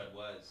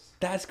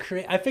That's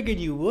crazy. I figured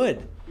you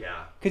would.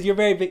 Yeah. Because you're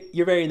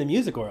very in the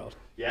music world.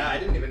 Yeah, I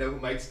didn't even know who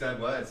Mike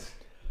Stud was.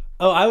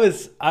 Oh, I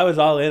was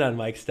all in on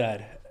Mike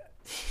Stud.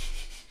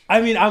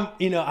 I mean,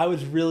 I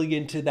was really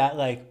into that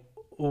like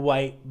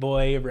white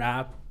boy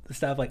rap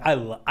stuff. Like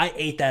I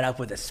ate that up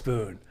with a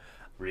spoon.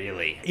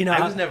 Really?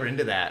 I was never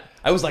into that.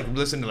 I was like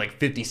listening to like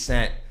 50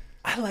 Cent.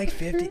 I like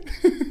 50.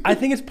 I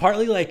think it's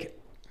partly like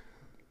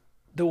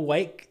the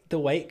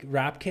white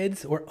rap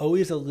kids were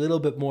always a little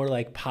bit more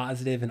like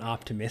positive and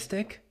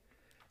optimistic.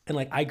 And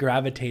like I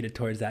gravitated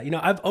towards that.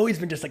 I've always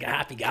been just like a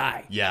happy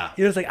guy. Yeah.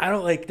 It's like I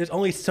don't like. There's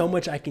only so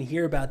much I can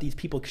hear about these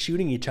people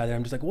shooting each other.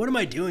 I'm just like, what am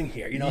I doing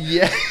here?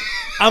 Yeah.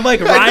 I'm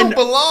like I don't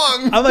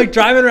belong. I'm like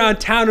driving around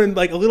town in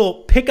like a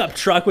little pickup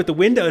truck with the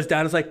windows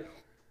down. It's like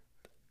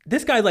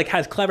this guy like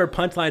has clever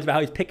punchlines about how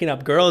he's picking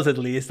up girls at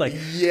least. Like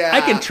yeah.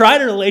 I can try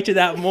to relate to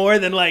that more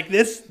than like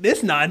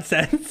this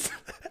nonsense.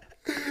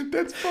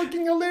 That's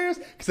fucking hilarious.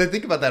 Because I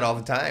think about that all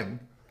the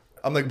time.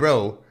 I'm like,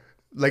 bro,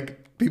 like.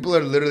 People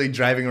are literally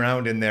driving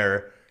around in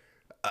their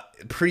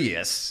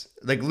Prius,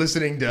 like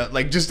listening to,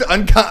 like just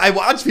I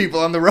watch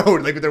people on the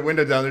road, like with their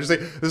window down. There's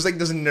like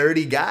this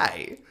nerdy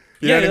guy.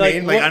 You know what I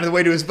mean? Like on the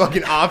way to his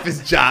fucking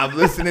office job,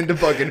 listening to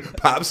fucking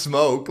Pop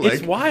Smoke. Like,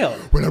 it's wild.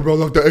 When I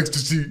roll off the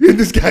ecstasy, and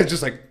this guy's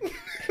just like in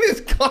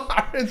his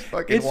car. It's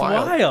fucking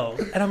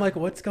wild. And I'm like,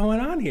 what's going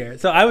on here?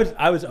 So I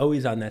was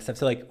always on that stuff.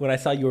 So like when I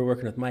saw you were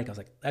working with Mike, I was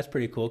like, that's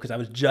pretty cool because I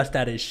was just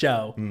at his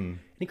show. And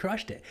he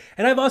crushed it.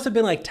 And I've also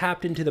been like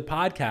tapped into the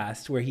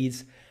podcast where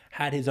he's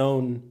had his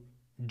own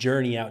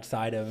journey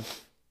outside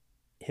of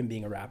him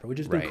being a rapper, which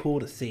has been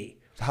cool to see.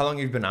 So how long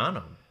have you been on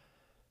him?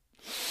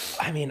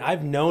 I mean,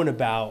 I've known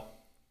about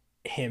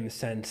him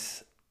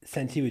since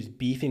he was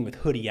beefing with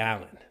Hoodie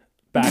Allen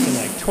back in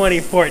like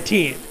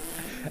 2014.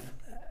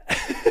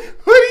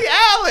 Hoodie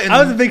Allen!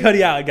 I was a big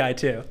Hoodie Allen guy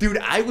too. Dude,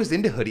 I was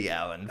into Hoodie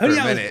Allen for a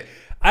minute.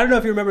 I don't know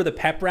if you remember the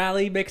Pep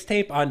Rally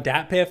mixtape on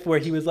DatPiff where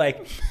he was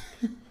like,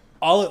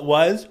 all it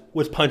was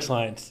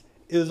punchlines.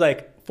 It was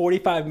like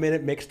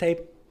 45-minute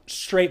mixtape,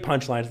 straight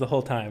punchlines the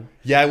whole time.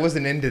 Yeah, I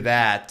wasn't into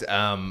that.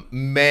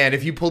 Man,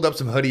 if you pulled up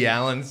some Hoodie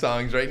Allen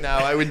songs right now,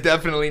 I would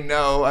definitely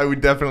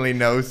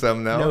know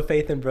some though. No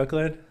Faith in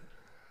Brooklyn?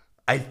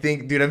 I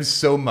think, dude, I'm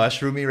so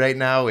mushroomy right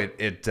now.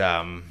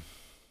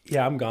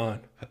 Yeah, I'm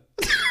gone.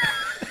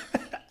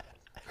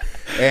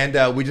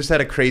 And we just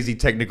had a crazy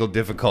technical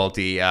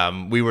difficulty.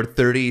 We were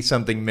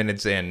 30-something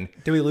minutes in.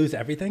 Did we lose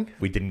everything?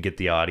 We didn't get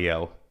the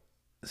audio.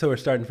 So we're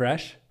starting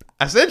fresh?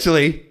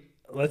 Essentially.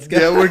 Let's go.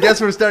 Yeah,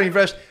 we're starting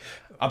fresh.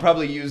 I'll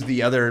probably use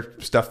the other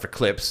stuff for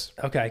clips.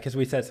 Okay, because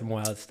we said some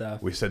wild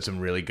stuff. We said some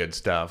really good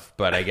stuff,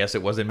 but I guess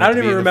it wasn't I meant don't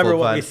to be even remember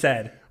what pod. we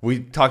said.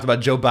 We talked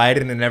about Joe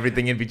Biden and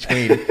everything in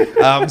between.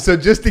 So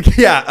just to,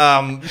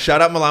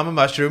 shout out Malama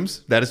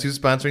Mushrooms. That is who's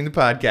sponsoring the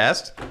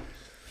podcast.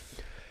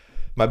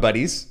 My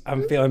buddies.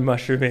 I'm feeling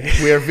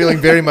mushroomy. We are feeling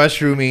very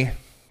mushroomy.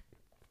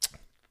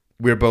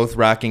 We're both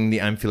rocking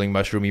the I'm Feeling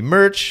Mushroomy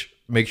merch.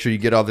 Make sure you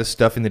get all this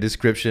stuff in the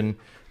description.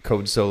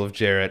 Code Soul of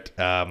Jarrett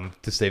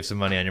to save some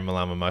money on your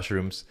Malama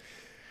mushrooms.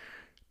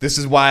 This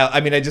is wild. I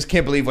mean, I just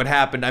can't believe what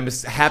happened. I'm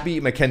happy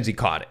Mackenzie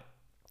caught it.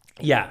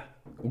 Yeah.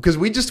 Because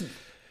we just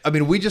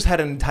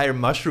had an entire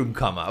mushroom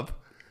come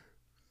up.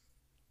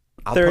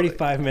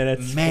 35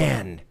 minutes.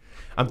 Man.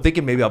 I'm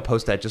thinking maybe I'll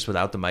post that just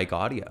without the mic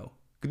audio.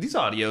 These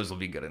audios will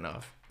be good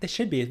enough. They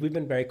should be. We've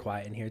been very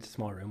quiet in here. It's a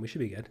small room. We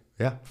should be good.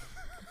 Yeah.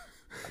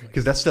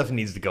 Because that stuff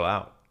needs to go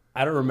out.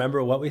 I don't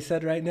remember what we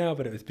said right now,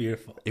 but it was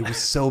beautiful. It was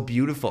so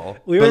beautiful.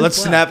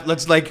 Let's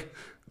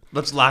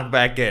lock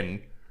back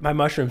in. My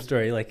mushroom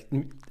story,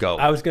 go.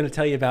 I was going to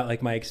tell you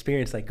about my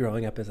experience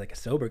growing up as a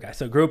sober guy.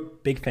 So I grew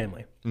up big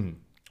family.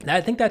 Mm-hmm.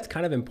 I think that's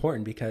kind of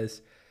important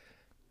because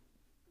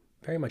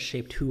very much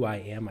shaped who I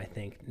am, I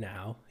think,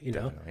 now.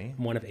 Definitely.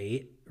 I'm one of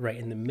 8, right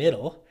in the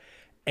middle.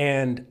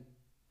 And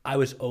I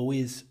was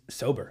always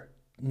sober.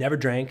 Never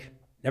drank,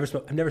 never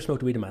smoked. I've never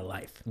smoked weed in my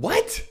life.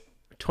 What?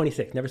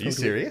 26, never smoked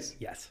weed. Are you serious?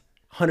 Yes.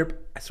 100,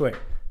 I swear,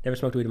 never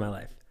smoked weed in my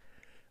life.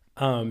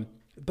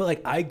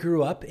 But I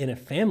grew up in a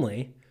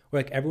family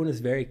where everyone was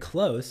very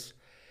close,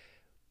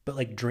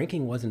 but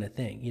drinking wasn't a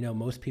thing.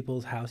 Most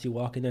people's house, you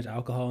walk in, there's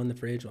alcohol in the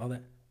fridge, all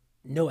that.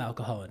 No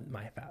alcohol in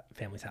my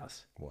family's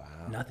house. Wow.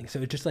 Nothing. So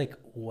it just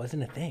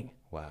wasn't a thing.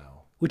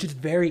 Wow. Which is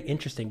very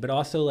interesting, but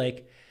also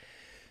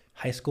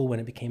high school when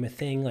it became a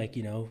thing,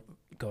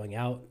 going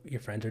out,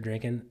 your friends are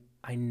drinking,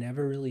 I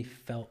never really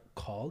felt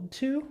called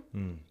to.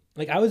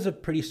 I was a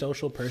pretty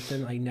social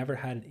person. I never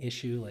had an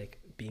issue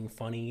being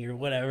funny or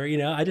whatever,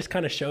 I just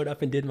kind of showed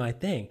up and did my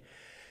thing.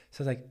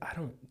 So I was like, I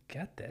don't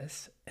get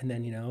this. And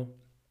then,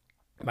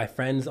 my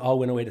friends all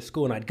went away to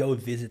school and I'd go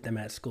visit them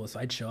at school. So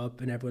I'd show up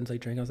and everyone's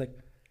drinking. I was like,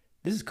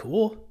 this is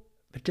cool,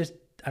 but just,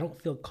 I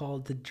don't feel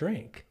called to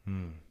drink.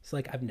 It's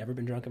I've never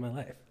been drunk in my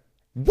life.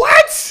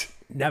 What?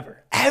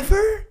 Never.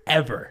 Ever?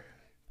 Ever.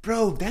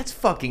 Bro, that's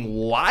fucking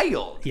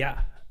wild.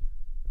 Yeah.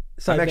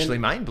 So I'm actually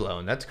mind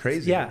blown. That's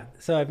crazy. Yeah.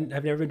 So I've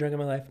never been drunk in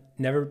my life.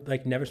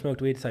 Never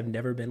smoked weed. So I've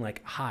never been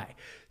high.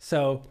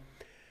 So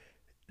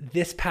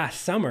this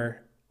past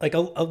summer, like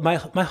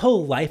my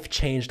whole life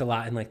changed a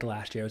lot in like the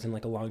last year. I was in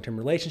like a long-term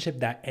relationship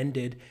that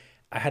ended.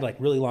 I had like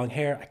really long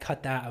hair. I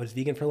cut that. I was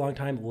vegan for a long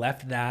time,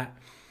 left that.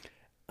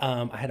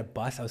 I had a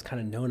bus. I was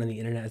kind of known on the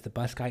internet as the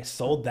bus guy,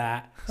 sold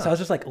that. So I was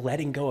just like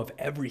letting go of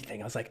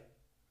everything. I was like,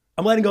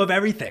 I'm letting go of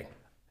everything.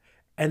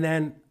 And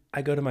then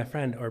I go to my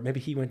friend, or maybe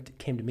he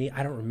came to me.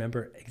 I don't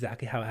remember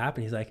exactly how it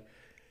happened. He's like,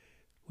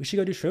 we should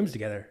go do shrooms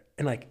together.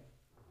 And like,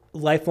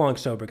 lifelong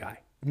sober guy,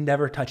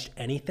 never touched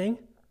anything.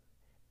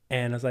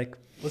 And I was like,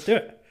 let's do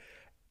it.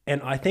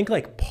 And I think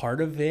like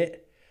part of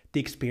it, the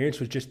experience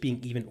was just being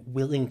even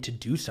willing to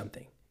do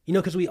something, you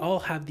know, because we all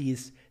have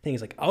these things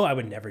like, oh, I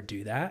would never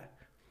do that.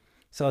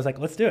 So I was like,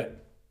 let's do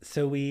it.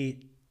 So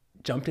we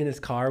jumped in his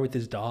car with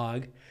his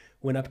dog,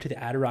 went up to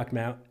the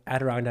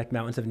Adirondack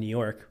Mountains of New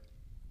York,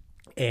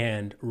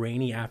 and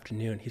rainy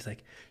afternoon. He's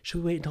like,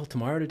 should we wait until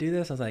tomorrow to do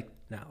this? I was like,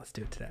 no, let's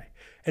do it today.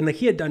 And like,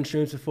 he had done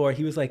shrooms before.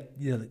 He was like,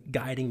 you know,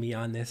 guiding me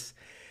on this.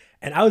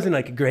 And I was in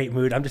like a great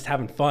mood. I'm just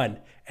having fun.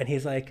 And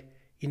he's like,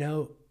 you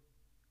know,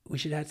 we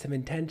should have some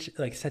intention,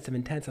 like set some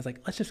intents. I was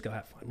like, let's just go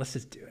have fun. Let's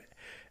just do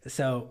it.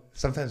 So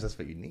sometimes that's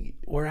what you need.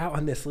 We're out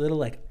on this little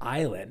like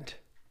island.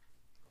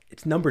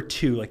 It's number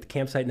 2, like the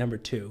campsite number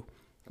 2,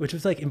 which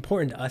was like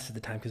important to us at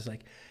the time because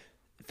like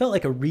it felt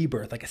like a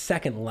rebirth, like a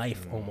second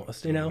life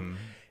almost, you know?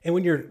 And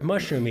when you're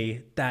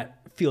mushroomy,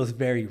 that feels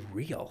very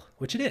real,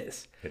 which it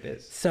is. It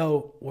is.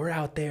 So we're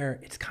out there.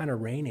 It's kind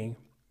of raining.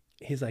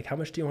 He's like, how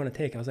much do you want to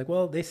take? I was like,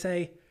 well, they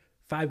say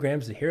 5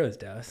 grams of hero's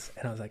dose.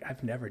 And I was like,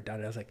 I've never done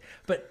it. I was like,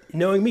 but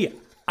knowing me,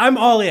 I'm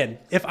all in.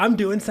 If I'm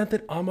doing something,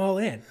 I'm all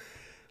in.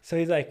 So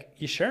he's like,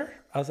 you sure?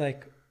 I was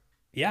like,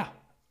 yeah.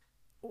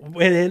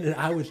 Went in and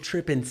I was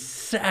tripping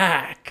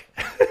sack.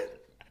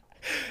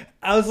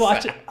 I was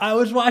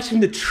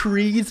watching the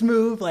trees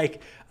move.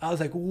 Like, I was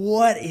like,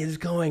 what is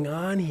going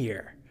on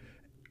here?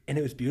 And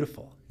it was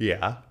beautiful.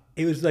 Yeah.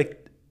 It was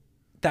like,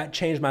 that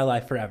changed my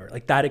life forever.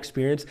 Like that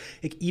experience,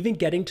 like even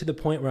getting to the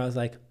point where I was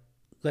like,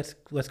 let's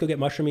go get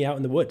mushroomy out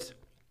in the woods.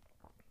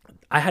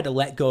 I had to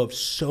let go of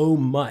so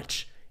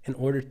much in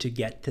order to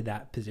get to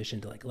that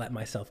position to like let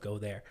myself go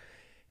there.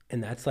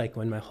 And that's like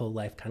when my whole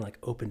life kind of like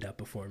opened up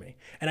before me.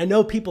 And I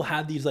know people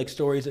have these like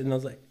stories and I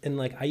was like, and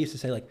like, I used to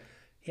say like,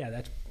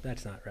 yeah,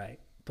 that's not right.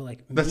 But like,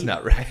 that's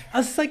not right. I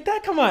was just like,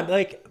 that, come on.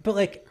 Like, but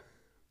like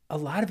a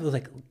lot of it was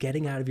like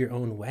getting out of your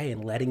own way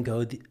and letting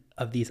go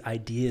of these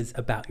ideas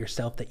about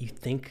yourself that you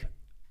think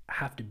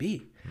have to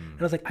be. And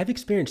I was like, I've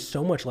experienced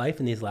so much life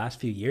in these last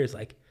few years.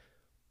 Like,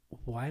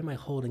 why am I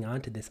holding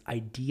on to this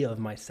idea of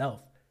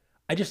myself?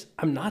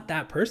 I'm not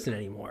that person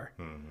anymore.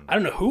 I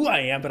don't know who I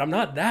am, but I'm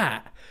not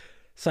that.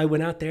 So I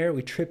went out there,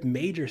 we tripped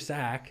major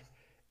sack.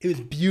 It was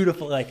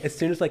beautiful. Like as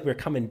soon as like we were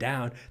coming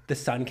down, the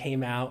sun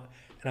came out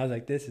and I was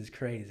like, this is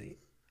crazy.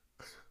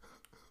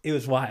 It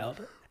was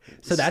wild.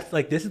 So that's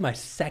like, this is my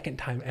second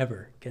time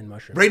ever getting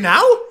mushrooms. Right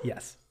now?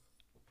 Yes.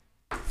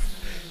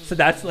 So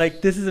that's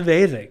like, this is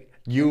amazing.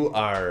 You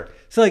are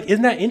so like,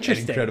 isn't that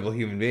interesting? An incredible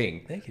human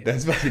being. Thank you.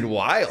 That's fucking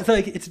wild. So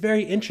like, it's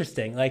very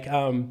interesting. Like,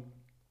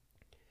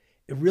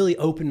 it really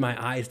opened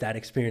my eyes, that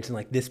experience. And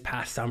like this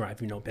past summer, I've,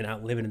 been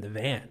out living in the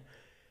van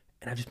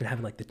and I've just been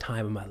having like the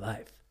time of my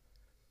life.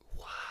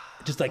 Wow.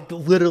 Just like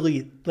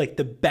literally like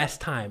the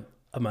best time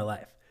of my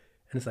life.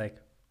 And it's like,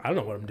 I don't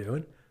know what I'm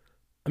doing.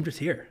 I'm just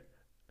here.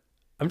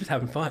 I'm just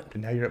having fun.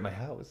 And now you're at my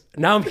house.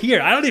 Now I'm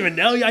here. I don't even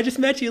know you. I just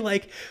met you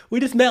we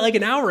just met like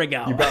an hour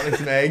ago. You brought me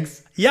some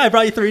eggs? Yeah, I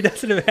brought you 3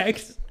 dozen of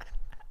eggs.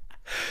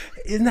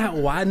 Isn't that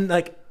wild?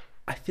 Like,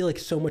 I feel like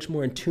so much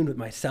more in tune with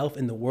myself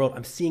and the world.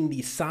 I'm seeing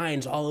these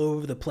signs all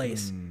over the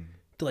place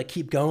to like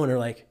keep going, or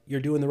like you're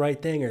doing the right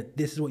thing, or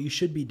this is what you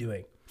should be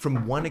doing.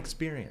 From one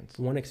experience.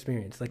 One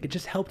experience. Like it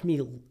just helped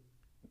me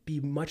be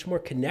much more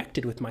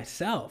connected with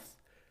myself.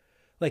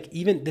 Like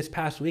even this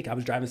past week, I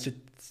was driving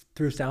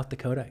through South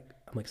Dakota.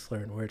 I'm like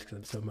slurring words because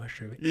I'm so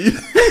mushroomy.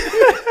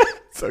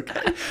 It's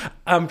okay.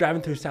 I'm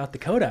driving through South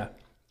Dakota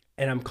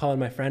and I'm calling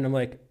my friend. I'm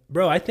like,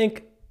 bro, I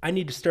think I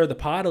need to stir the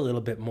pot a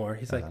little bit more.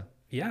 He's like,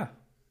 yeah,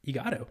 you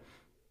got to.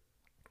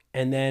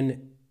 And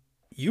then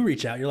you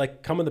reach out. You're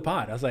like, come on the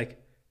pod. I was like,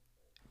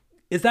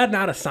 is that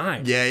not a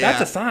sign? Yeah.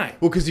 That's a sign.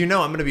 Well, because I'm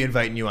going to be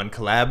inviting you on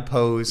collab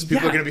posts.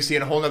 People are going to be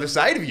seeing a whole other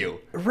side of you.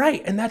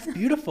 Right. And that's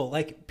beautiful.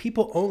 Like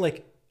people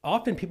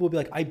often people will be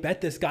like, I bet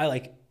this guy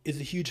like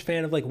is a huge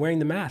fan of like wearing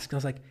the mask. And I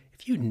was like,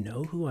 if you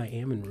know who I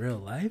am in real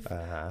life,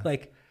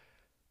 like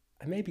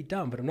I may be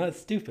dumb, but I'm not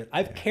stupid.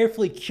 I've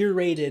carefully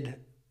curated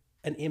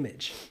an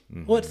image.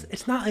 Well,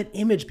 it's not an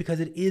image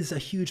because it is a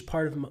huge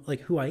part of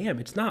like who I am.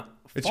 It's not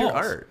false. It's your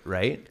art,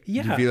 right?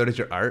 Yeah. Do you feel it as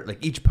your art?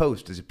 Like each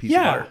post is a piece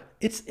of art.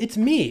 It's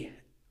me,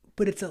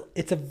 but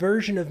it's a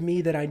version of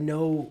me that I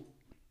know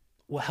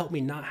will help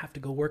me not have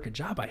to go work a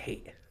job I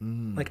hate.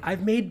 Like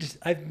I've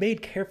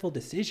made careful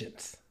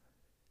decisions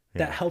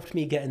that helped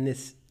me get in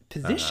this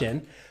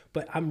position,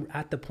 but I'm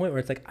at the point where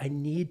it's like I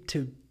need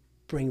to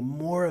bring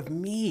more of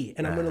me,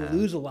 and I'm going to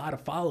lose a lot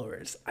of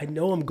followers. I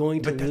know I'm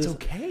going to lose. But that's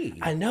okay.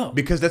 I know.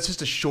 Because that's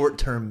just a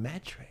short-term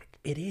metric.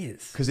 It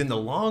is. Because in the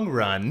long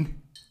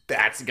run,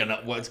 that's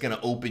what's gonna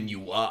open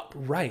you up.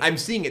 Right. I'm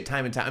seeing it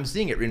time and time. I'm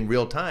seeing it in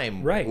real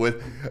time. Right.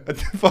 With a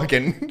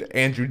fucking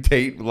Andrew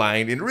Tate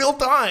line in real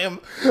time.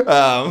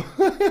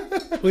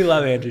 We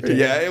love Andrew Tate.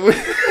 Yeah. It was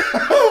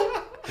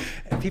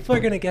And people are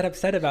gonna get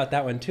upset about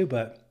that one too,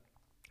 but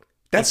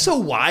that's so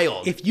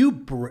wild. if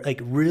you like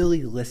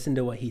really listen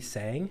to what he's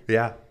saying,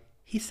 Yeah.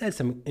 he says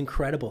some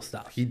incredible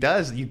stuff. He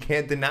does. You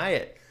can't deny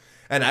it.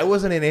 And I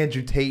wasn't an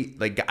Andrew Tate.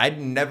 Like, I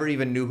never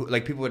even knew.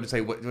 Like, people would say,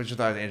 what's your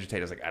thought of Andrew Tate?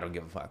 I was like, I don't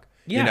give a fuck.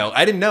 Yeah. You know,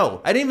 I didn't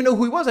know. I didn't even know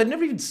who he was. I'd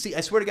never even seen.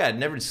 I swear to God, I'd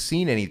never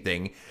seen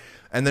anything.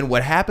 And then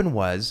what happened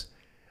was,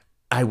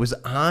 I was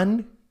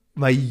on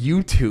my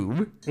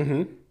YouTube.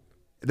 Mm-hmm.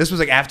 This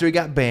was like after he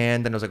got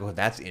banned. And I was like, oh,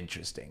 that's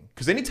interesting.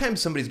 Because anytime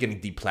somebody's getting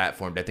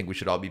deplatformed, I think we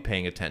should all be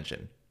paying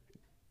attention.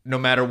 No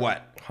matter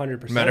what.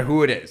 100%. No matter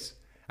who it is.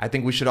 I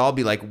think we should all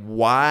be like,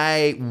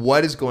 why?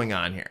 What is going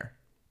on here?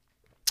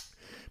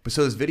 But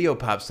so this video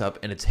pops up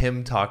and it's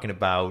him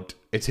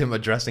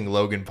addressing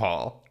Logan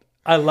Paul.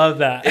 I love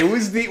that. It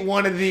was it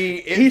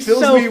He's fills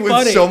so me with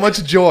funny. so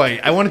much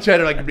joy. I want to try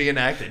to like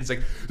reenact it. It's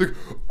like,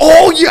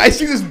 oh yeah, I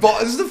see this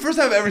bald. This is the first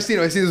time I've ever seen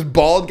him. I see this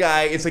bald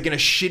guy. It's like in a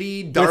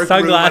shitty dark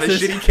room on a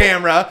shitty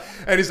camera.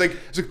 And he's like,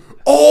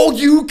 all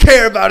you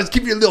care about is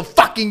keep your little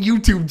fucking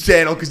YouTube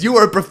channel because you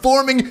are a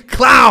performing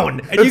clown.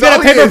 And you got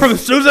a paper from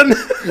Susan?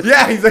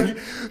 Yeah, he's like,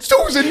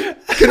 Susan,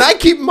 can I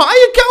keep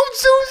my account,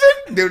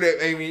 Susan?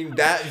 Dude, I mean,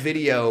 that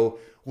video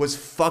was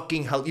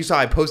fucking you saw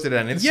I posted it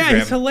on Instagram. Yeah,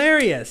 it's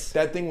hilarious.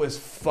 That thing was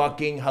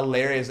fucking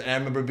hilarious. And I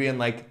remember being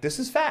like, this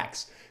is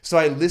facts. So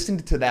I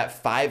listened to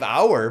that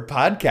 5-hour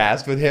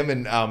podcast with him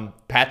and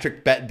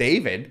Patrick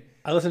Bet-David.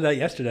 I listened to that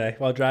yesterday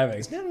while driving.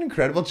 Isn't that an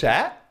incredible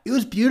chat? It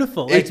was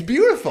beautiful. It's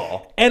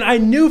beautiful. And I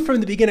knew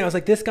from the beginning, I was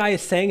like, this guy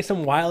is saying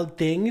some wild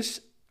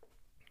things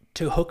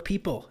to hook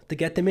people, to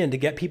get them in, to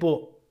get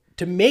people,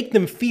 to make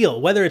them feel,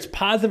 whether it's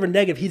positive or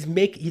negative,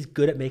 he's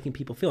good at making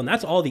people feel. And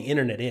that's all the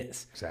internet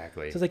is.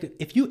 Exactly. So it's like,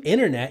 if you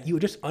internet, you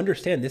would just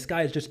understand this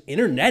guy is just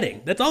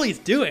interneting. That's all he's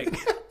doing.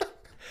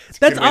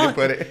 That's all. To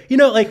put it. You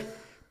know, like,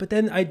 but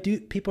then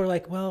people are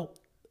like, well,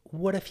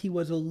 what if he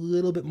was a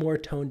little bit more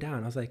toned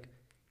down? I was like,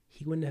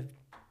 he wouldn't have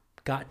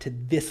got to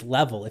this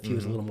level if he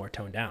was a little more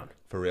toned down.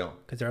 For real.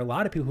 Because there are a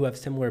lot of people who have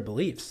similar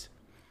beliefs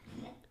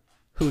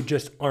who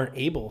just aren't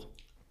able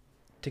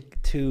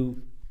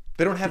to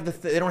They don't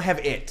have they don't have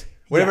it.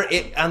 Whatever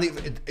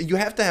you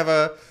have to have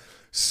a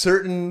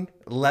certain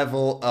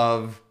level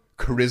of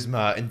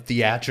charisma and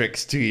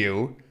theatrics to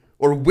you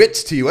or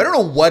wits to you. I don't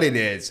know what it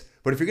is,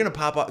 but if you're going to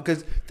pop up,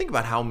 because think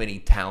about how many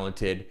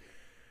talented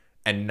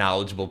and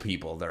knowledgeable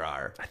people there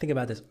are. I think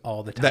about this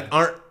all the time.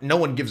 No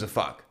one gives a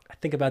fuck. I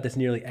think about this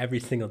nearly every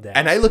single day.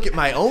 And I look at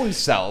my own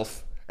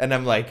self and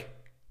I'm like,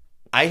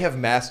 I have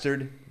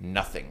mastered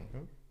nothing.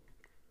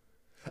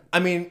 I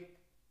mean,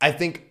 I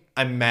think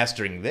I'm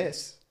mastering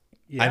this.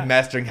 Yeah. I'm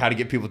mastering how to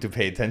get people to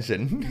pay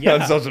attention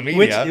on social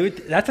media.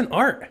 That's an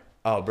art.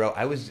 Oh, bro,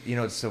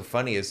 it's so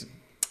funny is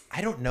I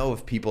don't know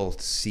if people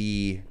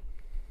see,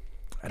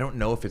 I don't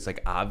know if it's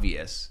like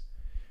obvious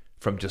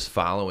from just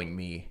following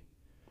me,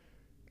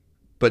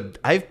 but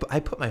I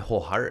put my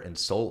whole heart and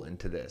soul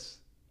into this.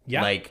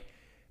 Yeah. Like,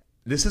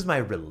 this is my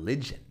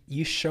religion.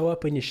 You show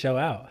up when you show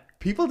out.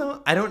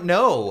 People I don't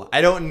know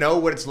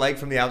what it's like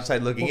from the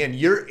outside looking in.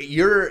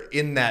 You're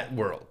in that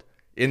world,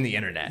 in the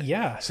internet.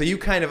 Yeah. So you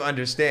kind of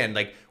understand,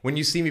 like, when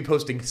you see me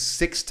posting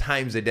 6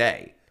 times a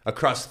day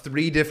across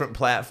 3 different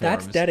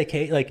platforms. That's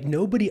dedicated. Like,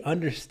 nobody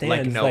understands.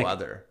 Like no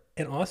other.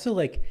 And also,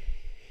 like,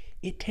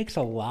 it takes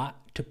a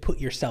lot to put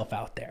yourself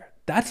out there.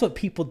 That's what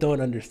people don't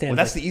understand. Well,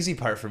 that's the easy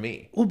part for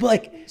me. Well, but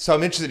like, so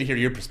I'm interested to hear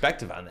your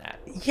perspective on that.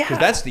 Yeah. Because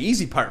that's the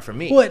easy part for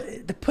me. Well,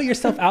 to put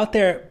yourself out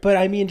there, but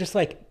I mean, just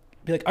like,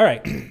 be like, all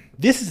right,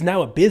 this is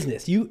now a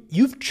business.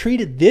 You've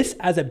treated this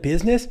as a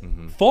business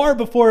far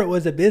before it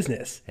was a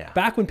business. Yeah.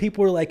 Back when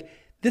people were like,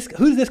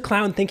 who's this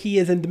clown think he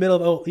is in the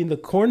middle of in the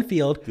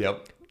cornfield?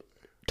 Yep.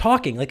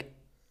 Talking like,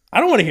 I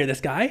don't want to hear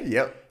this guy.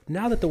 Yep.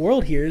 Now that the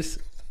world hears,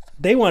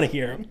 they want to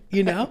hear him.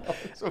 You know.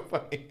 It's so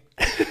funny.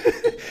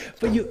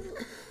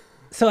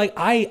 So like,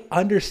 I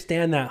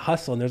understand that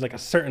hustle, and there's like a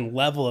certain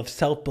level of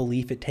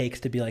self-belief it takes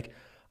to be like,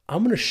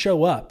 I'm going to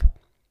show up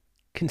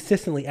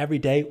consistently every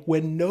day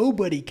when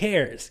nobody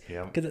cares.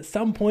 Yeah. Because at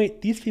some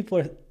point, these people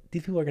are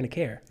going to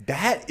care.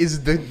 That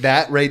is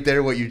that right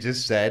there, what you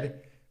just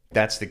said,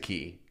 that's the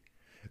key.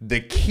 The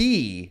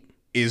key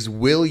is,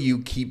 will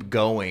you keep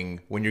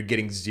going when you're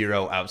getting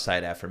 0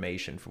 outside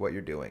affirmation for what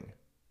you're doing?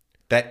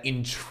 That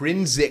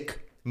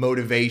intrinsic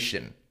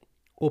motivation.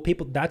 Well,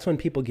 that's when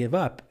people give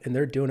up, and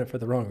they're doing it for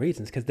the wrong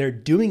reasons, because they're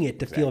doing it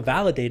to feel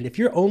validated. If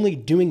you're only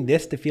doing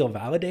this to feel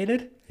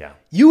validated,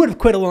 you would have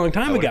quit a long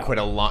time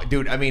ago.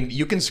 Dude, I mean,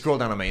 you can scroll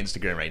down on my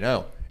Instagram right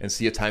now and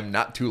see a time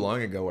not too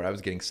long ago where I was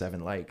getting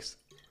 7 likes.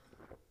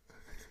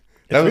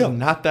 That was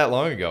not that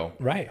long ago.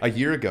 Right. A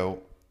year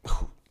ago,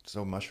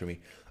 so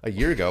mushroomy. A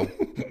year ago,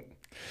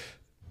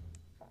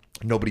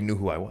 nobody knew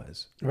who I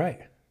was.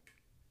 Right.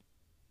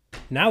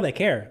 Now they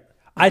care.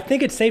 I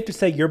think it's safe to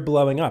say you're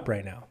blowing up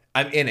right now.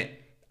 I'm in it.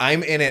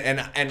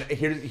 And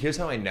here's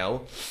how I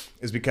know,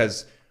 is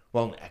because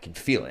well, I can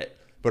feel it,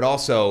 but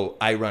also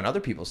I run other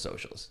people's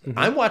socials.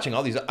 I'm watching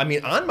all these. I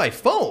mean, on my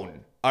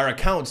phone are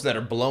accounts that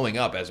are blowing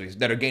up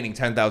that are gaining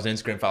 10,000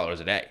 Instagram followers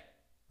a day.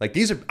 Like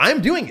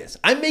I'm doing this.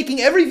 I'm making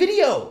every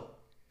video.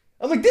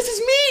 I'm like, this is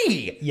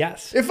me.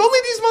 Yes. If only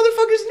these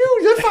motherfuckers knew.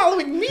 They're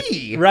following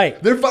me.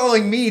 Right. They're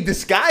following me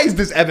disguised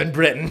as Evan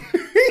Britton.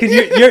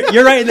 Because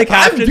you're writing the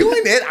captions. I'm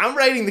doing it. I'm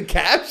writing the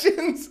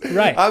captions.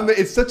 Right.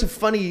 It's such a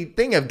funny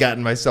thing I've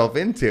gotten myself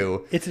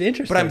into. It's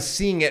interesting. But I'm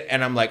seeing it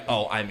and I'm like,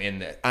 oh, I'm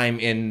in it.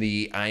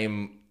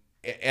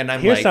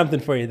 Here's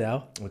something for you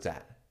though. What's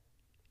that?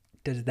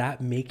 Does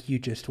that make you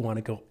just want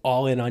to go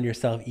all in on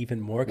yourself even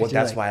more? Well,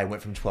 that's why I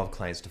went from 12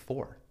 clients to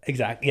 4.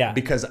 Exactly. Yeah.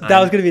 Because that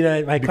was going to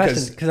be my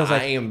question. Because I was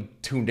like, I am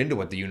tuned into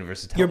what the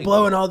universe is telling me. You're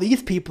blowing all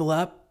these people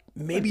up.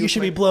 Maybe you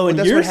should be blowing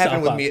yourself up. That's what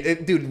happened with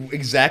me. Dude,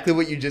 exactly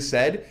what you just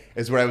said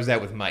is where I was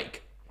at with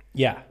Mike.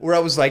 Yeah. Where I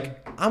was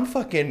like, I'm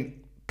fucking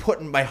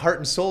putting my heart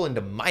and soul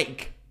into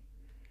Mike.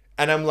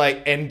 And I'm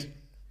like, and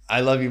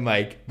I love you,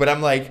 Mike. But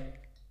I'm like,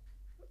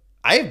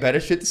 I have better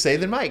shit to say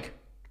than Mike.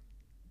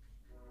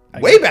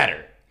 Way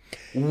better.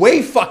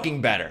 Way fucking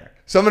better.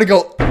 So I'm going to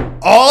go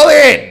all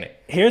in.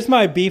 Here's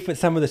my beef with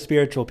some of the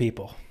spiritual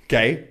people.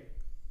 Okay.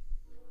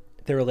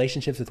 Their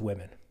relationships with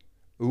women.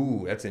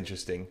 Ooh, that's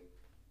interesting.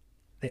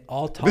 They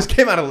all talk. This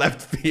came out of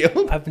left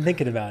field. I've been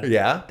thinking about it.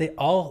 Yeah. They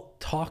all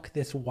talk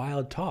this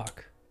wild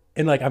talk.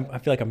 And like, I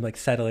feel like I'm like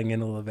settling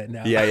in a little bit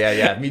now.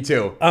 Yeah. Me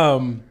too.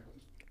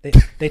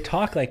 They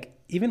talk like,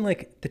 even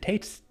like the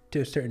Tates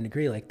to a certain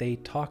degree, like they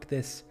talk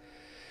this,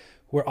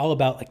 we're all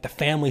about like the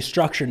family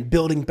structure and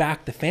building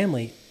back the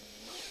family.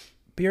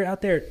 But you're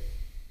out there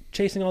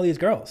chasing all these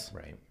girls.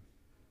 Right.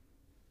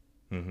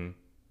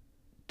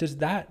 Does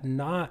that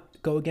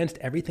not go against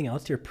everything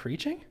else you're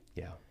preaching?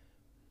 Yeah.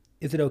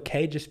 Is it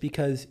okay just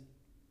because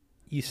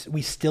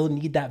we still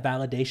need that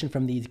validation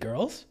from these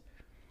girls?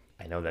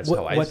 I know that's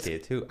how I see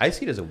it too. I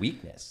see it as a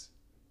weakness.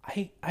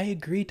 I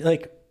agree.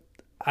 Like,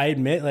 I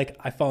admit, like,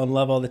 I fall in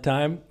love all the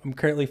time. I'm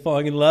currently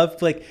falling in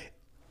love. Like,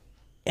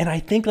 and I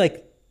think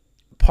like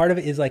part of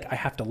it is like I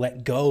have to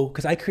let go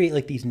because I create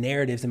like these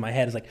narratives in my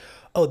head. It's like,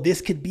 oh,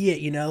 this could be it,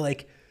 you know,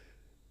 like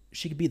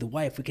she could be the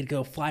wife. We could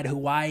go fly to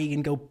Hawaii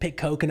and go pick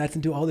coconuts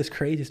and do all this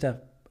crazy stuff.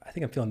 I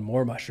think I'm feeling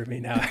more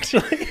mushroomy now,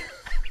 actually.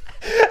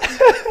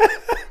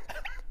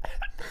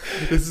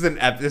 This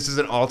is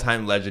an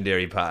all-time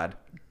legendary pod.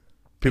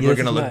 People are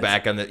going to look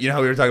back on the, you know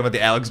how we were talking about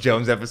the Alex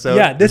Jones episode?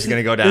 Yeah, this is going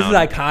to go down. This is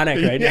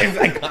iconic right now.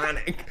 It's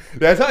iconic.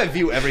 That's how I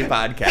view every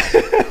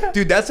podcast.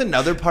 Dude, that's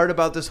another part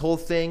about this whole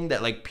thing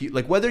that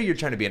like whether you're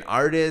trying to be an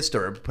artist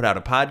or put out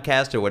a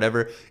podcast or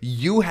whatever,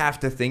 you have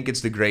to think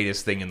it's the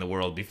greatest thing in the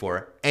world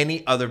before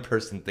any other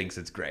person thinks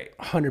it's great.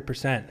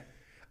 100%.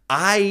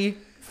 I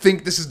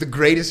think this is the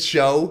greatest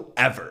show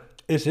ever.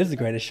 This is the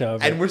greatest show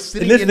ever. And we're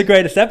sitting this is the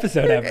greatest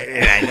episode ever.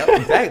 I know.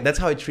 Exactly. That's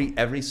how I treat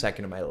every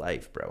second of my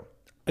life, bro.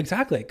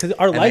 Exactly, because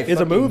our life is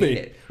a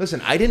movie.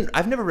 Listen,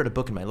 I've never read a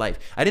book in my life.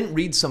 I didn't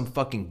read some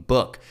fucking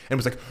book and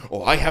was like,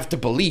 oh, I have to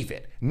believe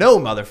it. No,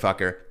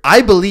 motherfucker.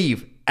 I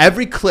believe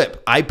every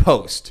clip I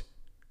post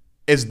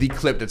is the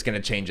clip that's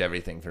going to change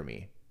everything for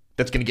me.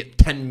 That's going to get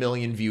 10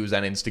 million views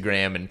on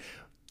Instagram and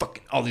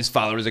fucking all these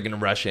followers are going to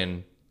rush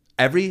in.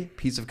 Every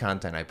piece of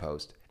content I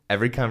post,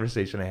 every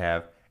conversation I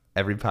have,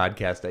 every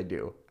podcast I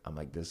do, I'm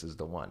like, this is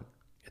the one.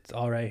 It's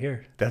all right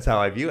here. That's how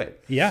I view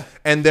it. Yeah.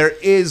 And there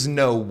is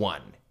no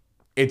one.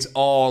 It's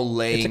all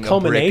laying a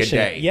brick a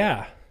day.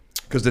 Yeah.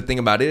 Because the thing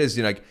about it is,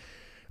 you know,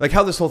 like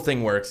how this whole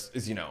thing works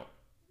is, you know,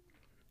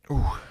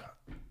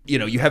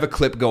 you have a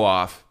clip go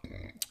off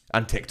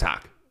on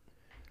TikTok.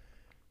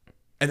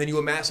 And then you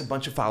amass a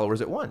bunch of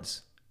followers at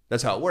once.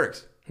 That's how it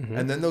works. Mm-hmm.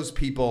 And then those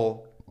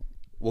people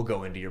will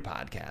go into your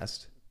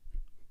podcast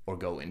or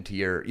go into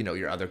your,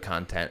 your other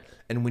content.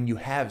 And when you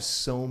have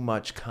so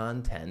much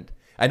content,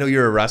 I know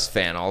you're a Russ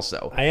fan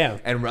also. I am.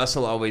 And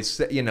Russell always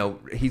said,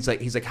 he's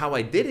like, how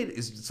I did it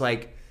is it's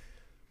like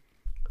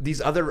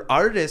these other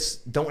artists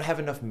don't have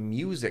enough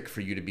music for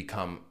you to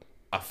become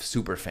a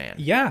super fan.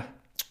 Yeah.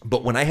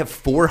 But when I have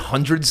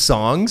 400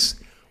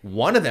 songs,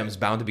 one of them is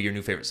bound to be your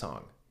new favorite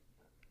song.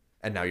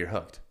 And now you're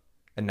hooked.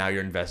 And now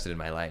you're invested in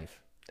my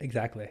life.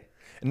 Exactly.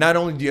 And not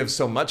only do you have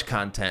so much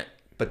content,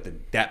 but the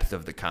depth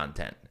of the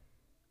content.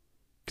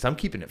 Because I'm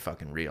keeping it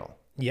fucking real.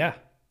 Yeah.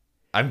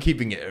 I'm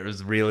keeping it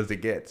as real as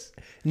it gets.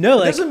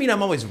 No, it doesn't mean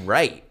I'm always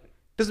right.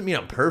 Doesn't mean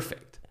I'm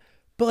perfect.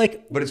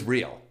 But it's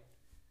real.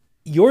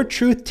 Your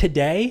truth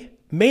today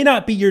may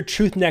not be your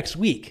truth next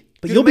week.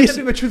 But Dude, it might not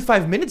be my truth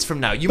 5 minutes from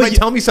now. You might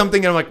tell me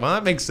something and I'm like, well,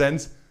 that makes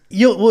sense.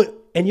 You'll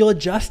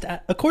adjust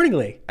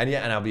accordingly. And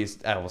I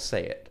will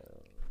say it.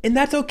 And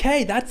that's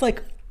okay. That's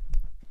what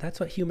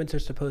humans are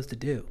supposed to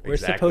do. We're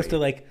supposed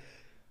to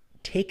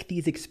take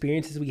these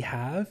experiences we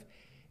have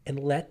and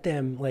let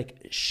them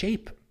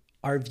shape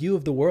our view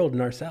of the world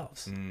and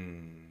ourselves.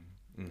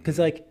 Because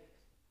am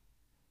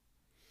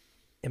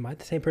I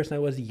the same person I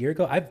was a year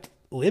ago? I've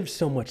lived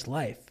so much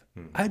life.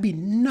 I'd be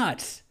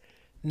nuts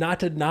not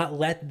to not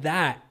let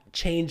that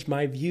change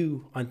my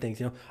view on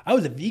things. I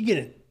was a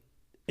vegan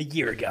a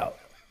year ago.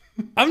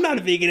 I'm not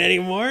a vegan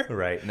anymore.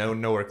 Right. No,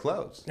 nowhere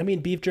close. I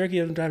mean, beef jerky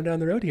doesn't drive down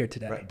the road here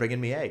today. Right.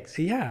 Bringing me eggs.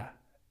 Yeah.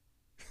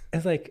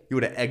 It's like... You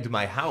would have egged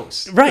my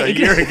house right, a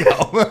year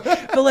ago.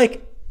 But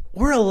like,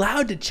 we're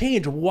allowed to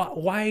change.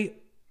 Why?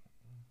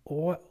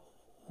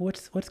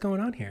 What's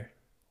going on here?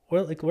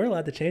 We're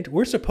allowed to change.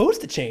 We're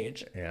supposed to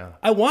change. Yeah.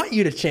 I want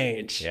you to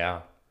change.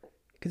 Yeah.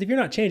 Because if you're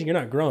not changing, you're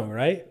not growing,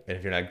 right? And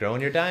if you're not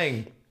growing, you're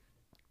dying.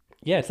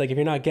 Yeah, it's like if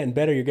you're not getting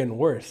better, you're getting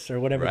worse, or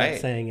whatever right.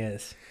 that saying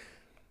is.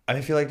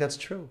 I feel like that's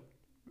true.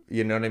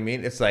 You know what I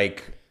mean? It's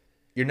like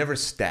you're never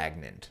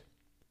stagnant.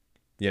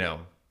 You know,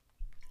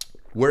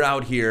 we're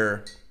out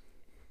here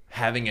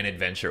having an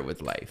adventure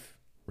with life,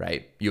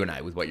 right? You and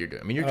I, with what you're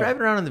doing. I mean, you're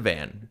driving around in the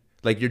van.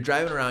 Like, you're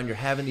driving around, you're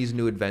having these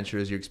new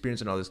adventures, you're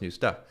experiencing all this new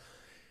stuff.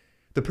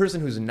 The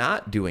person who's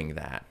not doing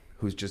that,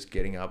 who's just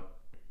getting up,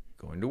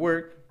 going to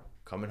work,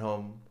 coming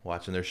home,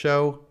 watching their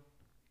show,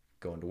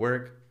 going to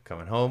work,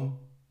 coming home,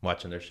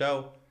 watching their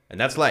show, and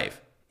that's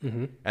life.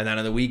 Mm-hmm. And then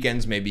on the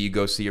weekends, maybe you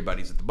go see your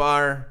buddies at the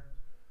bar.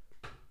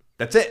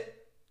 That's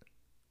it.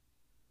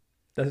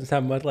 Doesn't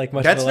sound much like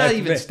much. That's of a life not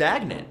even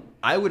stagnant.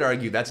 I would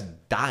argue that's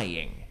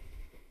dying,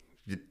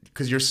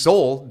 because your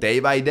soul, day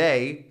by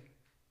day,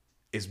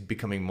 is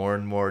becoming more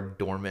and more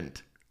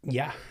dormant.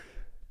 Yeah.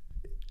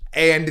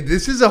 And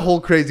this is a whole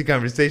crazy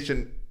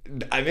conversation.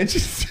 I'm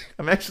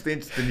actually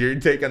interested in your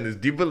take on this.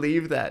 Do you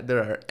believe that there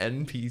are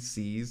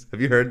NPCs? Have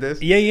you heard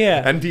this?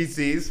 Yeah.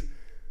 NPCs?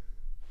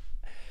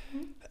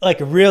 Like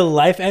real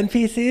life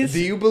NPCs? Do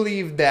you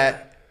believe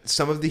that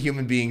some of the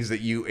human beings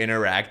that you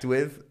interact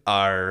with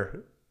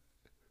are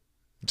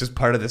just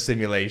part of the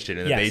simulation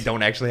and that they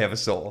don't actually have a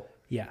soul?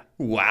 Yeah.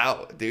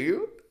 Wow. Do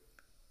you?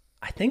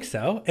 I think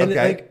so. And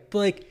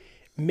like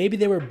maybe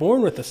they were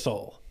born with a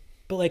soul,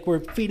 but like we're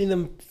feeding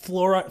them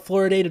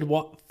fluoridated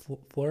water.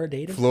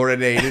 Fluoridated.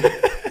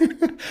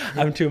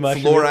 I'm too much.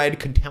 Fluoride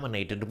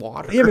contaminated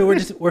water. Yeah, I mean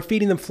we're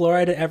feeding them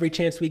fluoride at every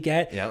chance we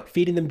get. Yep.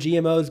 Feeding them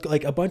GMOs,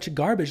 like a bunch of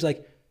garbage.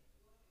 Like,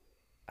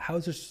 how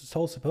is their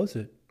soul supposed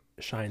to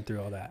shine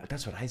through all that?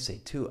 That's what I say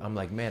too. I'm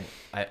like, man,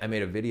 I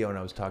made a video and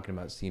I was talking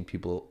about seeing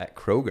people at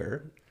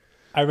Kroger.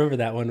 I remember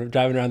that one. We're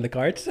driving around the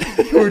carts.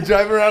 We're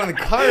driving around in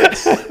the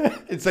carts.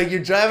 It's like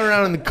you're driving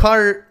around in the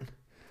cart.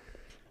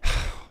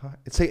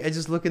 It's like I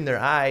just look in their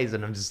eyes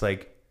and I'm just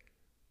like,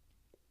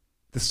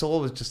 the soul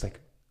was just like,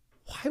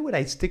 why would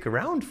I stick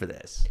around for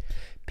this?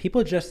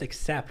 People just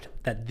accept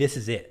that this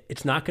is it.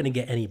 It's not going to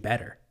get any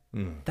better.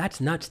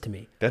 That's nuts to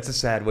me. That's a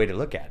sad way to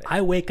look at it.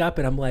 I wake up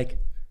and I'm like,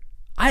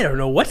 I don't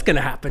know what's going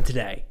to happen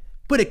today,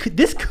 but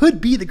this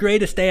could be the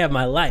greatest day of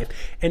my life.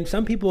 And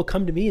some people will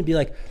come to me and be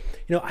like,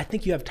 you know, I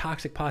think you have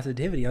toxic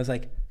positivity. I was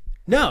like,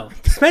 no,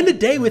 spend a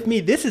day with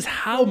me. This is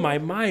how my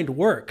mind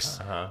works.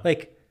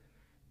 Like,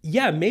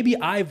 yeah, maybe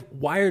I've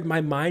wired my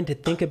mind to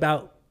think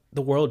about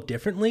the world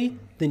differently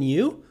than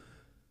you,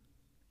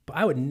 but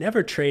I would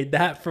never trade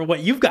that for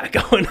what you've got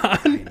going on.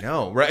 I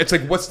know, right? It's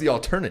like, what's the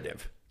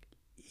alternative?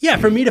 Yeah,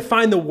 for me to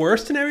find the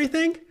worst in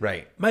everything.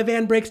 Right. My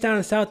van breaks down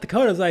in South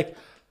Dakota. I was like,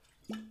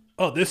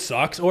 oh, this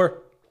sucks.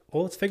 Or,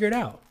 well, let's figure it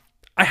out.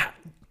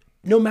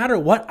 No matter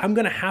what, I'm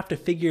going to have to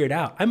figure it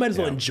out. I might as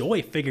well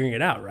enjoy figuring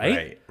it out,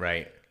 right?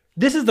 Right.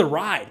 This is the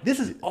ride.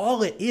 This is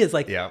all it is.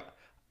 Like,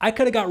 I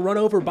could have got run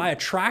over by a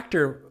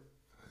tractor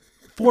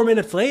 4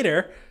 minutes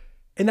later,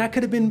 and that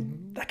could have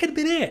been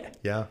it.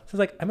 Yeah. So it's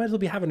like, I might as well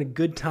be having a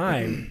good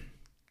time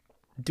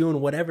doing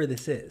whatever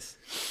this is.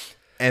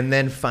 And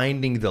then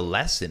finding the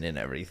lesson in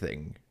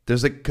everything.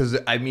 There's like, because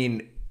I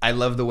mean, I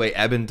love the way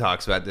Eben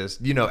talks about this.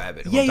 You know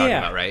Eben, who I'm talking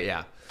about, right?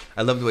 Yeah.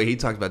 I love the way he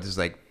talks about this.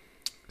 Like,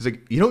 he's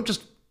like, you don't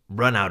just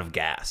run out of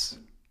gas.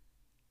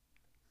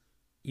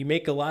 You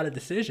make a lot of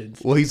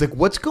decisions. Well, he's like,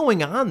 what's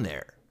going on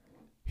there?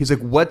 He's like,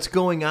 what's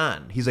going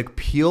on? He's like,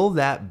 peel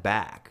that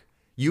back.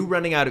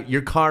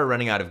 Your car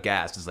running out of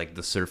gas is like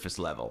the surface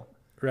level.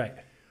 Right.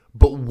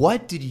 But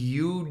what did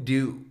you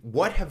do?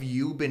 What have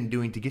you been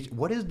doing to get you?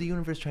 What is the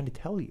universe trying to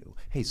tell you?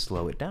 Hey,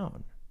 slow it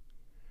down.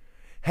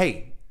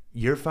 Hey,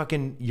 you're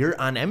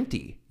on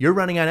empty. You're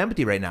running on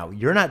empty right now.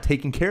 You're not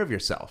taking care of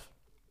yourself.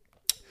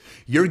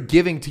 You're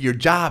giving to your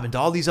job and to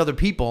all these other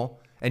people,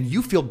 and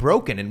you feel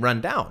broken and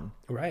run down.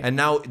 Right. And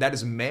now that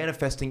is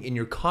manifesting in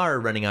your car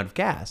running out of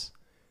gas,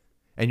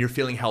 and you're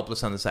feeling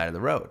helpless on the side of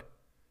the road.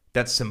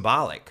 That's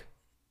symbolic.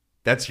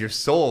 That's your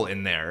soul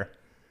in there.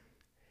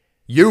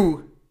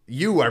 You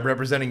are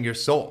representing your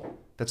soul.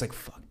 That's like,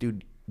 fuck,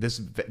 dude,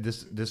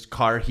 this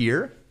car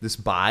here, this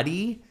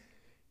body,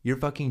 you're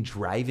fucking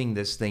driving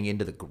this thing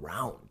into the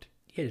ground.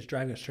 Yeah, just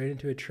driving it straight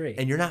into a tree.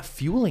 And you're not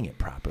fueling it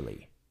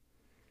properly.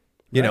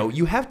 You know,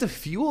 you have to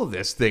fuel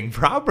this thing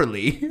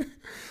properly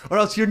or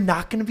else you're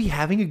not going to be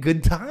having a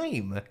good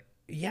time.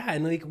 Yeah,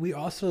 and like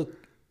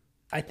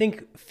I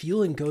think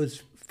fueling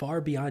goes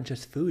far beyond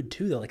just food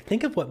too, though. Like,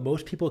 think of what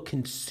most people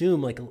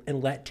consume, like,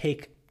 and let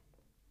take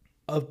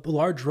a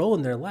large role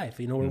in their life.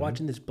 You know, we're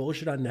watching this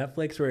bullshit on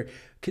Netflix where,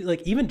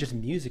 like, even just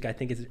music, I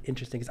think is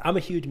interesting because I'm a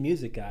huge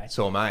music guy.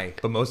 So am I,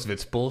 but most of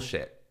it's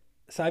bullshit.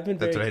 So I've been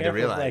very careful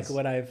with, like,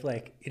 what I've,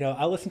 like, you know,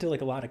 I listen to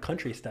like a lot of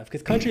country stuff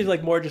because country is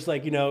like more just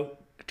like, you know,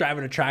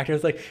 driving a tractor.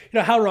 It's like,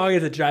 how wrong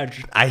is it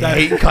driving? I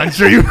hate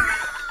country.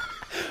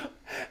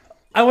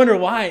 I wonder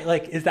why.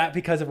 Like, is that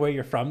because of where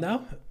you're from,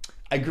 though?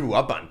 I grew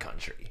up on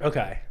country.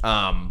 Okay.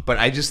 But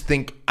I just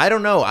think, I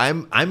don't know.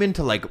 I'm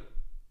into like,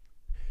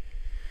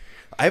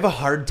 I have a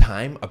hard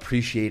time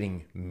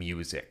appreciating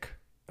music.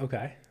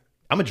 Okay.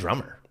 I'm a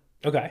drummer.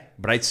 Okay.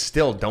 But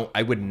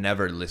I would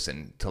never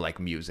listen to like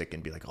music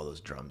and be like, oh,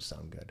 those drums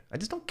sound good. I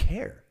just don't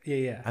care.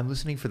 Yeah. I'm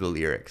listening for the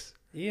lyrics.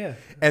 Yeah.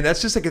 And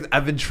that's just like,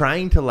 I've been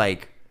trying to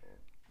like,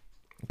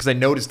 because I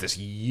noticed this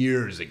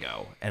years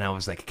ago and I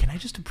was like, can I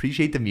just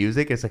appreciate the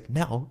music? It's like,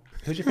 no.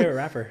 Who's your favorite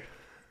rapper?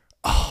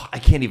 Oh, I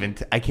can't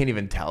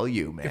even tell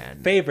you, man.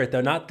 Your favorite, though,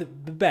 not the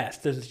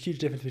best. There's a huge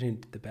difference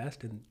between the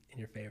best and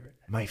your favorite.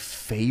 My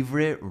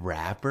favorite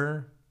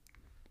rapper?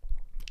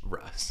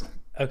 Russ.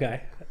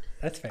 Okay.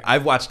 That's fair.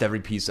 I've watched every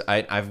piece.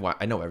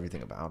 I know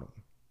everything about him.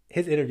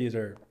 His interviews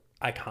are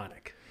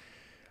iconic.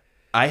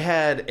 I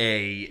had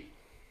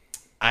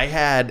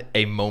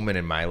a moment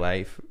in my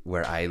life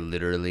where I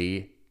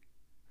literally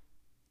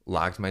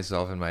locked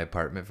myself in my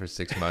apartment for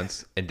 6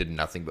 months and did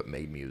nothing but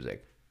made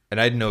music. And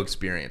I had no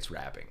experience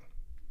rapping.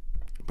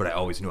 But I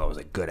always knew I was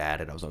like good at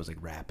it. I was always like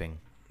rapping.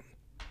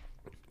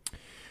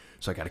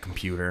 So I got a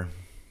computer,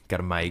 got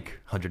a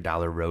mic,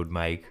 $100 Rode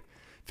mic,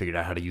 figured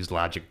out how to use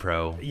Logic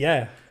Pro.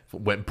 Yeah.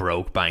 Went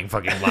broke buying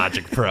fucking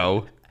Logic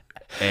Pro.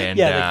 And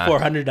yeah,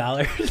 like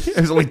 $400.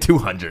 It was only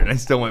 $200 and I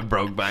still went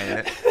broke buying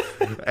it.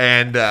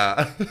 And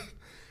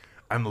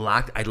I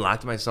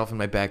locked myself in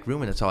my back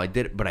room and that's all I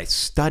did. But I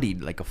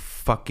studied like a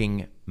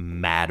fucking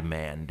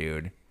madman,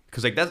 dude.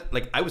 Because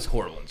I was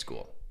horrible in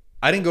school.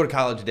 I didn't go to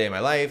college a day in my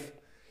life.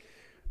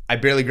 I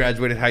barely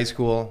graduated high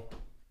school.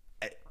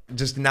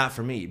 Just not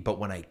for me. But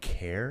when I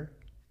care,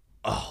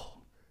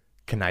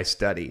 can I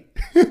study?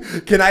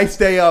 Can I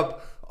stay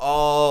up?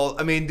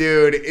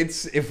 Dude,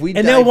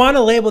 and they'll want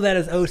to label that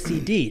as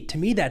OCD. To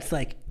me, that's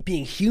like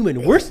being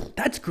human.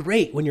 That's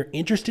great. When you're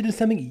interested in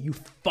something, you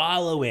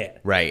follow it.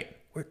 Right.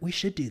 We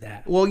should do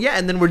that. Well, yeah,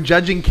 and then we're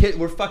judging kids.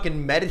 We're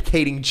fucking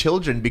medicating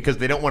children because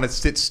they don't want to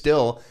sit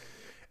still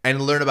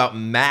and learn about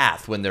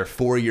math when they're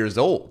 4 years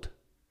old.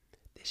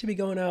 They should be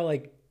going out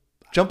like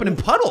jumping in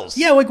puddles.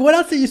 Yeah, like what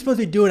else are you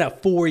supposed to be doing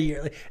at 4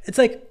 years? Like, it's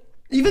like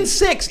even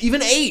 6,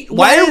 even 8.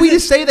 Why are we to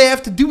say they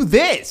have to do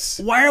this?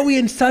 Why are we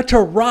in such a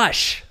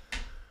rush?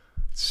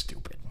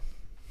 Stupid.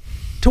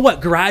 To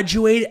what?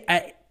 Graduate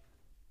at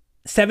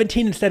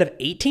 17 instead of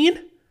 18?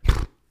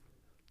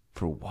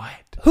 For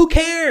what? Who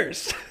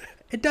cares?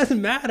 It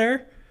doesn't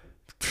matter.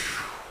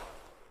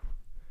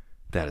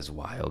 That is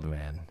wild,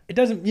 man. It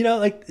doesn't,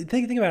 like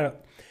think about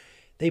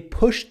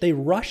it. They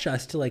rush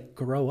us to like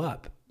grow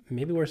up.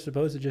 Maybe we're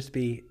supposed to just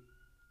be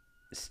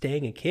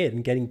staying a kid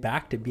and getting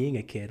back to being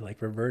a kid,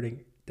 like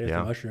reverting. There's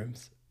the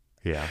mushrooms.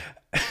 Yeah.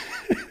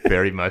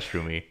 Very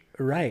mushroomy.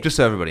 Right. Just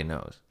so everybody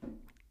knows.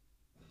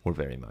 We're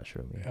very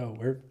mushroomy.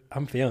 Oh,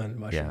 I'm feeling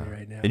mushroomy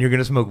right now. And you're going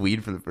to smoke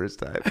weed for the first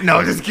time.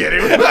 No, just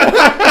kidding.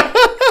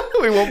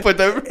 We won't put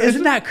that.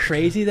 Isn't that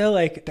crazy though?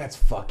 Like that's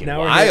fucking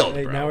wild,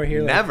 bro. Now we're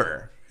here.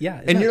 Never. Yeah.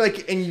 And you're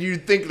like, and you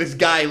think this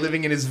guy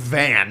living in his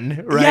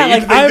van, right? Yeah,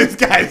 like you think this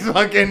guy's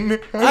fucking.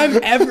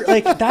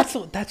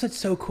 That's what's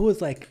so cool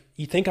is like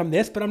you think I'm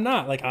this, but I'm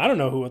not. Like I don't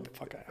know what the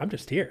fuck I'm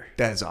just here.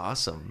 That's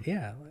awesome.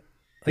 Yeah.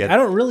 Like I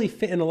don't really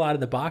fit in a lot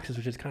of the boxes,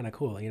 which is kind of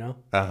cool,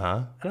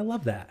 Uh-huh. And I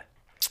love that.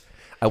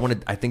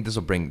 I think this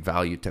will bring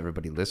value to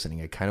everybody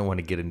listening. I kind of want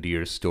to get into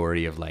your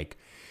story of like,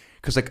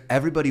 because like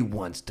everybody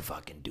wants to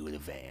fucking do the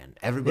van.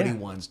 Everybody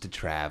wants to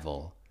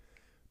travel.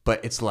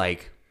 But it's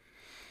like,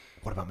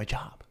 what about my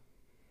job?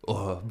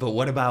 But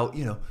what about,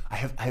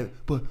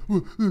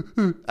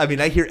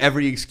 I hear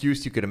every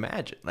excuse you could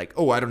imagine. Like,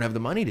 I don't have the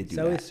money to do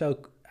that.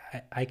 So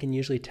I can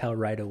usually tell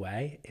right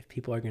away if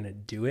people are going to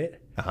do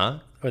it. Uh-huh.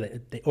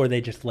 Or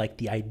they just like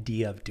the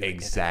idea of doing it.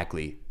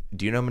 Exactly.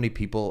 Do you know how many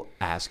people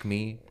ask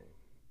me,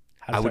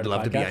 I would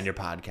love to be on your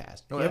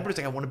podcast. No, everybody's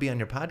like, I want to be on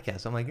your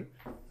podcast. I'm like,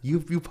 you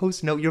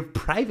post your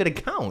private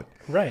account.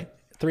 Right.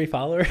 3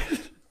 followers.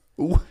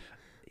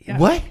 Yeah.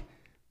 What?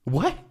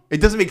 It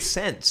doesn't make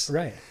sense.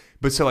 Right.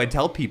 But so I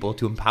tell people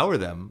to empower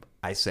them.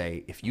 I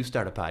say, if you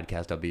start a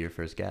podcast, I'll be your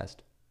first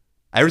guest.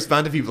 I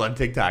respond to people on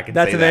TikTok and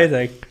that's say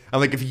amazing. That.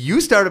 I'm like, if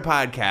you start a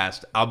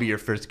podcast, I'll be your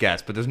first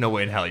guest, but there's no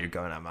way in hell you're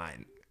going on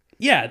mine.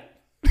 Yeah.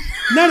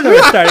 None of them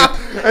are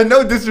starting. And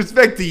no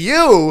disrespect to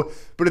you,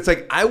 but it's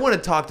like, I want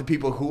to talk to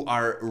people who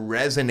are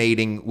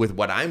resonating with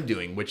what I'm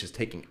doing, which is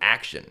taking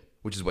action,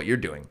 which is what you're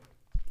doing.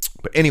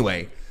 But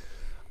anyway,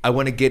 I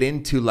want to get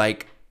into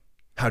like,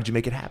 how did you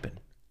make it happen?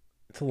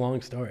 It's a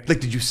long story. Like,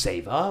 did you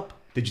save up?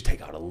 Did you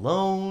take out a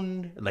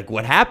loan? Like,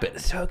 what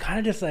happened? So kind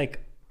of just like,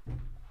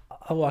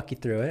 I'll walk you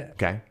through it.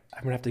 Okay.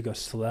 I'm going to have to go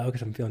slow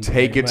because I'm feeling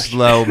Take it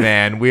slow,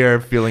 man. We are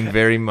feeling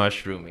very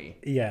mushroomy.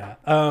 Yeah.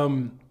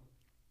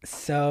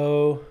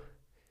 So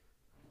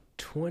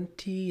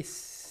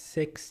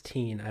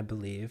 2016, I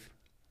believe,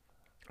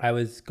 I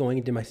was going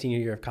into my senior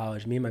year of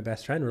college. Me and my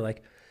best friend were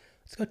like,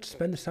 let's go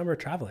spend the summer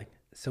traveling.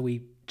 So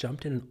we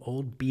jumped in an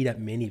old beat up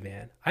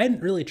minivan. I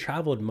hadn't really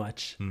traveled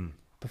much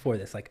before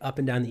this, like up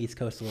and down the East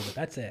Coast a little bit.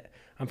 That's it.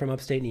 I'm from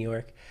upstate New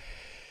York.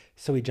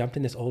 So we jumped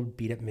in this old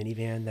beat up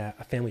minivan that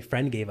a family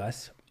friend gave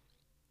us.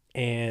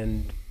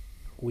 And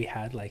we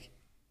had like,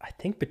 I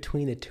think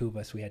between the two of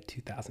us, we had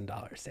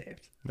 $2,000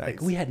 saved. Nice.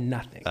 Like we had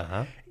nothing,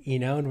 you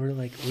know, and we're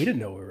like, we didn't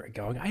know where we were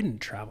going. I didn't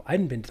travel. I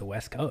hadn't been to the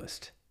West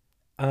Coast.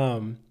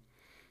 We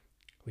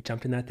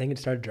jumped in that thing and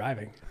started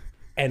driving,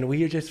 and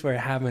we just were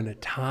having a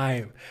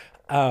time.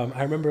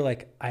 I remember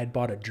like I had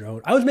bought a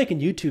drone. I was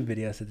making YouTube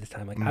videos at this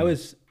time. Like when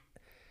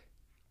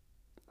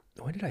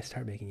did I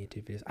start making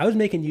YouTube videos? I was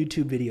making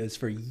YouTube videos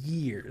for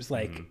years,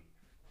 like,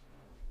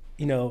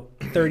 you know,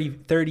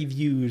 30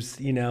 views,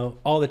 you know,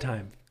 all the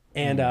time.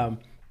 And, I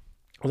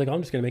was like, oh,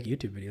 I'm just going to make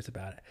YouTube videos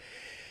about it.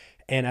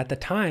 And at the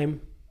time,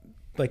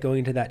 like going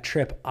into that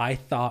trip, I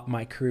thought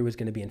my career was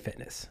going to be in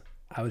fitness.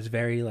 I was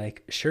very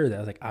like, sure that I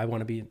was like, I want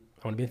to be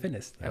in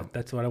fitness. Yep.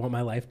 That's what I want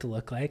my life to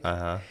look like.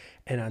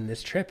 And on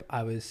this trip,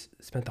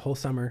 spent the whole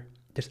summer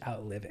just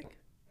out living.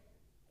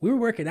 We were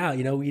working out,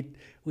 you know, we'd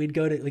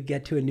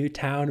get to a new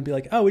town and be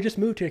like, oh, we just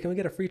moved here. Can we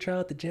get a free trial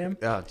at the gym?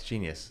 Oh, it's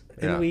genius.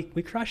 And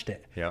we crushed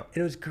it. Yeah. And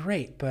it was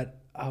great. But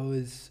I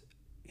was,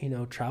 you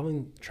know,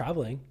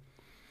 traveling.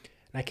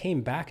 And I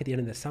came back at the end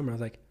of the summer. I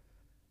was like,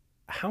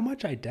 how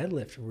much I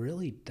deadlift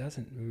really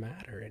doesn't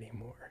matter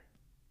anymore.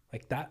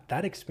 Like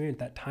that experience,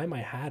 that time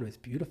I had was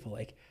beautiful.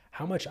 Like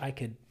how much I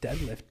could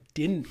deadlift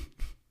didn't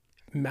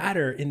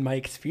matter in my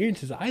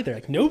experiences either.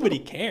 Like nobody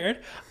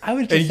cared. I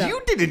was just, and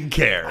you didn't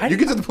care. You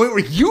get to the point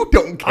where you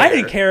don't care. I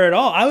didn't care at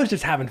all. I was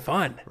just having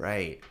fun.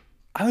 Right.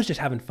 I was just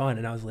having fun,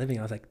 and I was living.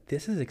 I was like,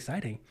 this is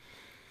exciting.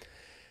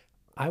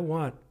 I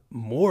want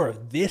more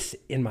of this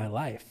in my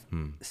life.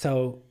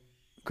 So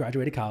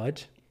graduated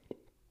college,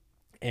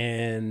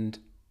 and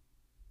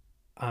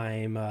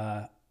I'm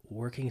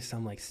working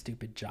some like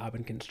stupid job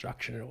in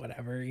construction or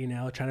whatever, you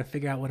know, trying to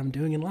figure out what I'm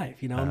doing in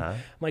life. You know, I'm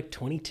like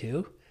 22.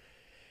 And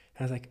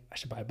I was like, I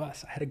should buy a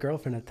bus. I had a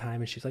girlfriend at the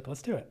time, and she's like,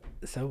 let's do it.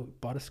 So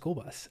bought a school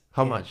bus.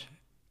 How much?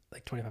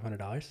 Like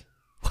 $2,500.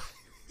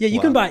 Yeah,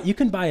 you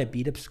can buy a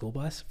beat up school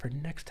bus for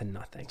next to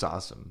nothing. It's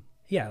awesome.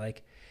 Yeah,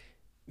 like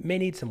may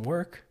need some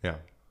work. Yeah.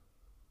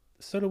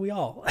 So do we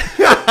all.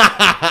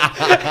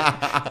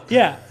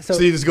 Yeah. So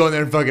you just go in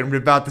there and fucking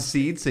rip out the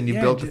seats and you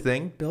built the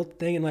thing? Built the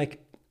thing, and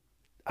like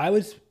I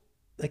was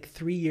like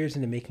 3 years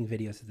into making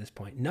videos at this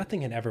point.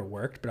 Nothing had ever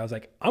worked, but I was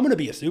like, I'm gonna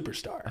be a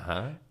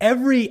superstar.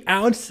 Every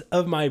ounce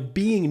of my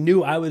being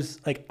knew I was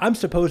like, I'm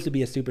supposed to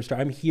be a superstar.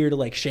 I'm here to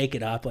like shake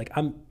it up. Like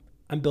I'm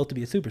built to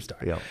be a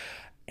superstar. Yeah.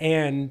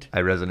 And I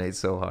resonate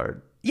so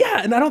hard.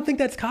 Yeah, and I don't think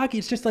that's cocky.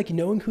 It's just like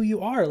knowing who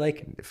you are.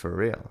 Like for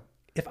real.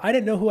 If I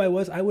didn't know who I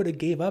was, I would have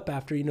gave up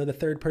after, you know, the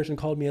third person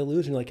called me a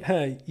loser. And like,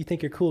 hey, you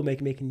think you're cool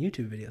making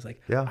YouTube videos?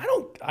 Like, yeah. I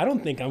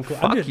don't think I'm cool.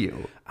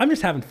 I'm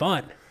just having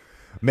fun.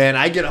 Man,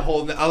 I get a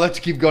whole. I'll let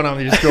you keep going on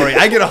with your story.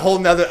 I get a whole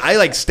nother. I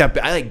like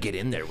get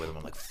in there with them.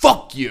 I'm like,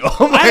 fuck you.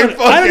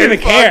 I don't even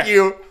care.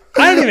 You.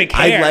 I don't even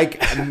care.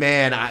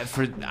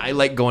 I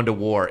like going to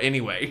war.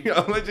 Anyway,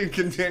 I'll let you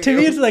continue. To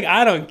me, it's like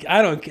I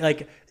don't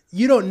like.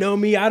 You don't know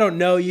me. I don't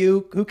know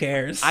you. Who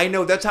cares? I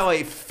know. That's how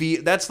I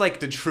feel. That's like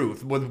the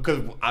truth.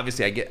 Because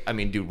obviously I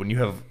mean, dude, when you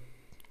have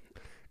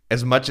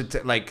as much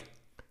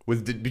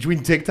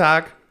between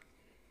TikTok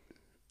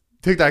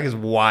is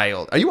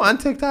wild. Are you on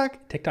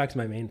TikTok? TikTok's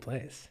my main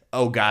place.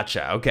 Oh,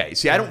 gotcha. Okay.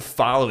 See, I don't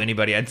follow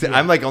anybody.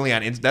 I'm like only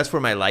on Instagram. That's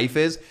where my life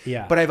is.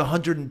 Yeah. But I have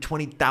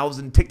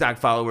 120,000 TikTok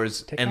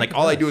followers, and like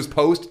all I do is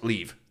post,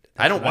 leave.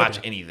 I don't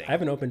watch anything. I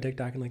haven't opened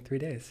TikTok in like 3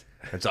 days.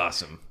 That's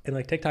awesome. And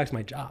like TikTok's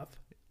my job.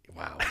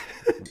 Wow.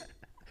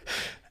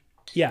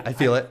 Yeah. I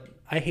feel it.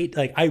 I hate,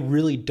 like, I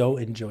really don't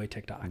enjoy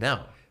TikTok.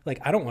 No. Like,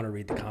 I don't want to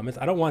read the comments.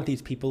 I don't want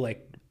these people,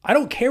 like, I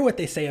don't care what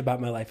they say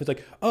about my life. It's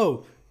like,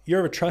 oh,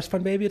 you're a trust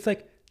fund baby. It's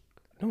like,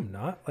 no, I'm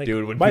not. Like,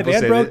 dude, when my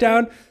van broke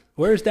down,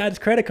 where's dad's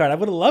credit card? I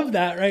would have loved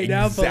that right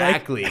now.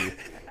 Exactly. But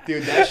like,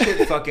 dude, that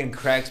shit fucking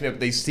cracks me up.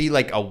 They see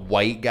like a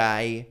white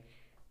guy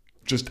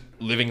just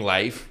living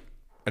life,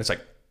 and it's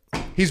like,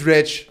 he's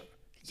rich.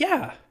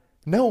 Yeah.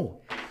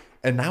 No.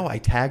 And now I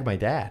tag my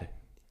dad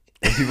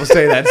when people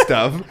say that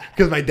stuff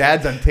because my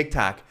dad's on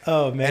TikTok.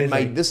 Oh, man.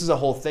 And this is a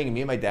whole thing.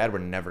 Me and my dad were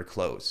never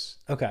close.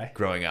 Okay.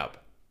 Growing up.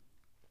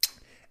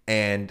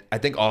 And I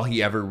think all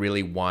he ever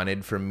really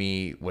wanted from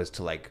me was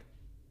to like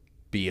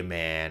be a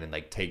man and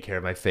like take care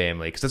of my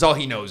family. Because that's all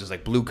he knows is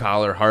like blue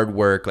collar, hard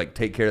work, like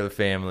take care of the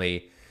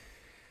family.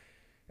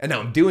 And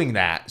now I'm doing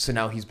that. So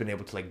now he's been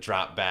able to like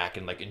drop back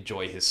and like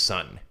enjoy his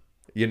son.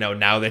 You know,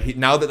 now that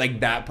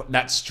like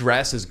that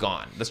stress is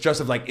gone. The stress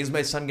of like, is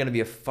my son going to be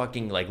a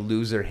fucking like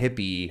loser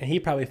hippie? And he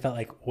probably felt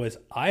like, was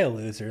I a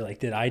loser? Like,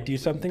 did I do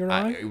something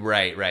wrong?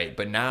 Right.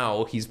 But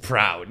now he's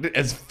proud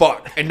as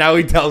fuck. And now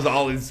he tells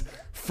all his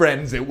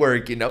friends at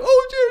work, you know,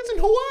 oh, Jared's in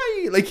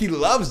Hawaii. Like, he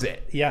loves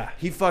it. Yeah.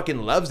 He fucking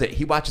loves it.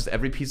 He watches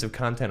every piece of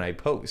content I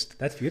post.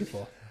 That's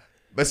beautiful.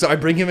 But so I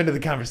bring him into the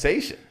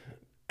conversation.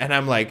 And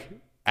I'm like,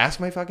 ask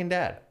my fucking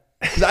dad.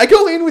 Because I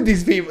go in with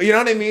these people, you know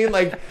what I mean?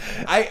 Like,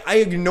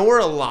 I ignore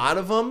a lot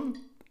of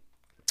them.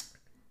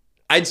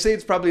 I'd say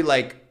it's probably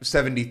like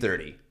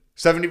 70-30.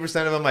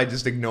 70% of them I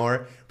just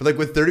ignore. But like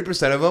with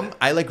 30% of them,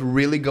 I like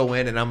really go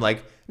in and I'm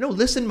like, no,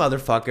 listen,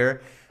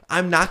 motherfucker.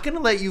 I'm not going to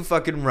let you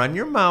fucking run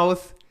your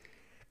mouth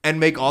and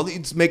make all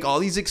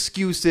these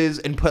excuses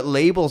and put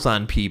labels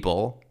on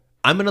people.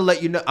 I'm going to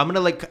let you know. I'm going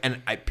to like,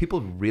 and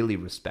people really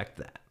respect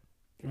that.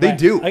 They Right.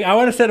 do. Like, I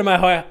want to sit on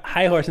my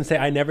high horse and say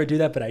I never do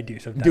that, but I do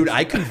sometimes. Dude,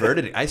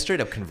 I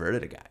straight up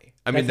converted a guy.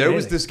 I mean, That's there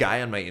was amazing. this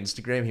guy on my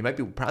Instagram. He might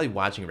be probably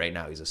watching right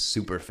now. He's a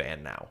super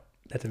fan now.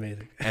 That's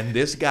amazing. And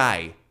this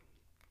guy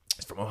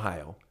is from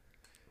Ohio.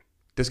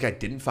 This guy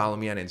didn't follow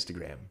me on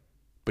Instagram,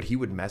 but he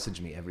would message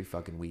me every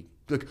fucking week.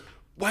 Like,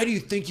 why do you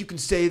think you can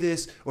say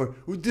this? Or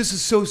this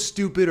is so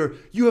stupid. Or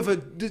you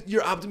have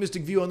your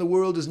optimistic view on the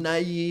world is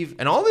naive.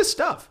 And all this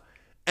stuff.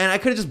 And I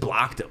could have just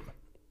blocked him.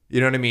 You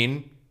know what I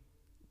mean?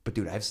 But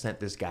dude, I've sent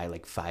this guy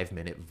like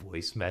 5-minute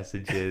voice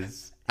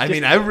messages. I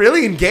mean, I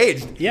really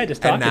engaged. Yeah,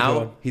 just talking and now to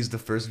him. he's the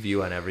first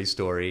view on every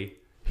story.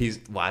 He's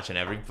watching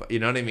every, you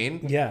know what I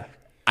mean? Yeah.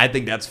 I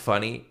think that's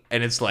funny.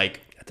 And it's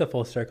like, That's a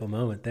full circle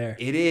moment there.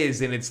 it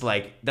is. And it's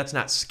like, that's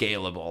not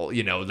scalable.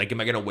 You know, like,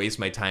 am I going to waste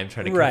my time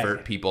trying to Right.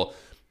 convert people?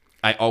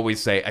 I always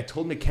say, I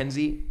told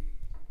Mackenzie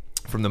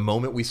from the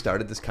moment we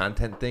started this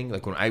content thing,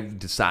 like when I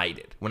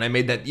decided, when I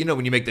made that, you know,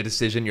 when you make the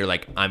decision, you're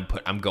like,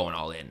 I'm going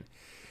all in.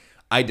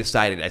 I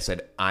decided, I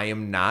said, I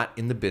am not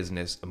in the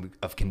business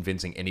of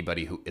convincing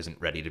anybody who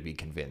isn't ready to be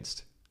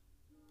convinced.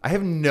 I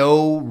have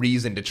no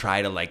reason to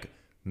try to like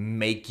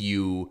make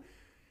you.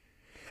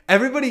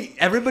 Everybody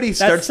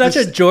starts. That's such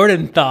a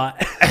Jordan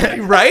thought.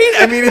 Right?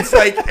 I mean, it's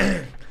like,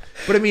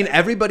 but I mean,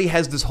 everybody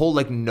has this whole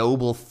like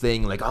noble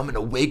thing, like I'm gonna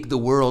wake the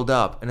world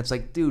up, and it's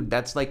like, dude,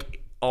 that's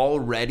like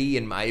already,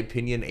 in my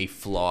opinion, a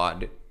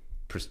flawed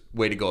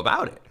way to go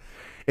about it.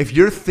 If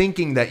you're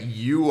thinking that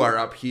you are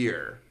up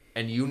here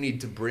and you need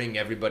to bring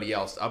everybody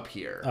else up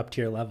here, Up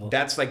to your level.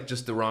 that's like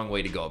just the wrong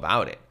way to go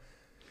about it.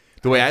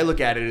 The way I look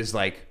at it is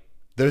like,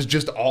 there's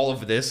just all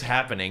of this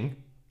happening,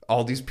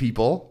 all these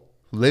people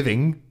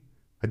living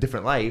a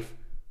different life.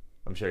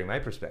 I'm sharing my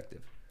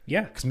perspective.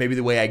 Yeah. Because maybe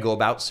the way I go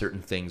about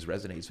certain things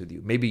resonates with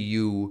you. Maybe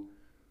you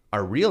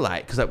are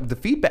realized, because the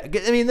feedback,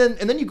 I mean,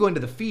 then you go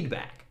into the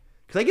feedback.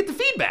 Because I get the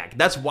feedback.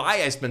 That's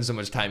why I spend so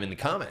much time in the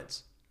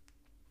comments.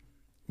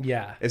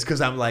 Yeah. It's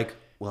because I'm like,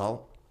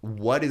 well,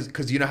 what is,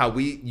 because you know how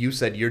you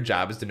said your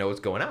job is to know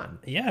what's going on.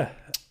 Yeah.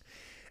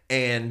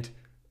 And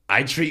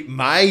I treat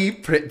my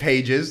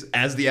pages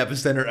as the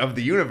epicenter of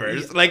the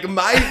universe. Like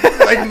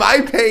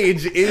my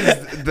page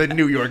is the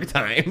New York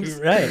Times,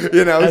 Right.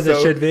 You know, As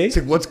it should be.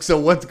 So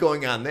what's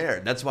going on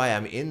there? That's why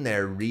I'm in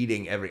there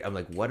reading I'm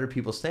like, what are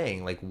people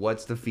saying? Like,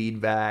 what's the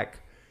feedback?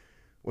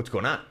 What's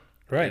going on?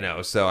 Right. You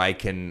know, so I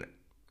can.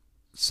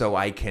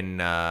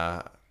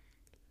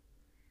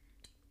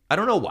 I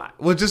don't know why.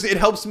 Well, just it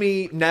helps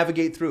me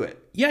navigate through it.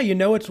 Yeah, you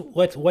know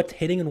what's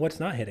hitting and what's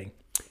not hitting.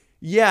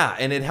 Yeah,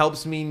 and it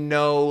helps me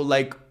know,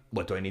 like,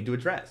 what do I need to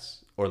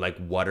address? Or, like,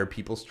 what are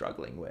people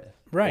struggling with?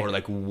 Right. Or,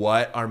 like,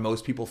 what are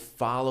most people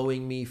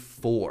following me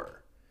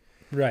for?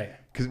 Right.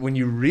 Because when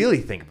you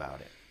really think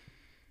about it,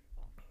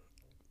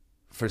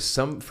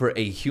 for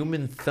a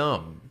human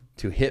thumb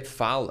to hit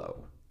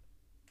follow,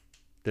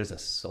 there's a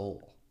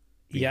soul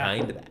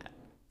behind that.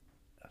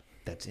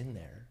 That's in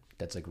there.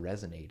 That's, like,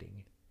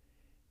 resonating.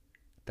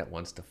 That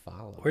wants to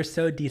follow. We're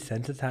so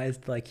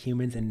desensitized, like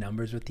humans, in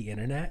numbers with the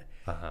internet.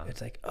 Uh-huh.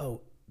 It's like, oh,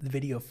 the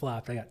video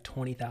flopped. I got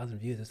 20,000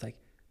 views. It's like,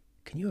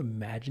 can you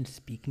imagine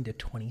speaking to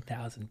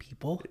 20,000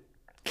 people?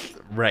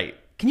 Right.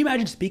 Can you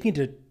imagine speaking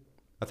to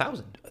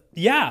 1,000.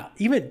 Yeah,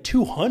 even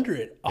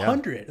 200,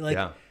 100. Like,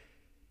 yeah.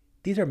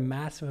 these are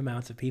massive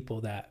amounts of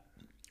people that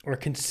are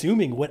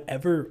consuming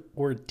whatever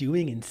we're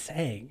doing and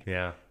saying.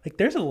 Yeah. Like,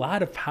 there's a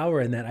lot of power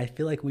in that. I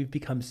feel like we've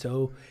become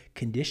so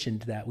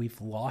conditioned that we've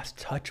lost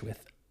touch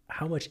with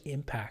how much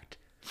impact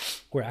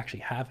we're actually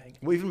having.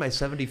 Well, even my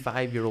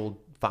 75-year-old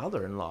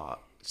father-in-law,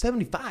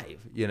 75,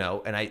 you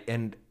know,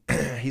 and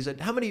he said,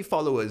 how many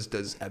followers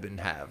does Eben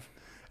have?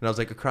 And I was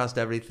like, across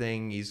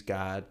everything, he's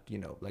got, you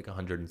know, like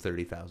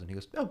 130,000. He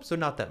goes, oh, so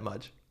not that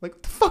much. Like,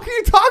 what the fuck are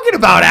you talking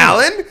about,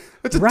 Alan?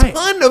 That's a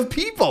ton of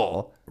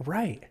people.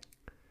 Right.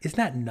 Isn't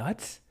that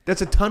nuts?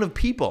 That's a ton of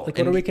people. Like,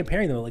 what are we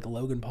comparing them? Like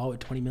Logan Paul with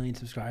 20 million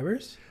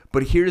subscribers?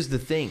 But here's the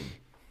thing.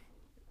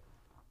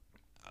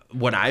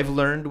 What I've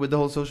learned with the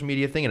whole social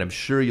media thing, and I'm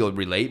sure you'll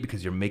relate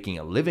because you're making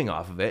a living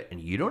off of it, and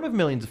you don't have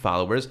millions of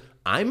followers.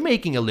 I'm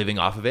making a living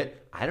off of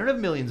it. I don't have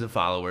millions of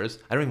followers.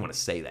 I don't even want to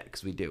say that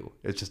because we do.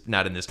 It's just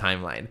not in this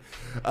timeline.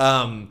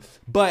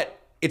 But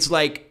it's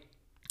like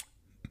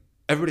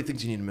everybody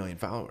thinks you need 1 million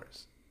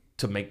followers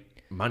to make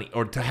money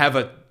or to have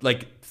a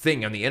like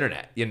thing on the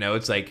internet. You know,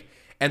 it's like,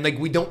 and like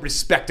we don't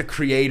respect a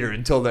creator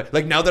until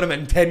like now that I'm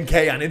in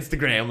 10K on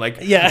Instagram, like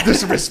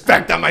there's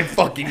respect on my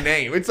fucking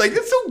name. It's like,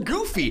 it's so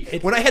goofy.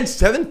 When I had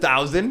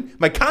 7,000,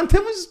 my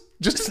content was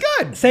just as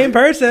good. Same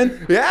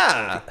person.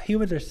 Yeah.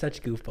 Humans are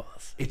such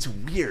goofballs. It's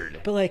weird.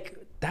 But like,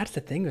 that's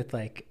the thing with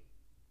like,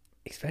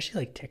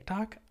 especially like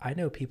TikTok. I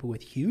know people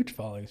with huge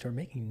followings who are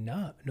making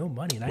no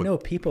money. And I know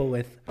people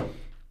with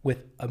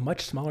with a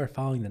much smaller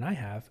following than I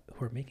have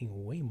who are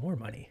making way more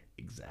money.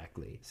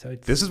 Exactly. So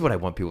this is what I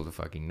want people to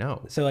fucking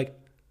know. So like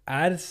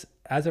as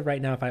of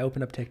right now, if I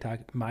open up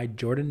TikTok, my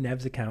Jordan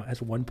Neves account has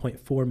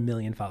 1.4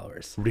 million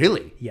followers.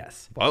 Really?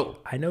 Yes. Whoa.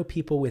 I know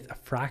people with a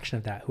fraction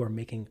of that who are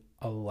making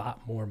a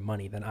lot more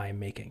money than I am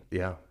making.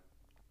 Yeah.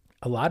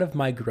 A lot of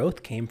my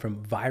growth came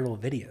from viral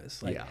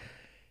videos. Like,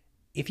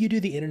 if you do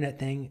the internet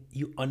thing,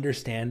 you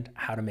understand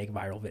how to make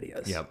viral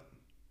videos. Yep.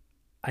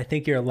 I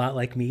think you're a lot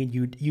like me.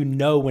 You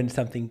know when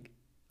something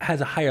has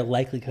a higher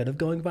likelihood of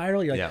going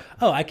viral. You're like,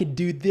 oh, I could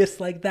do this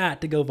like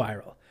that to go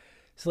viral.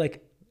 So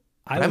like,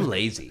 I'm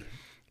lazy.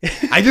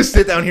 I just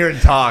sit down here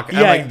and talk.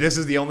 I'm like, this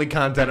is the only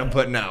content I'm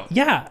putting out.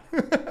 Yeah.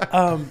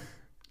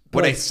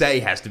 What I say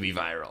has to be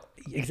viral.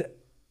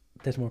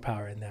 There's more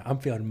power in that. I'm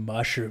feeling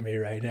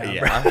mushroomy right now.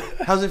 Yeah. Bro.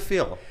 How's it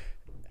feel?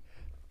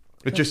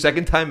 It's your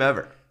second time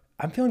ever.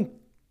 I'm feeling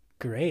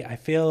great. I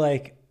feel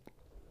like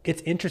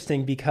it's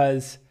interesting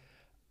because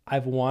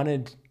I've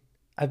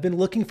been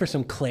looking for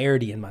some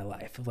clarity in my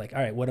life of like,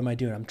 all right, what am I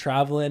doing? I'm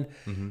traveling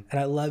and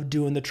I love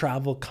doing the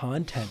travel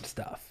content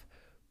stuff.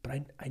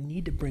 But I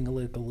need to bring a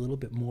little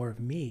bit more of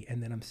me.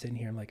 And then I'm sitting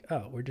here, I'm like,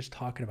 oh, we're just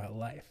talking about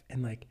life.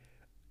 And like,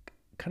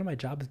 kind of my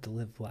job is to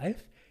live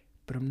life,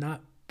 but I'm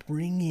not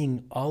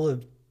bringing all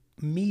of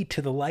me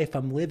to the life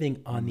I'm living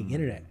on the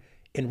internet.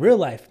 In real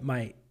life,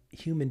 my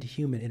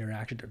human-to-human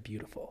interactions are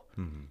beautiful.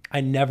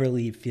 I never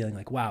leave feeling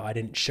like, wow, I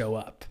didn't show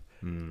up.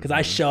 Because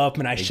I show up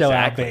and I show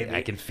out, baby.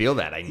 I can feel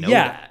that. I know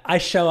that. I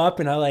show up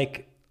and I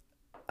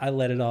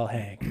let it all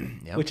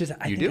hang, which is,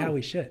 I think, how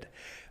we should.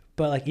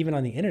 But like, even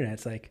on the internet,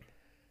 it's like,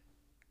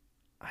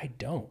 I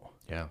don't.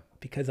 Yeah.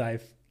 Because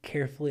I've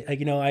carefully,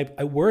 like,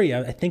 I worry.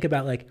 I think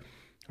about like,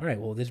 all right,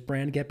 well, this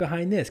brand, get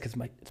behind this because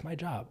it's my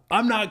job.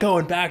 I'm not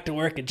going back to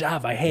work a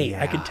job I hate.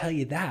 I can tell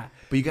you that.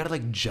 But you got to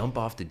like jump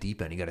off the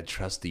deep end. You got to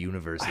trust the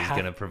universe is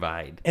going to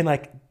provide. And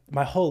like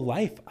my whole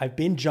life, I've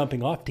been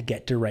jumping off to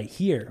get to right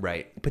here.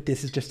 Right. But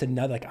this is just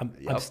another, like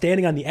I'm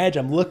standing on the edge.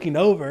 I'm looking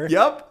over.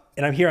 Yep.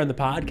 And I'm here on the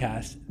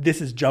podcast.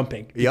 This is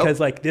jumping because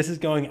like this is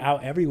going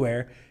out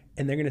everywhere.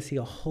 And they're going to see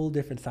a whole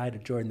different side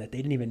of Jordan that they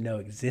didn't even know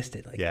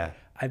existed. Like,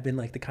 I've been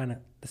like the kind of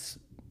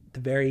the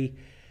very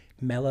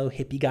mellow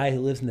hippie guy who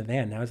lives in the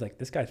van. Now I was like,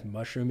 this guy's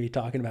mushroomy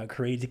talking about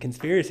crazy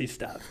conspiracy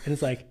stuff. And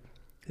it's like,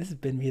 this has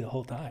been me the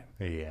whole time.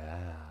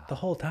 Yeah. The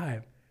whole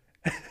time.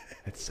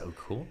 That's so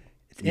cool.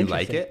 You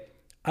like it?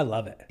 I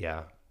love it.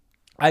 Yeah.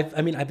 I've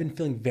been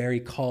feeling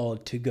very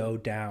called to go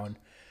down.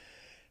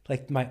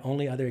 Like my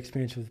only other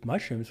experience with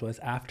mushrooms was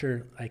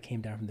after I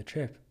came down from the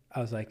trip.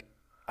 I was like,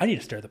 I need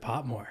to stir the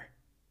pot more.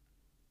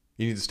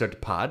 You need to start the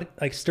pod?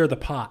 Like stir the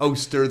pot. Oh,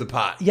 stir the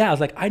pot. Yeah, I was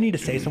like, I need to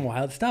say some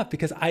wild stuff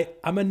because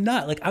I'm a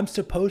nut. Like I'm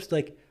supposed to,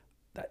 like,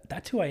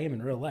 that's who I am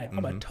in real life.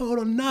 I'm a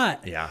total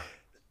nut. Yeah.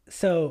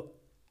 So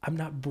I'm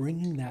not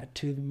bringing that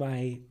to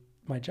my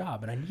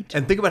job, and I need to.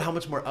 And think about how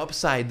much more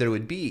upside there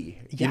would be.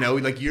 Yeah. You know,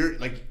 like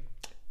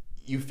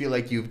you feel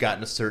like you've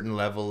gotten a certain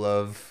level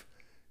of,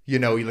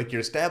 like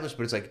you're established,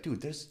 but it's like,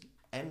 dude, there's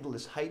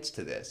endless heights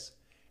to this.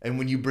 And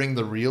when you bring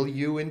the real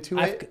you into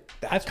it,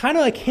 I've kind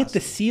of like hit the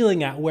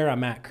ceiling at where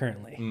I'm at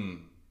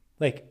currently.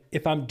 Like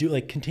if I'm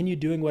continue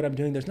doing what I'm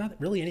doing, there's not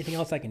really anything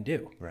else I can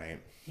do. Right.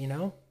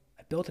 I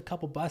built a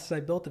couple buses. I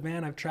built a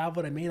van. I've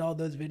traveled. I made all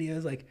those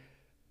videos. Like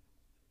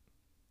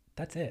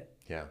that's it.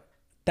 Yeah.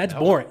 That's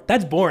boring.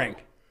 That's boring.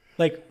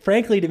 Like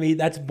frankly, to me,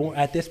 that's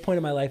at this point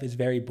in my life is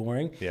very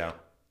boring. Yeah.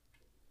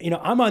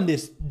 I'm on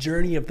this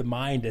journey of the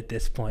mind at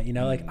this point.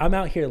 Like I'm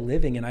out here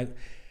living, and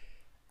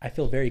I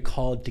feel very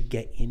called to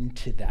get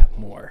into that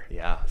more.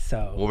 Yeah.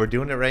 So we're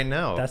doing it right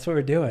now. That's what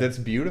we're doing. That's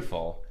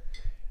beautiful.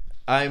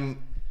 I'm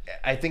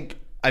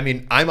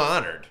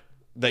honored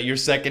that your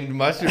second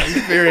mushroom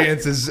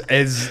experience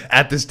is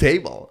at this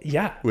table.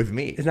 Yeah. With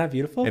me. Isn't that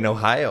beautiful? In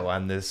Ohio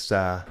on this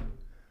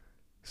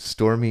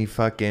stormy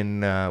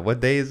fucking what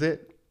day is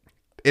it?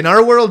 In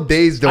our world,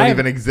 days don't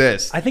even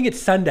exist. I think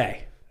it's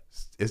Sunday.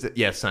 Is it?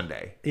 Yeah,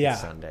 Sunday. Yeah.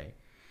 It's Sunday.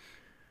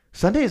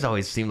 Sundays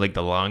always seem like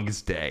the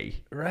longest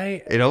day.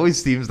 Right. It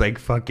always seems like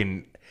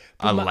fucking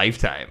a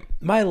lifetime.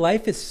 My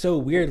life is so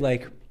weird.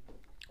 Like,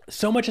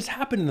 so much has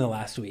happened in the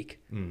last week.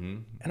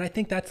 And I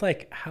think that's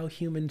like how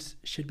humans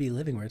should be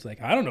living, where it's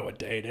like, I don't know what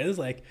day it is.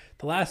 Like,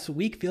 the last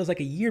week feels like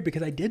a year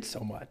because I did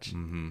so much. I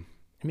mean,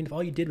 if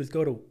all you did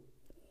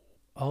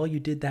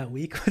that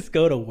week was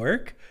go to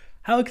work,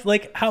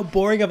 how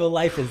boring of a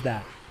life is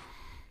that?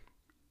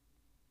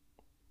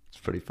 It's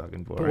pretty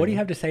fucking boring. But what do you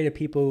have to say to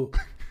people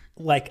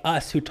like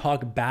us who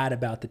talk bad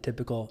about the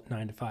typical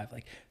 9 to 5?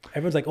 Like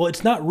everyone's like, well,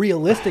 it's not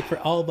realistic for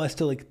all of us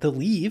to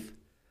leave.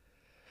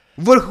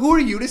 But who are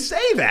you to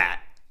say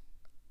that?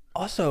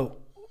 Also,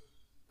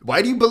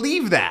 why do you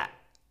believe that?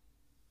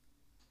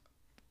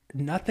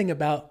 Nothing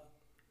about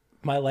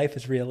my life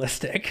is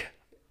realistic.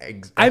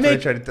 I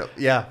try to tell.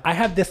 Yeah. I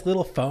have this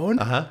little phone.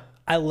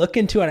 I look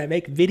into it and I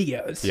make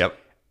videos. Yep.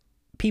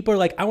 People are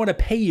like, I want to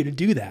pay you to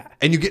do that.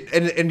 And you get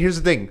and here's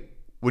the thing.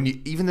 When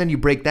you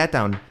break that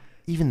down,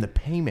 even the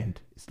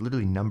payment is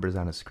literally numbers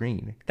on a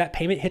screen. That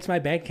payment hits my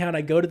bank account.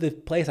 I go to the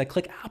place. I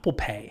click Apple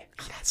Pay.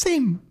 Yeah,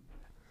 same.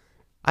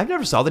 I've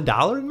never saw the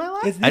dollar in my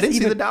life. I didn't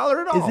see the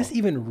dollar at all. Is this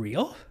even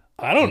real?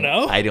 I don't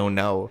know. I don't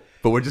know.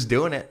 But we're just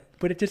doing it.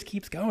 But it just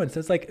keeps going. So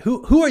it's like,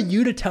 who are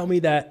you to tell me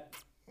that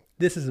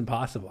this is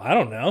impossible? I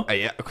don't know.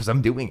 Yeah, because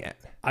I'm doing it.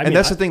 I and mean,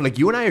 that's the thing. Like,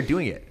 you and I are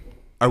doing it.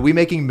 Are we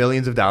making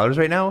millions of dollars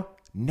right now?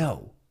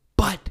 No.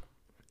 But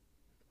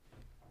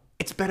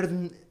it's better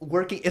than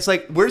working. It's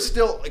like, we're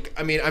still, like,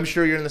 I mean, I'm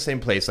sure you're in the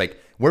same place.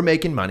 Like, we're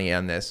making money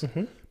on this.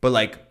 But,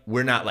 like,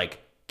 we're not, like,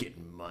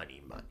 getting money.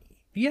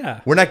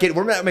 Yeah. We're not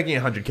making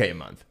 $100K a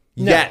month.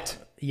 No. Yet.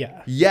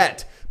 Yeah.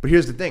 Yet. But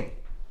here's the thing.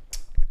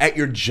 At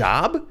your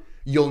job,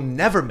 you'll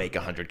never make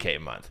 $100K a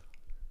month.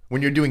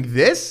 When you're doing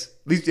this,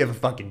 at least you have a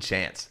fucking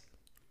chance.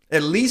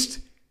 At least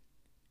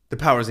the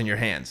power's in your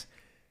hands.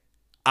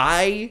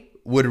 I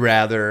would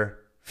rather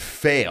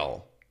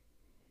fail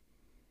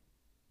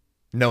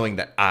knowing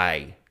that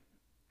I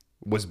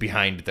was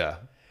behind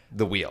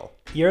the wheel.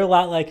 You're a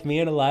lot like me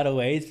in a lot of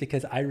ways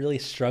because I really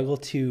struggle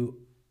to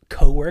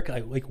co-work,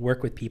 like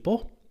work with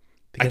people.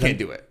 I can't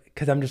do it.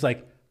 Because I'm just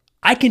like,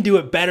 I can do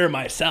it better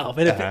myself.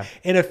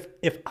 And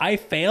if I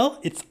fail,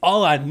 it's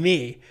all on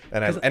me.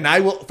 And I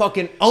will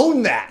fucking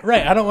own that.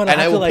 Right. I don't want to.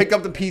 And I will pick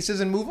up the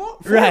pieces and move on.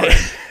 Right.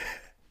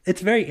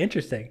 It's very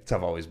interesting. It's how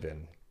I've always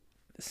been.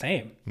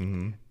 Same.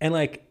 Mm-hmm. And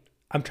like,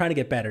 I'm trying to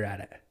get better at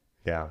it.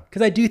 Yeah.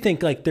 Because I do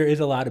think like there is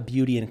a lot of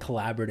beauty in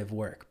collaborative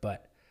work,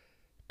 but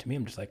to me,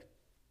 I'm just like,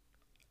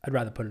 I'd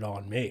rather put it all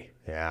on me.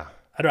 Yeah.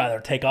 I'd rather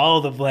take all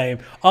the blame,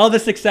 all the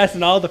success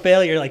and all the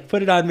failure. Like,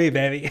 put it on me,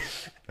 baby.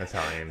 That's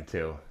how I am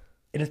too.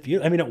 And it's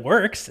beautiful. I mean, it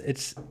works.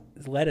 It's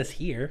led us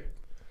here.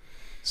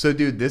 So,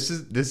 dude, this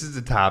is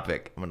the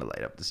topic. I'm gonna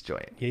light up this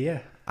joint. Yeah.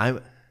 I'm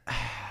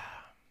gonna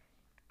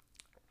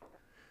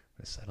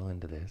settle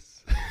into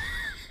this.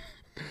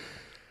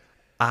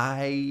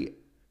 I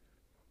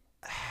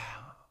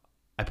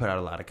put out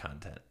a lot of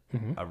content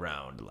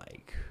around,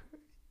 like,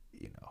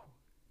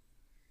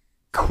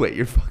 quit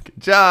your fucking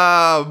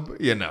job,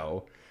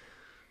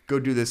 go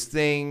do this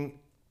thing.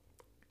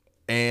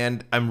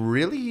 And I'm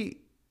really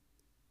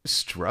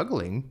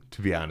struggling,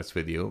 to be honest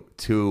with you,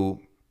 to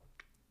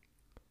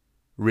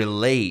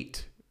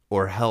relate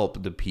or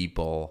help the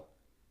people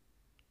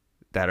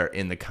that are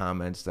in the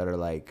comments that are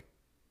like,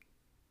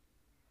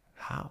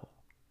 how?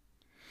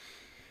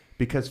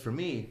 Because for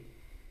me,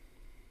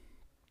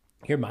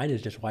 your mind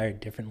is just wired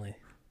differently.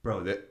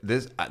 Bro,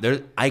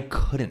 I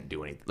couldn't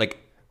do anything. Like,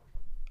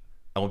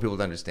 I want people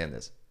to understand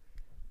this.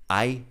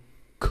 I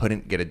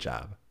couldn't get a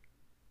job.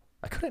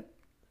 I couldn't.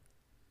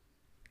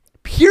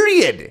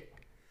 Period.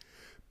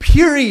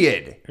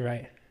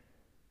 Right.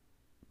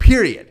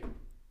 Period.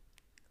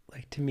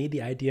 Like, to me,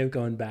 the idea of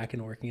going back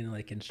and working in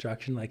like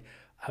construction, like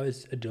I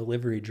was a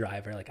delivery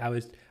driver. Like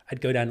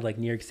I'd go down to like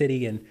New York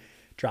City and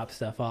drop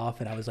stuff off,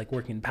 and I was like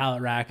working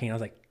pallet racking. I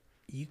was like,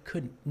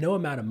 no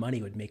amount of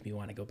money would make me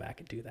want to go back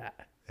and do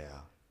that. Yeah.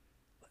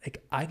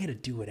 Like, I get to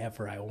do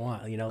whatever I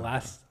want.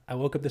 I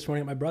woke up this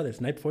morning at my brother's.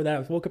 The night before that, I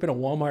woke up in a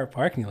Walmart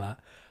parking lot.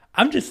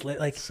 I'm just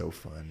like, so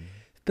fun.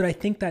 But I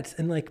think that's,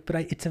 and like,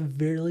 it's a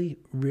really,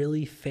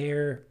 really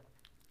fair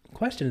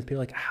question. People are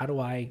like, how do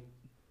I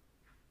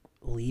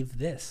leave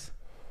this?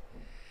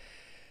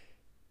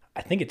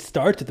 I think it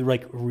starts with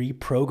like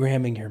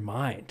reprogramming your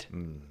mind.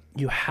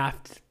 You have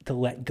to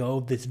let go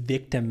of this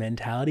victim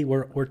mentality.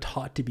 We're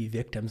taught to be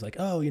victims. Like,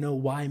 oh,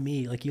 why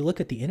me? Like, you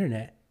look at the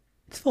internet,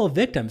 it's full of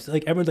victims.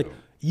 Like, everyone's like,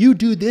 you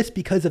do this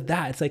because of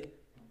that. It's like,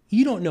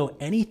 you don't know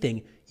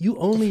anything. You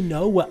only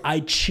know what I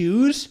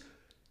choose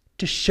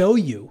to show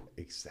you.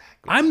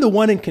 Exactly. I'm the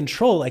one in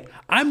control. Like,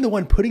 I'm the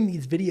one putting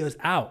these videos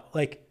out.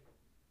 Like,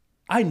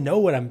 I know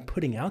what I'm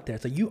putting out there.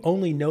 It's like, you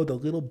only know the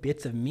little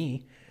bits of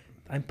me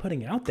I'm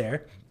putting out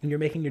there, and you're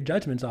making your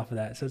judgments off of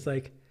that. So it's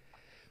like,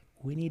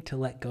 we need to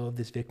let go of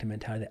this victim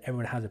mentality that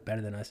everyone has it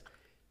better than us.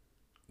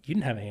 You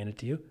didn't have it handed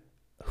to you.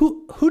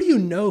 Who do you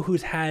know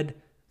who's had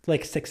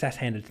like success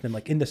handed to them,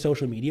 like in the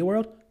social media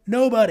world?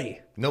 Nobody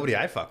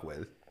I fuck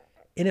with.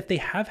 And if they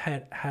have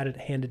had it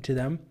handed to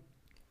them,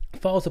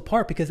 it falls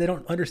apart because they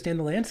don't understand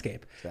the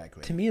landscape.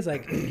 Exactly. To me, it's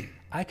like,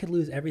 I could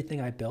lose everything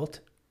I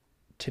built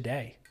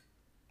today.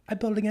 I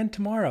build it again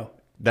tomorrow.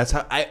 That's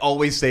how I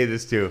always say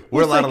this too.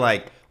 We're a lot of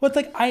like. Well, it's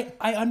like,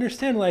 I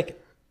understand, like,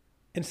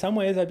 in some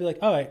ways I'd be like,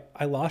 oh,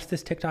 I lost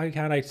this TikTok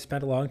account I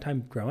spent a long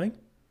time growing.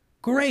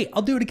 Great,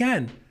 I'll do it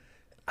again.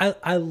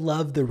 I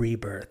love the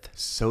rebirth.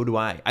 So do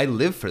I. I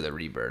live for the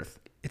rebirth.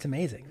 It's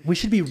amazing. We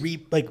should be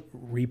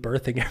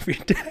rebirthing every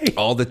day.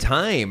 All the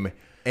time.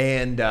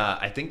 And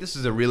I think this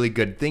is a really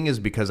good thing, is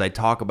because I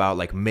talk about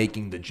like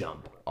making the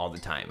jump all the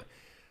time.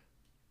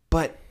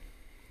 But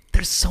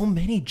there's so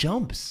many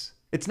jumps.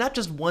 It's not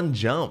just one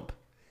jump.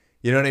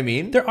 You know what I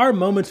mean? There are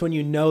moments when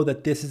you know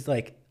that this is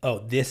like,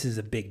 oh, this is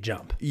a big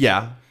jump.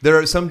 Yeah. There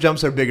are some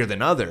jumps are bigger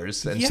than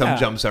others, and some Yeah.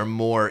 jumps are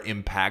more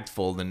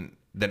impactful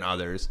than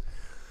others.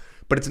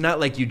 But it's not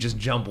like you just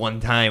jump one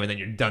time and then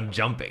you're done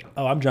jumping.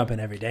 Oh, I'm jumping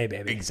every day,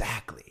 baby.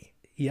 Exactly.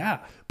 Yeah.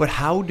 But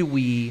how do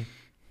we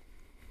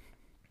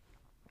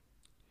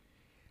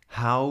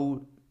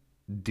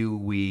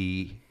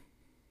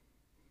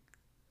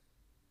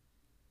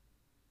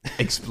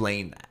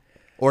explain that?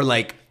 Or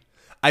like,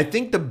 I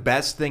think the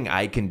best thing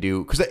I can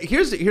do, because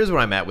here's where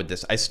I'm at with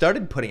this. I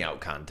started putting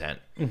out content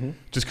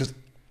just because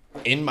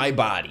in my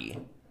body,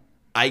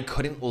 I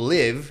couldn't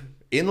live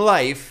in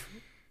life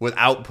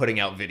without putting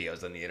out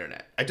videos on the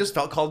internet. I just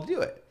felt called to do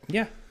it.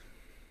 Yeah.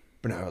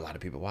 But now there are a lot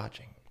of people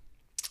watching.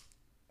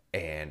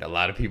 And a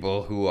lot of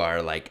people who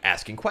are like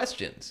asking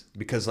questions.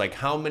 Because like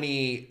how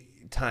many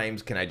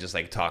times can I just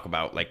like talk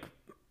about like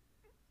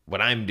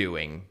what I'm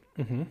doing?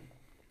 Mm-hmm.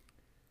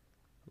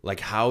 Like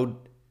how...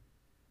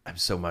 I'm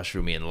so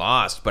mushroomy and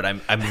lost, but I'm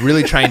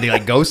really trying to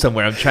like go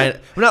somewhere. I'm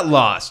not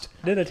lost.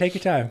 No, take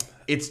your time.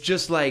 It's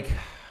just like,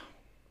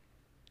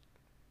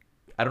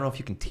 I don't know if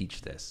you can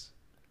teach this.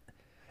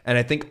 And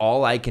I think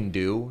all I can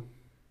do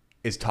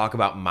is talk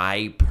about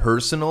my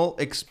personal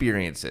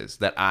experiences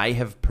that I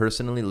have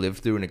personally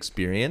lived through and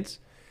experienced.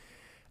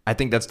 I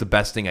think that's the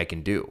best thing I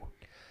can do.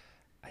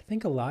 I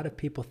think a lot of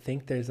people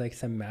think there's like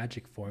some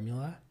magic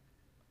formula.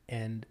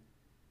 And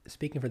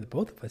speaking for the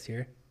both of us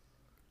here,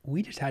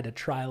 we just had to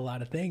try a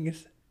lot of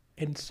things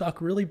and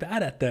suck really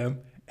bad at them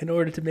in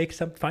order to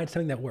find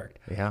something that worked.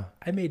 Yeah.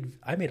 I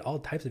made all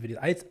types of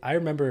videos. I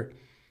remember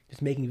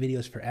just making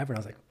videos forever. And I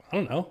was like, I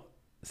don't know,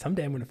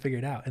 someday I'm going to figure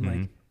it out. And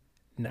like,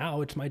 now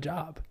it's my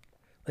job.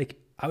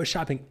 Like I was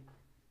shopping,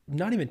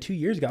 not even 2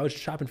 years ago, I was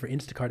shopping for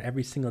Instacart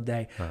every single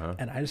day.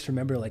 And I just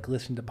remember like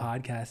listening to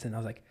podcasts and I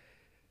was like,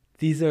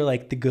 these are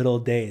like the good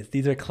old days.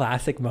 These are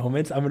classic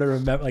moments. I'm going to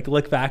remember, like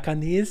look back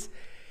on these.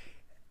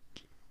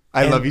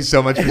 I love you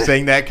so much for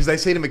saying that because I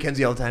say to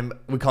Mackenzie all the time,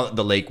 we call it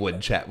the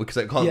Lakewood chat because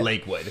I call it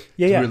Lakewood.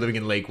 Yeah. We're living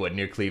in Lakewood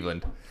near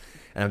Cleveland.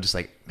 And I'm just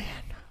like,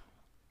 man,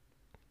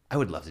 I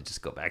would love to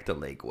just go back to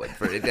Lakewood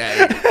for a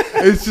day.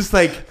 It's just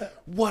like,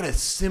 what a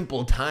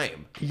simple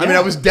time. Yeah. I mean,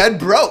 I was dead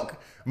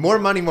broke. More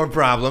money, more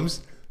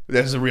problems.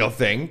 That's a real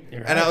thing.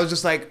 Right. And I was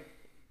just like,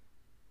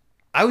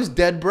 I was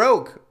dead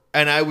broke.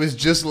 And I was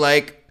just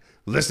like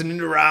listening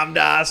to Ram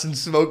Dass and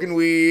smoking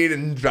weed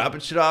and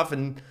dropping shit off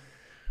and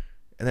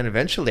then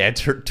eventually I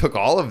took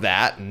all of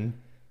that and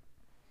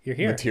you're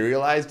here.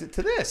 Materialized it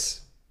to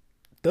this.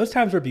 Those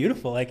times were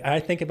beautiful. Like I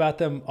think about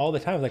them all the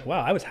time. I was like,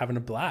 wow, I was having a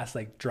blast,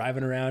 like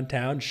driving around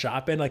town,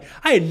 shopping. Like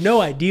I had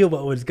no idea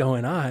what was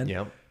going on.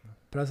 Yep.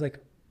 But I was like,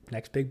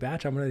 next big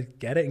batch, I'm going to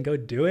get it and go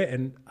do it.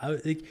 And I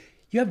was like,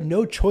 you have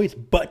no choice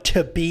but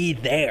to be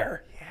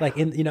there. Yeah. Like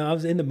I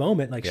was in the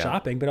moment, like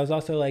shopping, but I was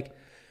also like,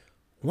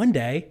 one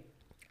day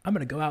I'm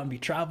going to go out and be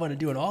traveling and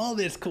doing all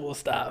this cool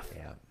stuff.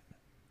 Yeah.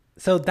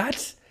 So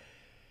that's,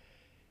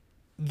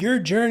 your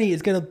journey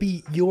is going to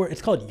be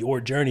it's called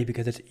your journey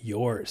because it's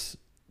yours.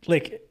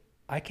 Like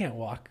I can't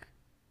walk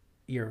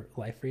your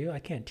life for you. I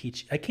can't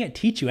teach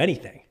you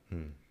anything.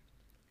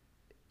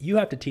 You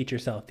have to teach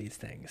yourself these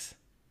things.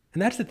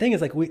 And that's the thing is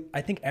like,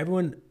 I think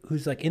everyone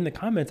who's like in the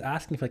comments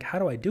asking for like, how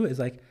do I do it? Is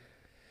like,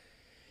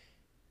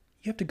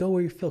 you have to go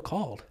where you feel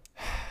called.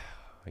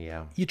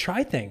 Yeah. You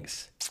try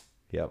things.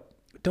 Yep.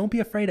 Don't be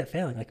afraid of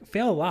failing. Like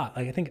fail a lot.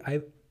 Like I think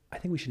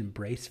we should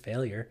embrace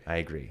failure. I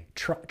agree.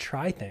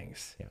 Try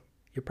things. Yeah.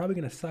 You're probably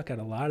going to suck at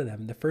a lot of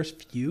them. The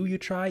first few you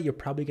try, you're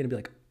probably going to be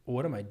like,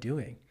 what am I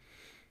doing?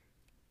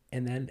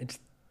 And then it's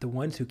the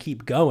ones who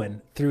keep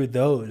going through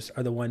those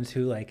are the ones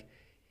who like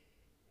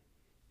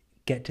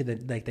get to the,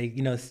 like they,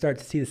 start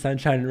to see the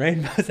sunshine and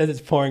rainbows as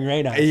it's pouring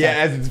rain outside. Yeah,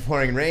 as it's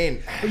pouring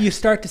rain. But you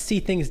start to see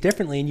things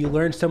differently and you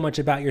learn so much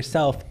about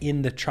yourself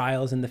in the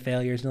trials and the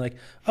failures. And you're like,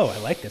 oh, I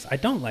like this. I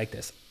don't like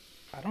this.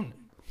 I don't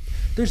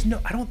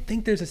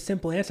think there's a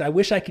simple answer. I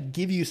wish I could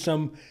give you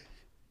some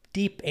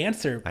deep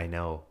answer. I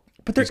know.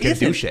 But there isn't.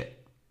 Do shit.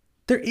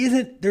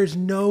 There's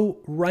no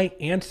right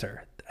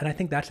answer. And I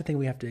think that's the thing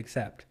we have to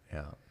accept.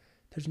 Yeah.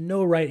 There's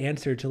no right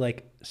answer to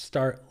like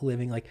start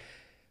living. Like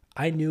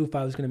I knew if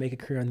I was going to make a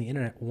career on the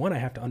internet, one, I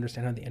have to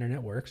understand how the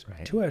internet works.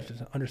 Right. Two, I have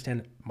to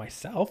understand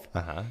myself,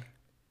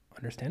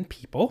 understand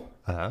people,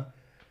 and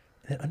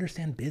then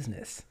understand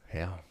business.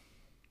 Yeah.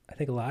 I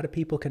think a lot of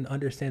people can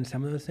understand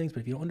some of those things,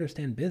 but if you don't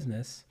understand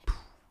business,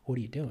 what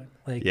are you doing?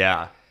 Like,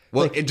 yeah.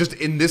 Well, like, just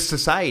in this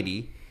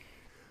society,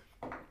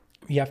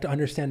 you have to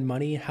understand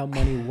money, how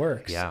money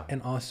works. Yeah.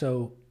 And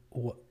also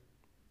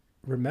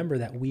remember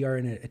that we are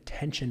in an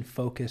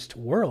attention-focused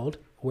world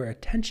where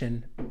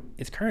attention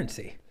is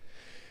currency.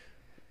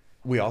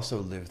 We also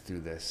live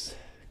through this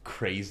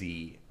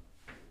crazy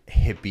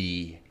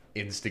hippie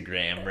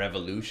Instagram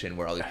revolution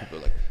where all these people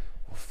are like,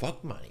 well,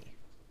 fuck money.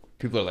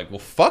 People are like, well,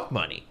 fuck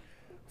money.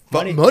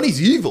 Money's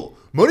evil.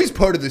 Money's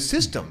part of the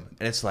system.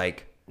 And it's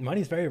like...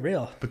 money's very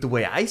real. But the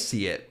way I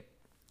see it,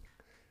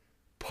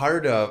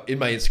 in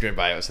my Instagram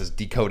bio, it says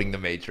decoding the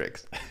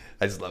matrix.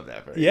 I just love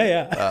that.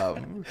 Yeah.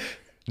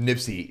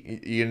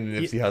 Nipsey, you know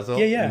Nipsey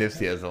Hussle? Yeah.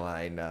 Nipsey has a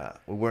line,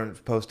 we weren't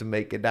supposed to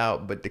make it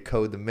out, but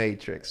decode the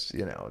matrix,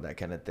 that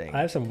kind of thing.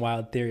 I have some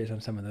wild theories on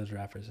some of those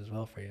rappers as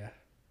well for you.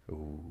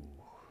 Ooh.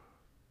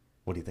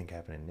 What do you think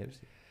happened in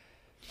Nipsey?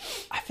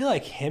 I feel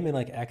like him and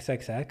like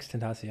XXX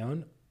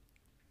Tentacion,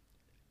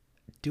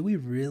 do we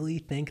really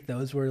think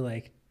those were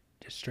like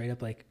just straight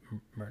up like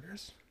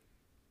murders?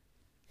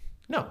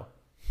 No,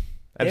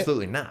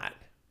 absolutely not.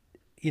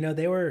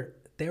 They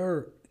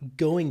were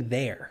going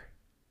there.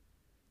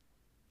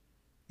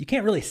 you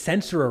can't really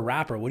censor a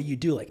rapper. What do you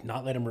do? Like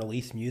not let him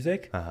release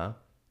music? Uh-huh.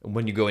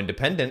 When you go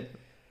independent,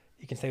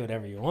 You can say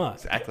whatever you want.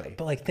 exactly.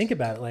 But like, think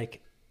about it.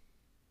 Like,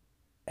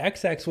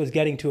 XX was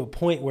getting to a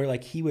point where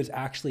like he was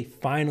actually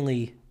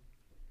finally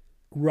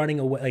running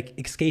away, like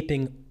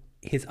escaping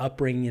his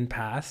upbringing and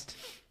past,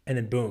 and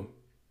then boom,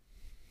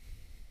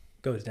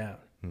 goes down.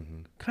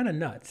 Kind of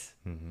nuts.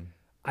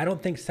 I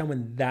don't think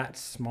someone that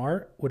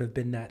smart would have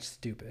been that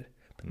stupid.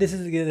 But this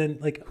is again,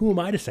 like, who am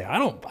I to say? I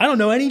don't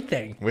know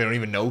anything. We don't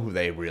even know who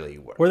they really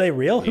were. Were they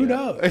real? Who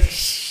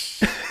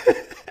knows?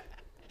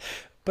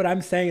 But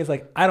I'm saying is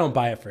like, I don't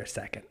buy it for a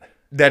second.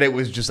 That it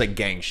was just like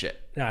gang shit.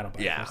 No, I don't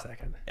buy it for a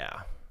second. Yeah.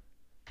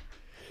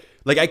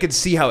 Like I could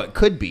see how it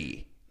could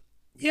be.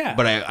 Yeah.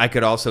 But I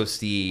could also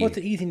see. Well, it's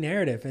an easy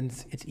narrative, and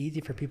it's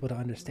easy for people to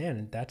understand,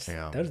 and those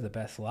are the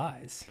best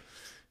lies.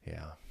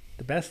 Yeah.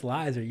 The best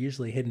lies are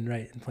usually hidden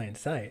right in plain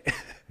sight.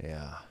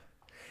 Yeah.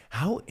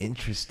 How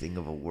interesting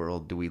of a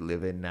world do we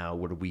live in now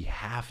where we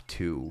have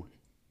to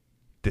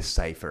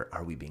decipher,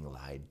 are we being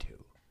lied to?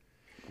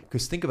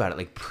 Because think about it,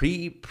 like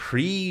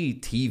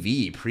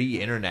pre-TV,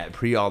 pre-internet,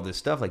 pre-all this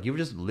stuff, like you were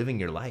just living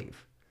your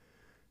life.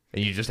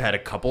 And you just had a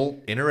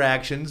couple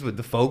interactions with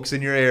the folks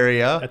in your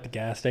area. At the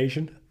gas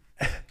station.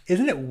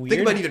 Isn't it weird?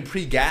 Think about even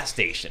pre-gas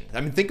station.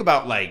 I mean, think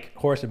about like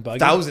horse and buggy.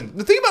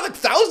 Think about like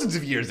thousands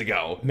of years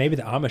ago. Maybe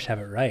the Amish have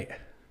it right.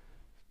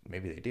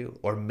 Maybe they do.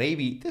 Or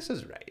maybe this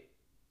is right.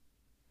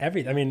 I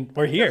mean,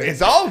 we're here.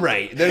 It's all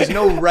right. There's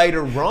no right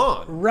or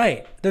wrong.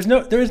 Right. There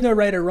is no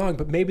right or wrong,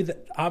 but maybe the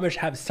Amish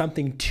have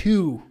something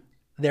to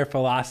their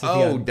philosophy.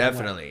 Oh,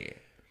 definitely.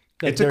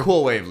 Like it's a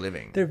cool way of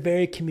living. They're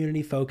very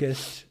community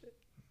focused.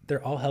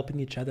 They're all helping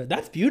each other.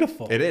 That's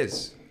beautiful. It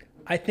is.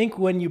 I think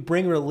when you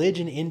bring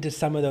religion into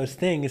some of those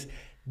things,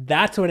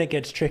 that's when it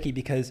gets tricky,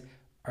 because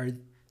are you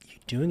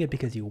doing it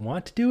because you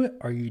want to do it,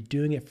 or are you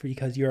doing it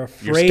because you're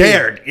afraid? You're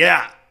scared.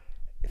 Yeah.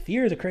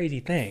 Fear is a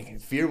crazy thing.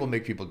 Fear will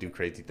make people do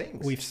crazy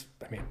things. We've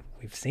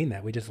seen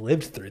that. We just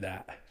lived through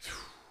that.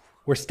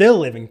 We're still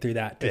living through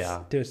that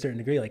to a certain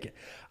degree. Like,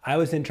 I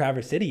was in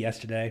Traverse City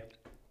yesterday,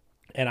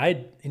 and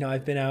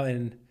I've been out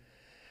in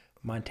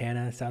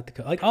Montana, South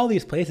Dakota, like all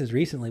these places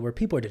recently where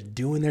people are just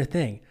doing their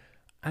thing.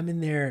 I'm in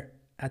there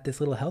at this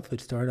little health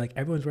food store, like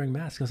everyone's wearing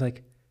masks. I was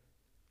like,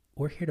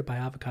 we're here to buy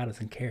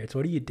avocados and carrots.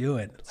 What are you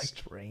doing? Like,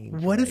 strange.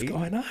 What is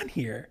going on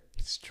here?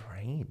 It's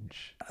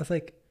strange. I was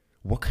like,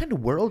 what kind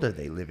of world are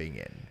they living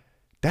in?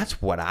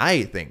 That's what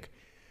I think.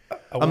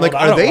 I'm like,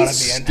 are they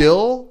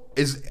still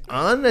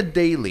on a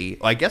daily?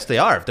 Well, I guess they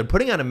are. If they're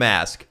putting on a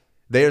mask,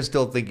 they are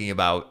still thinking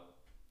about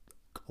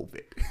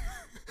COVID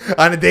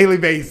on a daily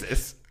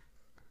basis.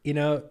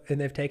 And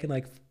they've taken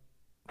like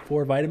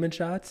 4 vitamin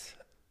shots.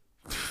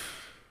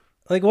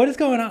 Like, what is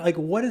going on? Like,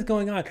 what is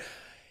going on?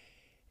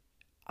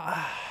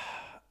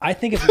 I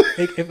think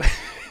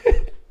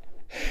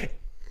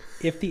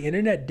if the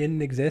internet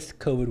didn't exist,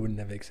 COVID wouldn't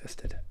have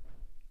existed.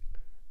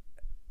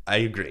 I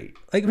agree.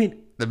 Like, I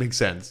mean, that makes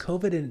sense.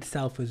 COVID in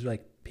itself was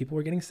like, people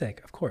were getting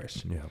sick, of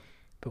course. Yeah.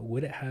 But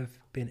would it have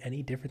been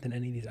any different than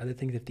any of these other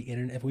things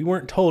if we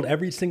weren't told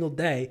every single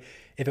day,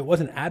 if it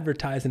wasn't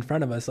advertised in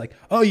front of us, like,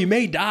 oh, you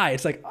may die.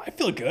 It's like, I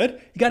feel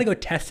good. You got to go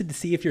test it to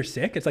see if you're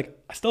sick. It's like,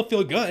 I still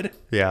feel good.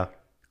 Yeah.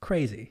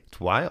 Crazy. It's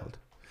wild.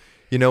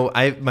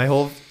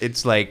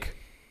 It's like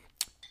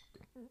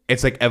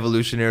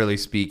evolutionarily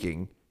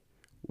speaking,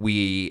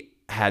 we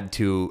had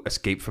to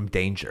escape from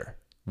danger.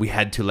 We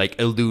had to like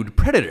elude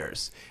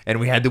predators,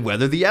 and we had to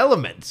weather the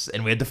elements,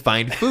 and we had to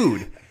find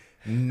food.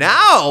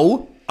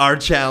 Now our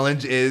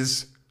challenge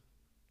is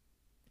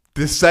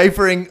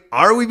deciphering,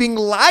 are we being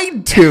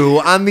lied to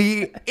on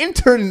the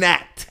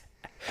internet?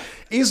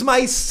 Is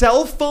my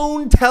cell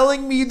phone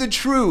telling me the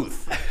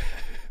truth?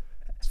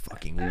 It's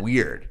fucking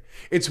weird.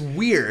 It's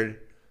weird,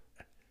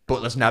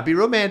 but let's not be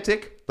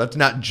romantic. Let's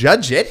not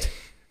judge it.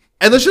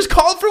 And let's just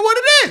call it for what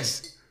it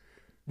is.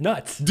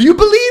 Nuts. Do you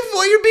believe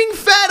what you're being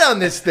fed on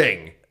this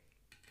thing?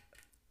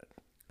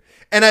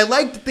 And I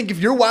like to think if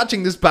you're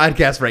watching this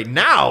podcast right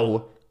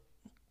now,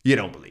 you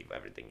don't believe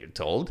everything you're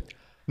told.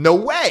 No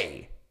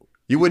way.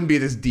 You wouldn't be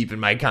this deep in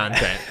my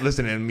content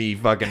listening to me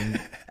fucking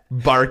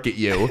bark at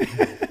you.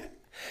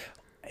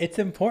 It's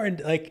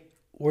important. Like,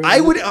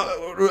 I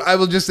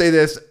will just say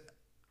this.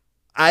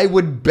 I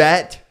would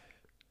bet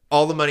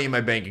all the money in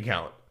my bank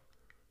account,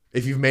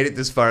 if you've made it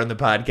this far in the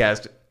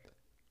podcast,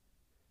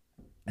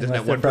 there's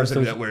not one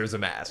person that wears a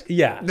mask.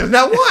 Yeah. There's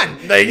not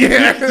one.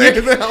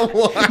 There's not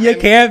one. You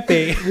can't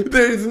be.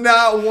 There's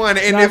not one.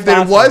 And if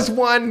there was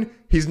one,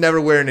 he's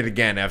never wearing it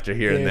again after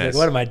hearing this.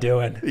 Like, what am I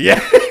doing?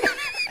 Yeah.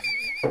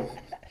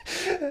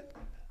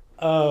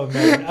 Oh,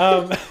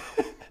 man.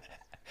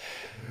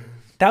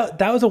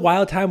 That was a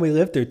wild time we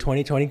lived through,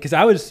 2020, because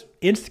I was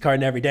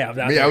Instacarting every day.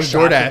 I was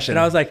DoorDashing. And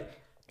I was like,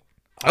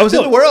 I was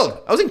in the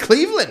world. I was in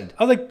Cleveland.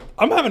 I was like,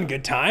 I'm having a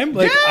good time.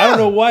 Like, yeah. I don't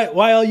know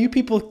why all you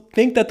people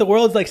think that the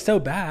world's like so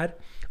bad.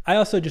 I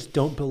also just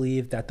don't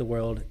believe that the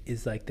world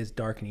is like this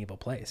dark and evil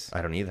place.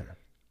 I don't either.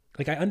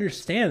 Like, I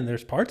understand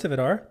there's parts of it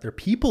there are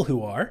people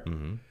who are,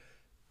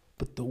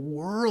 but the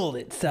world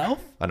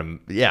itself.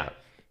 Yeah.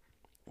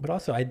 But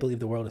also, I believe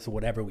the world is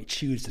whatever we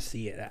choose to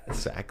see it as.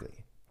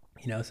 Exactly.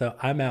 You know, so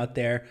I'm out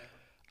there.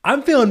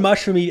 I'm feeling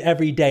mushroomy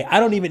every day. I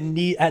don't even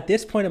need, at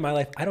this point in my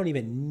life, I don't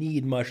even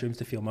need mushrooms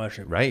to feel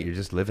mushroom. Right. You're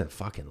just living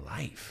fucking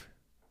life.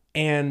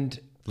 And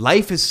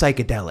life is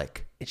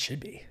psychedelic. It should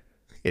be.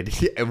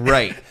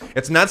 Right.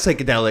 It's not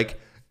psychedelic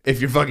if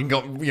you're fucking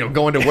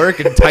going to work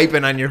and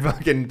typing on your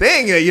fucking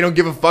thing that you don't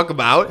give a fuck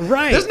about.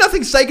 Right. There's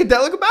nothing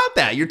psychedelic about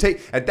that.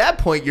 At that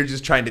point, you're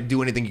just trying to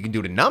do anything you can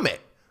do to numb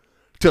it.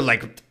 To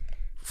like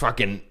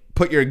fucking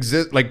put your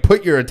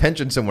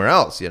attention somewhere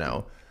else,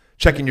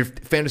 checking your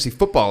fantasy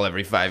football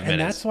every 5 minutes.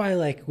 And that's why,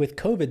 like, with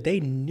COVID,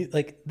 they knew,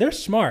 like, they're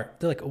smart.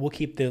 They're like, we'll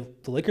keep the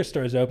liquor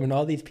stores open.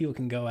 All these people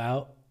can go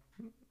out,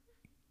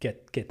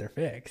 get their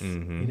fix.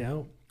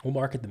 Mm-hmm. We'll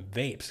market them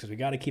vapes because we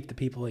got to keep the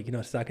people, like,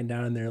 sucking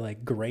down in their,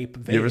 like, grape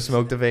vapes. You ever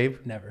smoked a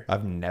vape? Never.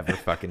 I've never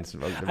fucking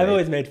smoked a vape. I've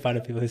always made fun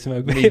of people who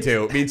smoke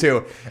vapes. Me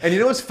too. And you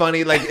know what's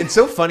funny? Like, it's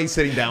so funny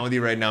sitting down with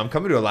you right now. I'm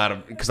coming to a lot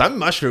of, because I'm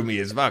mushroomy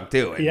as fuck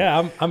too. And,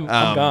 yeah, I'm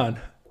gone.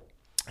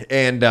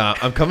 And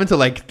I'm coming to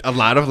like a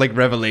lot of like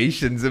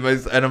revelations,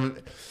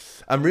 and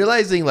I'm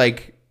realizing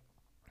like,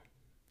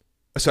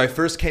 so I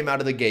first came out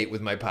of the gate with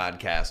my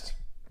podcast.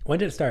 When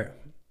did it start?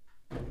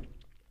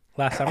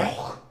 Last summer?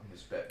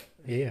 Spit.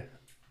 Yeah.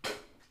 I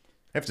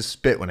have to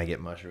spit when I get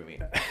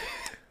mushroomy.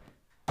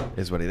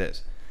 Is what it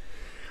is.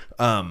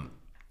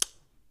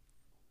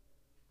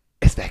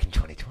 It's back in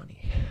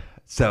 2020.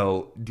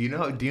 So do you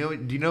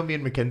know me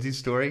and Mackenzie's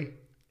story?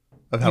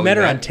 You met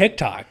her on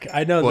TikTok.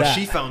 I know that. Well,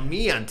 she found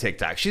me on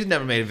TikTok. She's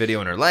never made a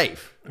video in her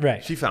life.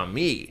 Right. She found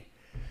me.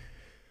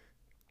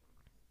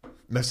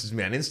 Messaged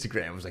me on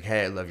Instagram. Was like,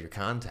 hey, I love your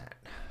content.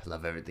 I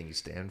love everything you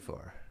stand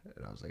for.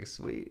 And I was like,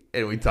 sweet.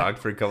 And we talked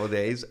for a couple of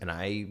days, and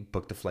I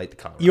booked a flight to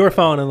Colorado. You were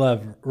falling in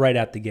love right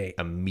out the gate.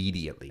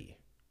 Immediately.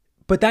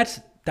 But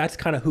that's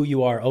kind of who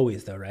you are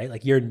always, though, right?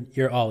 Like,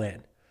 you're all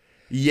in.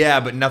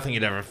 Yeah, but nothing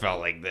had ever felt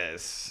like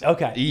this.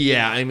 Okay.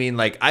 Yeah, I mean,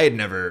 like, I had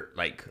never,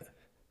 like,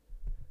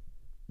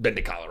 been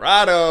to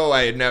Colorado.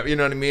 I had never, you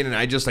know what I mean? And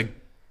I just, like,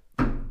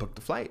 booked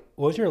the flight.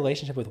 What was your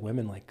relationship with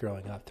women like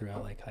growing up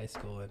throughout, like, high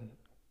school and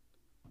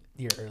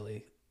your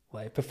early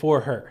life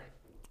before her?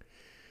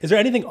 Is there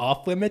anything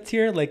off limits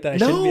here, like, that I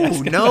shouldn't be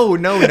asking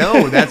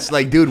No. That's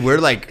like, dude, we're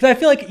like, because I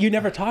feel like you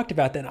never talked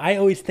about that. And I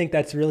always think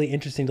that's really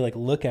interesting to, like,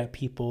 look at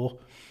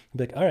people and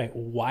be like, all right,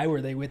 why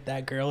were they with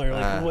that girl? Or,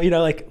 like,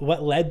 like,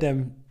 what led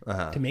them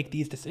to make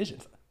these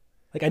decisions?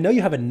 Like, I know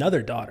you have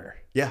another daughter.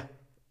 Yeah.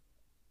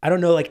 I don't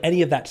know, like,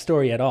 any of that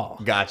story at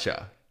all.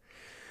 Gotcha.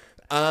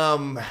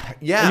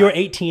 Yeah. You were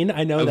 18.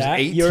 I know that.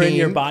 18. You were in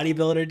your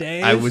bodybuilder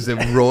days. I was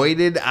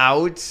roided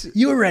out.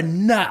 You were a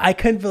nut. I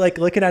couldn't be, like,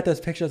 looking at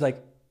those pictures,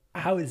 like,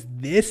 how is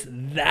this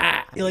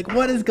that? You're like,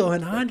 what is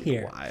going on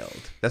here? Wild.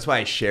 That's why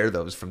I share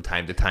those from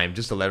time to time,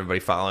 just to let everybody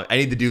follow. I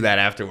need to do that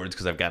afterwards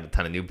because I've got a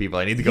ton of new people.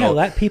 I need to go. Yeah,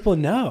 let people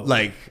know.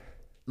 Like,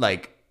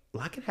 a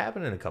lot can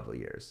happen in a couple of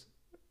years.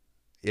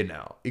 You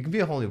can be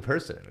a whole new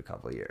person in a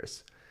couple of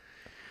years.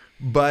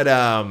 But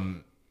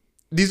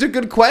these are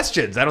good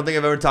questions. I don't think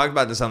I've ever talked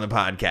about this on the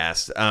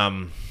podcast.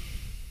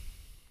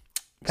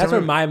 That's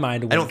where my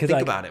mind went. I don't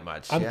think about it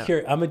much. I'm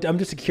curious. I'm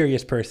just a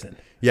curious person.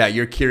 Yeah,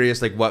 you're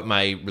curious, like, what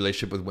my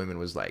relationship with women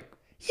was like.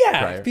 Yeah,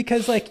 prior.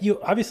 because, like,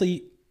 you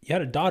obviously you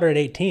had a daughter at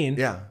 18.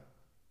 Yeah.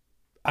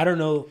 I don't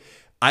know.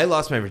 I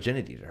lost my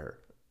virginity to her.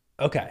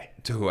 Okay.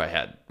 To who I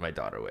had my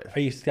daughter with.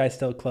 Are you guys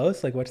still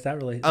close? Like, what's that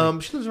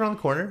relationship? She lives around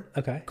the corner.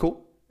 Okay.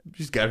 Cool.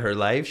 She's got her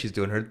life. She's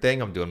doing her thing.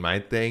 I'm doing my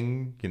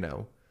thing.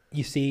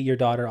 You see your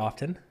daughter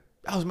often?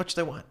 Oh, as much as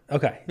I want.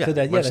 Okay. Yeah, so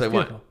as much as I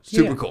want.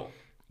 Super cool.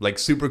 Like,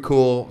 super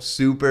cool,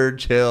 super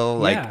chill.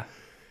 Like,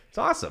 it's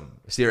awesome.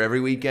 I see her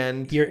every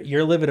weekend.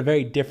 You're living a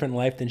very different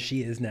life than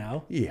she is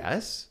now.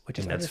 Yes. Which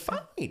is that's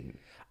fine.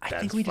 I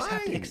think we just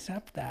have to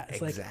accept that.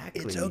 It's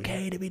exactly. Like, it's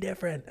okay to be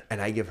different.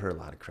 And I give her a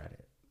lot of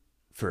credit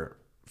for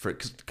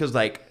because,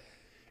 like,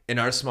 in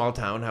our small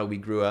town, how we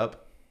grew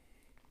up,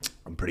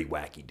 I'm pretty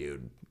wacky,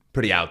 dude.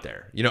 Pretty out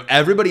there.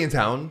 Everybody in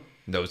town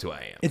knows who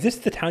I am. Is this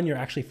the town you're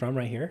actually from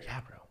right here?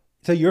 Yeah, bro.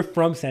 So you're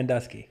from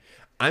Sandusky.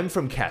 I'm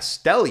from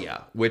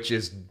Castelia, which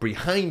is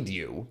behind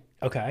you.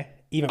 Okay.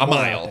 Even a more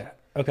mile. out there.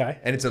 Okay.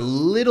 And it's a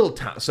little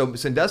town. So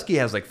Sandusky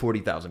has like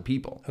 40,000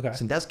 people. Okay.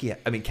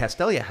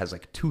 Castelia has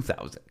like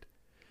 2,000.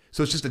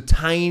 So it's just a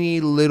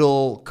tiny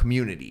little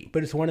community.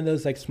 But it's one of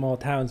those, like, small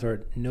towns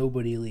where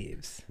nobody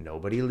leaves.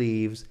 Nobody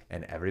leaves,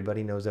 and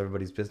everybody knows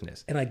everybody's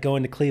business. And, like,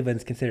 going to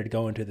Cleveland's considered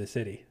going to the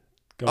city.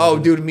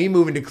 Dude, me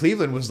moving to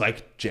Cleveland was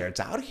like,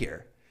 Jared's out of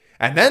here.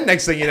 And then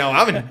next thing you know,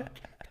 I'm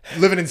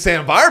living in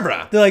Santa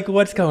Barbara. They're like,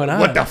 what's going on?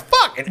 What the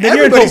fuck? And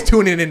everybody's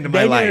tuning into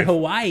my life. You're in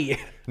Hawaii.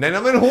 And then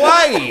I'm in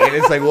Hawaii. And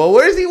it's like, well,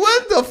 where's he?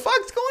 What the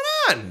fuck's going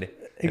on?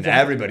 Exactly.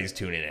 And everybody's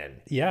tuning in.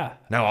 Yeah.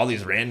 Now all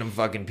these random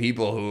fucking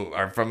people who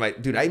are from my...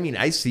 Dude, I mean,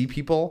 I see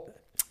people...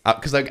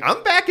 Because, like,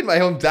 I'm back in my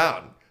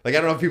hometown. Like, I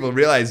don't know if people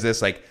realize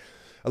this. Like,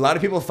 a lot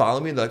of people follow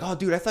me and they're like, oh,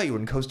 dude, I thought you were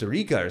in Costa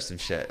Rica or some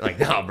shit. Like,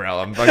 no, bro.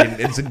 I'm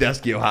fucking in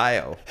Sandusky,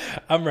 Ohio.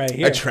 I'm right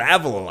here. I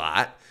travel a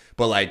lot.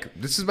 But like,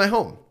 this is my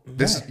home.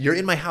 You're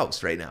in my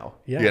house right now.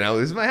 Yeah. You know,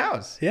 this is my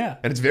house. Yeah.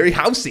 And it's very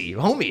housey,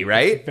 homey,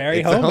 right? It's very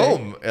it's homey. a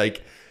home.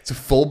 Like, it's a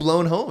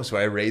full-blown home. It's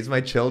where I raise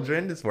my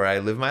children. It's where I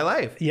live my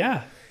life.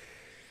 Yeah.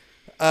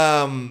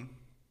 I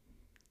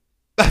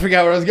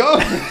forgot where I was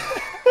going.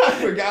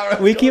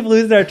 We keep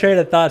losing our train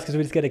of thoughts because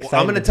we just get excited.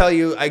 Well, I'm going to tell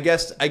you, I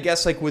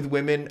guess like with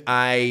women,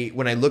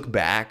 when I look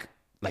back,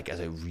 like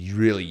as a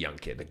really young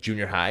kid, like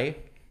junior high,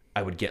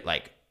 I would get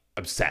like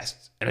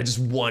obsessed and I just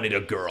wanted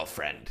a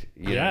girlfriend.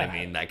 You know what I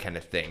mean? That kind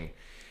of thing.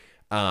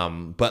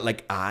 But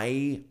like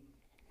I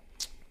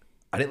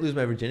didn't lose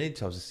my virginity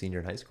until I was a senior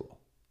in high school,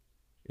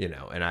 you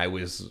know, and I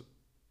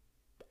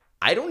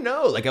don't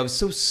know, like I was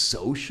so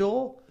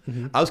social.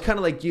 Mm-hmm. I was kind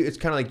of like you. It's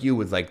kind of like you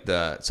with like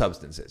the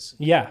substances.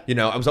 Yeah. You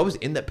know, I was always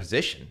in that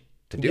position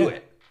to do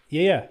it.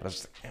 Yeah. But I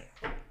was like,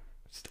 I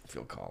still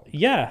feel called.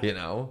 Yeah. You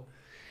know?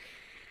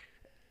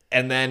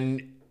 And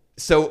then,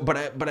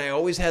 but I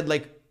always had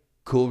like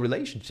cool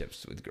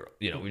relationships with girls.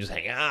 You know, we just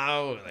hang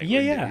out. Like,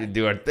 we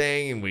do our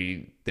thing and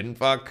we didn't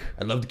fuck.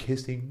 I loved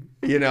kissing,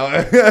 you know?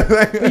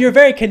 You're a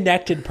very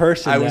connected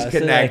person. I was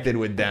connected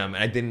with them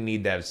and I didn't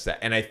need to have sex.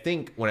 And I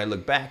think when I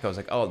look back, I was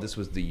like, oh, this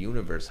was the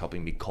universe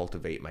helping me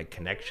cultivate my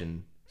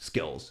connection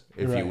skills,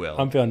 if you will.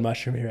 I'm feeling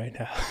mushroomy right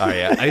now. Oh,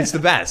 yeah. It's the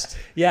best.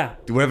 Yeah.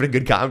 We're having a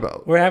good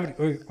combo.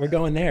 We're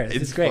going there.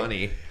 It's great.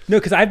 Funny. No,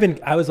 because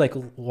I was like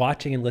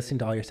watching and listening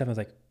to all your stuff. I was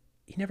like,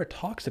 he never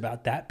talks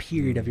about that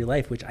period of your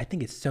life, which I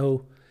think is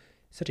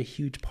such a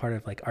huge part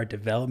of like our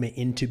development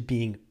into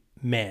being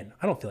men.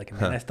 I don't feel like a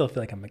man. I still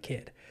feel like I'm a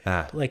kid.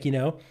 But like, you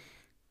know,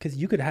 because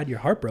you could have had your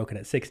heart broken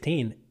at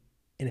 16.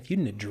 And if you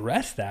didn't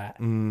address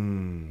that,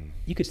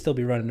 you could still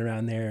be running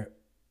around there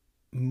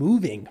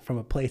moving from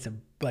a place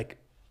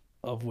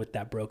of with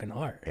that broken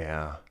heart.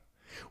 Yeah.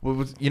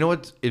 Well, you know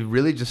what? It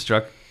really just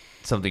struck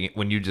something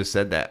when you just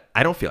said that.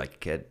 I don't feel like a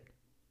kid.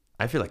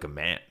 I feel like a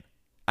man.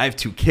 I have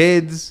 2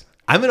 kids.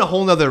 I'm in a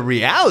whole nother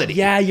reality.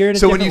 Yeah, you're in a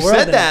different world. So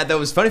when you said that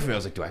was funny for me. I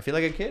was like, do I feel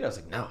like a kid? I was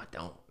like, no, I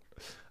don't.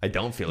 I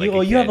don't feel like a kid.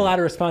 Well, you have a lot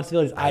of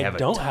responsibilities I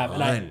don't have.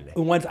 And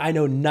ones I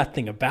know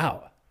nothing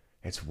about.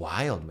 It's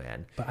wild,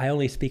 man. But I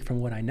only speak from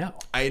what I know.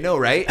 I know,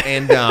 right?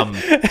 And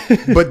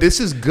but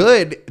this is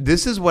good.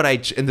 This is what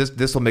and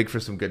this will make for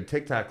some good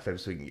TikTok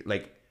clips. So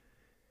like,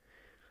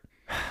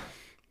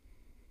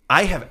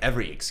 I have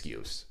every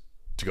excuse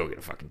to go get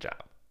a fucking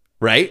job,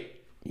 right?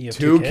 You have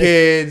 2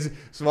 kids,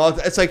 small.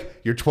 It's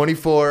like, you're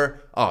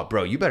 24. Oh,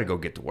 bro, you better go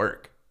get to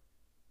work.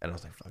 And I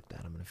was like, fuck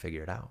that. I'm going to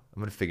figure it out. I'm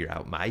going to figure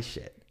out my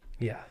shit.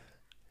 Yeah.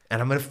 And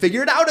I'm going to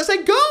figure it out as I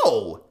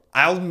go.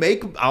 I'll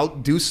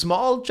do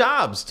small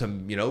jobs to,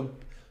 you know,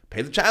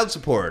 pay the child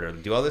support or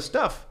do all this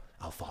stuff.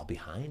 I'll fall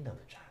behind on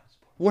the child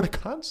support. What a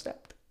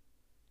concept.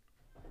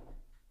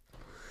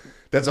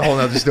 That's a whole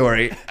nother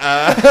story.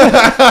 But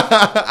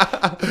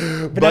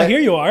now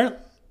here you are.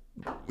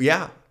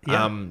 Yeah.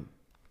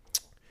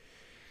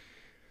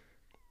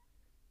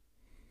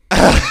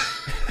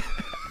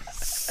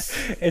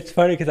 It's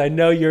funny because I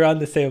know you're on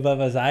the same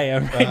level as I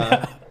am right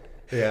now.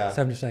 Yeah.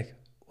 So I'm just like,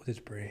 we'll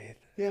just breathe.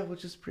 Yeah, we'll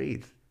just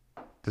breathe.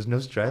 There's no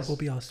stress. We'll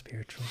be all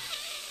spiritual.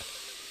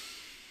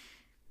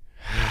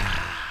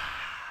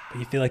 But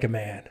you feel like a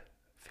man.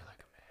 I feel like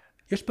a man.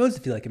 You're supposed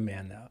to feel like a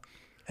man, though.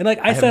 And like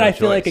I said, I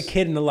feel like a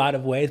kid in a lot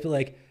of ways, but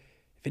like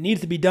if it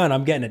needs to be done,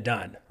 I'm getting it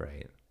done.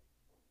 Right.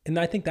 And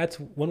I think that's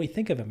when we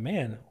think of a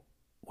man,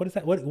 what is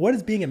that? What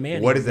is being a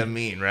man? What does that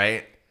mean,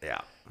 right?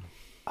 Yeah.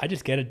 I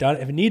just get it done.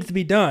 If it needs to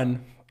be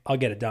done, I'll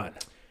get it done.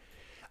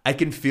 I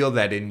can feel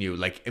that in you.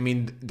 Like, I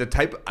mean,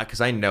 because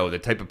I know the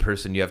type of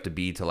person you have to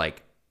be to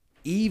like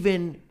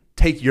even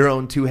take your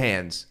own 2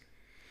 hands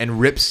and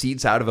rip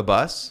seats out of a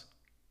bus.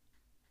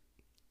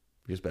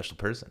 You're a special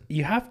person.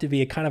 You have to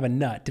be a kind of a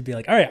nut to be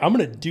like, all right, I'm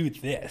going to do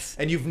this.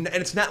 And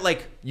it's not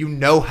like you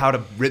know how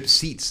to rip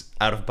seats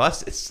out of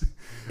buses.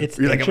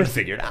 You're like, I'm going to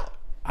figure it out.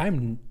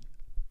 I'm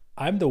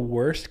the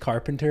worst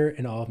carpenter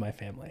in all of my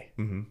family.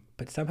 Mm-hmm.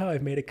 But somehow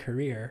I've made a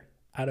career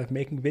out of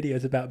making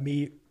videos about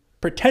me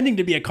pretending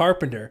to be a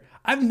carpenter.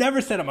 I've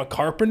never said I'm a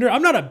carpenter.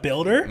 I'm not a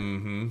builder.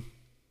 Mm-hmm.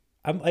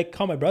 I'm like,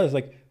 call my brothers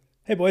like,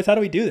 hey boys, how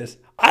do we do this?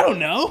 I don't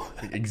know.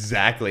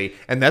 Exactly.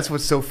 And that's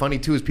what's so funny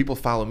too, is people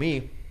follow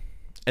me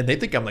and they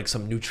think I'm like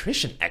some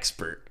nutrition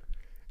expert.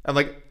 I'm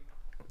like,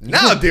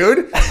 no,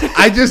 dude.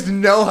 I just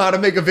know how to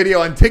make a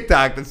video on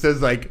TikTok that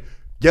says like,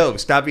 yo,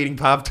 stop eating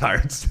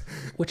Pop-Tarts.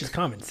 Which is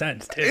common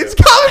sense, too. It's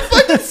common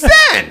fucking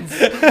sense.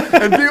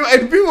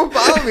 and people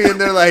follow me,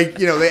 and they're like,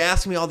 you know, they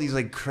ask me all these,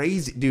 like,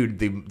 crazy... Dude,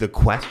 the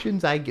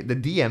questions I get, the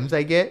DMs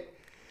I get,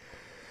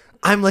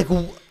 I'm like...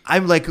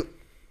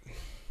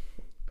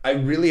 I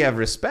really have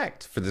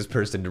respect for this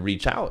person to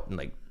reach out and,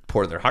 like,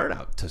 pour their heart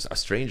out to a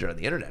stranger on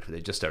the internet who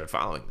they just started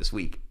following this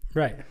week.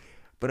 Right.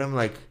 But I'm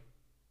like,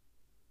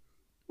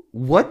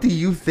 what do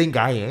you think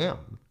I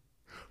am?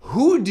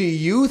 Who do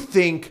you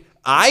think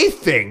I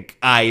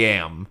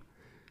am?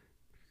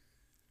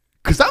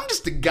 Because I'm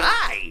just a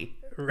guy.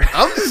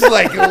 I'm just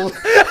like, you know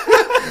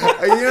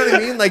what I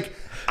mean? Like,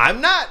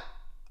 I'm not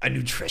a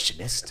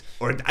nutritionist,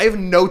 or I have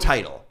no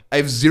title. I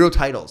have 0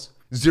 titles,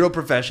 0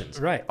 professions.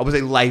 Right. I was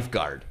a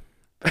lifeguard.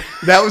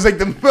 That was like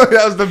the And a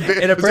the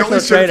only personal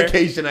trainer.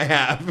 certification I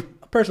have.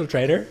 A personal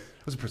trainer.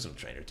 I was a personal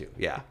trainer too.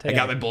 Yeah, Tell I you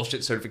got what. my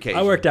bullshit certification.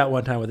 I worked out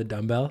one time with a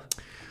dumbbell.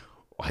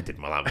 Oh, I did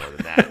a lot more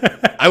than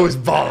that. I was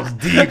balls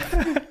deep.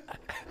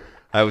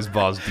 I was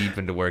balls deep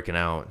into working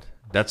out.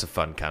 That's a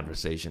fun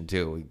conversation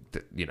too.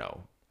 You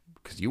know,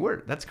 because you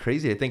were. That's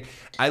crazy. I think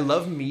I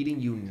love meeting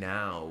you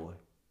now,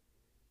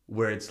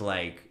 where it's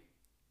like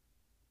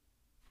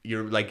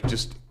you're like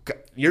just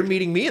you're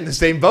meeting me in the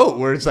same boat.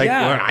 Where it's like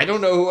well, I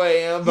don't know who I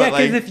am, but yeah,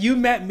 because like if you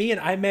met me and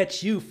I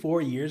met you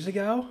 4 years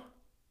ago,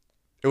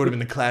 it would have been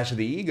the clash of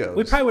the egos.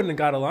 we probably wouldn't have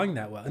got along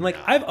that well. And like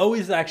I've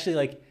always actually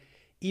like,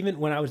 even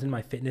when I was in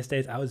my fitness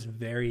days, I was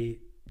very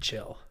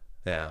chill.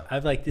 Yeah.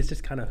 I've like it's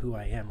just kind of who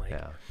I am. Like,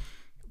 Yeah.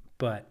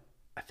 but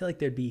I feel like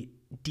there'd be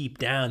deep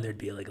down there'd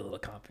be like a little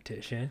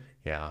competition.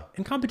 Yeah.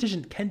 And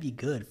competition can be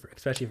good for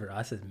especially for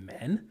us as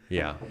men.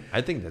 Yeah.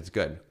 I think that's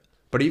good.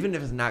 But even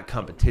if it's not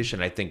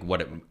competition, I think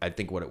what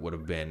it would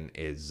have been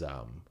is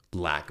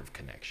lack of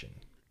connection.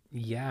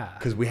 Yeah.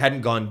 Because we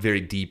hadn't gone very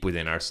deep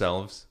within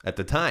ourselves at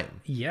the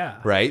time. Yeah.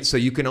 Right? So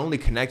you can only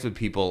connect with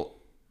people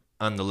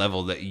on the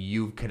level that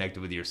you've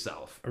connected with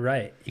yourself.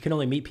 Right. You can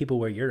only meet people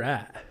where you're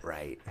at.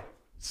 Right.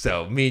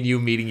 So me and you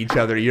meeting each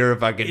other, you're a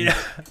fucking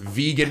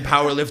vegan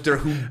powerlifter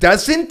who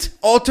doesn't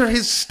alter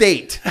his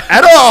state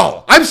at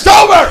all. I'm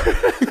sober.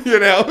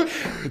 You know?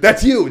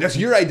 That's you. That's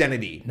your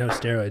identity. No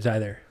steroids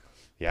either.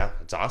 Yeah,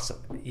 it's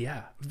awesome.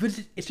 Yeah. But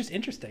it's just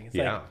interesting. It's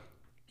Yeah. like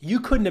you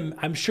couldn't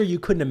I'm sure you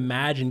couldn't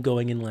imagine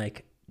going and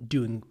like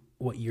doing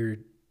what you're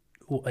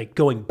like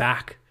going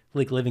back,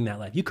 like living that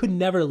life. You could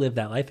never live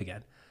that life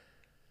again.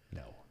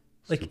 No.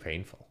 It's Like- too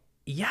painful.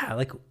 Yeah,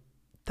 like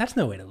that's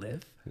no way to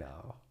live.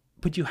 No.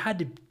 But you had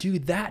to do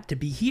that to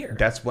be here.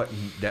 That's what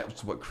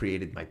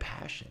created my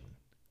passion.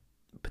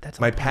 But that's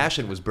My all part of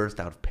passion was birthed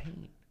out of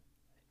pain,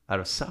 out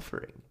of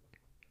suffering.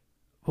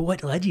 But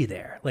what led you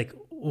there? Like,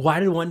 why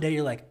did one day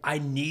you're like, I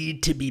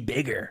need to be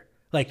bigger?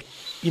 Like,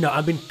 you know,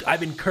 I've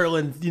been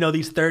curling, you know,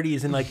 these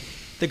 30s, and like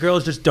the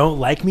girls just don't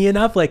like me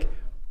enough. Like,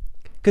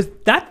 because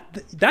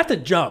that's a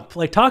jump.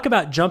 Like, talk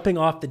about jumping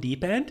off the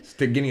deep end.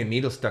 It's like getting a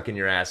needle stuck in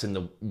your ass in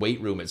the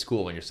weight room at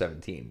school when you're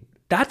 17.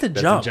 That's a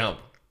That's jump. a jump.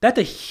 That's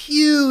a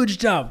huge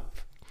jump.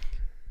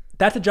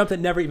 That's a jump that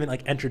never even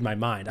like entered my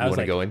mind. I You was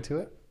want to like, go into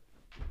it?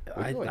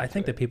 I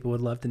think that people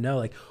would love to know,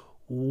 like,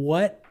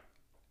 what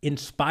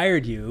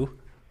inspired you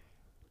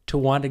to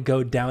want to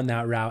go down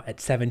that route at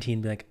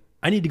 17? Be like,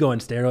 I need to go on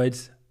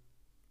steroids.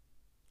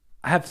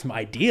 I have some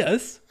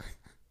ideas.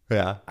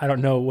 Yeah. I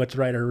don't know what's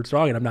right or what's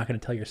wrong, and I'm not going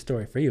to tell your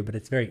story for you, but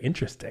it's very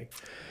interesting.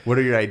 What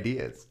are your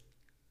ideas?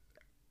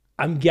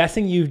 I'm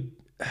guessing you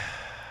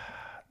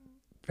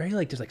very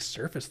like just like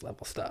surface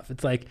level stuff.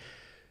 It's like,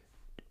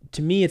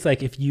 to me, it's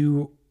like if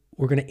you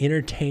were going to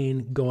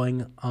entertain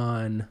going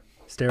on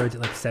steroids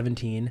at like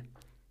 17,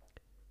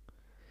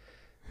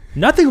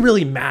 nothing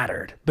really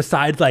mattered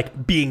besides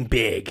like being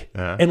big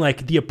and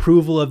like the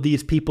approval of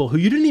these people who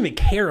you didn't even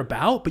care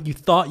about, but you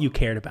thought you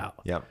cared about.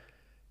 Yep.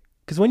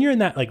 Because when you're in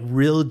that like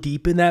real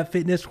deep in that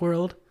fitness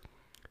world,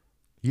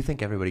 You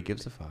think everybody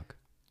gives a fuck?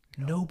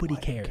 nobody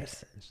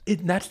cares.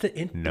 That's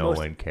the No most,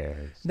 one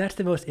cares. That's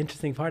the most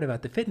interesting part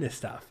about the fitness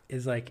stuff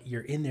is like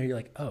you're in there, you're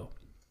like, oh,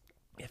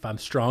 if I'm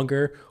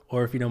stronger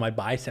or if, you know, my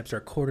biceps are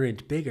a quarter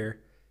inch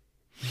bigger,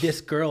 this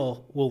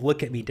girl will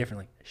look at me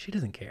differently. She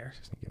doesn't care.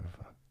 She doesn't give a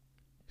fuck.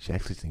 She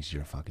actually thinks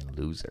you're a fucking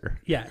loser.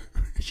 Yeah.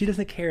 She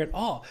doesn't care at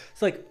all.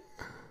 It's like,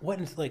 what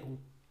is like,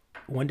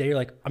 one day you're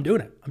like, I'm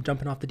doing it. I'm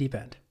jumping off the deep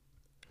end.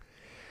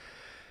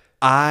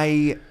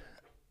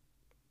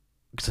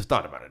 Because I've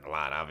thought about it a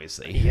lot,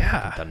 obviously.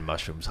 Yeah. I've done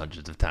mushrooms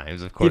hundreds of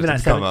times. Of course, Even at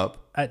it's come seven- up.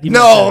 even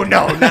No, at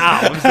now.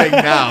 I'm saying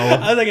now.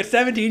 I was like, at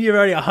 17, you've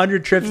already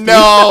 100 trips.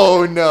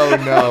 No.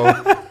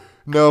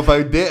 No,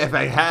 if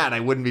I had, I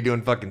wouldn't be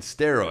doing fucking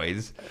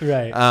steroids.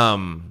 Right.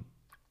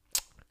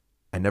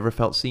 I never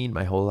felt seen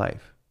my whole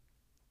life.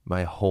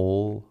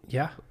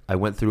 Yeah. I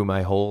went through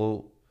my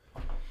whole,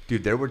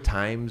 dude, there were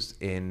times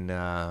in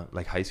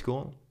like high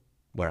school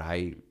where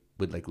I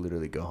would like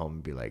literally go home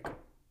and be like,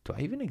 do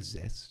I even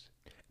exist?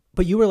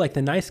 But you were like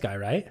the nice guy,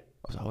 right? I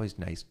was always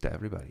nice to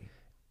everybody.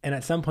 And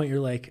at some point you're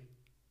like,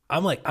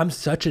 I'm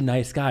such a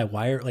nice guy.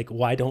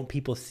 Why don't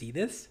people see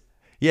this?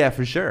 Yeah,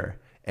 for sure.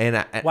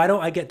 And Why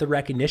don't I get the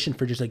recognition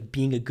for just like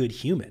being a good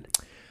human?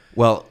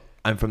 well,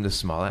 I'm from this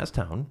small ass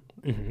town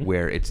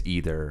where it's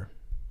either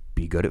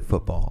be good at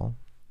football,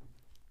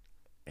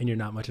 And you're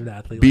not much of an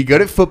athlete. be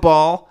good at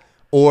football,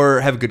 or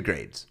have good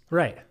grades.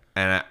 Right.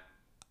 And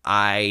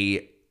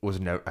I was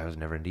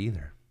never into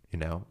either. You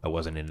know, I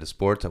wasn't into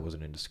sports. I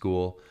wasn't into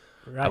school.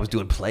 Right. I was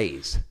doing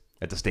plays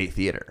at the State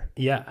Theater.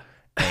 Yeah.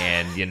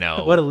 And, you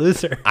know, What a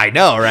loser. I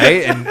know,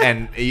 right?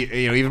 And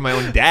you know, even my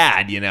own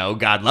dad, you know,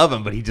 God love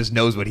him, but he just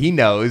knows what he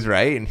knows,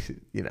 right? And,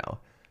 you know,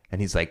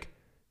 and he's like,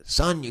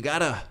 son, you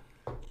gotta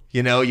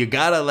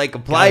like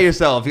apply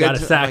yourself. You gotta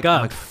sack up.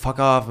 I'm like, fuck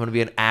off. I'm going to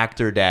be an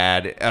actor,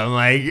 dad. I'm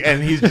like,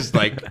 and he's just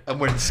like, I'm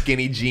wearing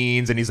skinny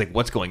jeans. And he's like,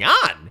 what's going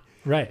on?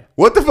 Right.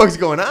 What the fuck's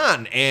going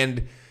on?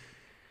 And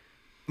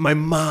my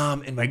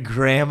mom and my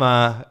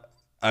grandma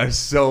are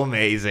so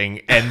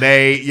amazing. And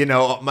they, you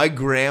know, my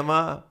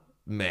grandma,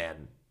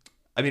 man.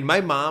 I mean,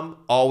 my mom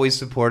always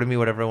supported me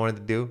whatever I wanted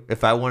to do.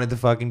 If I wanted to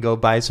fucking go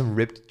buy some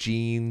ripped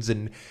jeans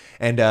and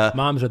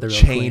Moms are the real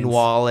chain queens.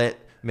 wallet,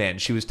 man,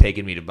 she was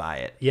taking me to buy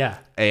it. Yeah.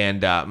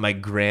 And my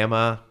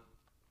grandma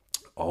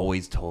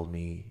always told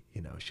me,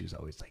 you know, she was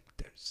always like,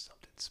 there's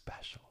something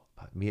special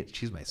about me.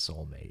 She's my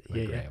soulmate,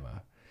 my grandma.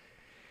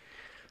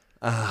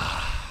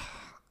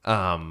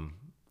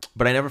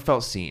 But I never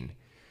felt seen.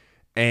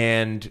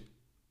 And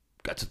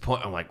got to the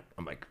point, I'm like,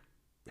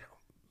 you know,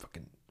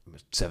 fucking I'm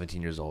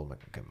 17 years old. I'm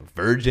like, okay, I'm a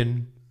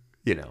virgin,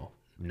 you know,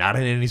 not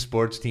in any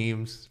sports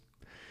teams,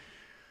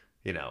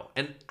 you know.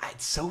 And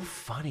it's so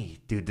funny,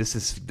 dude. This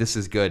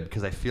is good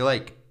because I feel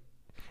like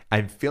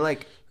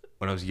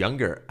when I was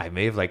younger, I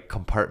may have like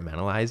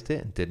compartmentalized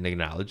it and didn't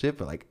acknowledge it,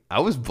 but like I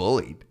was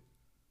bullied.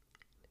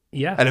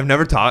 Yeah. And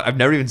I've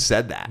never even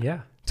said that.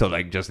 Yeah. Till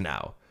like just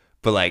now.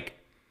 But like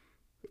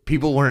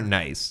people weren't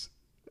nice.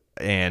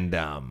 And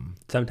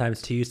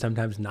sometimes to you,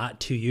 sometimes not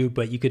to you,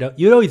 but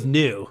you always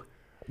knew.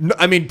 No,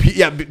 I mean,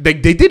 yeah, they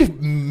did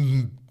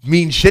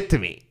mean shit to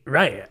me.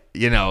 Right.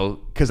 You know,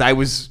 because I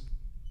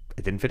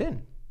didn't fit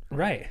in.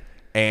 Right.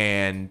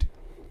 And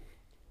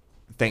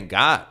thank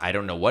God, I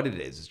don't know what it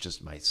is. It's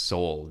just my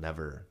soul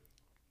never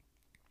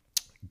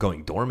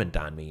going dormant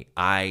on me.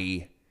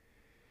 I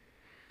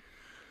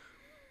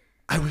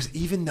was,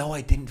 even though I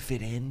didn't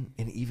fit in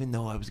and even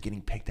though I was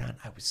getting picked on,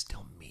 I was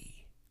still me.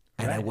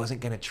 And I wasn't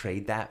going to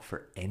trade that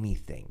for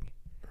anything.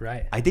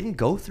 Right. I didn't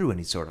go through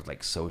any sort of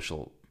like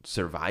social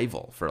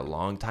survival for a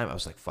long time. I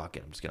was like, fuck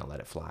it. I'm just going to let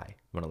it fly. I'm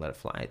going to let it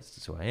fly. This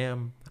is who I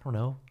am. I don't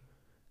know.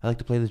 I like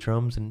to play the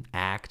drums and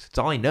act. It's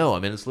all I know.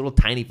 I'm in this little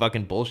tiny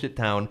fucking bullshit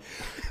town.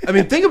 I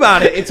mean, think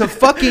about it. It's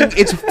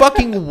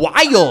fucking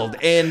wild.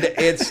 And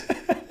it's,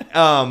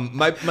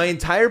 my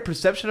entire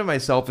perception of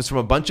myself is from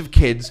a bunch of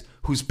kids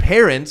whose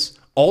parents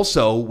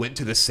also went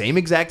to the same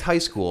exact high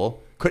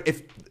school.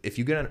 If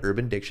you get on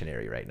Urban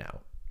Dictionary right now,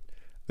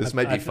 this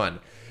might be fun.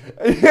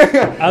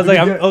 I was like,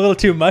 I'm a little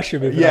too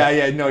mushroomy.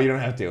 Yeah. No, you don't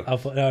have to. I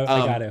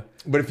got to.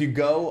 But if you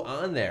go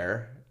on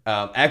there,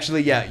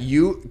 actually, yeah,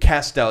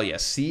 Castalia,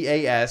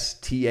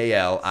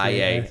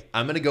 Castalia.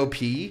 I'm going to go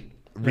pee.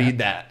 Read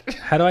that.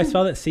 How do I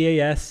spell that?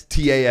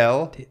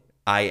 Castalia.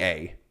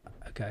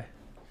 Okay.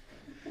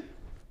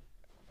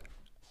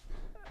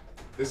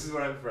 This is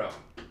where I'm from.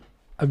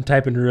 I'm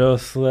typing real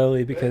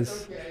slowly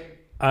because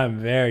I'm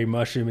very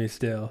mushroomy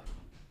still.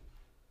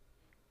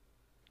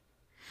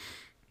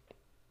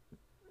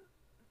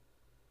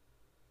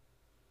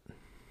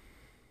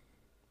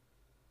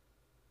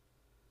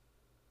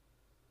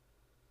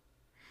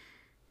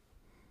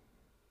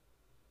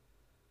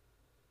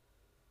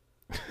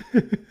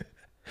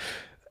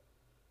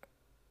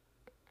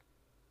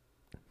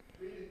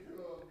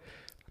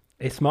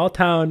 A small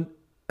town.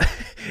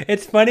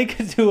 It's funny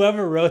because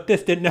whoever wrote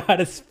this didn't know how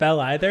to spell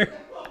either.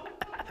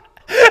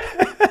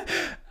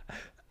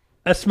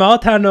 A small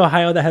town in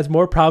Ohio that has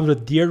more problems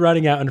with deer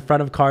running out in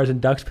front of cars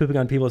and ducks pooping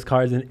on people's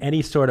cars than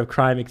any sort of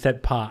crime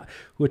except pot,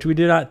 which we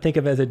do not think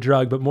of as a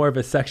drug, but more of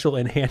a sexual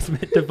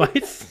enhancement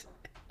device.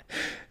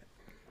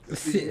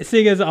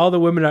 Seeing as all the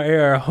women in our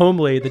area are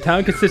homely, the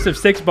town consists of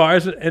 6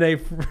 bars and a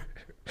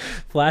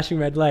flashing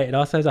red light. It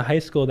also has a high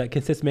school that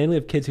consists mainly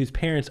of kids whose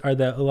parents are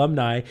the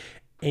alumni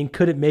and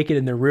couldn't make it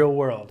in the real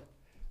world.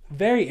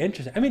 Very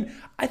interesting. I mean,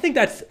 I think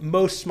that's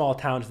most small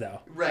towns,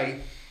 though.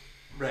 Right.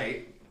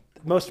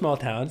 Most small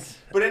towns.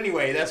 But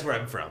anyway, that's where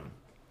I'm from.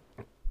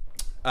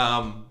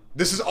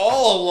 This is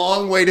all a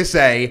long way to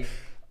say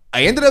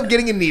I ended up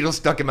getting a needle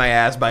stuck in my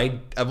ass by,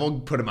 I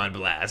won't put him on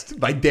blast,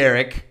 by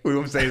Derek. We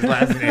won't say his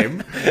last name.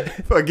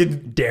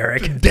 Fucking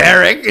Derek. And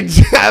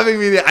having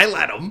me there. I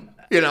let him.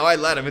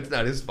 It's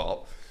not his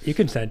fault. You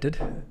consented.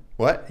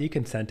 What? You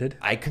consented.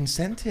 I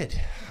consented.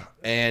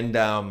 And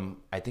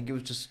I think it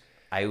was just,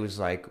 I was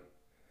like,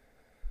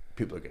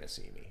 people are going to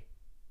see me.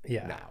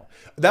 Yeah. Now.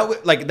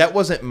 That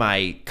wasn't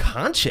my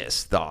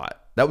conscious thought.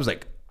 That was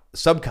like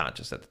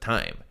subconscious at the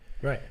time.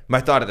 Right.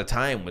 My thought at the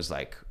time was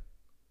like,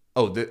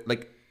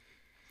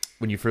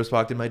 when you first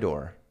walked in my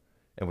door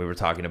and we were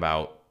talking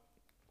about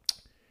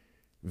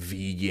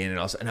vegan and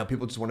also, and how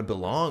people just want to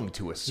belong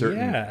to a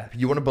certain,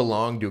 you want to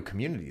belong to a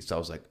community. So I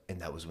was like,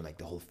 and that was when like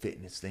the whole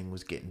fitness thing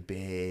was getting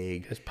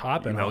big. It's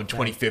popping.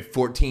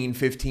 2014,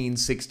 15,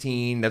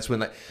 16. That's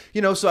when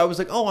so I was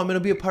like, oh, I'm going to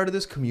be a part of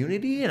this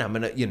community and I'm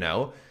going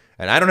to,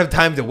 and I don't have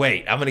time to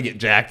wait. I'm going to get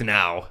jacked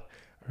now.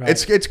 Right.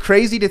 It's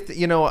crazy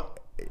to,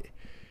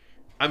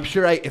 I'm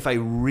sure if I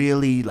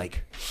really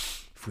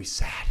if we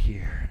sat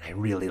here and I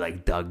really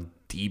dug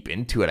deep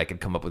into it, I could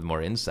come up with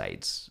more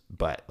insights.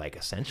 But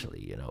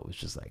essentially, it was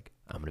just I'm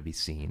going to be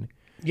seen.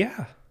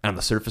 Yeah. On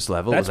the surface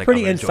level, that's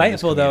pretty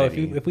insightful though.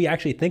 If we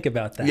actually think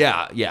about that.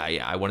 Yeah.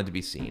 I wanted to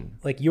be seen.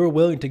 You were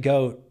willing to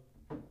go.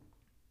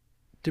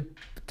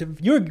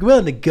 You were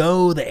willing to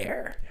go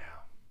there. Yeah.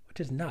 Which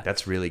is nuts.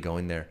 That's really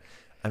going there.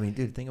 I mean,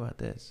 dude, think about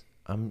this.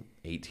 I'm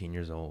 18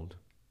 years old,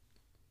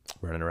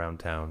 running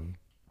around town.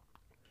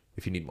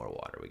 If you need more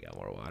water, we got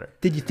more water.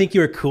 Did you think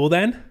you were cool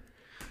then?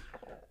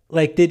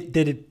 Like,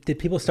 did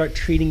people start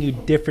treating you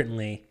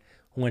differently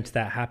once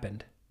that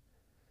happened?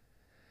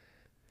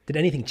 Did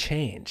anything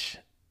change?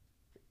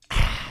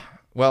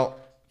 Well,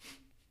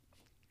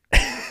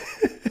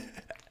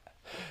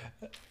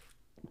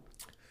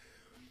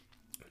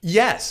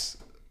 yes,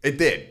 it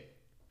did.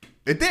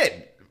 It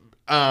did.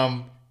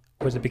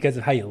 Was it because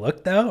of how you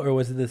looked though, or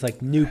was it this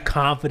like new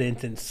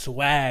confidence and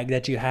swag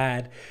that you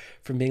had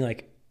from being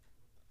like,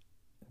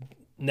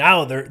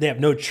 now they have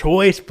no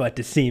choice but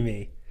to see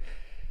me?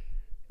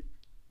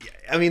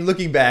 I mean,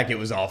 looking back, it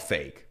was all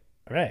fake.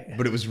 Right.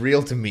 But it was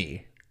real to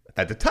me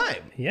at the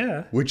time.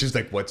 Yeah. Which is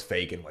like, what's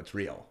fake and what's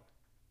real?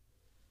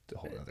 It's a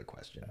whole other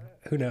question.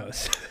 Who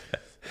knows?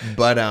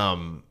 But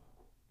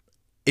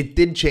it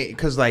did change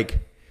because,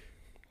 like,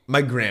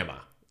 my grandma,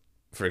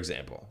 for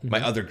example,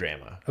 my other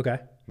grandma, Okay.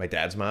 my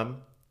dad's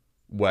mom,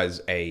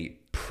 was a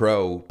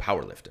pro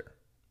power lifter.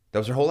 That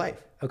was her whole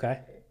life. Okay.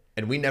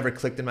 And we never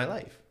clicked in my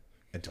life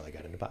until I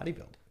got into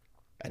bodybuilding.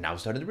 And now I'm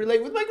starting to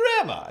relate with my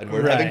grandma. And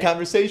we're having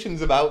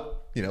conversations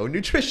about, you know,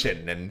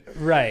 nutrition and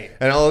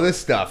all of this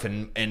stuff.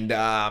 And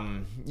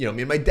you know,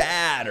 me and my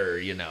dad are,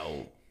 you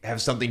know, have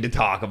something to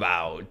talk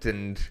about.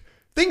 And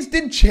things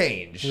did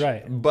change.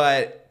 Right.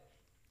 But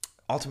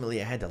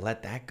ultimately, I had to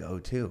let that go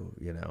too,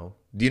 you know.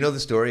 Do you know the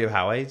story of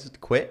how I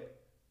quit?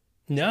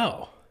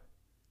 No.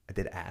 I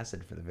did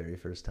acid for the very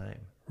first time.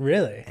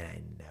 Really? And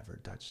I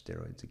never touched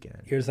steroids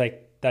again. You're just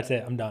like, that's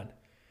it, I'm done.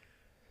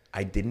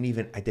 I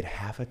did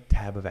half a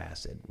tab of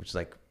acid, which is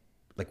like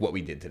what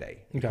we did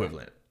today,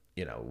 equivalent,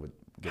 you know. With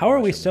how are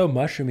we so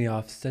mushroomy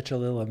off such a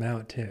little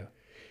amount too?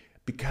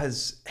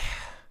 Because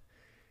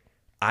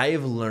I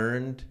have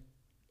learned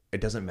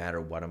it doesn't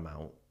matter what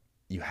amount,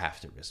 you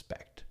have to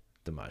respect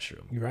the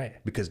mushroom. You're right.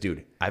 Because,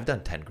 dude, I've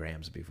done 10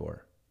 grams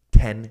before.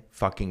 10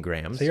 fucking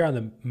grams. So you're on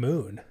the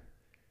moon.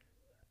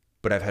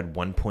 But I've had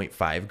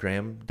 1.5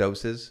 gram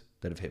doses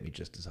that have hit me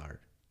just as hard.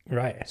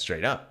 Right.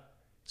 Straight up.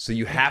 So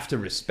you have to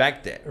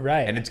respect it.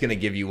 Right. And it's going to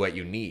give you what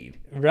you need.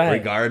 Right.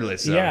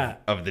 Regardless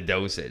of the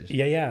dosage.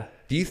 Yeah, yeah.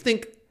 Do you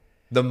think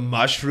the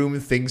mushroom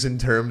thinks in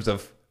terms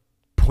of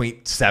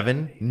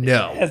 0.7?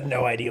 No. It has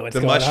no idea what's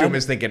the going on. The mushroom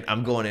is thinking,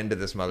 I'm going into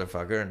this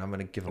motherfucker and I'm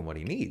going to give him what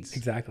he needs.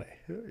 Exactly.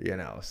 You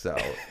know, so.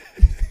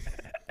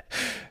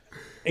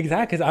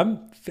 Exactly, because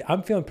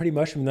I'm feeling pretty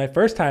mushroomy. My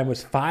first time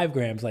was 5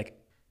 grams. Like,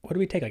 what do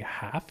we take, like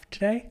half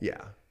today?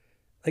 Yeah.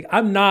 Like,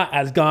 I'm not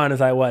as gone as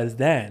I was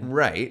then.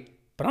 Right.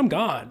 But I'm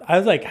gone. I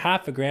was like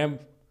half a gram.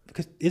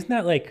 Because isn't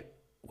that like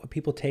what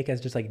people take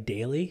as just like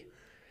daily?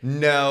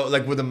 No,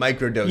 like with a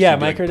microdose. Yeah,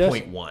 microdose.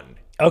 Like 0.1.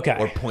 Okay.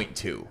 Or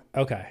 0.2.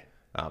 Okay.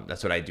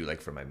 That's what I do like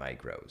for my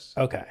micros.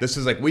 Okay. This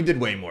is like, we did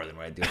way more than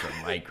what I do for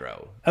a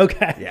micro.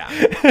 Okay. Yeah.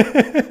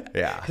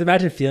 Yeah. Just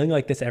imagine feeling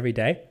like this every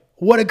day.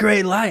 What a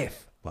great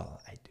life.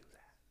 Well, I do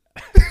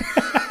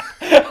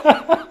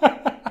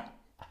that.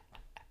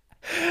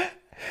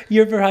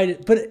 You're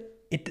provided, but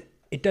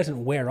it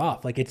doesn't wear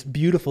off. Like, it's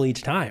beautiful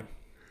each time.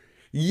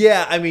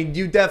 Yeah, I mean,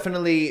 you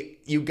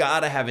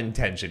gotta have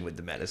intention with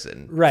the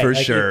medicine, right? For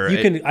like sure.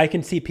 I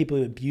can see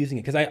people abusing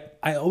it because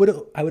I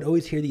would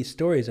always hear these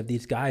stories of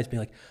these guys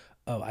being like,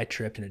 "Oh, I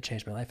tripped and it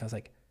changed my life." I was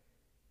like,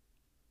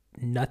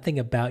 nothing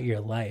about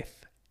your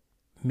life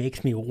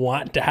makes me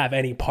want to have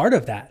any part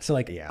of that. So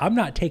like, I'm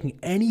not taking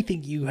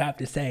anything you have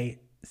to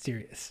say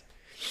serious.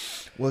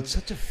 Well, it's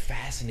such a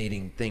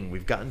fascinating thing.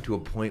 We've gotten to a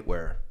point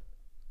where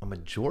a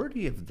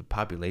majority of the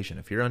population,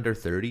 if you're under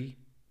 30.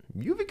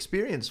 You've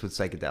experienced with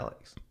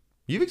psychedelics.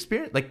 You've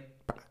experienced, like,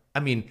 I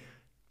mean,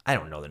 I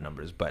don't know the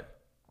numbers, but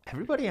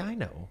everybody I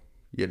know,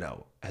 you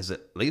know, has at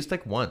least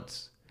like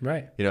once,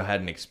 right? You know, had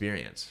an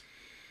experience.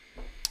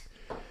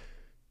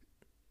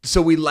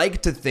 So we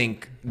like to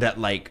think that,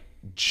 like,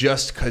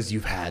 just because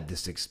you've had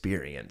this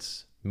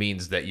experience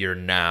means that you're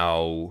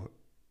now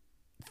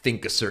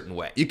think a certain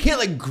way. You can't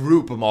like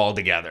group them all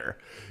together.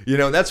 You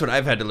know, that's what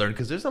I've had to learn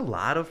because there's a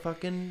lot of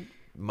fucking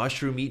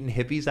mushroom eating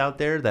hippies out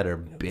there that are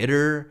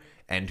bitter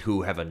and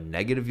who have a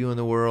negative view in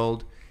the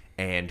world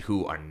and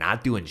who are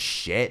not doing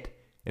shit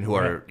and who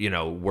are, you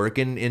know,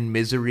 working in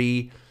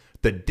misery.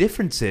 The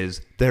difference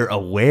is they're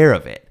aware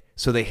of it.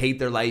 So they hate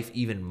their life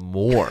even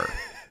more.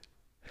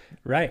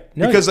 Right.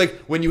 No, because like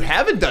when you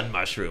haven't done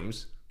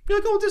mushrooms, you're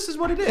like, oh, this is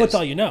what it is. That's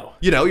all you know.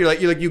 You know, you're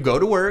like, you go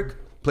to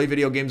work, play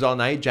video games all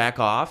night, jack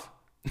off.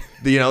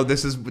 You know,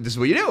 this is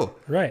what you do.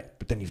 Right.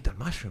 But then you've done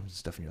mushrooms and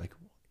stuff and you're like,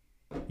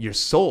 your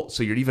soul.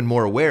 So you're even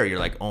more aware. You're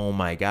like, oh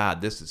my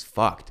God, this is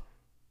fucked.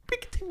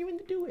 But continuing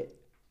to do it.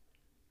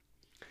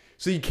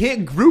 So you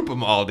can't group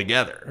them all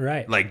together.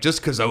 Right. Like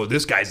just because, oh,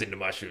 this guy's into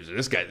mushrooms or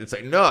this guy. It's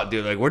like, no,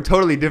 dude, like we're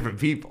totally different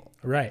people.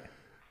 Right.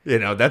 You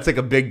know, that's like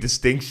a big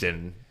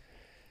distinction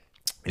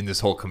in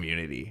this whole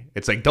community.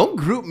 It's like, don't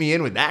group me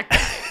in with that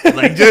guy.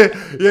 Like,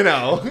 just, you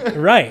know.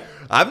 Right.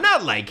 I'm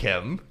not like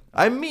him.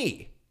 I'm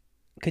me.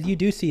 Because you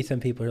do see some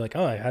people who are like,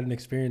 oh, I had an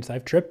experience.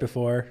 I've tripped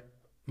before.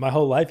 My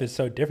whole life is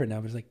so different now.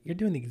 But it's like, you're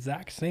doing the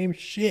exact same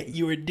shit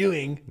you were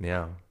doing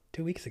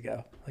 2 weeks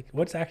ago. Like,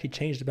 what's actually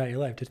changed about your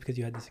life just because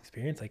you had this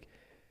experience? Like,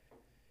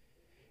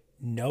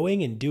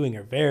 knowing and doing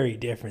are very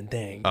different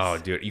things. Oh,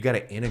 dude, you got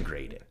to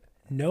integrate it.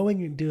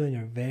 knowing and doing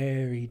are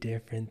very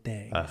different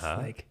things.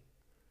 Like,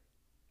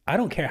 I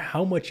don't care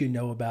how much you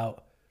know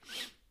about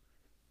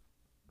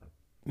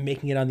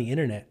making it on the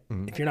internet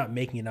if you're not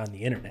making it on the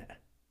internet.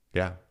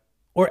 Yeah.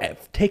 Or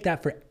take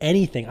that for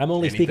anything. I'm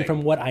only speaking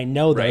from what I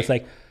know, though. Right. It's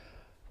like,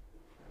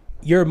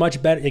 you're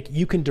much better. Like,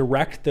 you can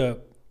direct the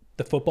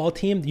football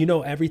team. You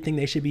know everything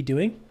they should be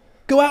doing.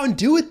 Go out and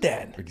do it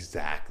then.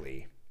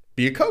 Exactly.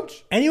 Be a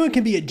coach. Anyone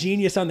can be a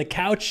genius on the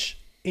couch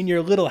in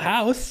your little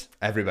house.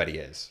 Everybody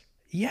is.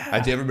 Yeah.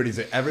 I'd say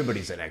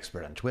everybody's an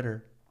expert on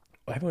Twitter.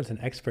 Well, everyone's an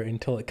expert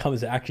until it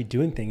comes to actually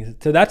doing things.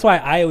 So that's why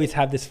I always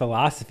have this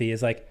philosophy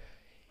is like,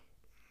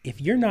 if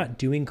you're not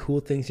doing cool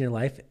things in your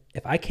life,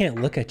 if I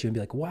can't look at you and be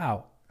like,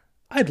 wow,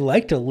 I'd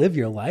like to live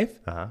your life,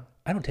 I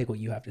don't take what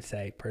you have to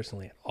say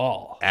personally at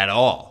all. At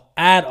all.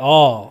 At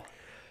all.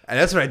 And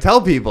that's what I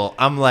tell people.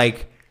 I'm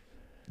like,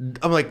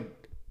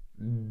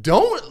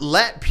 don't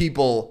let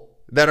people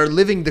that are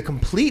living the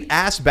complete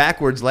ass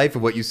backwards life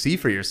of what you see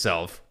for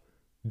yourself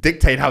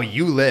dictate how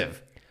you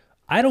live.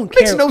 I don't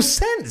care. Makes no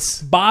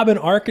sense. Bob in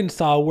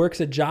Arkansas works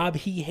a job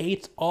he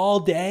hates all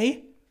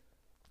day.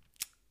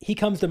 He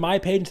comes to my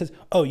page and says,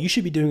 oh, you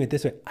should be doing it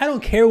this way. I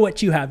don't care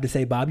what you have to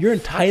say, Bob. You're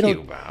entitled.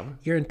 Fuck you, Bob.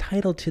 You're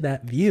entitled to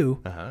that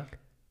view.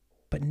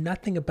 But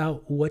nothing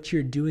about what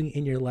you're doing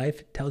in your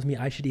life tells me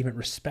I should even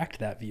respect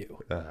that view.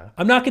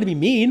 I'm not going to be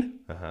mean.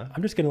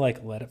 I'm just going to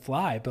like let it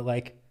fly. But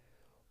like,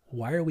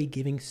 why are we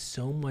giving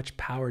so much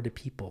power to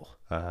people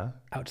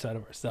outside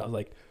of ourselves?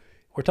 Like,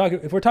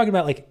 if we're talking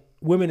about like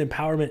women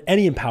empowerment,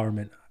 any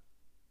empowerment,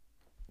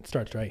 it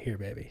starts right here,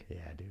 baby.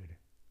 Yeah, dude.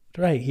 It's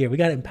right here. We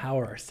got to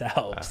empower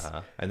ourselves.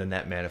 And then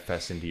that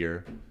manifests into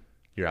your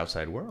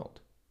outside world.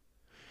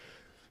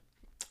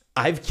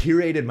 I've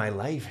curated my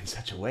life in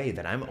such a way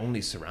that I'm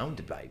only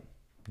surrounded by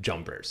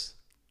jumpers.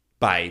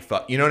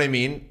 You know what I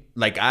mean?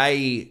 Like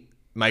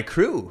my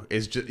crew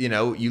is just, you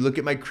know, you look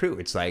at my crew,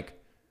 it's like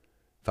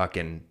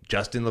fucking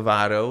Justin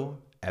Lovato,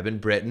 Eben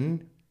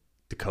Britton,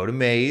 Dakota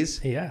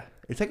Mays. Yeah.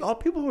 It's like all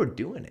people who are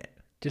doing it.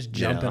 Just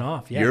jumping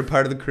off. Yeah. You're a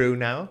part of the crew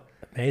now.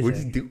 Amazing. We're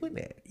just doing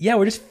it. Yeah,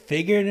 we're just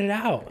figuring it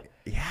out.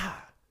 Yeah.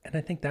 And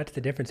I think that's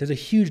the difference. There's a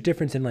huge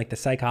difference in like the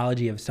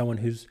psychology of someone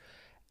who's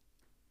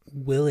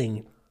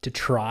willing to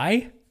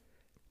try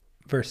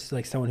versus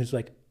like someone who's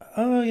like,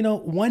 oh, you know,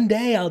 one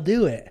day I'll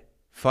do it.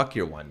 Fuck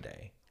your one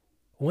day.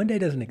 One day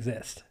doesn't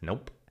exist.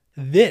 Nope.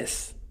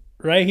 This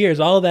right here is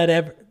all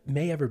that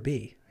may ever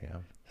be. Yeah.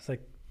 It's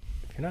like,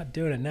 if you're not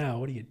doing it now,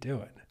 what are you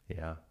doing?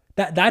 Yeah.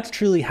 That's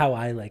truly how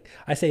I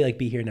say like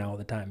be here now all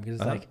the time because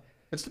it's like,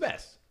 it's the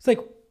best. It's like,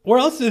 where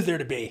else is there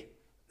to be?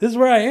 This is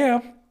where I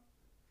am.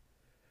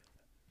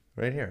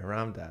 Right here,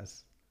 around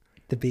us.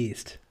 The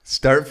beast.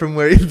 Start from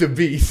where the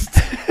beast.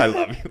 I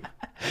love you.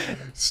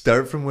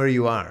 Start from where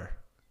you are.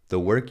 The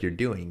work you're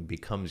doing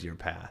becomes your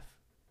path.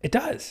 It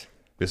does.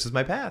 This is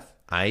my path.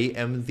 I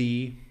am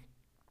the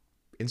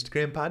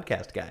Instagram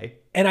podcast guy.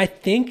 And I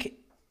think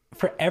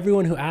for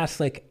everyone who asks,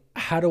 like,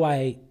 how do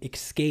I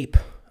escape?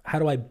 How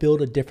do I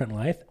build a different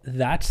life? You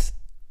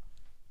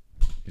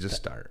just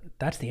start.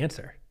 That's the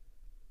answer.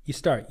 You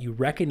start. You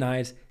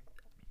recognize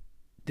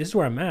this is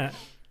where I'm at.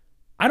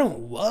 I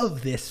don't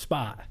love this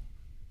spot.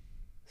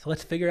 So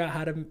let's figure out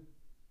how to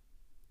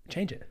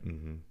change it.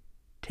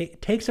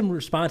 Take some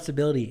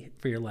responsibility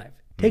for your life.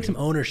 Take some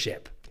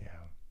ownership. Yeah.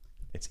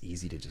 It's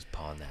easy to just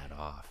pawn that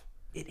off.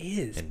 It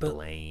is. And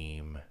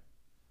blame.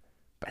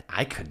 But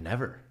I could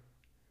never.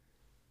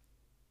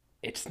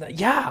 It's not,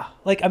 yeah.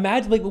 Like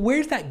imagine, like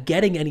where's that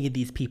getting any of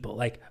these people?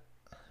 Like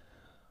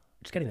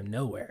just getting them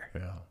nowhere.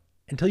 Yeah.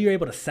 Until you're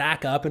able to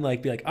sack up and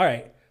like be like, all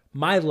right,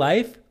 my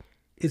life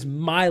is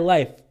my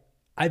life.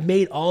 I've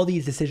made all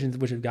these decisions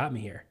which have got me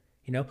here.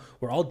 You know,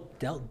 we're all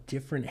dealt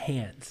different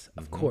hands.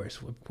 Of course,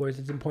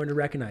 it's important to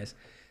recognize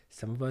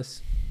some of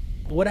us,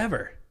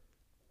 whatever.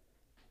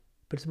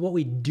 But it's what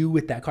we do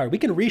with that card. We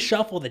can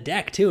reshuffle the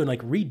deck too and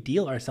like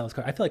redeal ourselves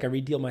cards. I feel like I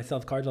redeal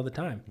myself cards all the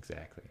time.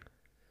 Exactly.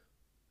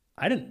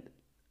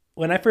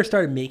 When I first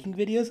started making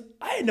videos,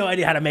 I had no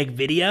idea how to make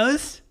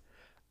videos.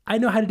 I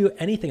know how to do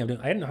anything I'm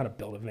doing. I didn't know how to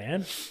build a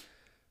van.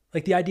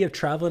 Like the idea of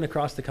traveling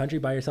across the country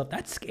by yourself,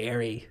 that's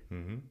scary.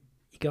 You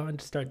go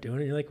and start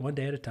doing it. You're like one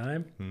day at a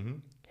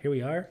time. Here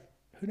we are.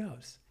 Who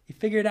knows? You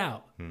figure it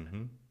out.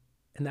 And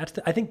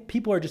I think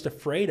people are just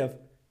afraid of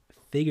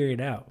figuring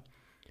it out.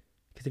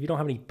 Because if you don't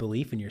have any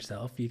belief in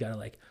yourself, you got to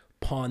like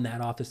pawn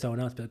that off to someone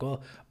else. Be like,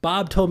 well,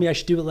 Bob told me I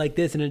should do it like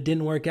this and it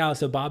didn't work out.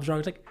 So Bob's wrong.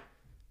 It's like,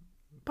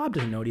 Bob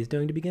doesn't know what he's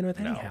doing to begin with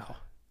anyhow.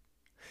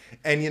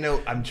 And, you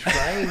know, I'm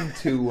trying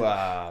to,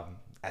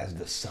 as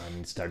the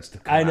sun starts to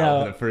come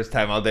out for the first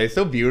time all day,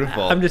 so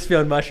beautiful. I'm just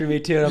feeling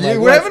mushroomy too. And I'm like,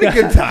 we're having a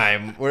good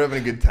time. We're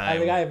having a good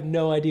time. I have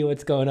no idea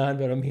what's going on,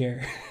 but I'm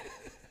here.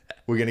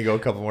 We're going to go a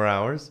couple more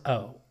hours?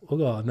 Oh, we'll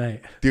go all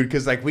night. Dude,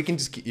 because like we can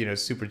just, keep,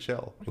 super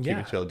chill. We'll keep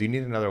it chill. Do you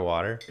need another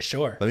water?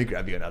 Sure. Let me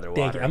grab you another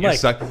water.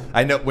 Thank you.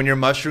 I know when you're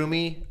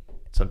mushroomy,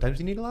 sometimes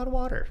you need a lot of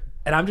water.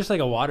 And I'm just like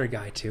a water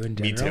guy too in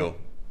general. Me too.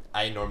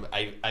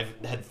 I've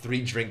had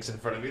 3 drinks in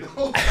front of me the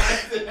whole time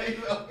today.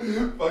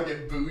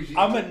 Fucking bougie.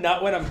 I'm a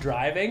nut when I'm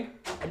driving.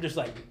 I'm just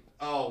like,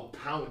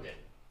 pounding.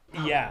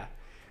 Yeah.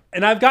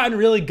 And I've gotten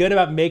really good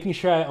about making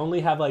sure I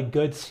only have like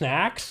good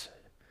snacks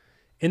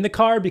in the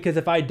car, because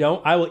if I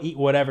don't, I will eat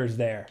whatever's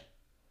there.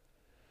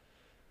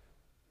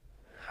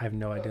 I have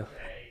no idea.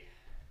 Okay.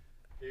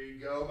 Here you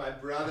go, my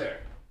brother.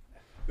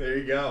 There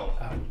you go.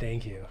 Oh,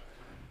 thank you.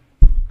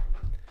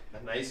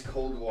 A nice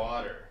cold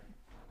water.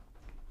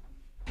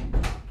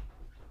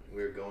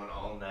 We're going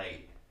all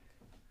night.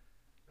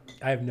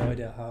 I have no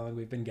idea how long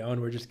we've been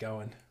going. We're just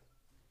going.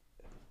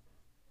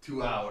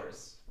 2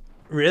 hours.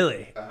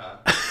 Really? Uh-huh.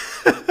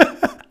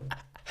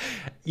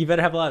 You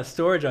better have a lot of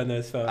storage on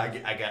those phones.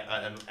 I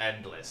got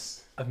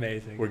endless.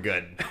 Amazing. We're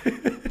good.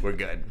 We're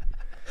good.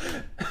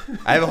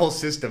 I have a whole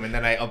system, and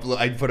then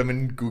I put them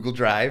in Google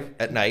Drive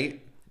at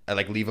night. I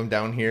like leave them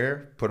down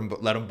here,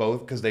 let them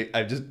both, because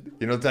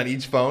it's on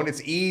each phone.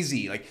 It's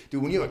easy. Like,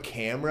 dude, when you have a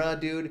camera,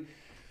 dude,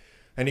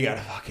 and you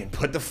gotta fucking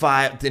put the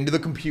file into the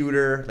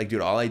computer. Like,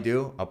 dude, all I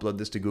do, upload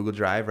this to Google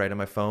Drive right on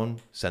my phone,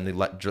 send the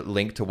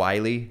link to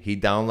Wiley. He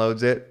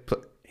downloads it.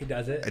 He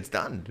does it? It's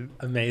done, dude.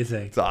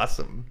 Amazing. It's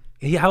awesome.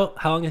 How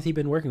long has he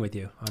been working with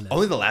you on this?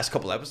 Only the last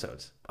couple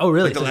episodes. Oh,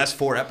 really? Like the last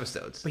 4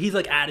 episodes. But he's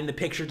like adding the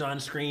pictures on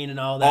screen and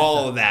all that All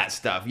stuff. of that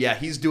stuff. Yeah,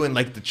 he's doing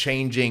like the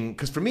changing.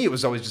 Because for me, it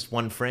was always just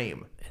one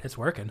frame. And it's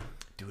working.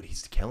 Dude,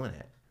 he's killing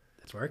it.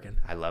 It's working.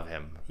 I love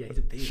him. Yeah, he's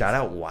a beast. Shout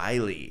out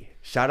Wiley.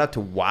 Shout out to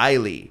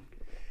Wiley.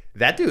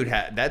 That dude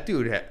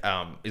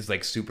is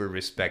like super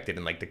respected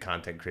in like the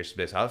content creation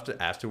space. I'll have to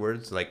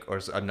afterwards, like,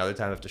 or another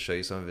time I have to show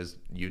you some of his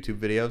YouTube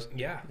videos.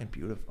 Yeah. And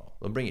beautiful.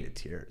 They'll bring you to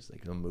tears.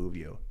 Like, they'll move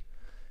you.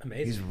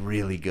 Amazing. He's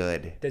really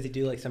good. Does he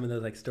do like some of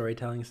those like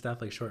storytelling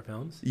stuff, like short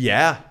films?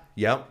 Yeah.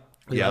 Yep.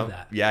 We love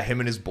that. Yeah. Him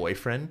and his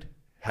boyfriend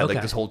had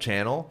like this whole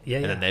channel. Yeah.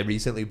 And then they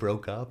recently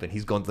broke up, and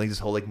he's going through like this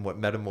whole like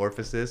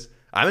metamorphosis.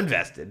 I'm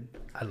invested.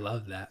 I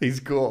love that. He's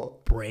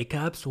cool.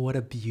 Breakups, what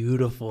a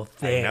beautiful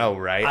thing. I know,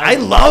 right? I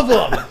love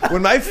them.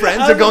 When my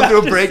friends are going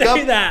through a breakup,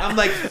 I'm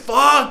like,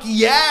 fuck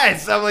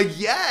yes. I'm like,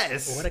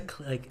 yes.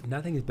 Like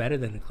nothing is better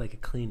than like a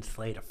clean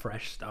slate, a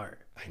fresh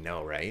start. I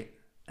know, right?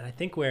 And I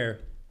think I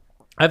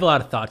have a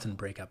lot of thoughts on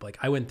breakup. Like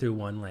I went through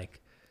one like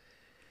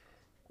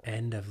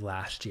end of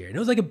last year, and it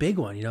was like a big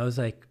one. I was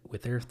like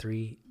with her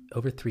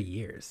over 3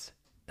 years.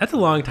 That's a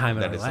long time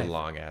in our life. That is a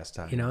long ass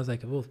time. I was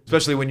like, well,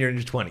 especially when you're in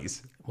your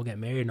 20s. We'll get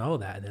married and all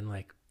of that, and then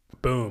like,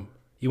 boom,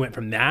 you went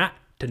from that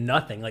to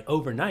nothing, like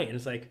overnight, and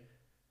it's like,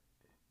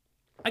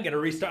 I gotta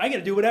restart. I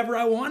gotta do whatever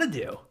I want to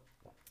do.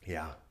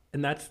 Yeah,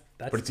 and that's.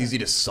 But it's easy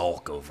to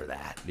sulk over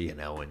that,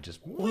 and just.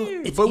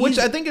 Well, which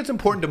I think it's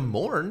important to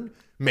mourn,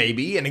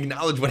 maybe, and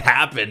acknowledge what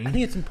happened. I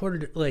think it's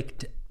important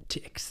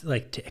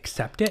to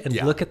accept it and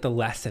look at the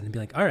lesson and be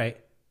like, all right,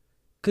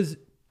 because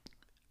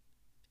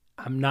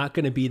I'm not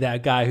going to be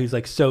that guy who's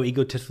like so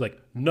egotistical, like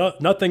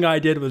nothing I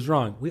did was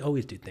wrong. We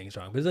always do things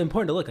wrong, but it's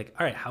important to look like,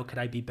 all right, how could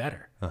I be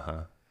better?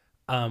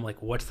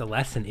 Like what's the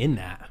lesson in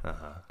that?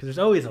 Because there's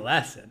always a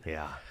lesson.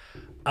 Yeah.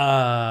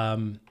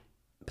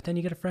 But then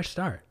you get a fresh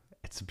start.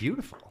 It's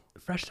beautiful.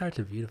 Fresh starts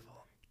are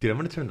beautiful. Dude, I'm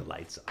going to turn the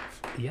lights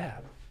off. Yeah.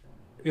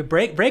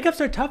 Breakups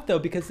are tough though,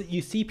 because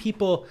you see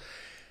people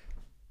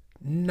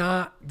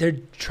they're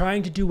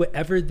trying to do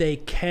whatever they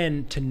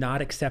can to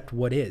not accept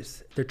what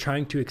is.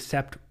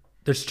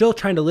 They're still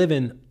trying to live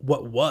in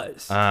what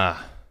was.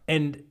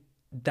 And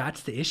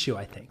that's the issue,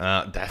 I think.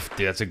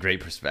 That's a great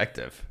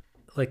perspective.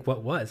 Like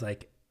what was,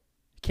 like,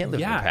 you can't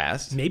live in the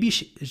past. Maybe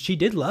she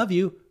did love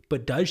you,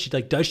 but does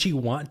she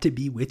want to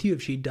be with you?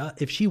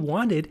 If she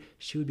wanted,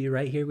 she would be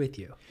right here with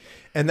you.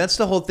 And that's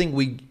the whole thing.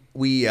 We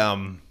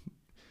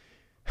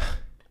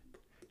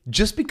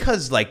just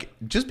because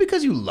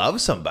you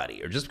love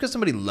somebody, or just because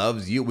somebody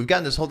loves you, we've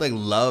gotten this whole thing,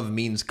 love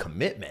means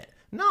commitment.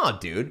 No,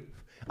 dude.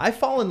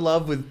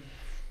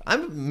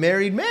 I'm a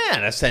married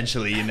man,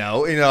 essentially,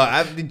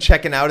 I've been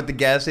checking out at the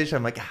gas station.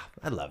 I'm like,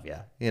 I love you,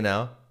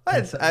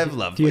 I've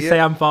loved you. Do you say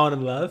I'm falling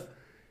in love?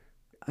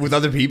 With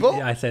other people?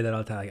 Yeah, I say that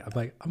all the time. I'm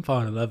like, I'm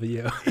falling in love with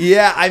you.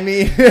 Yeah, I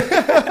mean...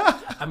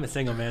 I'm a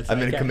single man. So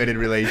I'm in a committed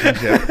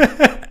relationship.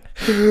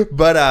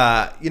 But,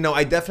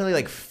 I definitely,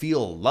 like,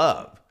 feel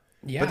love.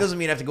 Yeah. But it doesn't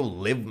mean I have to go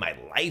live my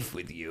life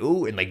with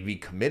you and, like, be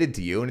committed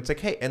to you. And it's like,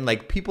 hey, and,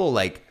 like, people,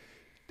 like,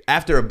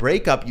 after a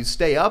breakup, you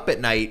stay up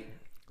at night,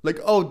 like,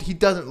 oh, he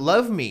doesn't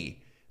love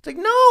me. It's like,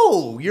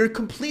 no, you're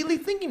completely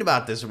thinking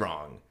about this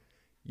wrong.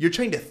 You're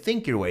trying to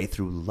think your way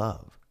through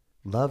love.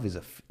 Love.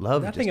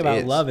 Nothing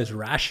about love is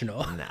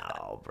rational.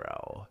 No,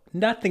 bro.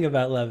 Nothing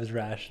about love is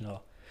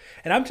rational.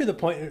 And I'm to the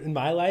point in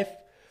my life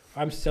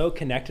where I'm so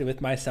connected with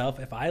myself.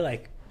 If I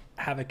like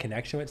have a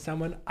connection with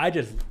someone, I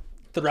just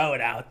throw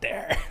it out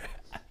there.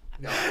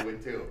 No, I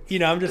would too.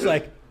 I'm just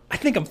like, I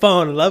think I'm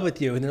falling in love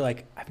with you. And they're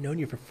like, I've known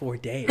you for 4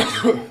 days.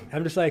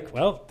 I'm just like,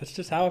 well, that's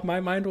just how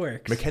my mind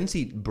works.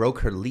 Mackenzie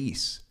broke her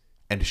lease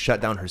and shut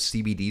down her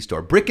CBD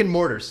store, brick and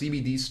mortar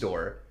CBD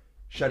store.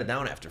 Shut it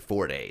down after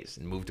 4 days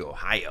and moved to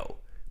Ohio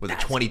with a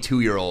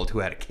 22-year-old who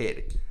had a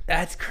kid.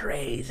 That's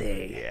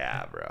crazy.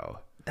 Yeah, bro.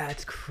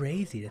 That's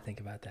crazy to think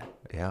about that.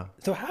 Yeah.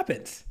 So it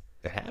happens.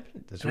 It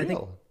happened. It's real. I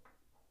think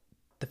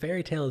the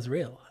fairy tale is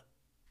real.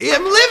 Yeah,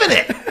 I'm living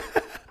it.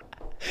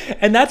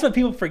 And that's what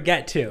people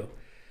forget too.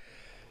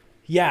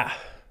 Yeah.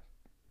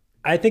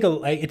 I think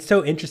it's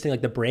so interesting,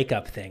 like the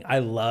breakup thing. I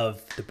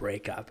love the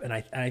breakup. And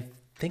I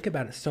think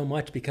about it so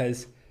much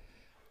because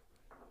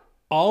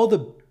all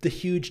the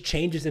huge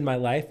changes in my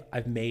life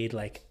I've made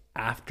like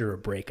after a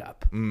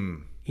breakup.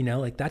 You know,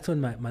 like that's when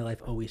my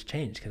life always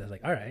changed because I was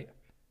like, all right,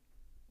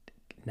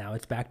 now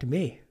it's back to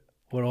me.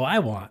 What do I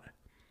want?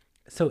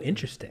 It's so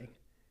interesting.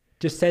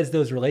 Just says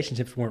those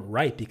relationships weren't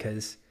right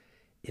because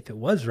if it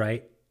was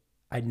right,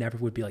 I never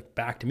would be like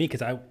back to me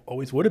because I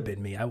always would have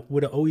been me. I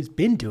would have always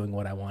been doing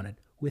what I wanted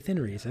within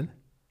reason.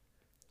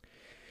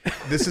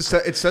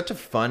 It's such a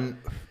fun,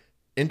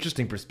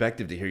 interesting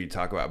perspective to hear you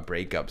talk about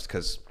breakups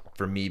because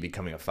for me,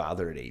 becoming a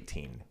father at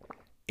 18,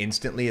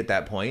 instantly at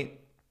that point,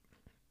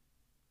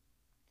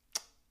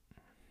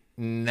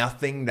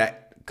 nothing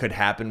that could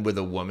happen with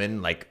a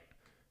woman like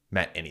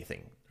meant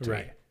anything to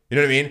me. You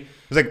know what I mean? It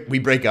was like, we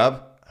break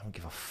up. I don't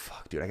give a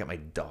fuck, dude. I got my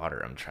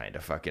daughter. I'm trying to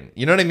fucking,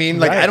 you know what I mean?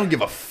 Like, I don't give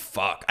a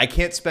fuck. I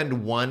can't spend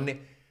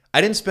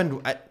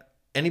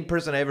any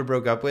person I ever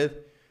broke up with,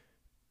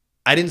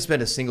 I didn't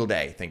spend a single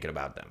day thinking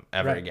about them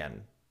ever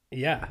again.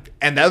 Yeah.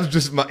 And that was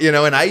just my, you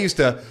know, and I used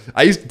to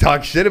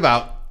talk shit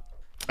about,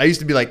 I used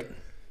to be like,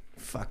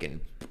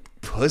 fucking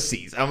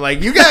pussies. I'm like,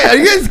 are you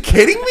guys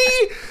kidding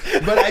me?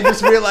 But I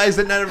just realized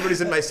that not everybody's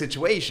in my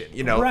situation,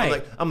 you know?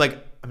 Right. I'm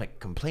like,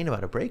 complain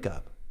about a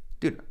breakup.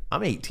 Dude,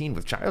 I'm 18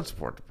 with child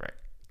support to pay.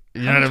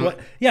 You know what I mean?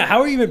 Yeah,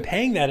 how are you even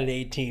paying that at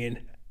 18?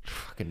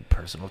 Fucking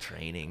personal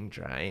training,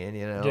 trying,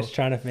 you know? Just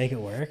trying to make it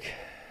work.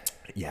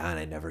 Yeah, and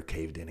I never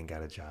caved in and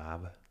got a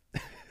job.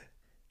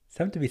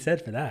 Something to be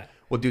said for that.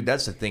 Well, dude,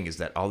 that's the thing is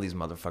that all these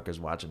motherfuckers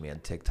watching me on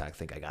TikTok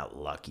think I got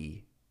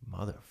lucky.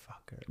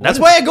 Motherfucker. That's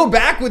why I go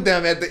back with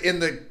them in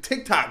the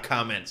TikTok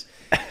comments.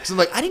 Because I'm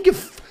like, I didn't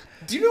give...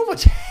 Do you know how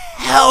much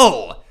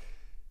hell?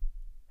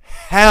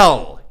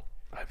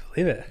 I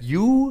believe it.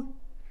 You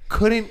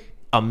couldn't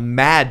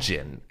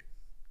imagine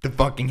the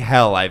fucking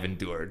hell I've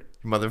endured.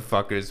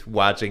 Motherfuckers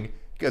watching. You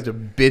guys are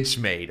bitch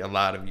made, a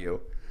lot of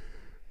you.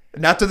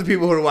 Not to the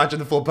people who are watching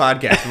the full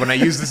podcast. When I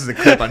use this as a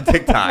clip on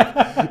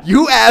TikTok,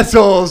 you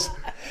assholes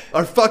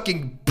are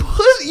fucking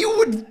pussy. You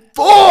would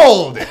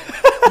fold.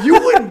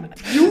 You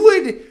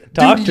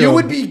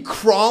would be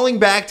crawling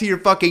back to your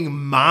fucking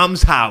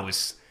mom's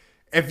house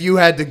if you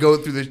had to go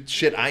through the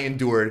shit I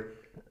endured.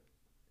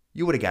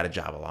 You would have got a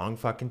job a long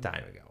fucking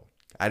time ago.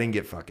 I didn't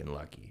get fucking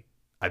lucky.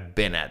 I've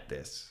been at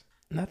this.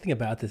 Nothing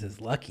about this is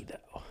lucky,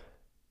 though.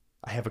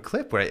 I have a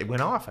clip where it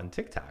went off on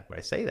TikTok where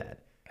I say that.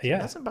 Yeah.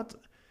 That's about to,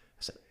 I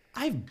said,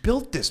 I've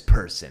built this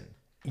person.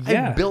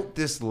 Yeah. I've built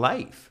this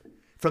life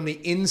from the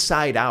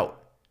inside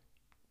out.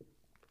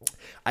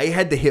 I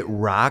had to hit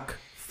rock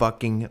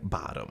fucking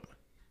bottom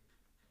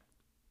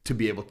to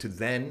be able to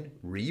then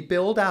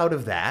rebuild out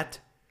of that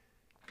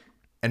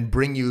and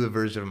bring you the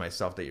version of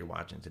myself that you're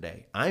watching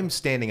today. I'm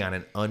standing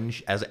on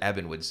as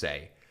Evan would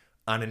say,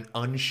 on an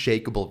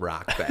unshakable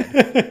rock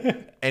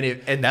bed.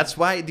 and that's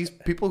why these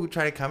people who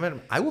try to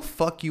comment, I will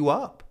fuck you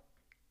up.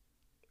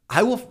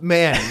 I will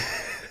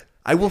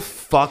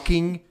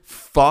fucking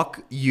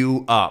fuck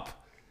you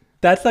up.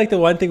 That's like the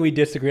one thing we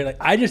disagree. Like,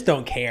 I just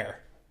don't care.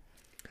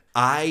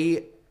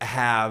 I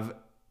have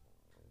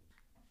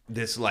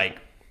this I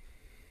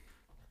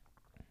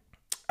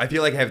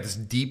feel like I have this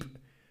deep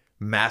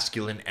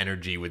masculine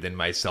energy within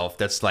myself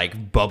that's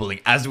like bubbling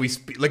as we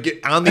speak,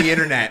 like on the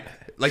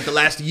internet, like the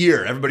last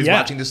year, everybody's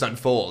watching this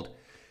unfold.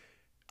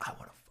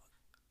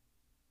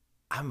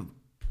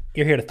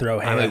 You're here to throw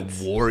hands. I'm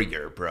a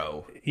warrior,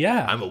 bro.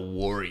 Yeah. I'm a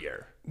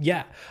warrior.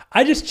 Yeah.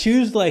 I just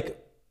choose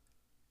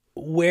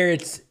where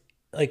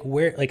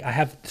I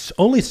have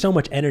only so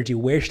much energy.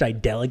 Where should I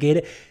delegate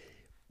it?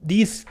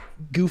 These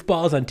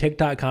goofballs on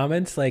TikTok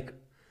comments,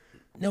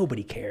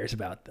 nobody cares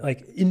about.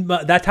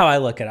 That's how I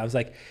look at it. I was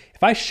like,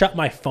 if I shut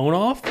my phone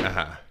off,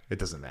 it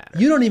doesn't matter.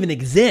 You don't even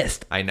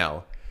exist. I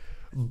know.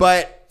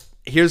 But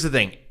here's the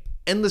thing.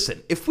 And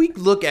listen, if we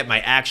look at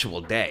my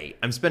actual day,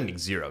 I'm spending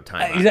zero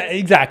time on it.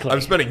 Exactly. I'm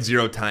spending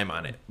zero time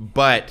on it.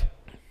 But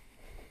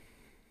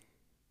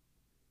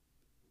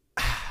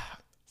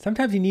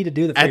sometimes you need to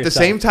do that for at yourself. the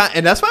same time,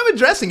 and that's why I'm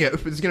addressing it.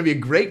 It's going to be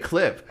a great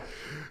clip.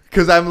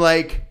 Because I'm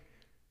like,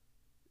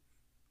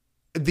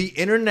 the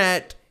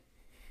internet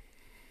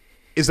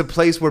is a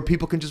place where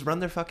people can just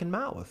run their fucking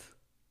mouth.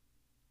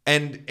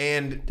 And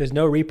there's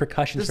no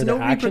repercussions for their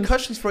actions. There's no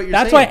repercussions for what you're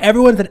saying. That's why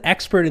everyone's an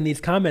expert in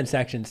these comment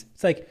sections.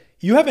 It's like,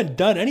 you haven't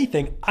done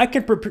anything. I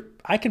can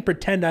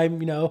pretend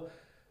I'm,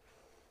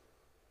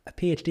 a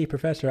PhD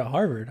professor at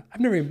Harvard. I've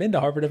never even been to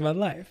Harvard in my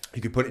life.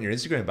 You could put it in your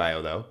Instagram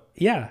bio, though.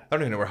 Yeah. I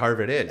don't even know where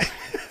Harvard is.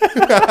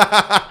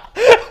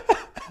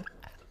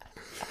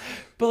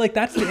 But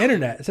that's the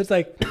internet. So it's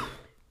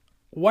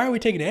why are we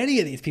taking any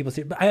of these people?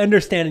 But I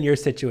understand in your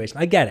situation.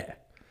 I get it.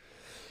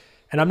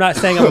 And I'm not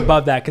saying I'm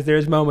above that because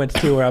there's moments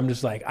too where I'm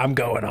just I'm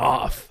going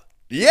off.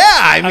 Yeah,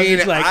 I mean,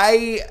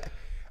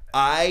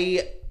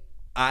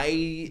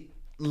 I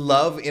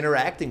love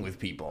interacting with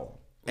people.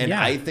 And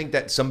I think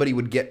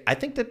that I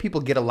think that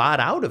people get a lot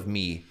out of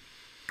me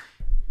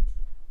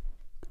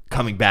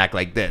coming back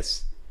like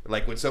this.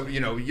 Like when somebody,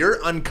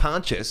 you're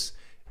unconscious.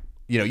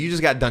 you know, you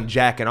just got done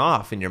jacking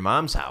off in your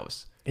mom's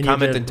house, and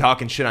commenting,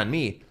 talking shit on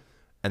me.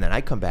 And then I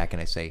come back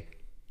and I say,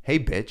 hey,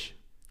 bitch,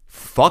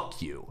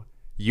 fuck you.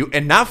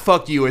 And not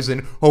fuck you as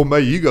in, oh, my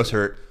ego's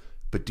hurt.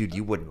 But, dude,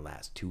 you wouldn't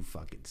last 2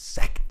 fucking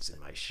seconds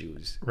in my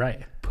shoes.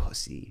 Right.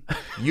 Pussy.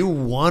 You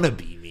want to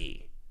be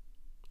me.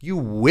 You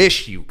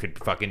wish you could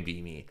fucking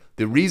be me.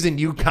 The reason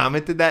you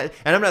commented that,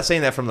 and I'm not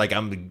saying that from like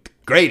I'm the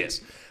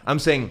greatest. I'm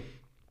saying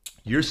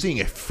you're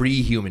seeing a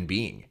free human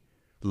being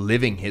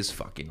living his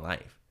fucking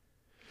life.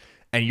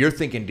 And you're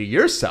thinking to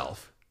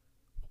yourself,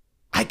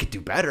 I could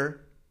do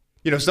better.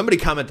 You know, somebody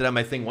commented on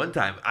my thing one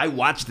time. I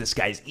watched this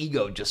guy's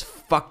ego just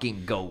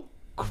fucking go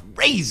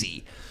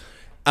crazy.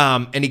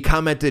 And he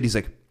commented, he's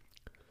like,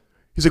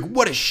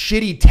 what a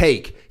shitty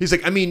take. He's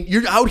like, I mean,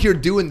 you're out here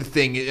doing the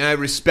thing and I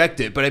respect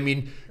it, but I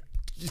mean,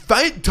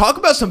 talk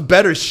about some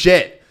better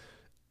shit.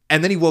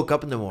 And then he woke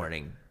up in the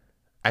morning.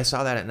 I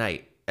saw that at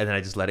night and then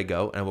I just let it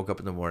go. And I woke up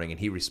in the morning and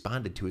he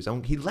responded to his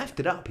own. He left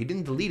it up. He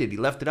didn't delete it. He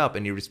left it up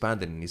and he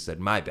responded and he said,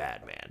 my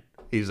bad, man.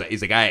 He's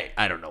like,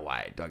 I don't know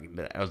why.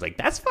 I was like,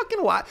 that's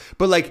fucking why.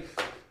 But like,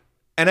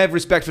 and I have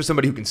respect for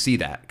somebody who can see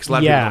that because a lot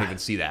of people don't even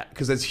see that.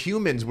 Because as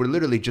humans, we're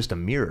literally just a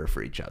mirror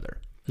for each other.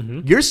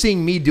 Mm-hmm. You're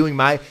seeing me doing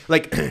my,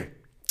 like,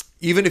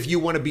 even if you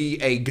want to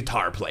be a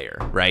guitar player,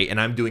 right? And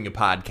I'm doing a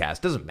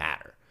podcast, doesn't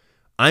matter.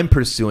 I'm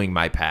pursuing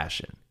my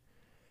passion.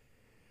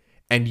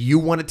 And you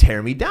want to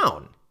tear me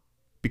down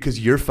because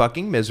you're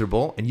fucking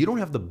miserable and you don't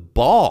have the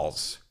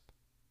balls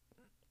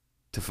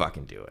to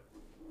fucking do it.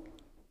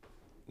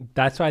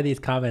 That's why these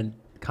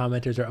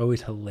commenters are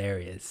always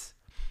hilarious.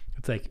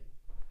 It's like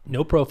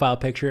no profile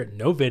picture,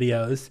 no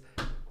videos.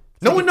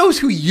 No one knows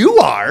who you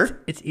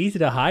are. It's easy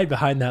to hide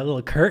behind that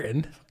little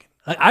curtain.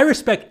 Like, I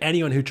respect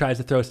anyone who tries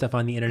to throw stuff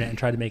on the internet and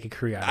try to make a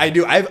career out of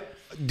it. I do.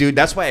 Dude,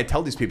 that's why I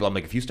tell these people, I'm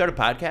like, if you start a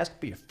podcast,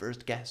 be your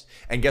first guest.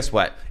 And guess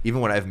what?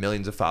 Even when I have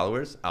millions of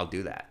followers, I'll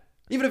do that.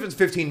 Even if it's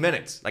 15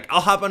 minutes. Like,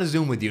 I'll hop on a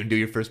Zoom with you and do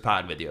your first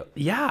pod with you.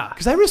 Yeah.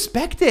 Because I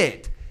respect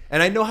it.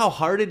 And I know how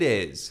hard it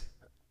is.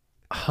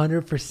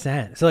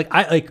 100%. So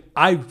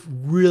I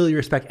really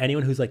respect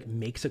anyone who's like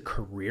makes a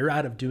career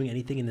out of doing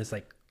anything in this,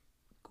 like,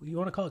 you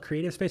want to call it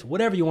creative space,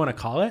 whatever you want to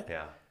call it.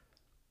 Yeah.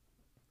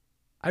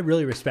 I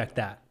really respect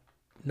that.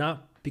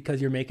 Not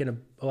because you're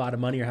making a lot of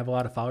money or have a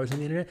lot of followers on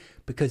the internet,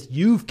 because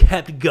you've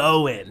kept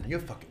going. You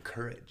have fucking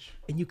courage.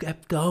 And you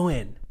kept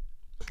going.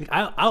 Like,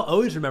 I'll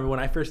always remember when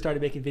I first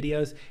started making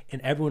videos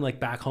and everyone like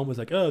back home was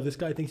like, oh, this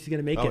guy thinks he's going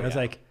to make it. And I was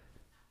like,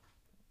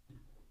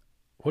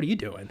 what are you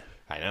doing?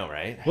 I know,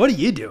 right? What are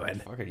you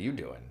doing? What are you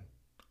doing?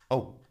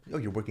 Oh,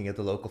 you're working at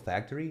the local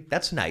factory?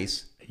 That's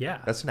nice. Yeah.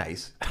 That's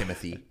nice,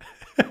 Timothy.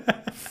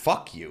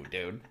 Fuck you,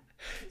 dude.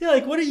 Yeah,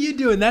 like, what are you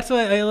doing? That's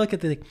why I look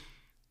at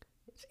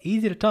it's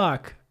easy to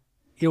talk.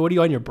 You know, what are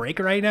you on your break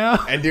right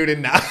now? And dude,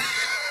 and now.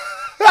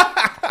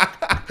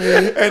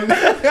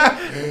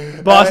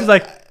 Boss is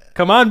like,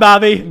 come on,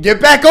 Bobby.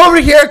 Get back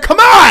over here. Come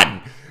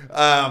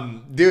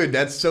on. Dude,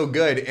 that's so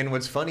good. And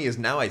what's funny is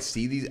now I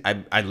see these.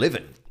 I live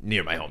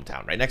near my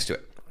hometown, right next to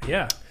it.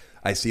 Yeah.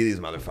 I see these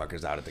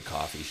motherfuckers out at the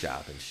coffee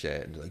shop and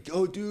shit. And they're like,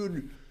 oh,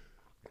 dude,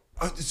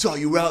 I saw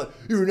you out.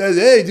 You're in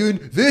LA doing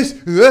this.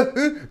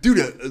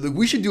 Dude,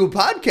 we should do a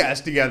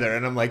podcast together.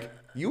 And I'm like,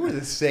 you were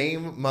the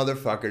same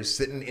motherfuckers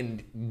sitting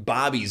in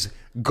Bobby's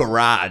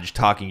garage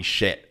talking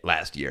shit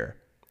last year.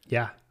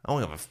 Yeah.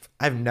 I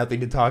have nothing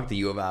to talk to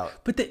you about.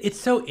 But it's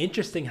so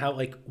interesting how,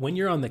 like, when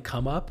you're on the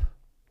come up,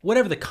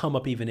 whatever the come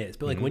up even is,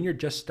 but like when you're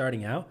just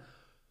starting out,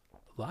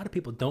 a lot of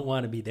people don't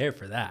want to be there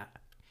for that.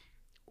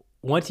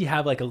 Once you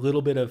have like a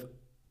little bit of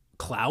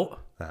clout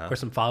or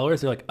some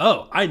followers, they're like,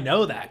 oh, I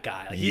know that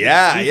guy. Like, he's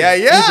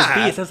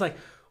a beast. I was like,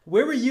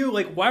 where were you?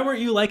 Like, why weren't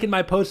you liking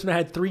my post when I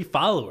had 3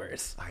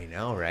 followers? I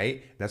know,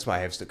 right? That's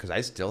why because I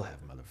still have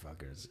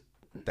motherfuckers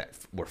that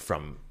were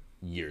from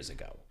years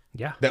ago.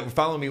 Yeah. That would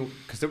follow me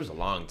because there was a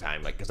long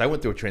time. Like, because I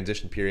went through a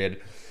transition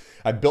period.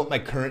 I built my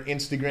current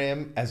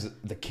Instagram as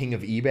the king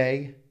of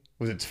eBay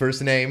was its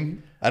first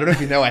name. I don't know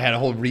if you know, I had a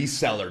whole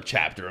reseller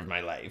chapter of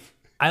my life.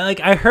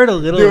 I heard a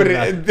little bit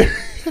about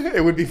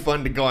it would be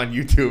fun to go on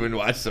YouTube and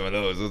watch some of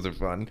those. Those are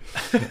fun.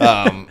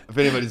 If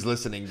anybody's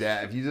listening,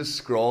 Dad, if you just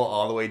scroll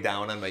all the way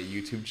down on my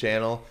YouTube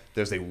channel,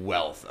 there's a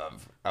wealth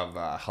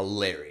of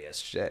hilarious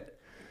shit.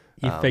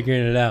 You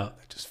figuring it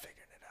out. Just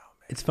figuring it out,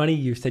 man. It's funny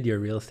you said you're a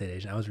real estate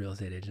agent. I was a real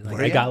estate agent.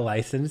 Like, I got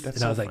licensed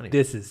and I was like,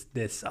 this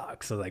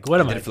sucks. So like, what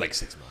am I? I did it for like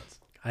 6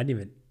 months. I didn't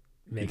even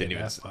make it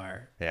that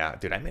far. Yeah,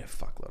 dude, I made a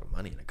fuckload of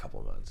money in a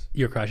couple of months.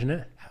 You're crushing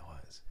it? I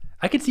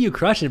I could see you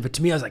crushing it, but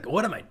to me, I was like,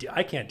 what am I doing?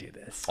 I can't do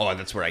this. Oh,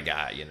 that's where I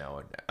got, you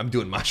know, I'm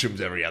doing mushrooms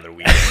every other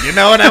weekend, you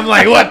know, and I'm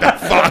like, what the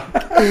fuck?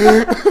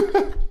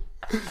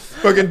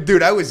 Fucking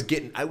dude, I was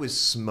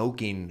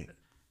smoking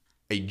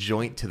a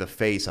joint to the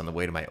face on the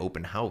way to my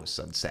open house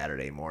on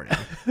Saturday morning,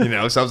 you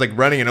know, so I was like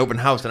running an open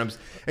house and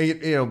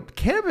you know,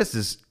 cannabis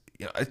is,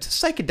 you know, it's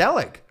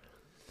psychedelic.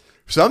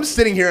 So I'm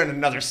sitting here in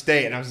another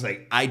state, and I was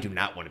like, I do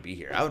not want to be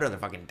here. I would rather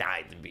fucking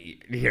die than be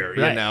here,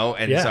 you know?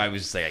 And so I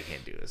was just like, I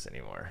can't do this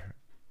anymore.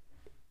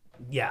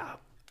 Yeah.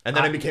 And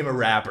then I became a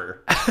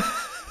rapper.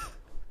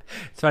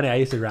 It's funny. I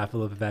used to rap a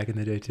little bit back in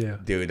the day too.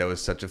 Dude, that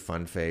was such a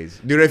fun phase.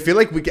 Dude, I feel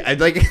like I'd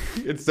like.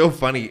 It's so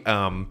funny.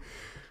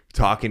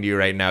 Talking to you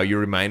right now, you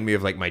remind me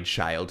of like my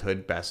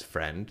childhood best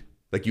friend.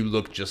 Like you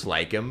look just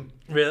like him.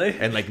 Really?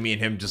 And like me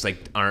and him just like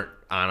aren't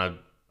on a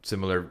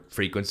similar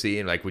frequency,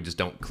 and like we just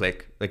don't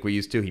click like we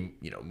used to. He,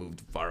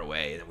 moved far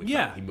away, and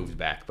then he moved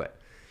back. But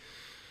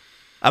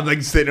I'm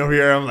like sitting over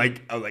here. I'm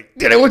like,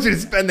 dude, I want you to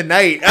spend the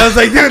night. I was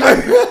like, dude,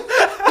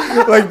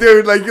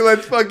 dude,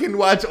 let's fucking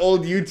watch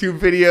old YouTube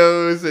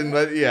videos and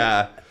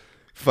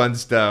fun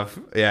stuff.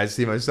 Yeah, I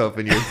see myself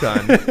in your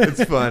ton.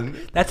 It's fun.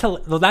 That's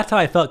how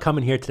I felt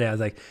coming here today. I was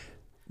like,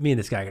 me and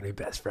this guy are gonna be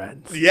best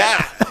friends.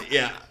 Yeah.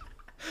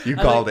 You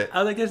called it. I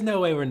was like, there's no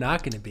way we're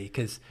not gonna be,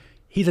 because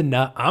he's a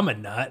nut. I'm a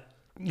nut.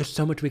 There's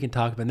so much we can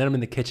talk about. And then I'm in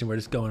the kitchen. We're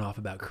just going off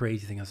about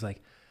crazy things. I was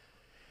like,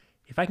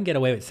 if I can get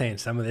away with saying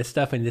some of this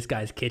stuff in this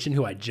guy's kitchen,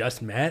 who I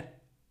just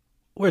met,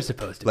 we're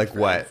supposed to. Like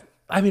what?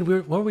 I mean,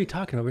 what were we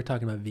talking about? We were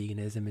talking about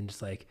veganism and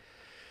just like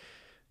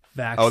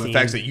vaccine. Oh, the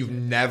fact that you've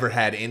never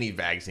had any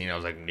vaccine. I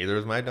was like, neither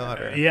was my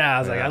daughter. Yeah, I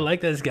was like, I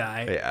like this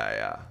guy.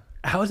 Yeah.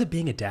 How is it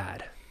being a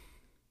dad?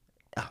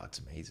 Oh, it's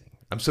amazing.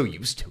 I'm so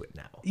used to it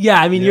now.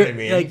 Yeah, I mean, you know what I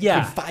mean? like,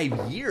 yeah. It's been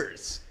 5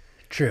 years.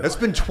 True. That's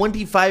been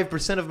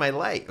 25% of my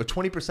life, or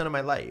 20% of my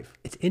life.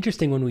 It's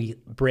interesting when we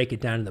break it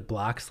down into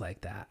blocks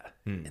like that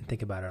and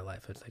think about our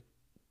life. It's like,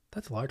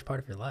 that's a large part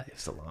of your life.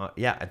 It's a lot.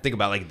 Yeah, I think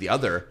about like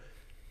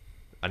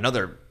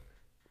another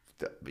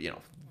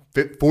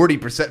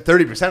 40%,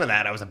 30% of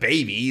that, I was a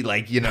baby, and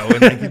like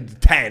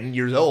 10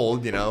 years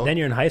old, Then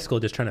you're in high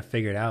school just trying to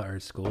figure it out, or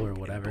school or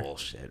whatever.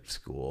 Bullshit,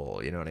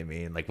 school, you know what I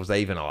mean? Like, was I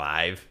even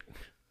alive?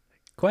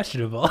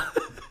 Questionable.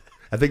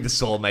 I think the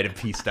soul might have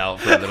pieced out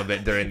for a little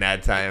bit during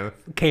that time.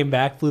 Came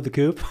back, flew the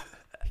coop.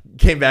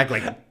 Came back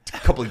like a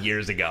couple of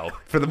years ago.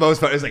 For the most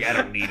part, I was like, I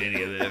don't need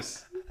any of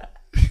this.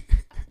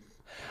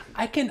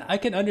 I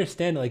can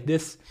understand like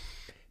this.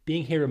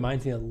 Being here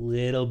reminds me a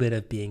little bit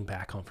of being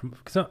back home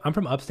because I'm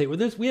from upstate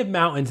where we have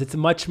mountains. It's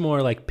much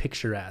more like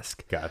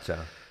picturesque.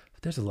 Gotcha.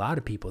 But there's a lot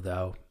of people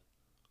though.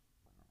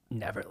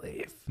 Never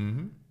leave.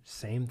 Mm-hmm.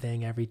 Same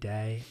thing every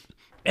day,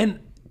 and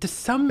to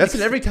some that's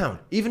in every town,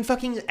 even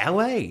fucking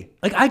LA.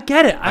 Like I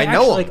get it. I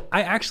know.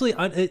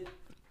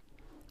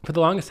 For the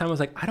longest time, I was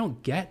like, I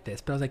don't get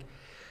this, but I was like,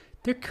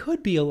 there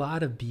could be a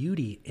lot of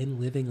beauty in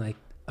living like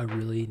a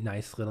really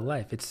nice little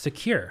life. It's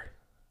secure.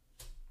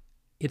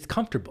 It's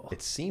comfortable.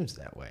 It seems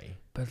that way.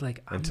 But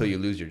like until you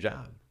lose your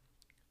job.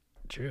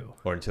 True.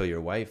 Or until your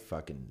wife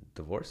fucking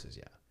divorces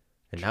you.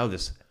 And now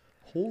this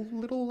whole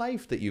little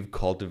life that you've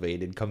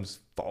cultivated comes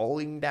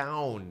falling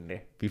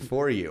down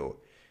before you.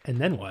 And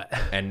then what?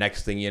 And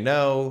next thing you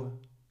know,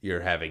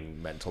 you're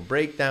having mental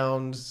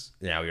breakdowns.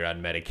 Now you're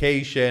on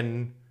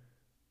medication.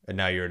 And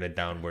now you're in a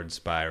downward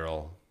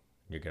spiral.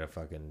 You're going to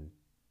fucking...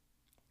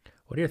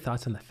 What are your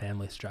thoughts on the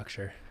family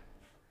structure?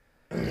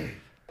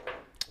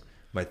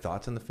 My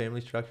thoughts on the family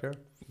structure?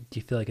 Do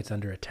you feel like it's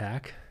under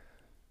attack?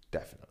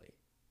 Definitely.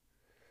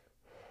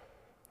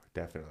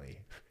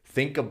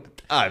 Think of...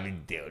 I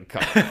mean, dude,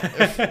 come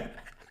on.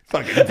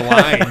 Fucking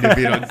blind if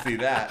you don't see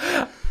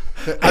that.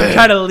 I'm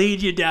trying to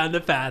lead you down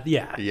the path.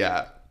 Yeah.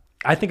 Yeah.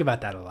 I think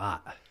about that a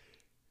lot.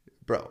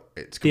 Bro,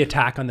 it's... The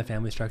attack on the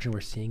family structure,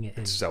 we're seeing it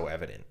in... It's so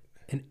evident.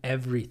 In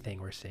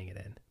everything we're seeing it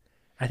in.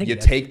 I think you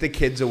take the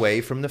kids away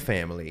from the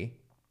family...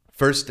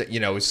 First, as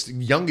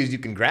young as you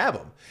can grab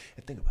them.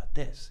 And think about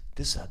this.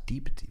 This is how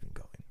deep it's even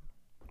going.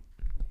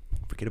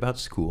 Forget about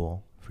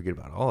school. Forget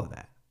about all of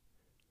that.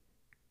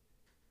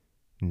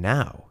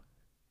 Now,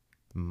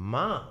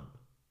 mom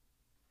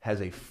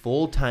has a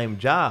full-time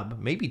job,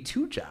 maybe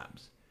 2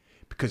 jobs,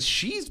 because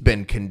she's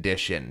been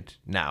conditioned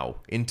now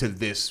into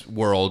this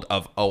world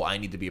of, I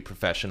need to be a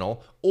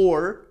professional,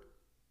 or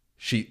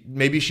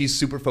maybe she's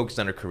super focused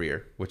on her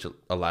career, which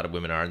a lot of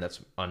women are, and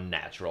that's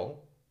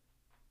unnatural.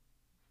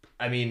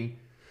 I mean,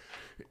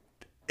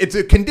 it's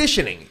a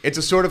conditioning. It's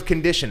a sort of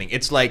conditioning.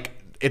 It's like,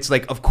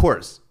 of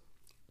course,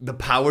 the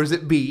powers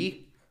that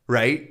be,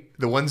 right?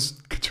 The ones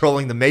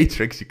controlling the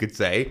matrix, you could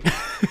say.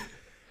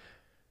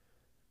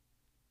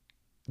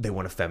 They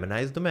want to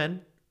feminize the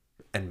men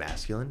and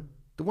masculine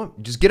the women.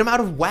 Just get them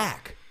out of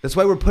whack. That's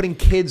why we're putting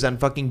kids on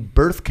fucking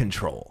birth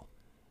control.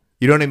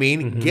 You know what I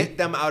mean? Mm-hmm. Get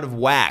them out of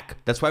whack.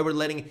 That's why we're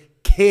letting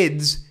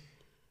kids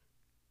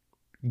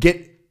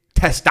get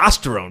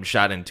testosterone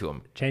shot into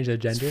them. Change their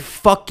gender. It's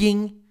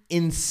fucking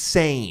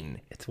insane.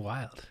 It's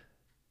wild.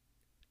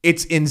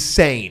 It's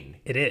insane.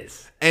 It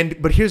is.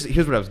 But here's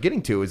what I was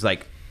getting to is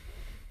like,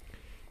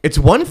 it's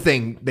one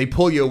thing they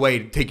pull you away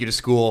to take you to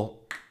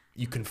school,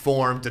 you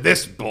conform to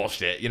this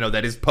bullshit,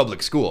 that is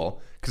public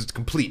school, because it's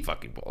complete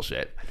fucking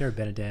bullshit. I've never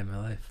been a day in my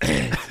life.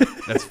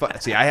 That's fun.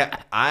 See,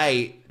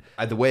 I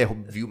the way I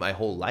view my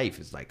whole life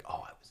is like, I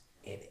was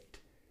in it.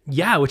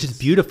 Yeah, which is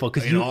beautiful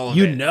because you know.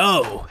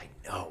 I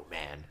know,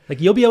 man. Like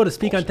you'll be able to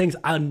speak on things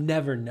I'll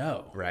never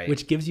know, right?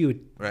 Which gives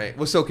you, right?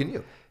 Well, so can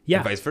you, yeah.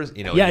 And vice versa,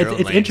 yeah,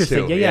 it's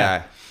interesting,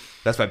 yeah.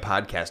 That's why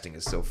podcasting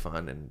is so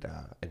fun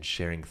and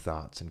sharing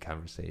thoughts and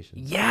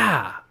conversations.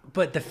 Yeah,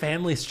 but the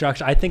family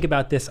structure, I think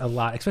about this a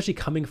lot, especially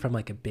coming from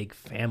like a big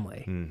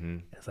family. Mm-hmm.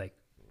 It's like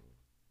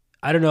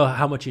I don't know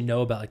how much you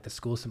know about like the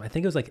school system. I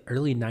think it was like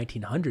early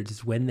 1900s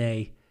is when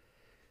they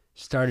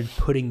started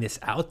putting this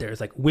out there. It's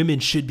like women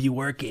should be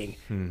working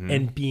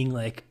and being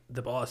like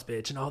the boss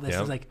bitch and all this.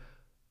 It's like,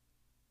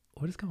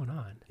 what is going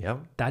on? Yep.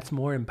 That's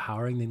more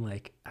empowering than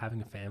like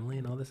having a family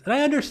and all this. And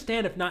I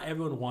understand if not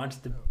everyone wants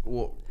to.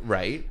 Well,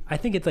 right. I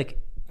think it's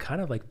like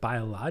kind of like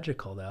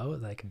biological though.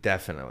 Like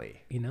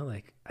definitely. You know,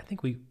 like I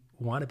think we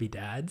want to be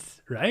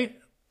dads, right?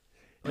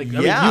 Like, I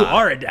mean, yeah. you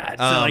are a dad,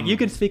 so like you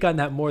can speak on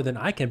that more than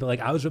I can. But like,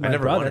 I was with my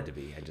brother. I never wanted to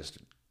be. I just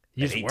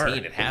you at just 18 were.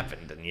 it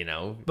happened, and you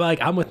know. But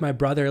like, I'm with my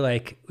brother,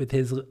 like with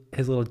his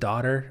little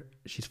daughter.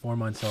 She's 4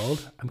 months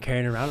old. I'm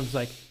carrying her around. I'm just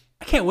like,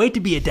 I can't wait to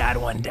be a dad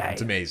one day.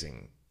 It's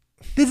amazing.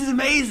 This is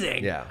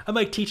amazing. Yeah. I'm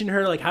like teaching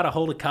her like how to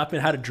hold a cup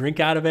and how to drink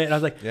out of it, and I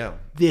was like, yeah,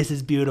 this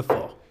is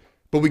beautiful.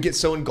 But we get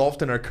so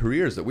engulfed in our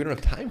careers that we don't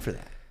have time for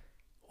that.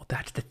 Well,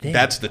 that's the thing.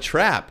 That's the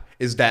trap.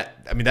 Is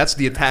that, I mean, that's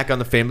the attack on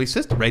the family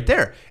system right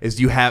there. Is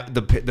you have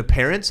the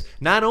parents,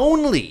 not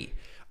only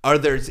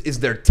is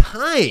there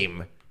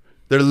time,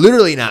 they're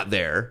literally not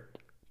there,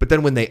 but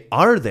then when they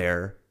are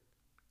there,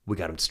 we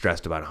got them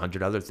stressed about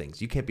 100 other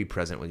things. You can't be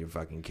present with your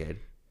fucking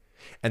kid.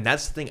 And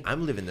that's the thing.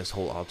 I'm living this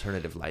whole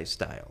alternative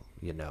lifestyle,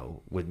 you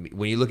know, with me.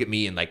 When you look at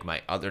me and like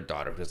my other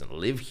daughter who doesn't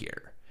live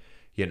here,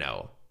 you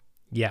know.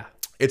 Yeah.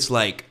 It's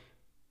like,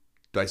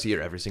 do I see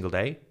her every single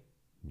day?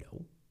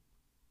 No.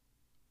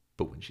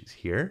 But when she's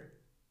here,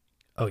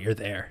 oh, you're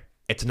there.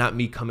 It's not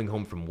me coming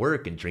home from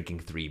work and drinking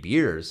 3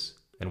 beers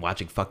and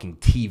watching fucking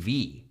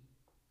TV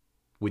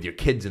with your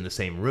kids in the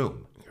same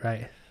room.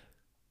 Right.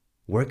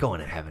 We're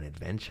going and having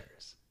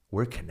adventures.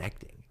 We're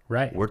connecting.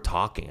 Right. We're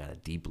talking on a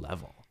deep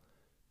level.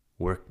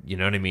 You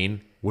know what I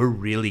mean? We're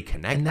really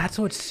connected. And that's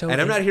what's so. And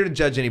I'm not here to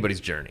judge anybody's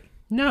journey.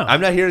 No. I'm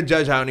not here to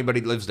judge how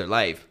anybody lives their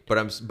life.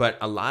 But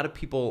a lot of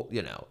people,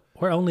 you know.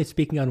 We're only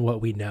speaking on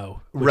what we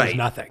know, which right. is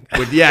nothing.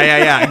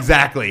 Yeah,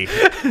 exactly.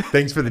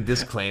 Thanks for the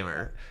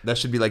disclaimer. That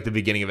should be like the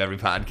beginning of every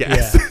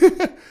podcast.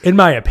 Yeah. In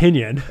my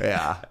opinion.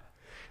 Yeah.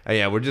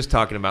 Yeah, we're just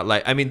talking about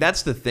like, I mean,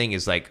 that's the thing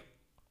is like,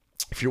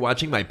 if you're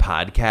watching my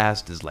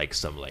podcast is like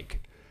some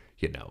like,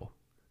 you know,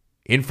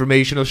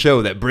 informational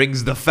show that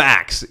brings the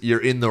facts,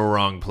 you're in the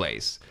wrong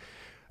place.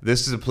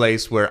 This is a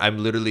place where I'm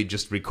literally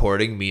just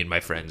recording me and my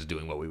friends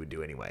doing what we would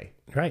do anyway.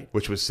 Right.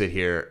 Which was sit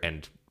here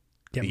and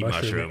eat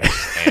mushrooms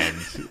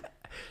and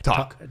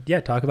talk.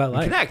 Talk about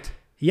life. Connect.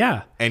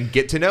 Yeah. And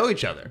get to know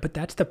each other. But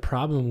that's the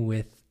problem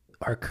with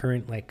our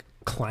current like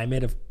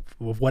climate of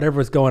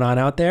whatever's going on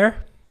out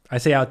there. I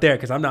say out there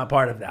because I'm not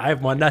part of that. I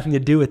want nothing to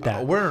do with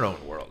that. We're in our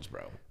own worlds,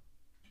 bro.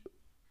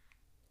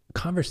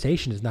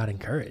 Conversation is not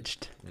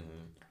encouraged. Mm-hmm.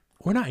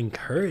 We're not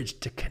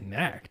encouraged to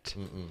connect.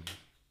 Mm-mm.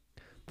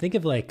 Think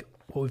of like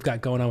what we've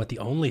got going on with the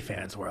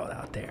OnlyFans world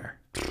out there.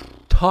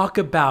 Talk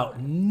about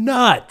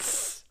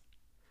nuts.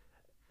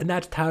 And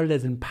that's touted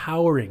as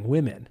empowering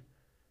women.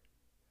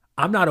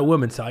 I'm not a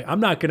woman, so I'm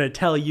not going to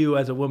tell you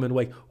as a woman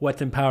like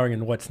what's empowering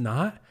and what's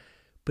not.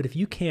 But if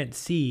you can't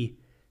see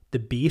the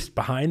beast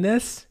behind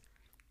this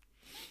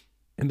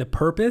and the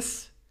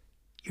purpose,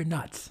 you're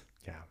nuts.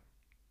 Yeah.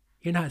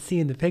 You're not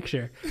seeing the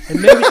picture.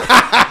 And maybe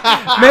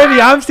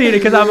maybe I'm seeing it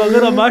because I'm a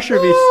little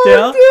mushroomy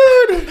still.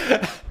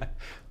 Dude.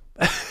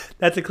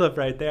 That's a clip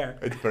right there.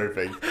 It's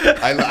perfect.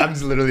 I'm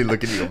just literally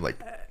looking at you. I'm like,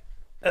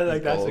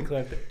 that's a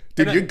clip.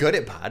 Dude, you're good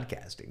at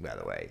podcasting, by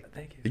the way.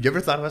 Thank you. Have you ever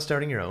thought about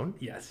starting your own?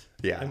 Yes.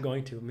 Yeah. I'm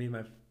going to. Me and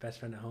my best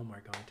friend at home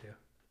are going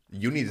to.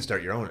 You need to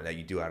start your own that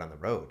you do out on the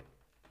road.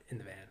 In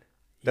the van.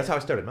 That's how I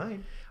started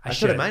mine. I should.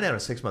 started mine on a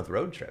 6-month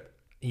road trip.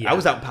 Yeah. I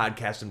was out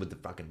podcasting with the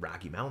fucking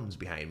Rocky Mountains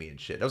behind me and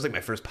shit. That was like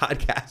my first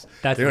podcast.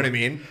 You know what I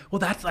mean? Well,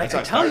 that's like,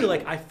 I tell you,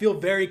 like, I feel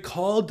very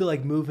called to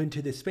like move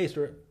into this space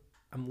where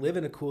I'm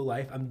living a cool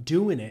life. I'm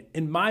doing it.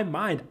 In my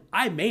mind,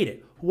 I made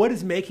it. What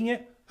is making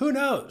it? Who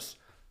knows?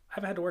 I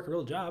haven't had to work a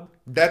real job.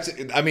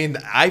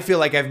 I feel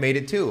like I've made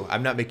it too.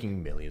 I'm not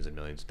making millions and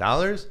millions of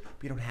dollars,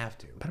 but you don't have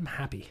to. But I'm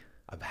happy.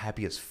 I'm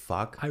happy as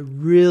fuck. I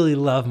really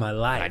love my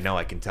life. I know,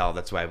 I can tell.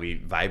 That's why we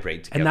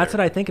vibrate together. And that's what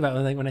I think about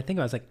when I think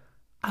about it. It's like,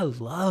 I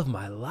love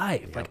my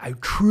life. Yep. Like, I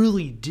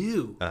truly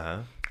do. Uh-huh.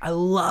 I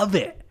love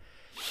it.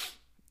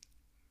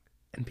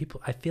 And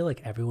people, I feel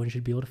like everyone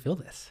should be able to feel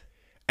this.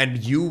 And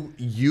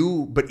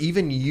but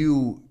even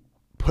you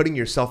putting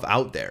yourself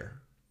out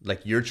there,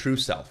 like your true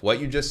self, what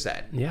you just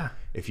said. Yeah.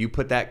 If you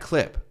put that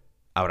clip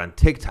out on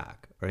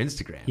TikTok or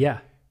Instagram, yeah,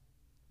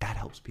 that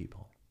helps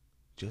people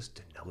just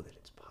to know that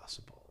it's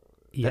possible.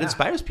 Yeah. That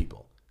inspires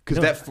people.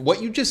 Because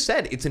what you just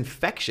said, it's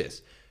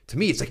infectious. To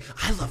me, it's like,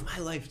 I love my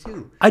life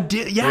too. I do,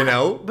 yeah. You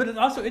know? But it's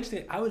also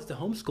interesting. I was the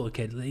homeschool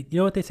kid. You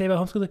know what they say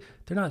about homeschool?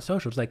 They're not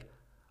social. It's like,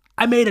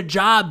 I made a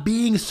job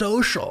being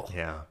social.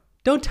 Yeah.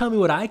 Don't tell me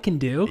what I can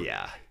do.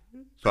 Yeah.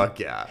 Fuck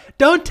yeah.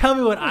 Don't tell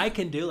me what I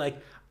can do. Like,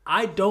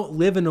 I don't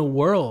live in a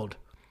world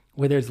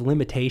where there's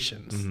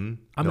limitations. Mm-hmm.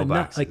 I'm no a nut.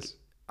 boxes. Like,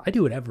 I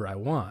do whatever I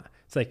want.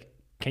 It's like,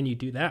 can you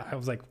do that? I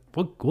was like,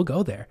 we'll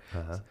go there.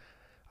 Uh-huh.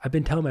 I've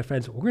been telling my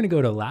friends, we're going to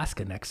go to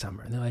Alaska next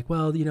summer. And they're like,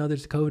 well, you know,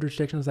 there's a COVID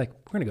restriction. I was like,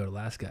 we're going to go to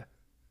Alaska.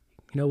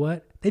 You know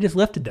what? They just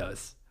lifted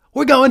those.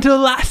 We're going to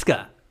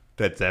Alaska.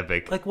 That's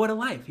epic. Like, what a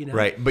life, you know?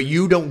 Right. But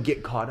you don't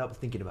get caught up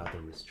thinking about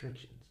the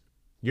restrictions.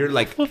 You're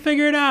like, we'll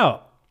figure it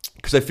out.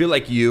 because I feel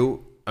like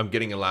I'm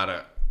getting a lot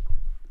of,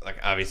 like,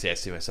 obviously I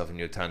see myself in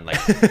you a ton,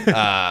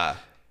 like,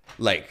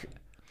 like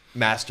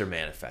master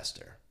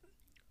manifester.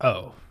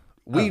 Oh.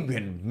 We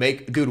can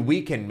make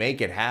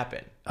it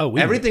happen. Oh,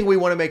 everything we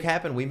want to make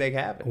happen, we make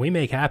happen. We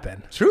make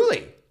happen.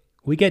 Truly.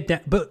 We get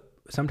down, but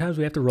sometimes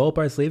we have to roll up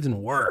our sleeves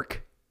and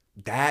work.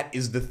 That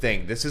is the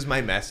thing. This is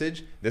my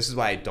message. This is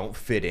why I don't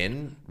fit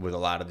in with a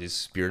lot of these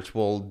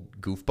spiritual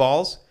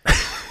goofballs,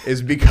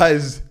 is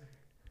because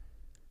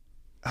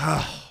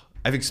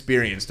I've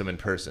experienced them in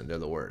person. They're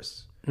the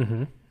worst.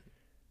 Mm-hmm.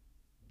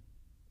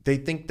 They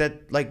think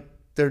that like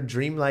their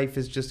dream life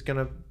is just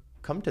going to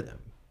come to them,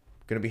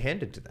 going to be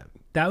handed to them.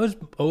 That was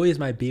always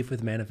my beef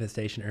with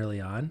manifestation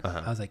early on.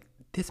 I was like,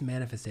 this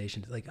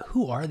manifestation, like,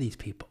 who are these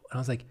people? And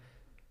I was like,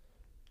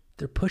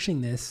 they're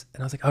pushing this.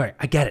 And I was like, all right,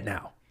 I get it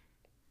now.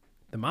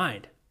 The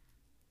mind,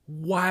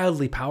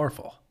 wildly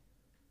powerful.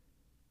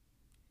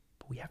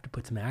 But we have to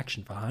put some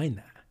action behind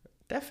that.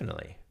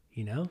 Definitely.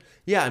 You know?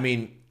 Yeah, I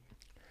mean,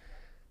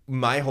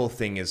 my whole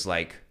thing is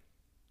like,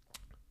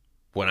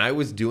 when I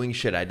was doing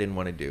shit I didn't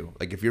want to do,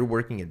 like if you're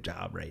working a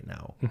job right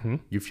now,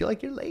 you feel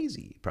like you're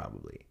lazy,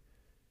 probably.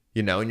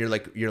 You know, and you're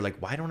like,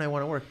 why don't I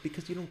want to work?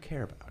 Because you don't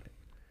care about it.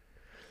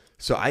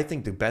 So I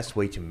think the best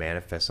way to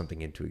manifest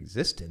something into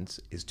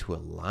existence is to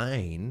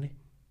align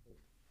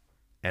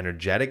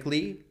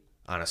energetically,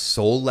 on a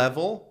soul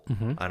level,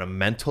 on a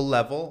mental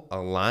level,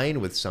 align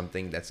with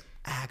something that's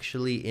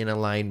actually in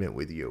alignment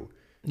with you.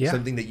 Yeah.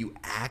 Something that you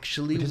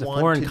actually want to do. Which is a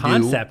foreign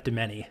concept to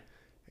many.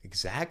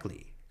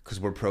 Exactly. Because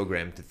we're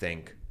programmed to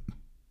think,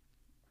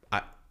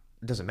 it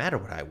doesn't matter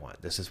what I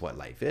want. This is what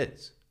life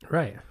is.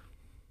 Right.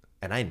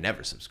 And I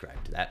never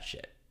subscribed to that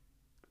shit.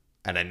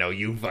 And I know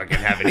you fucking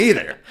haven't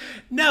either.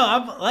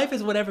 No, life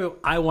is whatever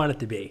I want it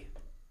to be.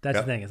 That's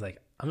the thing. It's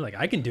like, I'm like,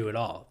 I can do it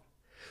all.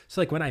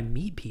 So like when I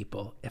meet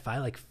people, if I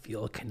like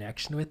feel a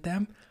connection with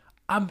them,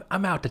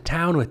 I'm out to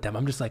town with them.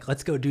 I'm just like,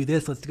 let's go do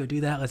this. Let's go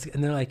do that.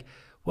 And they're like,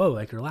 whoa,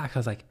 like relax. I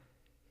was like,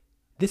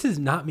 this is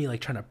not me like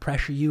trying to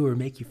pressure you or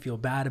make you feel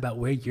bad about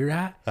where you're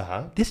at.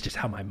 This is just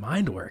how my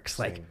mind works.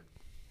 Same. Like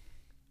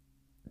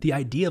the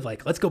idea of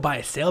like, let's go buy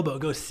a sailboat,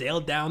 go sail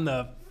down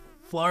the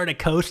Florida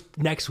coast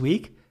next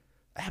week.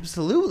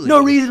 Absolutely.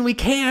 No reason we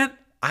can't.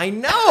 I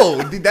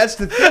know. Dude, that's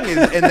the thing.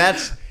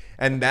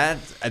 And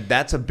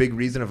that's a big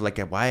reason of like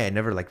why I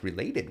never like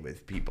related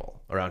with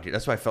people around here.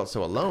 That's why I felt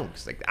so alone.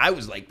 Because like I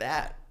was like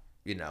that,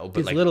 you know. But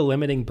these like little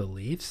limiting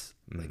beliefs,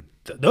 like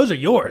those are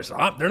yours.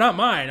 They're not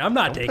mine. I'm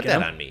not taking them.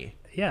 Put that on me.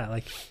 Yeah,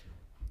 like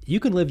you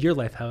can live your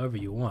life however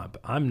you want,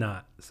 but I'm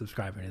not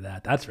subscribing to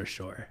that. That's for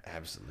sure.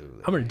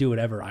 Absolutely. I'm gonna do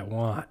whatever I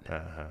want,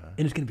 and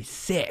it's gonna be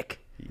sick.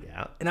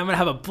 Yeah. And I'm gonna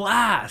have a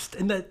blast,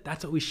 and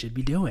that's what we should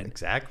be doing.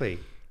 Exactly.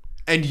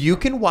 And you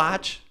can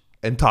watch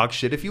and talk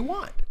shit if you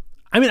want.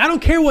 I mean, I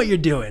don't care what you're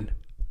doing.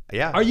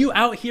 Yeah. Are you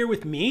out here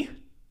with me?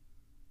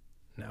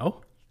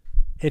 No.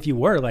 If you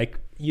were, like,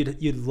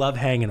 you'd love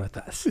hanging with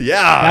us.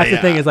 Yeah. That's the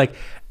thing is like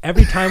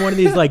every time one of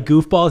these like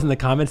goofballs in the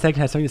comment section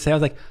has something to say, I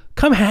was like,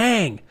 come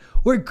hang.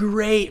 We're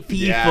great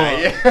people.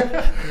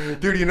 Yeah.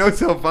 Dude, you know what's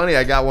so funny?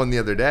 I got one the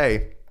other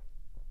day.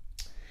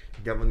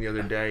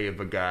 Of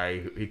a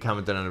guy, he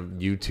commented on a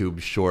YouTube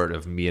short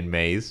of me and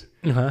Maze.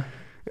 And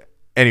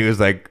he was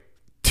like,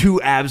 two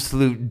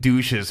absolute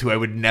douches who I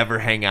would never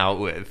hang out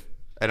with.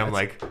 And I'm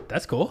like,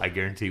 that's cool. I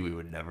guarantee we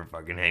would never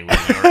fucking hang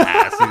with your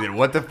ass either.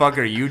 What the fuck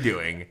are you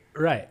doing?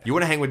 Right. You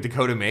want to hang with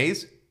Dakota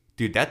Maze?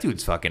 Dude, that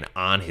dude's fucking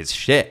on his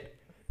shit.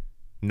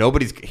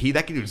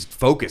 That dude's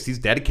focused. He's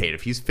dedicated.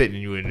 If he's fitting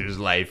you into his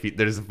life,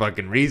 there's a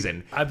fucking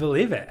reason. I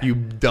believe it. You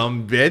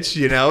dumb bitch,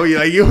 you know?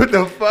 You're like, what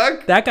the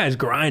fuck? That guy's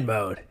grind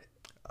mode.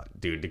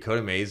 Dude,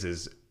 Dakota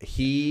Maze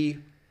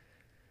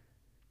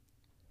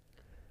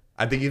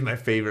I think he's my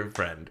favorite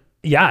friend.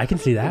 Yeah, I can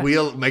see that.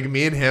 Like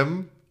me and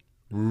him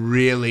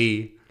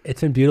really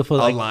it's been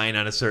beautiful. Align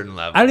on a certain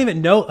level. I don't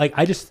even know. Like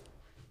I just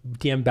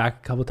DM'd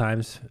back a couple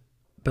times,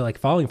 but like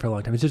following for a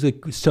long time. It's just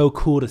like so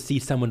cool to see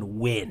someone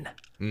win.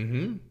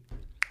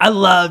 I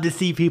love to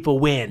see people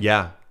win.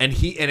 Yeah. And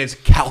it's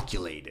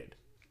calculated.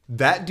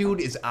 That dude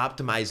is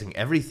optimizing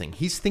everything.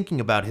 He's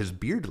thinking about his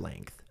beard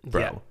length,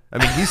 bro. Yeah. I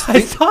mean,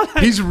 I saw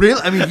that. He's real.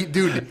 I mean,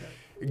 dude,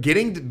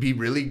 getting to be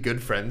really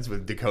good friends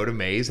with Dakota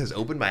Maze has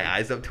opened my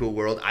eyes up to a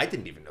world I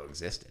didn't even know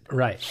existed.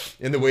 Right.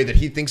 In the way that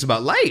he thinks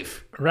about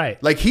life.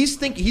 Right. Like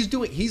he's in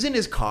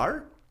his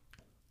car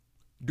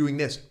doing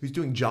this. He's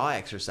doing jaw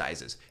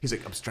exercises. He's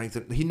like, I'm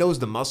strengthening. He knows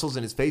the muscles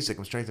in his face. Like,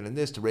 I'm strengthening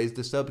this to raise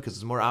this up because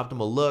it's a more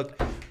optimal look.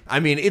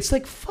 I mean, it's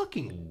like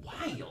fucking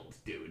wild,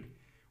 dude.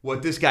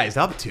 What this guy's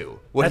up to.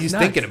 What he's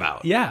thinking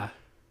about. Yeah.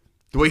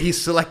 The way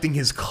he's selecting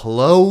his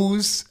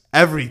clothes,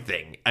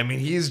 everything. I mean,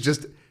 he's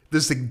just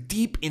this like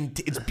deep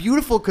into. It's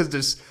beautiful because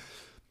there's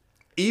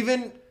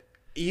even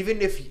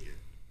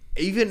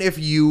if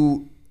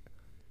you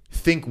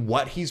think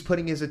what he's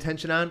putting his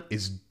attention on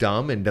is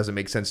dumb and doesn't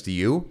make sense to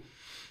you,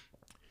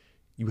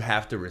 you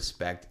have to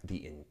respect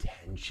the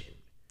intention.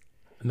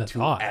 And that's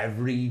to odd.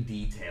 every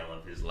detail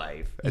of his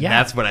life. And Yeah.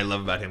 that's what I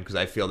love about him, because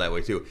I feel that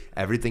way too.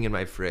 Everything in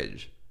my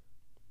fridge,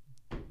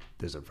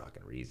 there's a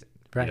fucking reason.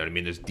 Right. You know what I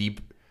mean? There's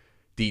deep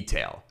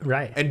detail.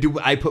 Right. And do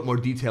I put more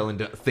detail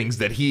into things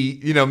that he,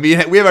 you know, we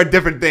have our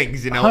different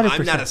things, you know. 100%.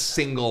 I'm not a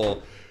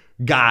single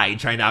guy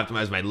trying to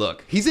optimize my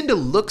look. He's into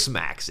looks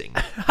maxing.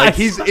 Like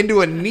he's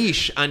into a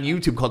niche on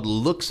YouTube called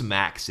looks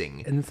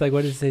maxing. And it's like,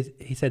 what is it?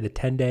 He said the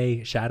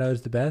 10-day shadow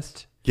is the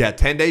best. Yeah,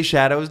 10-day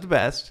shadow is the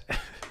best.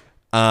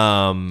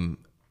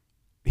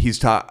 He's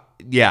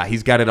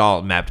got it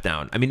all mapped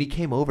down. I mean, he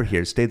came over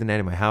here, stayed the night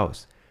at my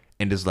house,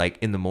 and is like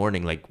in the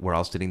morning, like we're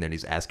all sitting there, and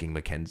he's asking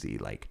Mackenzie,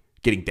 like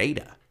getting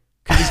data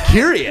because he's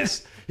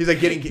curious. He's like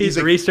he's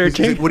like,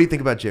 researching. He's like, what do you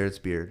think about Jared's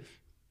beard?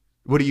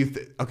 What do you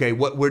okay?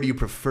 Where do you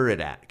prefer it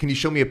at? Can you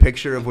show me a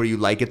picture of where you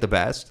like it the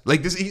best?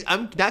 Like this,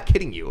 I'm not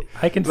kidding you.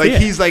 I can like see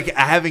it. he's like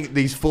having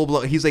these full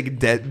blown. He's like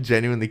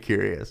genuinely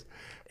curious.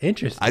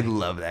 Interesting. I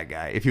love that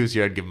guy. If he was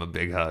here, I'd give him a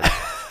big hug.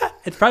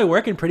 It's probably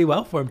working pretty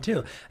well for him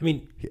too. I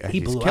mean, Yeah, he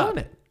he's blew killing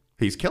up. it.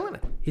 He's killing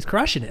it. He's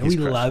crushing it. He's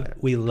And crushing it.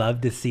 we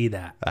love to see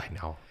that. I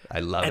know. I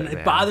love And it, it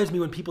man. bothers me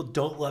when people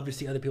don't love to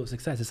see other people's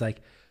success. It's like,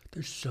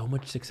 there's so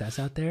much success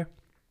out there.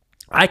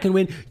 I can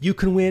win. You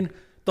can win.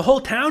 The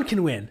whole town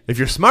can win. If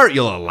you're smart,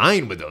 you'll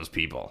align with those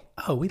people.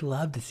 Oh, we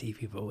love to see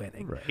people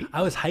winning. Right.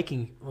 I was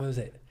hiking, what was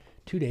it,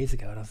 2 days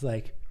ago, and I was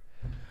like,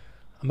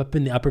 I'm up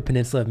in the Upper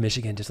Peninsula of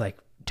Michigan, just like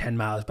 10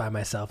 miles by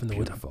myself in the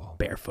woods,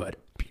 barefoot.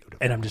 Beautiful.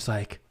 And I'm just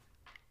like,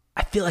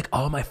 I feel like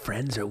all my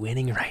friends are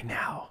winning right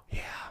now.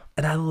 Yeah.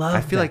 And I love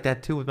I feel like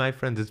that too with my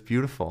friends. It's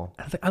beautiful.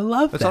 I was like, I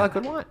love That's that. all I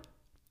could want.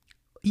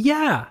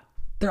 Yeah.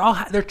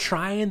 They're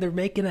trying, they're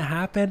making it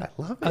happen. I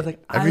love it. I was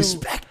like, I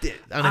respect it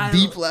on a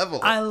deep level.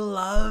 I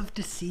love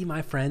to see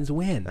my friends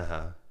win.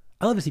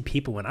 I love to see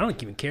people win. I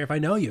don't even care if I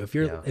know you. If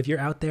you're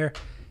out there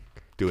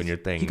Doing your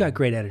thing. you got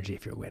great energy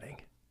if you're winning.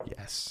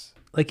 Yes.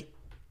 Like,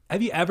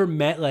 have you ever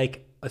met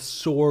like a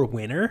sore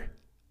winner?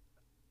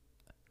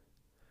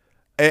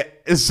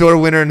 A sore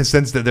winner in the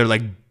sense that they're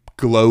like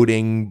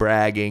gloating,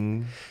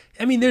 bragging.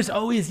 I mean, there's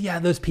always,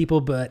 those people,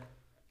 but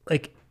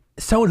like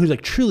someone who's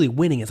like truly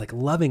winning is like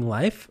loving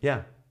life.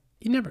 Yeah.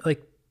 You never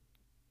like,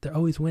 they're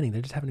always winning.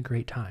 They're just having a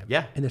great time.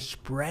 Yeah. And they're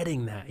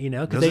spreading that,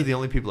 Those are the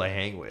only people I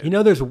hang with.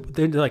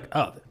 they're like,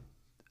 oh,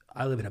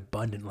 I live an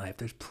abundant life.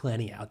 There's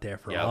plenty out there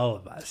for all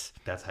of us.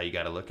 That's how you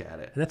got to look at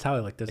it. And that's how I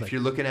like, there's If like, you're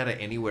looking at it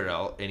any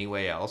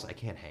way else, I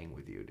can't hang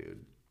with you,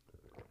 dude.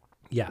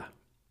 yeah,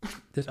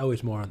 there's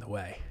always more on the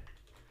way.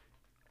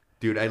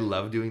 Dude, I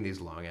love doing these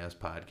long ass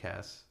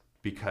podcasts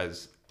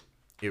because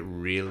it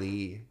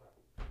really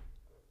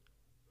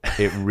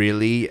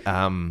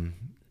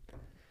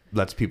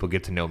lets people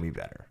get to know me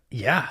better.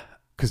 Yeah.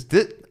 Because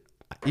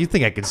you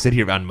think I could sit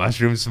here on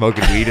mushrooms,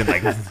 smoking weed, and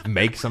like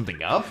make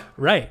something up?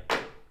 Right.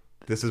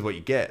 This is what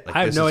you get. Like, I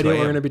have this no is idea who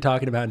what I we're am. going to be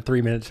talking about in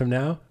 3 minutes from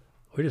now.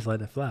 We're just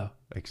letting it flow.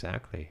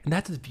 Exactly. And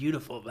that's what's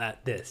beautiful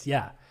about this.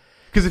 Yeah.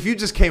 Because if you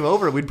just came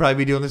over, we'd probably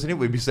be doing this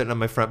anyway. We'd be sitting on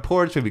my front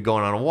porch. We'd be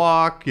going on a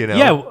walk. You know.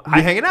 Yeah, we'd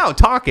be hanging out,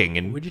 talking,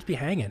 and We'd just be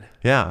hanging.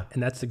 yeah.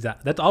 And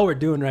that's all we're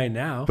doing right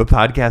now. But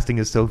podcasting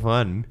is so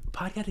fun.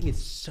 Podcasting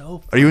is so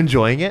fun. Are you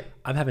enjoying it?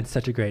 I'm having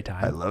such a great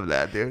time. I love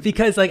that, dude.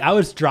 Because like I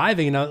was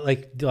driving and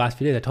like the last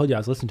few days I told you I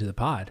was listening to the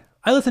pod.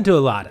 I listen to a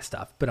lot of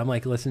stuff, but I'm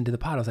like listening to the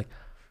pod. I was like,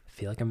 I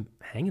feel like I'm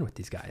hanging with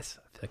these guys.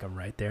 I feel like I'm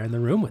right there in the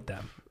room with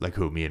them. Like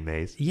who? Me and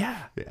Maze. Yeah.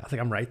 Yeah. I was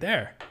like, I'm right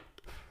there.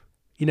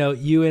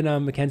 You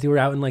and Mackenzie were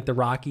out in like the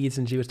Rockies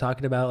and she was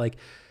talking about like,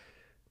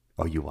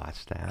 Oh, you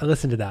watched that? I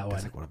listened to that That's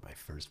one. like one of my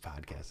first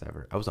podcasts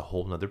ever. I was a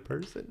whole nother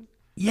person.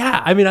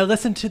 Yeah. I mean, I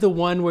listened to the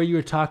one where you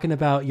were talking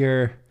about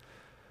your,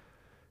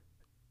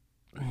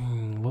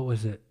 what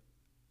was it?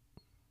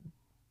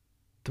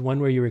 The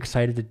one where you were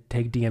excited to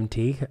take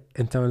DMT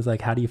and someone's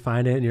like, how do you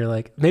find it? And you're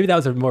like, maybe that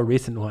was a more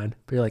recent one,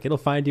 but you're like, it'll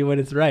find you when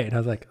it's right. And I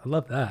was like, I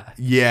love that.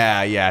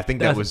 Yeah. I think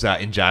that was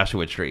in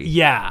Joshua Tree.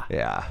 Yeah.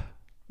 Yeah.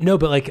 No,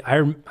 but like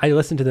I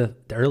listened to the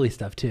early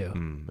stuff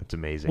too. It's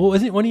amazing. Well,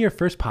 wasn't it one of your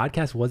first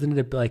podcasts? Wasn't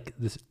it like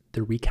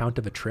the recount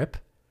of a trip?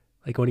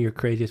 Like one of your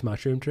craziest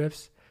mushroom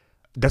trips?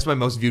 That's my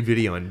most viewed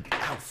video. And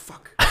ow,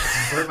 fuck.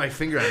 I burnt my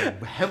finger on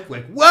a hemp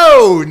wick.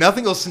 Whoa!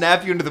 Nothing will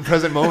snap you into the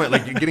present moment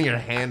like you're getting your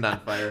hand on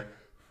fire.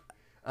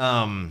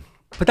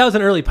 But that was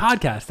an early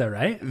podcast though,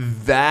 right?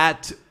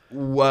 That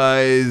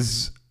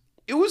was...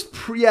 It was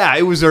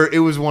it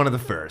was one of the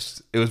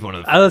first. It was one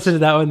of the first. I listened to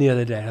that one the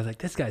other day. I was like,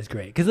 this guy's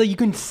great. Because like you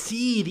can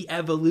see the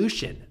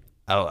evolution.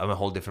 Oh, I'm a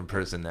whole different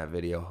person in that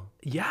video.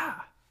 Yeah.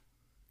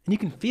 And you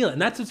can feel it.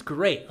 And that's what's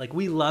great. Like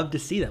we love to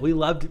see that. We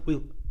love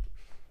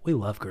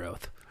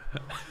growth.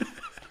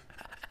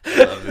 I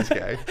love this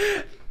guy.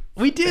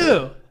 We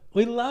do.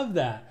 We love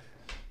that.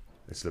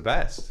 It's the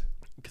best.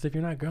 Because if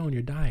you're not growing,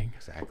 you're dying,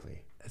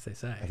 Exactly. as they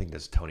say. I think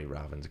that's Tony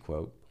Robbins'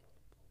 quote.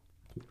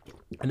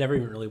 I never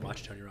even really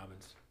watched Tony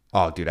Robbins.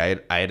 Oh, dude, I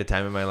had a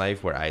time in my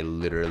life where I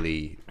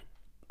literally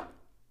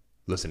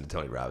listened to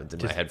Tony Robbins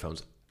in my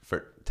headphones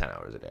for 10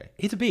 hours a day.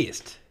 He's a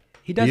beast.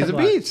 He does. He's have a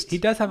lot- beast. He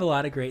does have a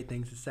lot of great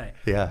things to say.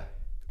 Yeah.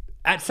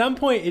 At some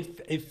point,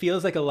 it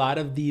feels like a lot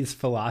of these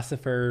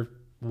philosopher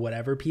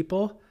whatever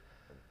people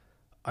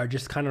are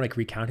just kind of like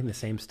recounting the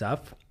same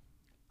stuff.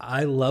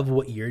 I love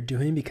what you're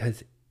doing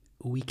because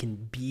we can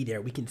be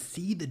there. We can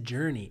see the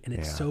journey, and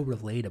it's so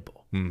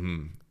relatable.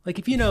 Mm-hmm. Like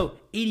if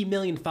 80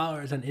 million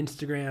followers on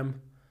Instagram,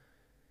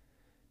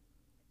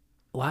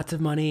 lots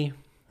of money, you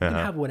can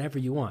have whatever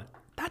you want.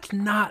 That's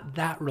not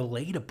that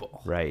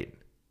relatable. Right.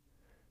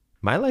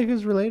 My life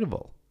is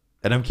relatable,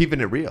 and I'm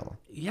keeping it real.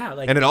 Yeah.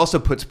 And it also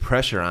puts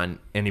pressure on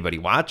anybody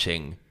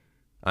watching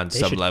on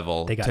some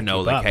level to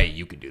know like, hey,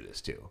 you could do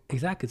this too.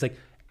 Exactly. It's like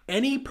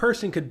any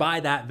person could buy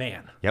that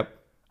van. Yep.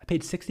 I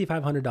paid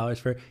 $6,500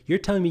 for it. You're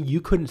telling me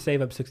you couldn't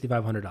save up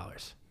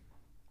 $6,500.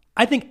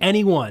 I think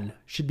anyone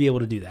should be able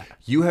to do that.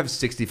 You have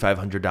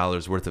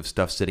 $6,500 worth of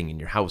stuff sitting in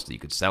your house that you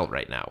could sell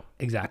right now.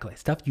 Exactly.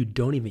 Stuff you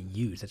don't even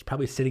use. It's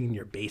probably sitting in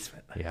your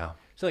basement. Yeah.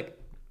 So like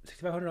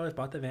 $6,500,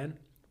 bought the van,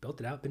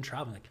 built it out, been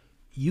traveling. Like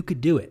you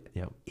could do it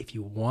if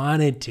you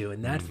wanted to.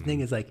 And that's the thing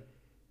is like,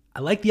 I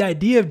like the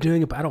idea of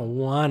doing it, but I don't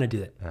want to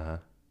do it.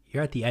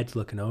 You're at the edge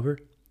looking over.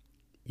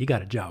 You got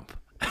to jump.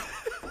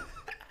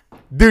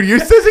 Dude, you're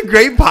such a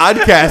great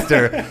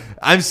podcaster.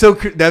 I'm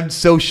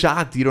so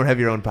shocked you don't have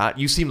your own pod.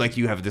 You seem like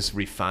you have this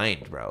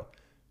refined, bro.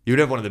 You would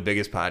have one of the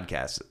biggest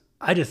podcasts.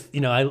 I just,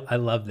 I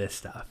love this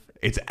stuff.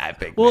 It's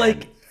epic. Well,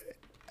 man.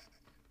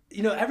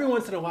 Every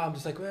once in a while, I'm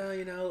just like,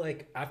 well,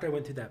 like after I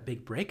went through that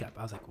big breakup,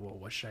 I was like, well,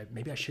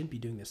 maybe I shouldn't be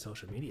doing this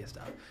social media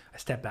stuff. I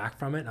stepped back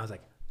from it and I was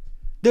like,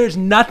 there's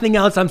nothing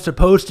else I'm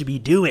supposed to be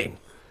doing.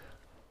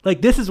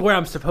 Like, this is where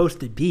I'm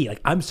supposed to be.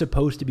 Like, I'm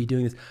supposed to be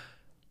doing this.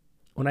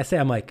 When I say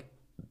I'm like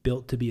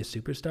built to be a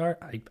superstar,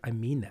 I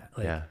mean that.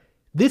 Like,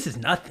 this is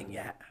nothing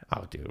yet.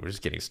 Oh, dude, we're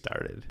just getting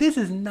started. This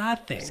is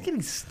nothing. Just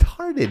getting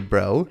started,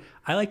 bro.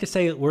 I like to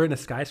say we're in a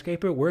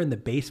skyscraper. We're in the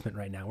basement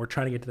right now. We're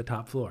trying to get to the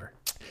top floor.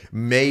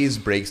 Maze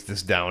breaks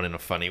this down in a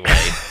funny way.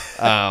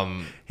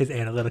 His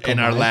analytical in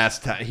mind. our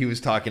last time, he was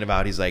talking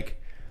about, he's like,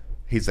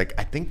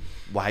 I think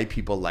why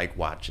people like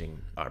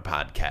watching our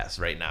podcast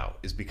right now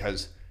is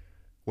because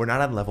we're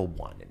not on level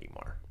 1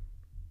 anymore.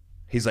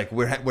 He's like,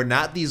 we're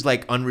not these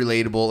like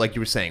unrelatable, like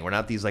you were saying, we're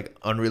not these like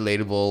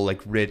unrelatable,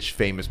 like rich,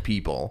 famous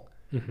people,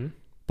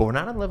 but we're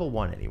not on level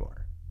 1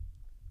 anymore.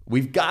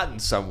 We've gotten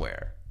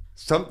somewhere.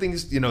 Some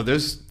things,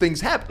 there's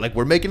things happen. Like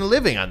we're making a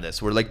living on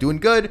this. We're like doing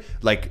good.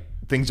 Like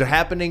things are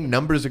happening.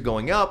 Numbers are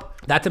going up.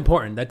 That's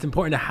important. That's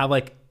important to have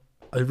like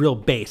a real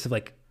base of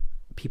like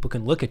people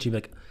can look at you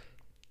and be like,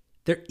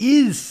 there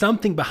is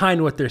something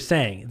behind what they're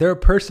saying. They're a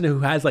person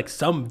who has like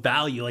some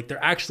value. Like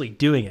they're actually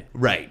doing it.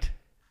 Right.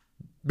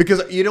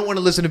 Because you don't want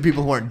to listen to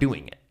people who aren't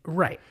doing it.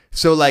 Right.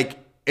 So like,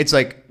 it's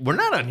like, we're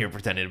not on here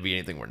pretending to be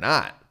anything we're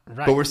not.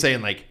 Right. But we're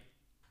saying like,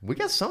 we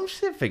got some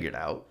shit figured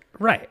out.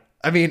 Right.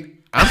 I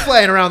mean, I'm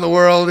flying around the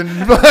world and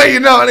you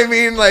know what I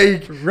mean?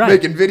 Like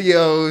making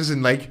videos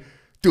and like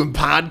doing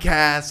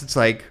podcasts. It's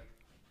like,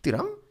 dude,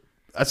 I'm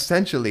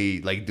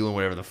essentially like doing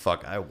whatever the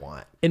fuck I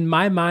want. In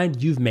my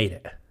mind, you've made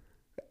it.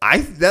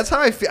 That's how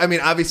I feel. I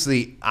mean,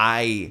 obviously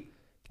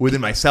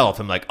within myself,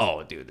 I'm like,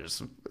 oh dude,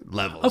 there's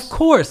levels. Of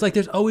course. Like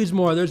there's always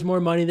more. There's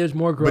more money. There's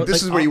more growth. But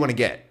this is where you want to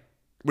get.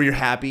 Where you're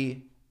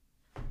happy.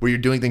 Where you're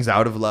doing things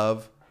out of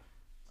love.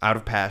 Out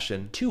of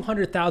passion.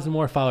 200,000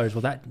 more followers.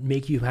 Will that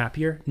make you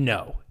happier?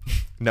 No.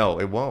 No,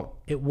 it won't.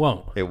 It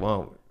won't. It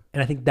won't.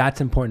 And I think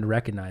that's important to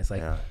recognize.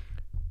 Like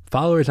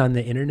followers on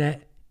the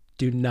internet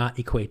do not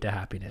equate to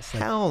happiness.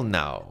 Like, hell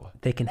no.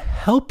 They can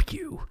help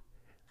you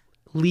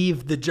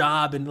leave the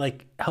job and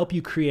like help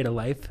you create a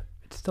life.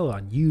 It's still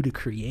on you to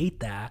create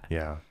that.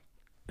 Yeah.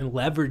 And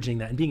leveraging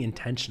that and being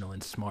intentional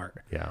and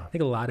smart. Yeah. I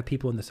think a lot of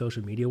people in the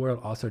social media world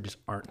also just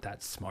aren't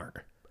that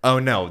smart. Oh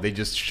no, they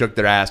just shook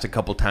their ass a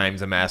couple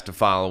times, amassed a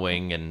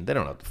following, and they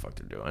don't know what the fuck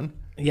they're doing.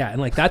 Yeah,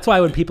 and like that's why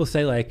when people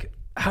say like,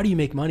 "How do you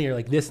make money?" or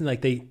like this, and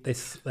like they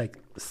like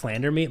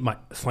slander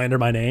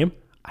my name,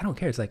 I don't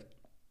care. It's like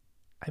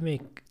I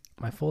make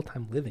my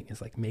full-time living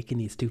is like making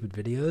these stupid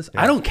videos.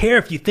 Yeah. I don't care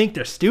if you think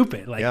they're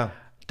stupid. Like,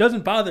 it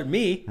doesn't bother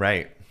me.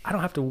 Right. I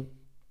don't have to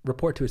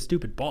report to a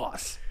stupid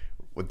boss.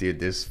 Well, dude,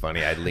 this is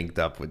funny. I linked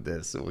up with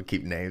this. So we'll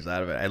keep names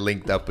out of it. I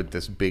linked up with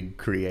this big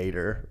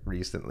creator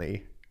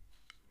recently.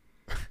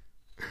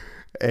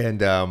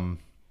 And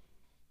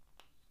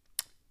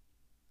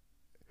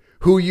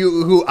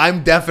who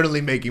I'm definitely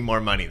making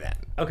more money than.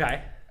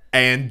 Okay.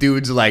 And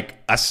dude's like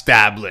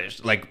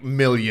established, like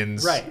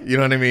millions. Right. You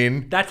know what I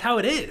mean? That's how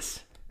it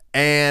is.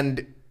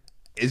 And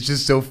it's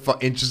just so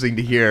interesting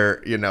to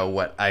hear,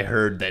 what I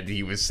heard that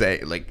he was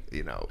saying. Like,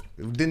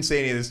 didn't say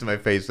any of this to my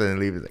face, but then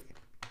leave. He's like,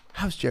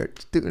 how's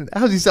Jared doing?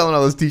 How's he selling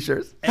all those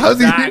t-shirts? How's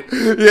he,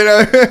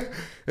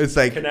 it's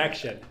like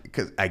connection.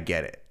 Because I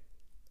get it.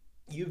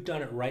 You've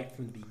done it right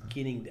from the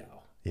beginning,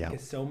 though. Yeah.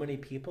 Because so many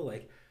people,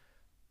 like,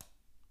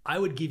 I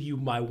would give you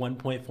my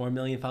 1.4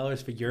 million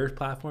followers for your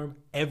platform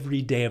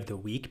every day of the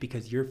week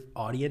because your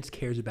audience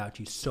cares about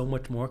you so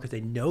much more because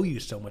they know you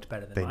so much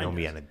better than mine. They know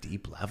me on a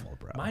deep level,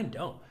 bro. Mine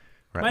don't.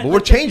 Right. But we're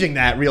changing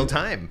that real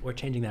time. We're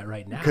changing that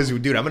right now. Because,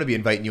 dude, I'm going to be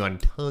inviting you on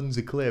tons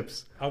of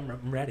clips.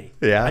 I'm ready.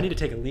 Yeah. I need to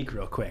take a leak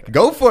real quick.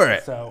 Go for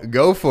it. So,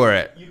 go for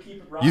it. You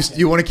keep it rolling.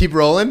 You want to keep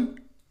rolling?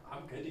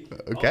 I'm good to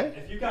keep Okay.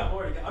 If you got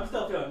more to go, I'm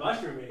still feeling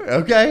mushroomy.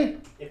 Okay.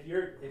 If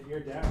you're you're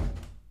down.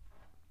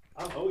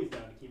 I'm always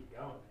down to keep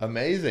going.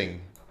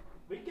 Amazing.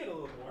 We can get a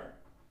little more.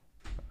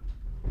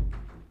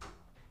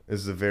 This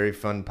is a very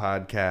fun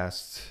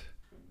podcast.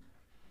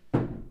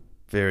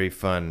 Very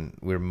fun.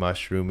 We're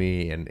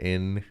mushroomy and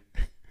in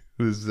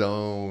the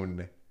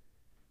zone.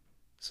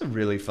 It's a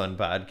really fun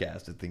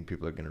podcast. I think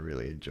people are going to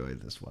really enjoy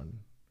this one.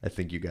 I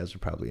think you guys are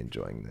probably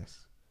enjoying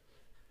this.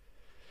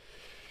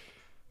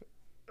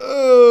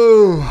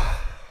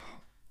 Oh,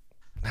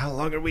 how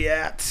long are we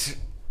at?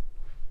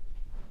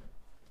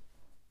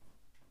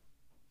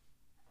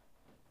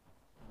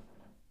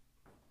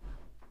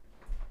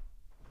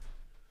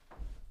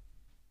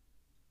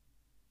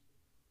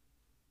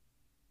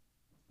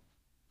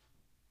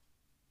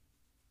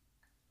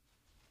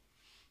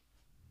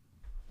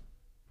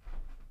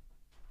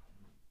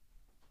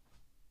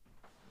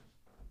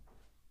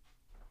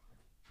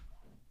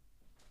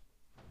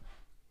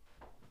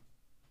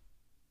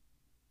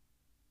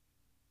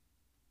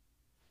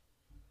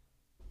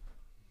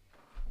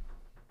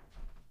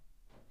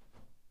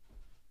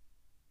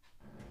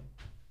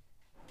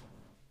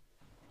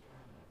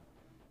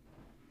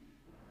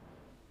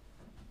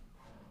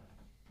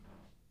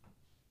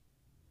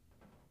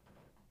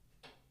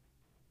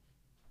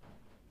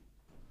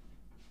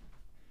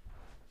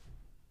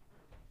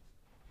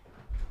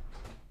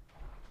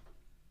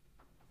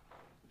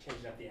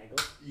 Changing up the angle.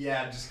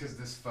 Yeah, just because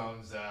this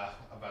phone's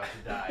about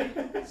to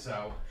die.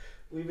 So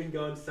We've been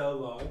going so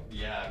long.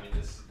 yeah, I mean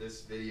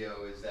this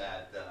video is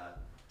at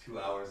 2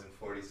 hours and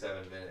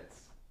 47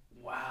 minutes.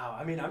 Wow.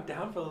 I mean, I'm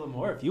down for a little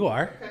more if you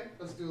are. Okay,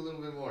 let's do a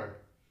little bit more.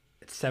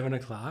 It's 7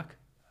 o'clock.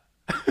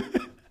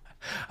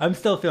 I'm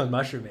still feeling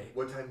mushroomy.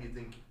 What time do you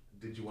think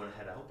did you want to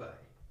head out by?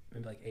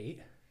 Maybe like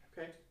 8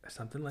 Okay. or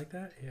something like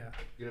that. Yeah.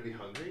 You gonna be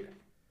hungry?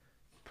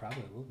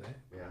 Probably a little bit.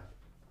 Yeah.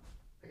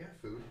 I got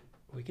food.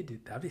 We could do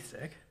that'd be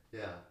sick.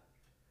 Yeah.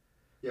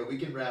 Yeah, we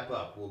can wrap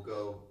up. We'll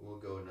go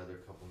another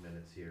couple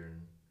minutes here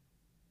and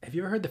Have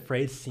you ever heard the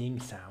phrase seeing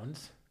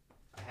sounds?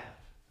 I have.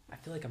 I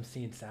feel like I'm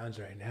seeing sounds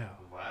right now.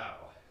 Wow.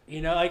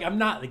 You know, like I'm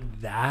not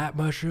like that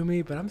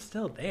mushroomy, but I'm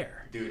still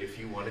there. Dude, if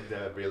you wanted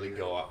to really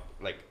go up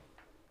like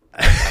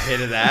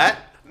ahead of that.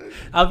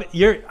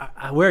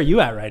 Where are you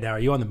at right now? Are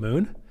you on the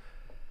moon?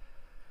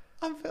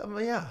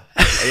 Yeah.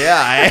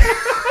 Yeah.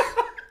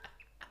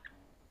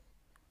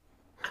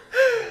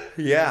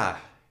 Yeah.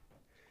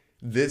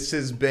 This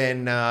has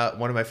been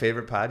one of my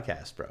favorite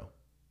podcasts, bro.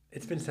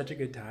 It's been such a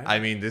good time. I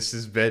mean, this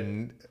has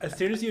been... As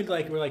soon as you were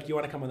like, you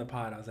want to come on the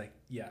pod, I was like,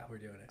 yeah, we're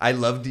doing it. I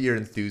loved your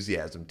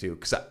enthusiasm, too.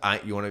 Because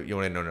you want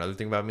to know another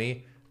thing about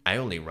me? I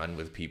only run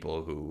with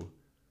people who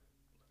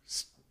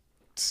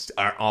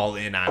are all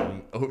in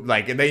on...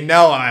 Like, and they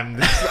know I'm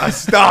a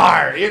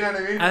star. You know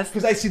what I mean?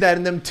 Because I see that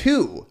in them,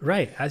 too.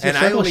 Right. As And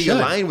I only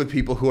align with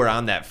people who are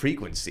on that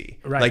frequency.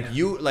 Right. Like,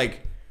 you...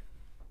 Like...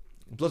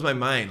 It blows my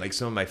mind. Like,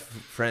 some of my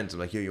friends, I'm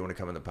like, yo, you want to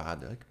come on the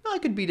pod? They're like, no, I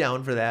could be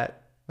down for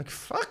that. I'm like,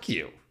 fuck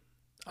you.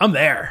 I'm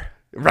there.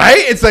 Right?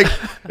 It's like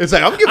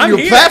I'm giving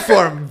you a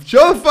platform.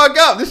 Show the fuck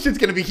up. This shit's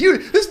gonna be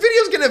huge. This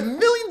video's gonna have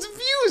millions of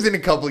views in a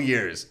couple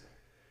years.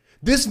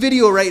 This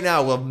video right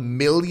now will have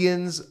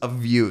millions of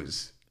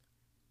views.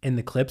 And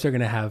the clips are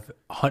gonna have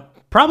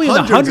probably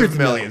Hundreds in the hundreds of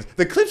millions.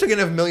 The clips are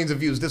gonna have millions of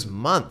views this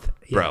month,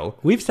 bro.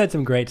 Yeah. We've said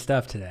some great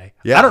stuff today.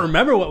 Yeah. I don't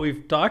remember what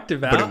we've talked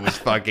about. But it was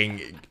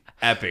fucking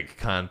epic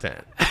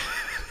content.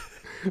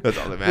 That's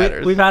all that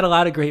matters. We've had a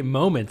lot of great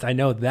moments. I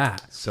know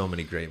that. So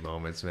many great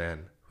moments,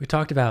 man. We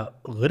talked about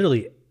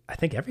literally, I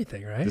think,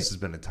 everything, right? This has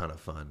been a ton of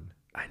fun.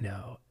 I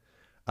know.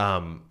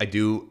 I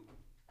do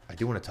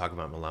want to talk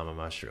about Malama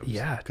mushrooms.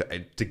 Yeah.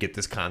 To get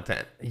this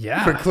content.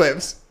 Yeah. For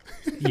clips.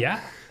 Yeah.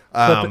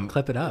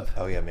 Clip it up.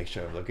 Oh yeah, make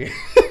sure I'm looking.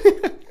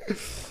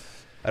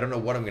 I don't know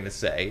what I'm gonna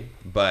say,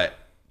 but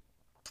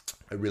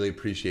I really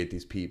appreciate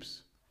these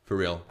peeps. For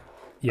real.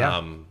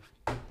 Yeah.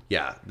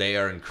 Yeah, they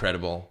are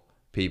incredible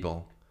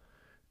people.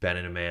 Ben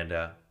and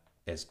Amanda,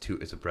 as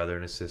a brother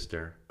and a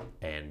sister,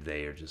 and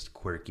they are just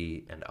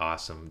quirky and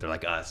awesome. They're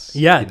like us.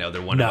 Yeah. You know,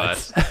 they're one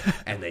nuts. of us.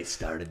 And they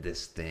started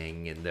this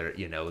thing, and they're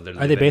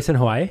Are they based in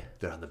Hawaii?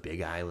 They're on the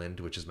Big Island,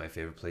 which is my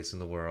favorite place in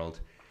the world.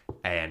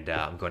 And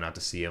I'm going out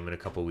to see them in a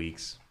couple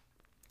weeks.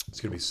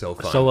 It's gonna be so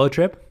fun. Solo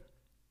trip?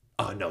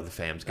 Oh no, the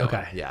fam's going.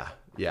 Okay. Yeah.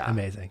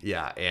 Amazing.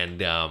 Yeah, and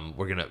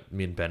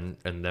me and Ben,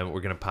 and then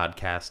we're gonna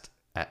podcast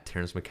at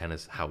Terrence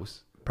McKenna's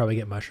house. Probably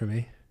get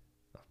mushroomy.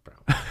 Oh, bro.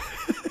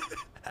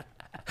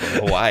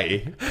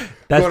 Hawaii.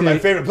 That's one of my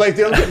favorite places.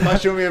 They don't get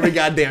mushroomy every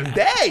goddamn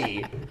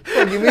day.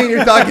 What do you mean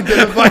you're talking to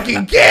the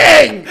fucking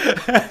king?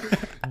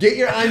 Get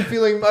your I'm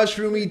Feeling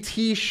Mushroomy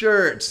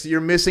t-shirts.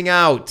 You're missing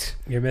out.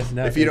 You're missing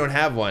out. If you don't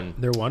have one.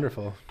 They're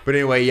wonderful. But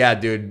anyway, yeah,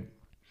 dude.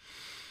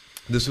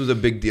 This was a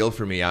big deal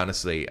for me,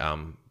 honestly,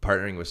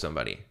 partnering with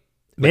somebody.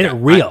 Made it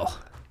real.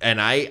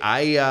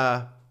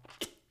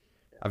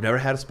 I've never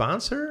had a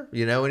sponsor,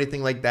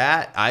 anything like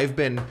that.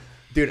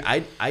 Dude,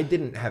 I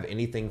didn't have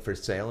anything for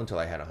sale until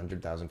I had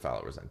 100,000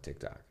 followers on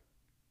TikTok.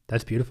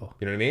 That's beautiful.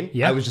 You know what I mean?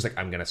 Yeah. I was just like,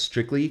 I'm going to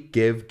strictly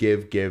give,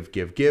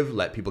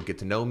 let people get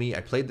to know me.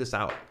 I played this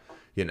out,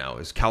 it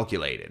was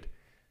calculated.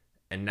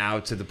 And now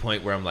to the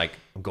point where I'm like,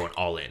 I'm going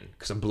all in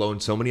because I'm blowing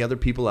so many other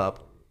people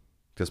up.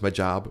 That's my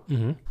job.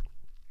 Mm-hmm.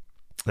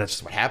 That's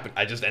just what happened.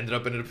 I just ended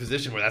up in a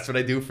position where that's what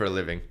I do for a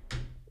living.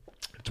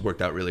 It's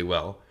worked out really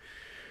well.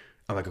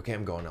 I'm like, okay,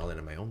 I'm going all in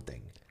on my own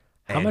thing.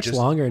 How much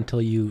longer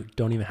until you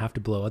don't even have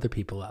to blow other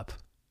people up?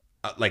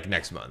 Like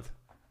next month.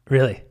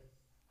 Really?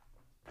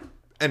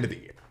 End of the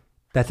year.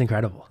 That's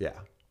incredible. Yeah.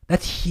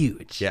 That's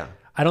huge. Yeah.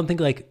 I don't think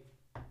like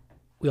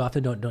we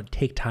often don't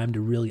take time to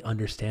really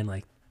understand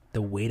like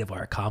the weight of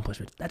our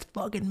accomplishments. That's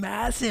fucking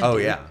massive. Oh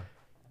dude. yeah.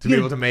 To be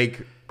able to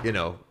make,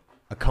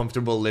 a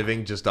comfortable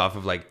living just off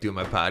of like doing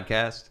my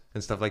podcast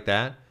and stuff like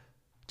that.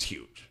 It's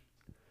huge.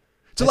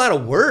 It's a lot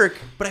of work,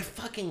 but I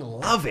fucking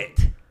love it.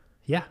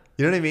 Yeah.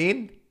 You know what I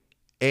mean?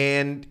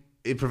 And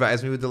it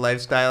provides me with the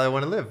lifestyle I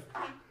want to live,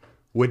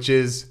 which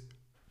is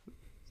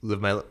live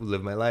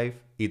my life,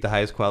 eat the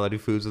highest quality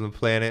foods on the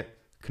planet,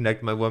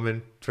 connect my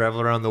woman,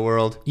 travel around the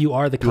world. You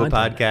are the do content. a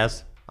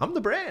podcast. I'm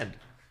the brand.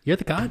 You're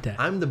the content.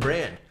 I'm the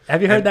brand.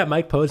 Have you heard that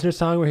Mike Posner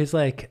song where he's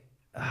like,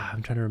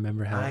 I'm trying to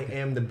remember how. I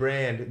am the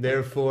brand.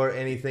 Therefore,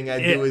 anything I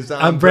do is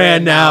on I'm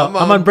brand now.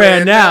 I'm on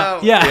brand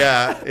now.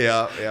 Yeah.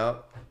 Yeah.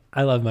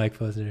 I love Mike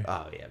Posner.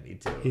 Oh, yeah, me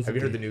too. He's Have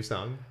you heard the new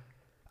song?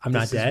 I'm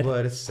Not Dead. This is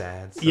what a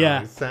sad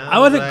song sounds I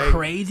wasn't like.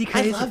 crazy.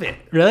 I love it.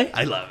 Really?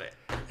 I love it.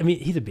 I mean,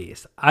 he's a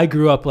beast. I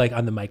grew up like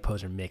on the Mike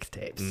Posner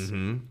mixtapes. Mm-hmm.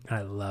 And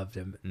I loved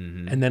him.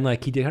 Mm-hmm. And then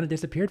like he kind of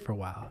disappeared for a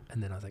while.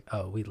 And then I was like,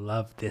 oh, we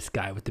love this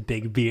guy with the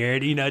big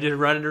beard, just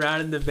running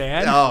around in the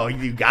van. Oh,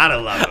 you gotta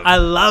love him. I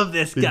love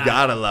this guy. You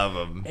gotta love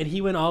him. And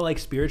he went all like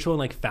spiritual and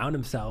like found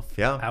himself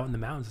out in the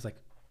mountains. It's like,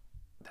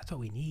 that's what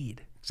we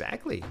need.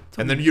 Exactly.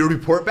 And then you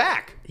report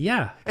back.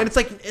 Yeah. And it's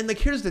like,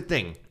 here's the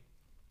thing.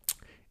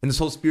 In this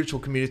whole spiritual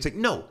community, it's like,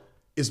 no.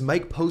 Is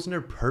Mike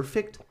Posner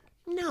perfect?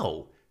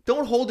 No.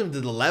 Don't hold him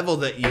to the level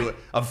that you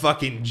of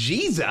fucking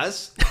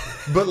Jesus.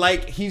 But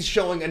like he's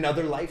showing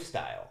another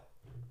lifestyle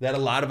that a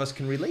lot of us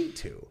can relate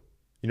to.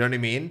 You know what I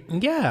mean?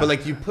 Yeah. But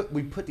like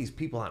we put these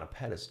people on a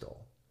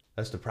pedestal.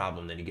 That's the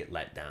problem. Then you get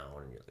let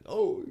down and you're like,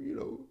 oh,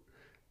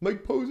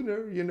 Mike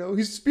Posner,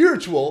 he's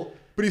spiritual,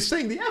 but he's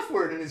saying the F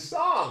word in his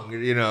song.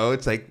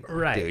 It's like,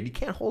 dude, you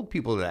can't hold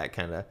people to that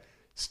kind of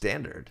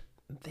standard.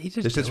 This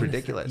is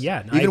ridiculous.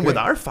 Yeah. No, even with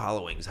our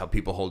followings, how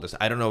people hold us.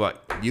 I don't know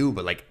about you,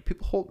 but like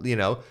people hold,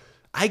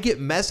 I get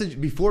message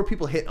before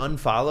people hit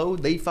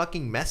unfollow, they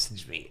fucking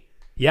message me.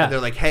 Yeah. And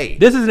they're like, hey,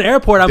 this is an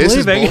airport. I'm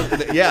leaving.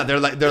 Yeah. They're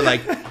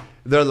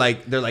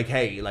like,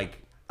 hey, like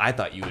I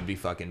thought you would be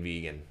fucking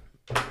vegan.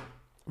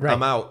 Right.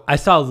 I'm out. I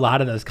saw a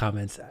lot of those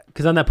comments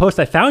because on that post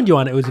I found you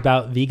on, it was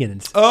about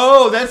vegans.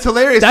 Oh, that's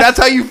hilarious. That's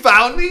how you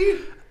found me?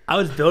 I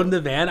was building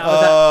the van. I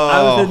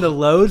was in the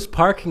Lowe's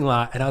parking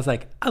lot, and I was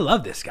like, I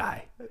love this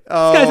guy. This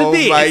guy's a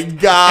beast. Oh my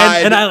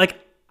God. And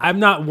I'm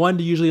not one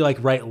to usually like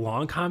write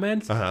long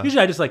comments.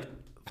 Usually I just like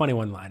funny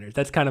one-liners.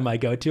 That's kind of my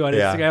go-to on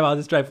Instagram. I'll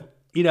just drive,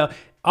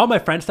 all my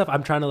friend stuff.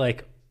 I'm trying to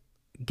like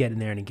get in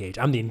there and engage.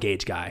 I'm the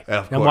engaged guy.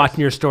 I'm watching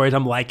your stories.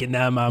 I'm liking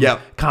them. I'm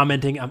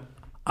commenting.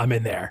 I'm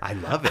in there. I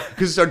love it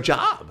because it's our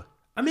job.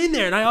 I'm in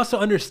there, and I also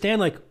understand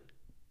like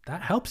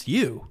that helps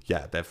you.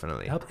 Yeah,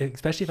 definitely.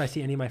 Especially if I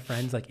see any of my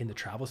friends like in the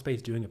travel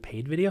space doing a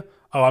paid video.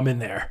 Oh, I'm in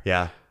there.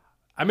 Yeah.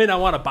 I mean, I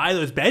want to buy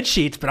those bed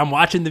sheets, but I'm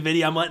watching the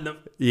video. I'm letting them.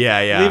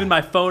 Yeah. Leaving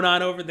my phone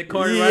on over the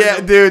corner. Yeah,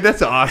 dude,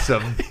 that's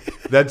awesome.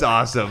 That's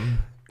awesome.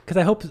 Because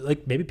I hope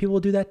like maybe people will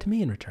do that to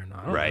me in return.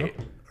 I don't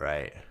know.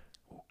 Right.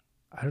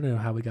 I don't know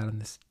how we got on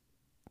this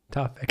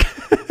topic.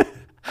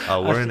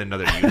 Oh, we're in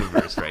another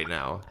universe right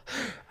now.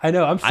 I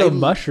know. I'm so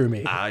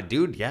mushroomy.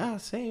 Dude, yeah,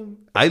 same.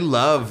 I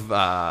love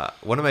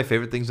one of my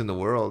favorite things in the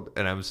world,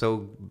 and I'm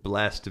so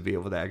blessed to be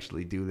able to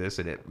actually do this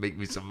and it make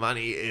me some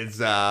money,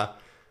 is I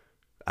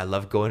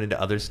love going into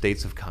other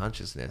states of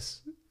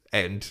consciousness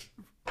and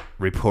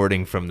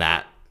reporting from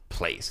that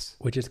place.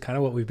 Which is kind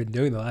of what we've been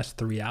doing the last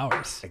 3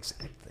 hours.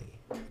 Exactly.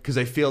 Because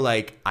I feel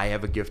like I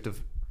have a gift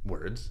of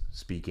words,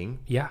 speaking.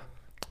 Yeah.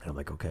 And I'm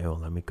like, okay, well,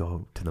 let me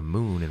go to the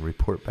moon and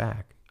report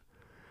back.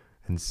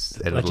 And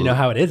let you know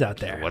how it is out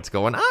there. What's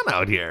going on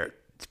out here?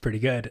 It's pretty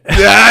good.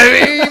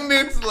 I mean,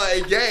 it's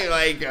like, hey,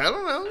 like, I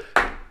don't know.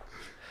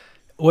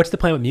 What's the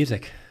plan with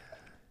music?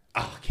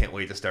 Oh, can't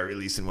wait to start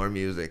releasing more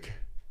music.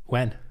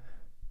 When?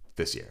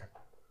 This year.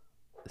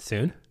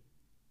 Soon?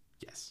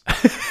 Yes.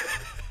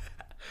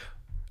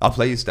 I'll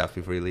play you stuff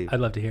before you leave. I'd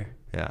love to hear.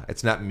 Yeah,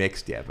 it's not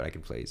mixed yet, but I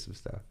can play you some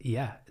stuff.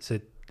 Yeah, so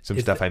some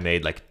stuff I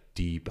made like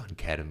deep on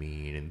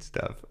ketamine and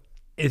stuff.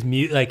 Is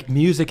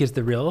music is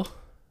the real?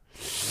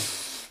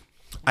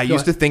 I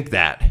used to think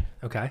that.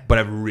 Okay. But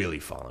I've really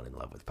fallen in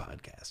love with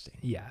podcasting.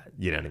 Yeah.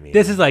 You know what I mean?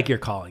 This is like your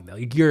calling though.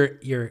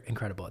 You're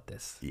incredible at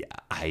this. Yeah,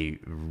 I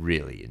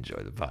really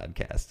enjoy the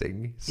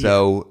podcasting.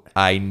 So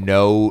I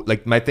know,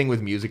 like, my thing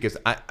with music is,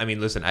 I mean,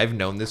 listen, I've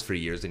known this for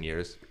years and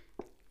years.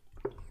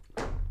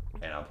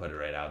 And I'll put it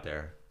right out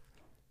there.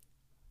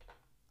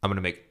 I'm going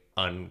to make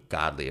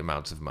ungodly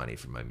amounts of money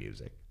from my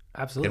music.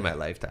 Absolutely. In my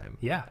lifetime.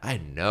 Yeah. I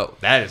know.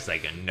 That is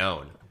like a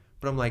known.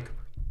 But I'm like,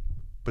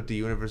 but the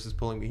universe is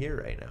pulling me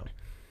here right now.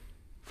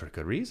 For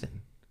good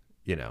reason.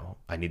 you know,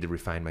 I need to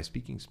refine my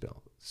speaking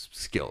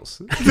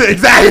skills.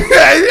 Exactly.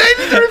 I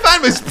need to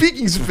refine my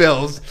speaking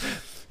skills,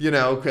 you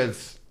know,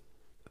 because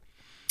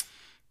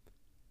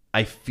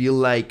I feel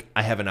like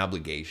I have an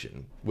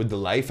obligation with the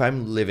life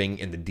I'm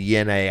living and the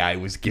DNA I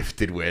was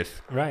gifted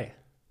with. Right.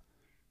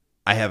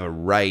 I have a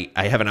right.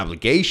 I have an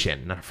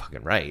obligation, not a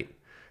fucking right.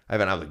 I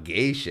have an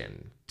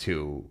obligation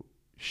to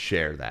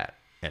share that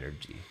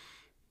energy.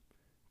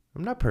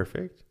 I'm not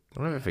perfect. I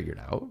don't have it figured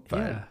out.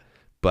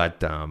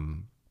 But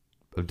I'm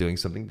doing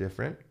something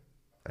different.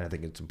 And I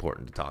think it's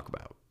important to talk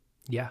about.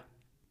 Yeah.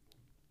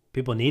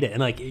 People need it. And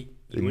like,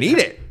 They need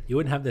it. You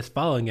wouldn't have this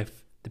following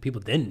if the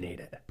people didn't need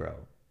it. Bro,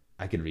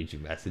 I can read you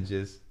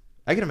messages.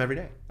 I get them every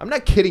day. I'm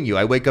not kidding you.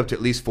 I wake up to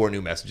at least 4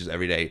 new messages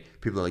every day.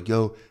 People are like,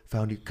 yo,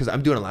 found you. Because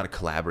I'm doing a lot of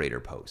collaborator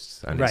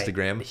posts on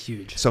Instagram.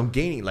 Huge. So I'm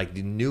gaining like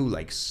the new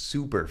like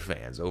super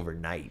fans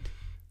overnight.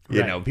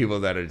 You know,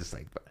 people that are just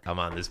like, I'm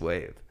on this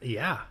wave.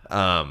 Yeah.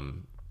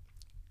 And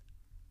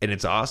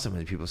it's awesome.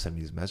 And people send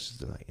me these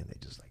messages and they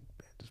just like,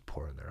 just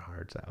pouring their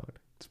hearts out.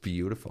 It's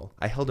beautiful.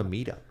 I held a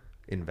meetup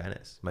in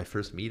Venice. My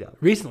first meetup.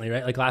 Recently,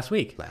 right? Like last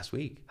week.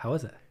 How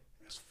was it?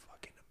 It was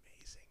fucking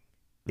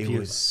amazing. It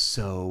was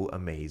so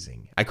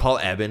amazing. I call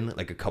Evan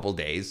like a couple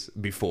days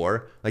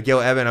before. Like, yo,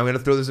 Evan, I'm going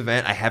to throw this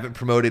event. I haven't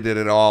promoted it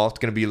at all. It's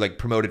going to be like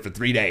promoted for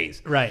 3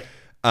 days. Right.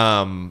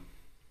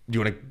 Do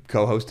you want to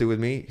co-host it with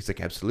me? He's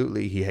like,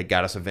 absolutely. He had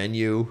got us a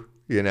venue,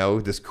 you know,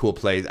 this cool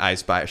place,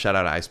 iSpire. Shout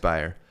out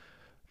iSpire.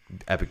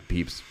 Epic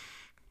peeps.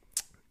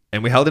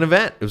 And we held an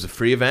event. It was a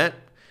free event.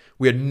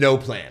 We had no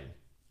plan.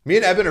 Me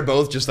and Evan are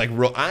both just like,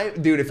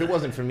 dude, if it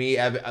wasn't for me,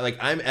 Evan, like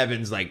I'm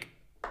Evan's like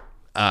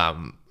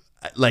I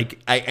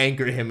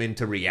anchored him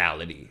into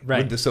reality.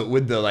 Right.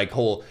 With the like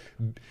whole,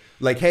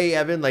 like, hey,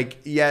 Evan, like,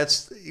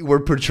 yes,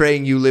 we're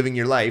portraying you living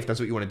your life. That's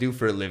what you want to do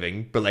for a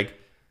living. But like,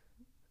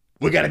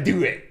 we got to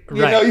do it.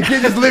 You know, you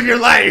can't just live your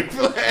life.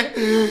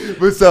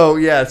 But so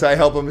I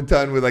help him a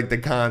ton with like the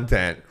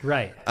content.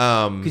 Right.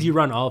 Because you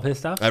run all of his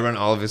stuff? I run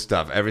all of his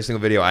stuff. Every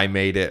single video, I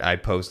made it. I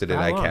posted it.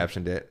 I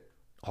captioned it.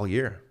 All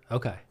year.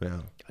 Okay.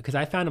 Yeah. Because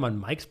I found him on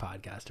Mike's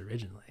podcast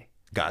originally.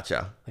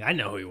 Gotcha. Like, I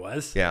know who he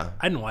was. Yeah.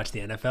 I didn't watch the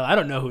NFL. I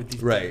don't know who these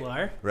people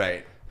are.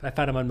 Right. But I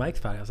found him on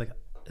Mike's podcast. I was like,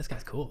 this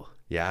guy's cool.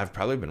 Yeah, I've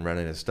probably been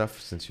running his stuff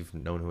since you've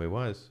known who he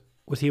was.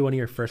 Was he one of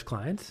your first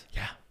clients?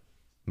 Yeah.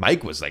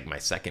 Mike was like my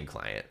second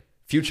client.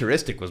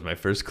 Futuristic was my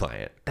first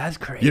client. That's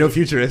crazy. You know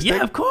Futuristic?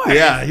 Yeah, of course.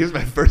 Yeah, he was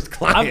my first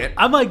client.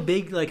 I'm like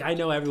big, like I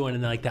know everyone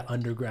in like that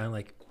underground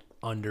like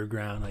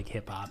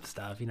hip hop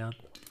stuff, you know?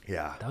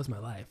 Yeah. That was my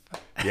life.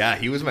 Yeah,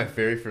 he was my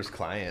very first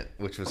client,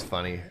 which was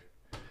funny.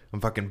 I'm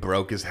fucking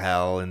broke as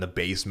hell in the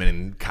basement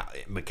in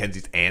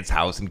Mackenzie's aunt's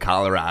house in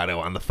Colorado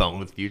on the phone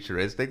with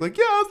Futuristic. Like,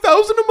 yeah,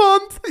 $1,000 a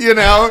month, you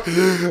know?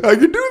 I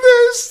can do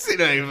this. You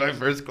know, he was my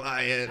first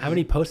client. How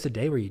many posts a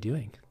day were you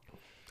doing?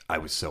 I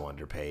was so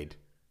underpaid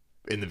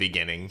in the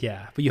beginning.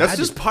 Yeah. But that's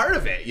just part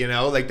of it, you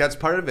know? Like, that's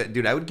part of it.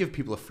 Dude, I would give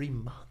people a free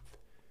month.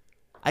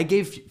 I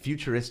gave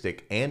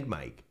Futuristic and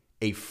Mike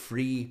a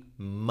free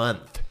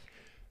month.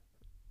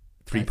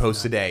 3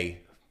 posts a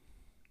day,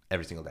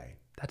 every single day.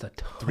 That's a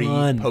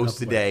ton. 3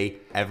 posts a day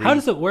every. How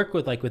does it work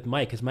with Mike?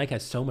 Because Mike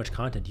has so much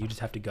content. You just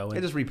have to go in. I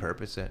just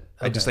repurpose it.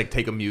 Okay. I just like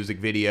take a music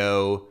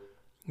video,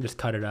 just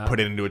cut it up, put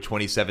it into a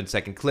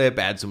 27-second clip,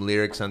 add some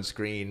lyrics on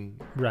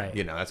screen. Right.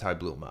 You know, that's how I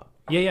blew them up.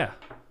 Yeah.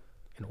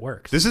 And it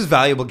works. This is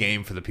valuable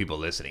game for the people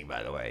listening,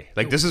 by the way.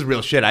 Like, this is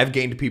real shit. I've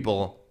gained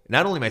people,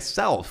 not only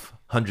myself,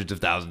 hundreds of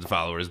thousands of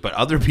followers, but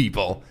other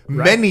people,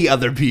 many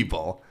other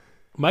people.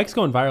 Mike's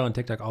going viral on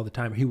TikTok all the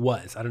time. He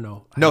was. I don't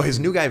know. No, his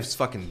new guy's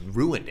fucking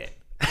ruined it.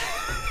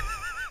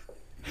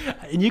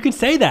 And you can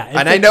say that.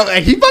 And I know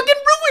he fucking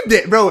ruined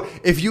it, bro.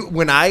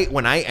 When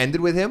I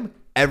ended with him,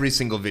 every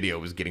single video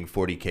was getting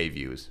 40K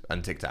views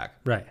on TikTok.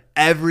 Right.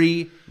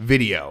 Every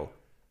video.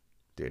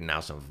 Dude, now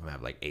some of them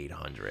have like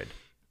 800.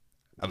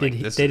 They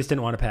just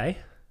didn't want to pay?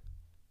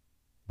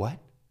 What?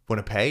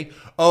 Want to pay?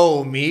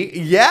 Oh, me?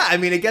 Yeah. I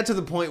mean, it got to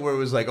the point where it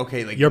was like,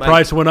 okay, like your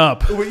price went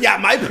up. Yeah,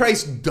 my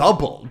price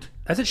doubled.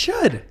 As it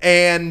should.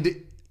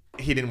 And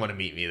he didn't want to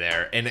meet me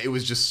there. And it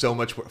was just so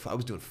much work. I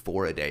was doing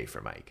 4 a day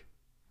for Mike.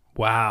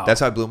 Wow. That's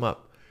how I blew him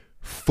up.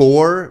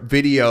 4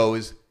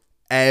 videos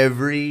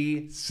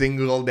every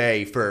single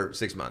day for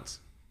 6 months.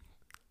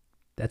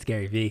 That's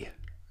Gary V.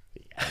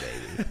 Yeah,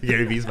 baby.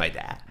 Gary V's my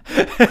dad.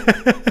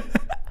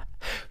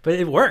 But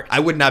it worked. I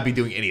would not be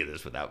doing any of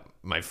this without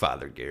my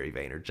father, Gary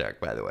Vaynerchuk,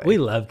 by the way. We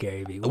love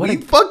Gary V. We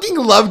fucking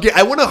love Gary.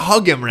 I want to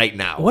hug him right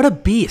now. What a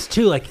beast,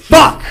 too. Like,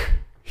 fuck!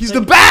 He's the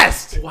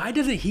best! Why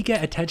doesn't he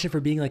get attention for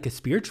being like a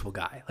spiritual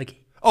guy? Like,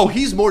 oh,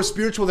 he's more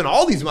spiritual than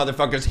all these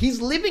motherfuckers.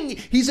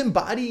 He's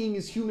embodying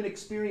his human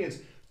experience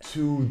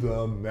to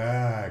the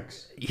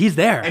max. He's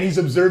there. And he's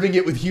observing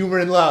it with humor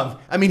and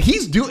love. I mean,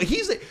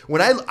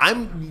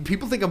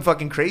 people think I'm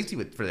fucking crazy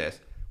for this.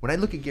 When I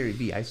look at Gary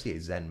Vee, I see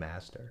a Zen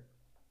master.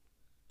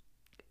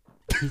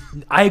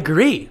 I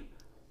agree.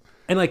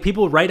 And like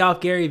people write off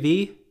Gary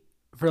Vee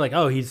for like,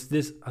 oh, he's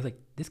this. I was like,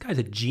 this guy's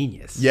a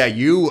genius. Yeah,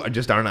 you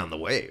just aren't on the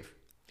wave.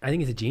 I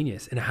think he's a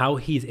genius, and how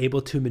he's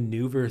able to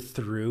maneuver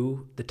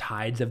through the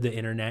tides of the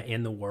internet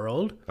and the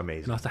world.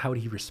 Amazing. And also how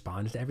he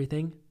responds to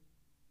everything.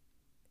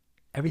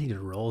 Everything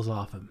just rolls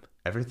off him.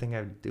 Everything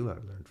I do,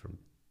 I've learned from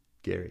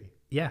Gary.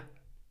 Yeah.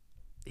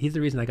 He's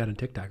the reason I got on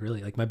TikTok,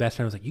 really. Like, my best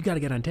friend was like, you got to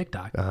get on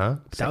TikTok. Uh-huh.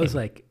 That was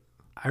like,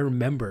 I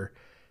remember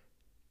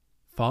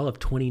fall of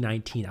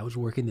 2019, I was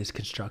working this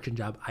construction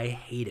job I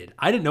hated.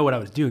 I didn't know what I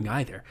was doing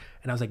either.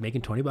 And I was like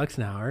making $20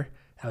 an hour.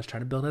 I was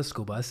trying to build a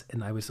school bus,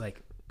 and I was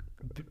like,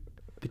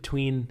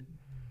 between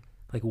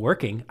like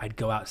working, I'd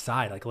go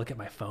outside, like look at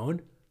my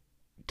phone,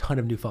 ton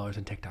of new followers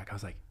on TikTok. I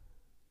was like,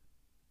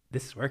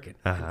 this is working.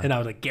 And I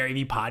was like, Gary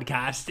Vee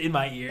podcast in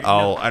my ear.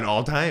 Oh, at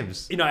all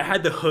times. You know, I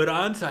had the hood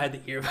on, so I had the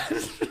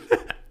earbuds.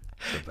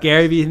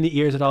 Gary Vee in the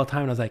ears at all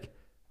time. And I was like,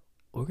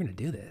 we're going to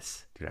do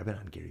this. Dude, I've been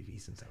on Gary Vee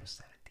since I was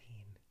 17.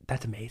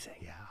 That's amazing.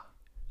 Yeah.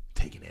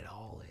 Taking it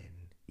all in.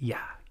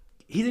 Yeah.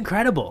 He's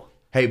incredible.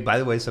 Hey, by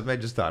the way, something I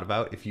just thought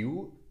about. If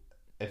you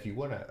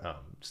want to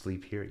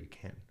sleep here, you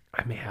can.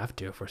 I may have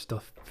to if we're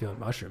still feeling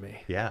mushroomy.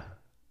 Yeah.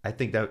 I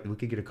think that we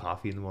could get a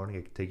coffee in the morning.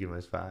 I could take you to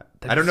my spot.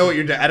 I don't know what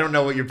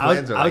your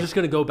plans are. I was just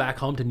going to go back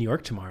home to New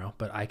York tomorrow,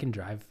 but I can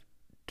drive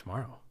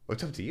tomorrow. Well,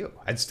 it's up to you.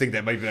 I just think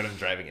that might be better than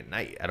driving at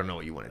night. I don't know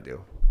what you want to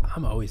do.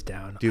 I'm always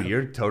down. Dude,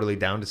 you're totally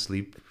down to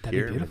sleep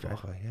here. That'd be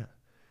beautiful. Yeah.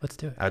 Let's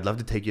do it. I'd love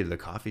to take you to the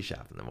coffee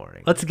shop in the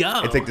morning. Let's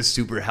go. It's like the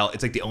super health.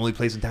 It's like the only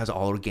place in town has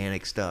all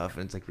organic stuff,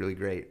 and it's like really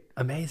great.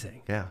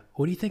 Amazing. Yeah.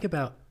 What do you think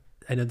about?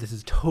 I know this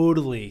is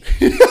totally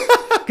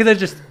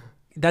because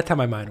that's how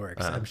my mind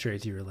works. I'm sure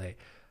as you relate.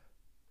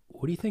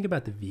 What do you think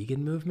about the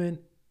vegan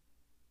movement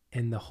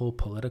and the whole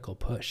political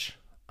push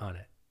on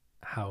it?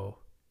 How,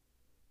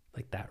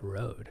 like that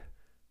road?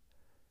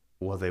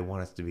 Well, they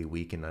want us to be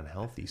weak and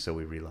unhealthy, so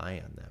we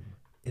rely on them.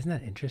 Isn't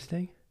that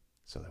interesting?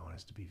 So they want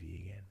us to be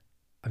vegan.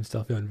 I'm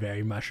still feeling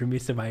very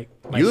mushroomy. So my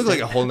you look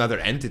like a whole nother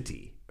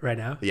entity right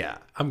now. Yeah,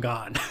 I'm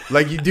gone.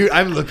 Like you do.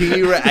 I'm looking at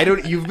you.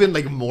 Right. You've been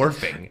like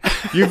morphing.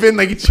 You've been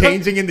like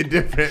changing into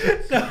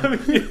different.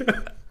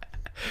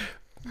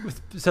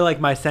 So like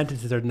my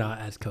sentences are not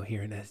as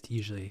coherent as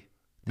usually.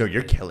 No,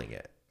 you're killing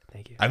it.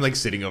 Thank you. I'm like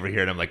sitting over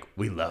here and I'm like,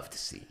 we love to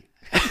see.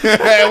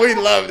 We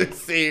love to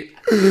see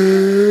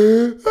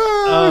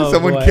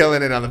someone boy.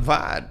 killing it on the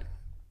pod.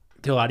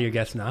 Do a lot of your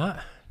guests not?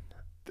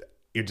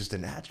 You're just a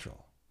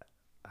natural.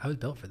 I was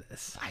built for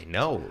this. I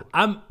know.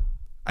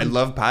 I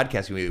love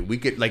podcasting. We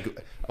could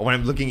like when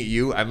I'm looking at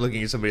you, I'm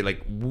looking at somebody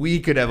like we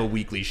could have a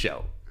weekly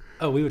show.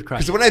 Oh, we would crush.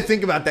 Because when I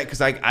think about that,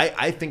 because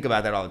I think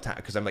about that all the time.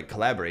 Because I'm like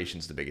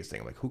collaboration's the biggest thing.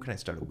 I'm like, who can I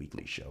start a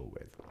weekly show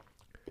with?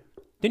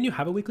 Didn't you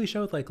have a weekly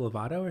show with like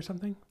Lovato or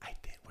something? I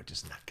did. We're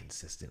just not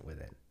consistent with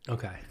it.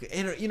 Okay.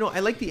 And you know, I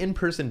like the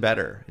in-person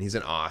better. And he's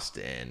in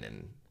Austin,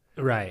 and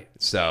right.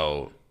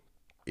 So,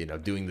 you know,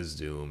 doing the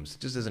Zooms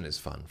just isn't as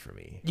fun for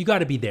me. You got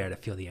to be there to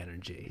feel the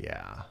energy.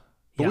 Yeah.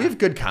 But we have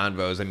good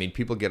convos. I mean,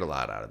 people get a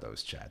lot out of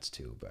those chats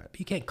too. But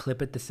you can't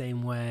clip it the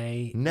same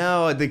way.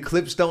 No, the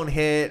clips don't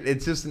hit.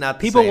 It's just not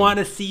the people same. Want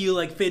to see you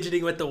like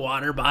fidgeting with the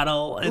water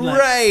bottle. And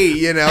right,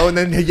 you know, and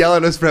then yell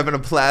at us for having a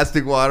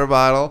plastic water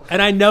bottle. And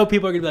I know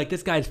people are going to be like,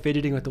 this guy's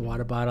fidgeting with the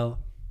water bottle.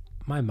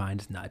 My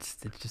mind's nuts.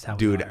 It's just how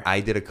Dude, we are. I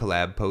did a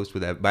collab post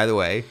with that. By the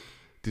way,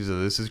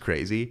 so this is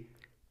crazy.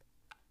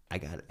 I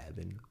got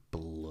Evan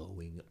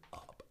blowing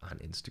up on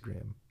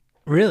Instagram.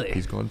 Really?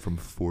 He's gone from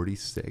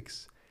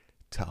 46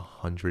 to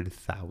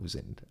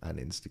 100,000 on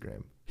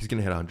Instagram. He's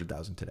gonna hit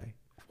 100,000 today.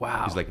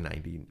 Wow. He's like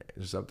 90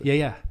 or something.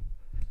 Yeah.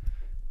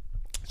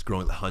 It's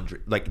growing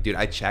 100. Like, dude,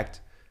 I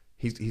checked.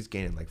 He's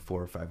gaining like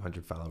 400 or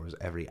 500 followers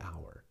every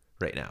hour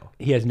right now.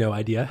 He has no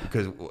idea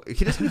because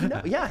he doesn't even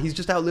know. Yeah, he's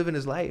just out living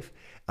his life.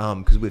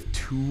 Because we have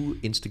 2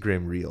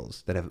 Instagram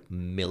reels that have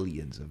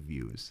millions of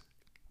views.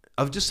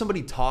 Of just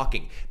somebody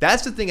talking.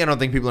 That's the thing I don't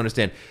think people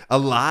understand. A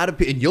lot of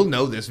people, and you'll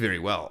know this very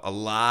well. A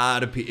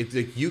lot of people, it's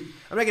like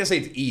I'm not gonna say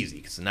it's easy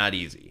because it's not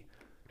easy,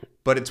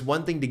 but it's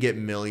one thing to get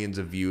millions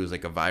of views,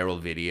 like a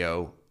viral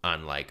video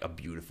on like a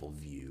beautiful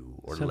view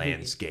or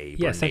landscape.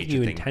 Yeah, or something nature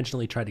you thing.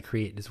 intentionally try to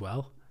create as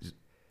well.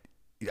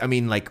 I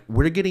mean, like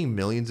we're getting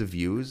millions of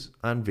views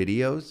on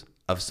videos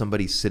of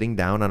somebody sitting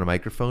down on a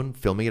microphone,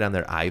 filming it on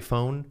their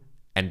iPhone,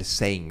 and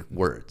saying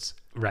words.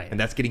 Right. And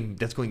that's going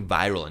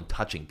viral and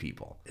touching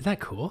people. Isn't that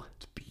cool?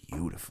 It's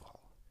beautiful.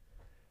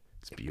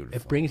 It's beautiful.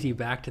 It brings you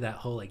back to that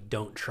whole like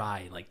don't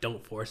try, like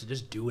don't force it,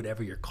 just do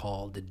whatever you're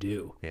called to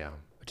do. Yeah.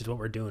 Which is what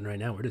we're doing right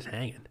now. We're just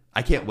hanging.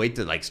 I can't wait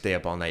to like stay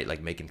up all night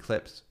like making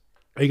clips.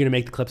 Are you going to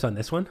make the clips on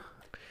this one?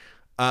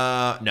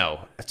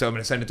 No. So I'm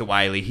going to send it to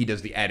Wiley. He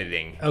does the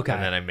editing. Okay.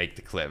 And then I make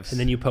the clips.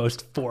 And then you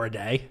post 4 a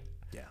day.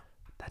 Yeah.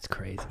 That's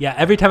crazy. Yeah,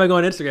 every time I go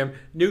on Instagram,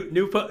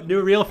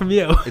 new reel from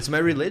you. It's my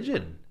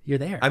religion. You're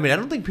there. I mean, I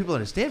don't think people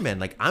understand, man.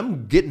 Like,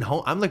 I'm getting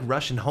home. I'm like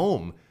rushing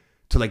home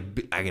to like,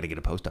 I got to get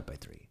a post up by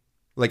 3.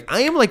 Like,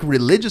 I am like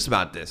religious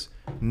about this.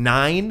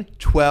 9,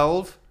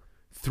 12,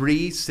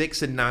 3,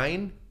 6, and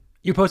 9.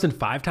 You're posting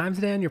 5 times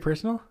a day on your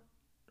personal?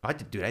 I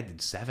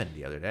did 7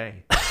 the other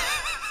day.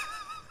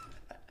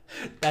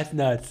 That's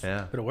nuts.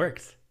 Yeah. But it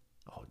works.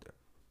 Oh, dude.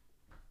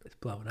 It's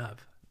blowing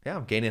up. Yeah,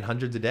 I'm gaining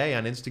hundreds a day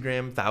on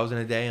Instagram, 1,000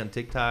 a day on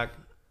TikTok.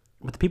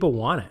 But the people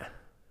want it.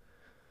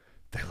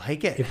 They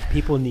like it. If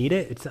people need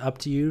it, it's up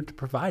to you to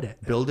provide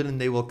it. Build it and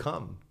they will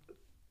come.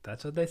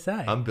 That's what they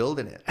say. I'm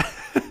building it.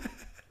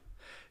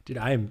 Dude,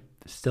 I am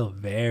still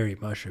very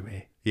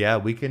mushroomy. Yeah,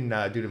 we can,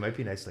 dude, it might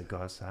be nice to like go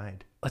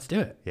outside. Let's do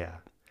it. Yeah.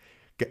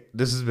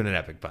 This has been an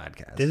epic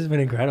podcast. This has been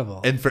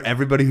incredible. And for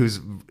everybody who's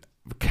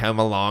come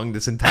along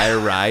this entire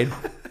ride,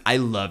 I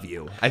love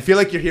you. I feel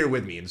like you're here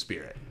with me in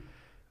spirit.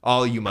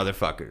 All you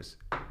motherfuckers.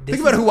 Think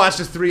about who watched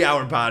this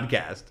 3-hour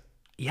podcast.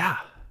 Yeah.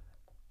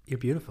 You're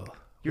beautiful.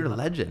 You're a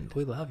legend.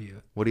 We love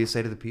you. What do you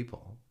say to the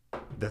people?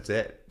 That's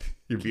it.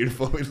 You're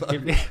beautiful. We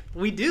love you.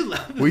 We do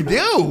love you. We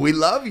do. We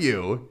love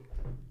you.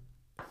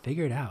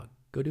 Figure it out.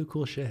 Go do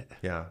cool shit.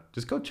 Yeah.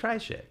 Just go try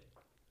shit.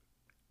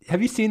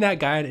 Have you seen that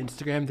guy on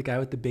Instagram, the guy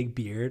with the big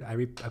beard? I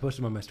posted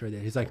him on my story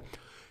there. He's like,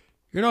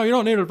 you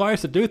don't need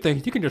advice to do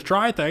things. You can just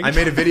try things. I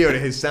made a video to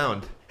his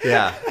sound.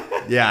 Yeah.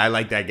 Yeah, I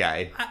like that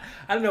guy.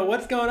 I don't know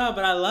what's going on,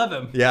 but I love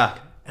him. Yeah.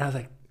 And I was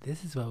like,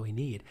 this is what we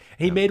need.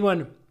 And he made one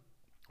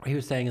where he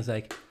was saying is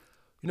like,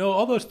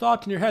 all those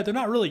thoughts in your head, they're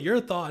not really your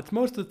thoughts.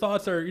 Most of the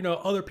thoughts are,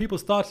 other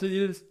people's thoughts that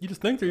you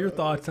just think they're your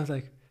thoughts. I was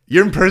like,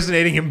 you're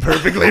impersonating him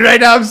perfectly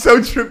right now. I'm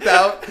so tripped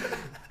out.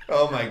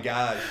 Oh my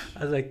gosh.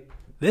 I was like,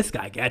 this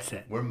guy gets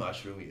it. We're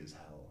mushroomy as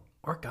hell.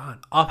 We're gone.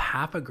 Off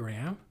 0.5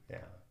 gram? Yeah.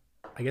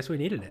 I guess we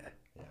needed it.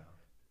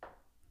 Yeah.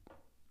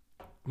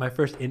 My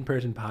first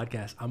in-person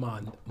podcast, I'm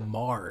on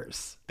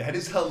Mars. That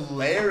is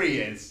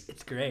hilarious.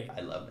 It's great.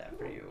 I love that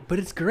for you. But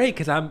it's great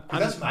because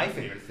that's my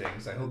favorite thing,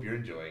 so I hope you're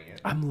enjoying it.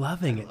 I'm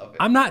loving it. Love it.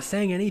 I'm not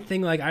saying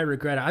anything like I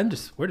regret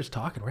it. We're just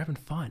talking. We're having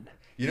fun.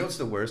 You know what's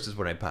the worst is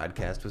when I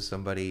podcast with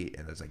somebody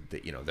and it's like,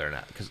 they're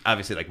not, because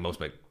obviously like most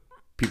of my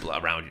people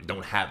around you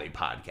don't have a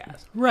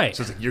podcast. Right.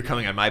 So it's like you're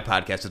coming on my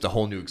podcast, it's a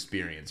whole new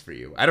experience for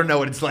you. I don't know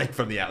what it's like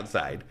from the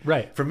outside.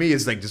 Right. For me,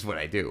 it's like just what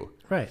I do.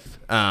 Right.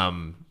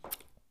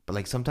 But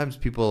like sometimes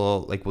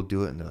people like will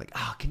do it and they're like,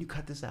 oh, can you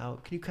cut this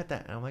out? Can you cut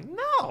that? And I'm like,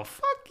 no,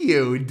 fuck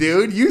you,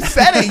 dude. You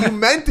said it. You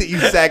meant it, you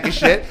sack of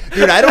shit.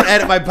 Dude, I don't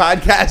edit my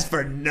podcast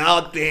for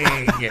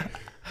nothing.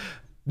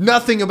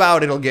 Nothing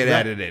about it'll get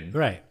edited.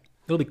 Right.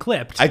 It'll be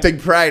clipped. I take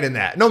pride in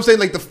that. No, I'm saying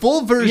like the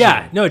full version.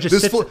 Yeah. No,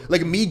 just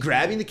like me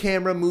grabbing the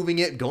camera, moving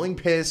it, going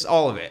piss,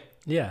 all of it.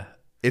 Yeah.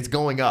 It's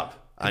going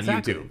up on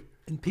exactly. YouTube.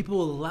 And people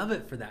will love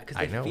it for that because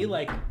they feel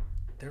like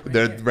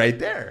they're right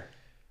there.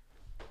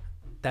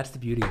 That's the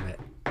beauty of it.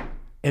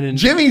 And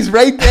Jimmy's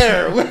right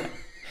there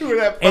where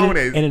that phone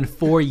is. And in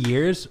 4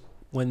 years,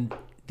 when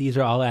these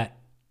are all at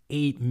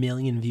 8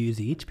 million views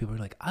each, people are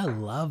like, I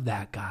love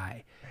that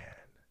guy.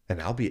 Man.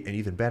 And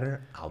even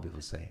better, I'll be able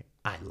to say,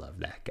 I love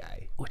that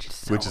guy. Which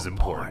is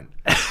important.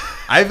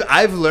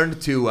 I've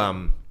learned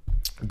to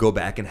go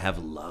back and have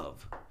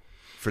love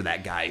for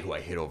that guy who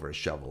I hit over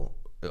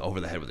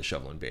the head with a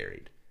shovel and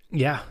buried.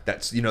 Yeah.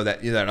 That's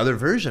that other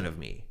version of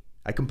me.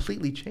 I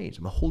completely changed.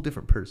 I'm a whole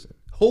different person.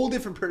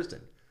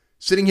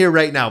 Sitting here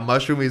right now,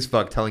 mushroomy as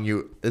fuck, telling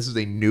you this is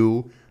a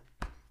new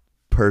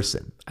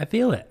person. I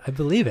feel it. I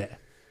believe it.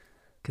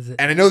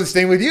 And I know the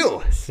same with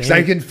you. Because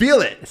I can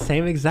feel it.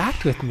 Same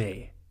exact with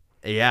me.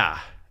 Yeah.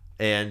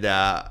 And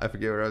I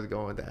forget where I was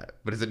going with that.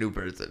 But it's a new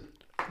person.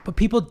 But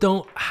people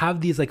don't have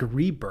these like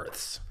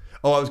rebirths.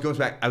 Oh, I was going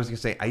to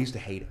say, I used to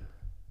hate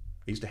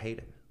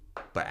him.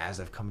 But as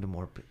I've come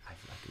to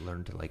I've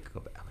learned to like go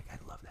back. I'm like, I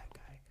love that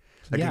guy.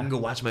 Like I can go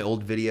watch my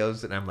old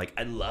videos and I'm like,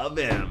 I love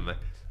him.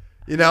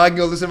 I can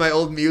go listen to my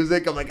old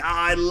music. I'm like,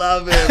 I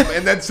love him.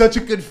 And that's such a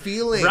good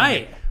feeling.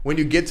 Right. When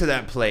you get to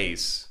that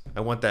place. I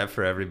want that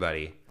for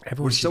everybody.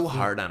 We're so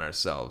hard on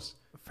ourselves.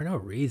 For no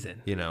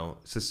reason.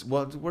 It's just,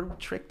 we're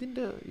tricked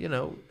into,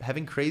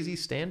 having crazy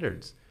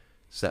standards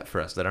set for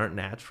us that aren't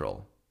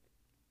natural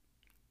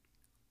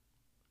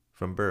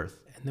from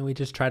birth. And then we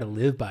just try to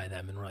live by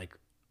them. And we're like,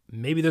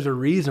 maybe there's a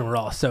reason we're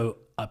all so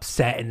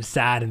upset and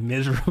sad and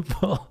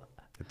miserable.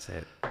 That's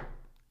it.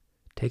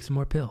 Take some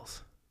more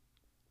pills.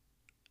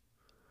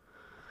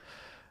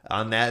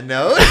 On that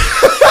note,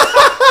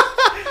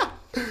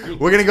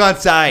 we're going to go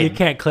outside. You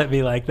can't clip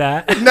me like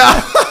that.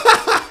 No.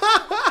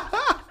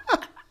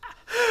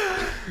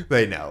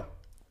 They know.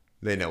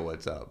 They know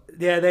what's up.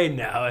 Yeah, they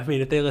know. I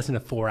mean, if they listen to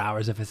 4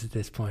 hours of us at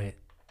this point.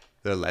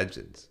 They're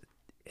legends.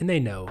 And they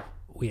know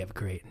we have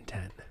great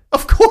intent.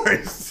 Of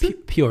course.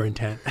 Pure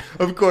intent.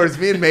 Of course.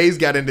 Me and Maze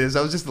got into this.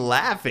 I was just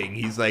laughing.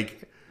 He was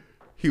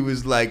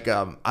like,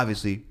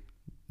 obviously,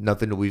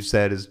 nothing that we've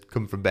said has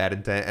come from bad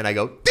intent. And I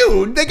go,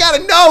 dude, they got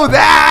to know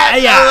that.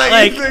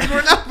 Yeah,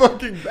 we're not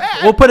fucking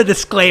bad. We'll put a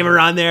disclaimer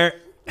on there.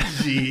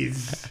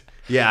 Jeez.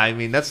 Yeah, I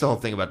mean, that's the whole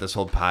thing about this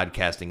whole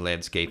podcasting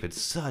landscape. It's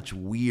such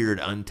weird,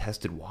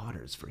 untested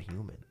waters for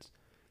humans.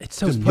 It's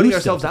so just putting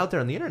ourselves out there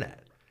on the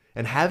internet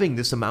and having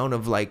this amount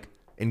of like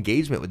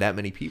engagement with that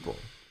many people.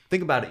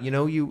 Think about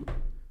it.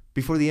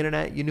 Before the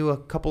internet, you knew a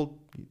couple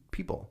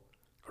people.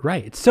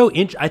 Right. It's so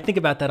I think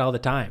about that all the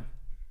time.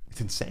 It's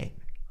insane.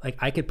 Like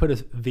I could put a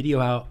video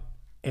out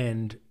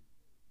and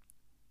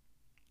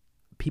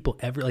people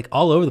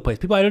all over the place.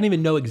 People I don't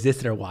even know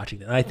existed are watching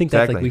it. And I think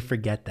that's like we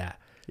forget that.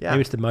 Yeah.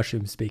 Maybe it's the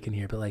mushroom speaking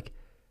here, but like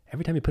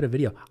every time you put a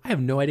video, I have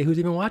no idea who's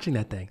even watching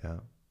that thing. Yeah.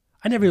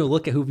 I never even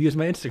look at who views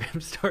my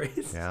Instagram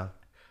stories. Yeah.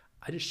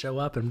 I just show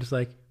up and I'm just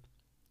like,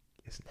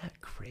 isn't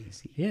that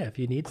crazy? yeah, if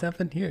you need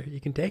something, here, you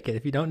can take it.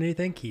 If you don't need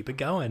anything, keep it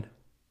going.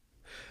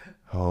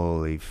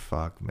 Holy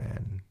fuck,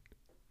 man.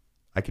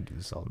 I could do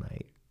this all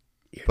night.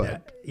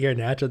 You're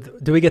natural.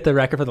 Do we get the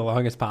record for the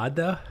longest pod,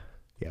 though?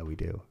 Yeah, we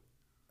do.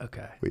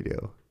 Okay. We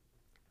do.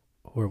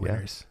 We're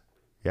winners.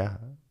 Yeah,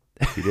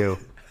 we do.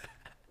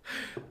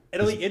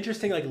 It'll be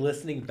interesting, like,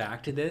 listening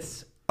back to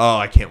this. Oh,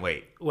 I can't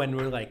wait. When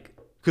we're like...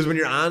 Because when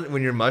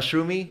you're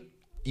mushroomy,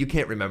 you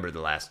can't remember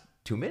the last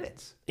 2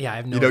 minutes. Yeah, I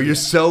have no idea. You're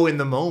so in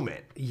the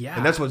moment. Yeah.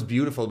 And that's what's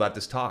beautiful about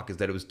this talk is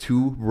that it was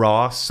two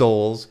raw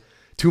souls,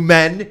 two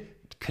men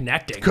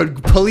connecting.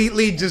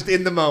 Completely just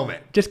in the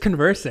moment. Just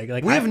conversing.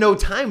 Like we have no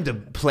time to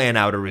plan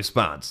out a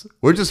response.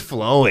 We're just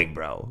flowing,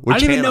 bro. I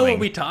didn't even know what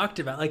we talked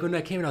about. Like when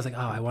I came in, I was like, oh,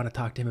 I want to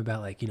talk to him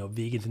about like,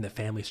 vegans and the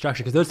family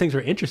structure. Because those things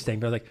were interesting.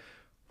 But I was like,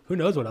 who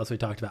knows what else we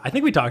talked about? I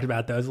think we talked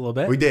about those a little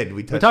bit. We did.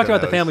 We talked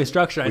about the family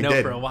structure, I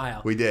know, for a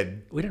while. We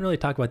did. We didn't really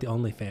talk about the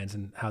OnlyFans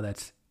and how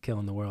that's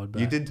killing the world. But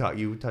you did talk.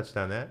 You touched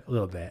on that? A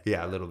little bit.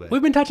 Yeah, a little bit.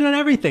 We've been touching on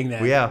everything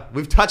then. Yeah,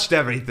 we've touched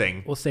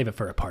everything. We'll save it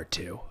for a part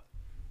 2.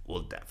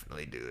 We'll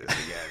definitely do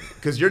this again.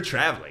 Because you're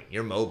traveling.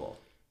 You're mobile.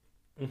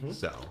 Mm-hmm.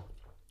 So.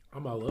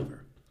 I'm all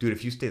over. Dude,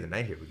 if you stay the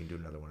night here, we can do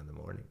another one in the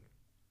morning.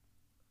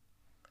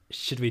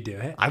 Should we do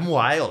it? I'm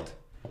wild.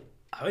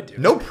 I would do it.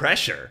 No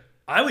pressure.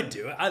 I would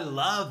do it. I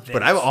love this.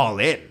 But I'm all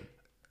in.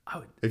 I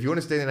would. If you want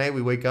to stay the night,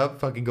 we wake up,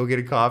 fucking go get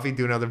a coffee,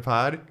 do another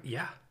pod.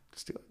 Yeah.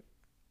 Let's do it.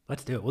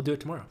 Let's do it. We'll do it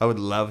tomorrow. I would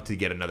love to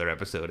get another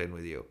episode in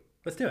with you.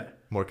 Let's do it.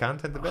 More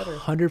content, the better.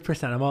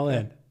 100%. I'm all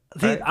in.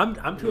 See, right.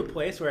 I'm to a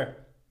place where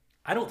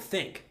I don't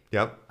think.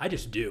 Yep. I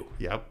just do.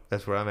 Yep.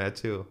 That's where I'm at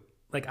too.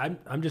 Like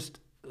I'm just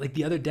like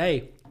the other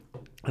day.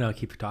 I know I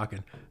keep talking.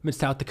 I'm in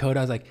South Dakota.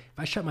 I was like, if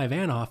I shut my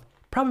van off,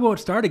 probably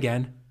won't start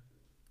again.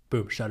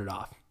 Boom, shut it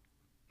off.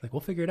 Like we'll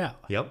figure it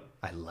out. Yep.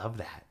 I love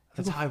that.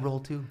 That's how I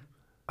roll too.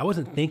 I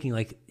wasn't thinking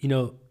like,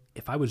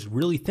 if I was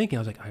really thinking,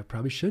 I was like, I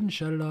probably shouldn't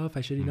shut it off.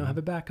 I should, have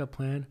a backup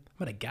plan.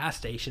 I'm at a gas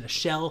station, a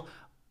Shell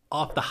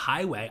off the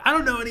highway. I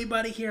don't know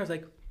anybody here. I was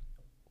like,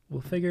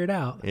 we'll figure it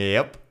out.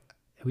 Yep.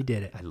 And we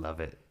did it. I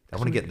love it. I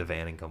want to get in the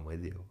van and come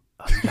with you.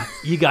 Oh,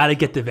 you got to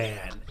get the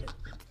van.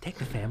 Take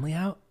the family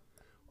out.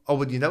 Oh,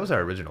 but that was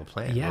our original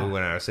plan. Yeah. When we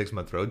went on our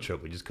 6-month road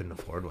trip, we just couldn't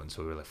afford one.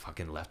 So we were like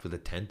fucking left with a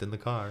tent in the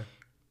car.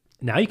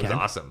 Now you can. It was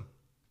awesome.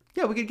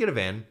 Yeah, we could get a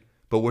van.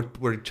 But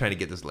we're trying to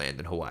get this land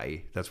in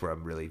Hawaii. That's where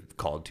I'm really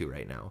called to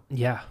right now.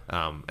 Yeah.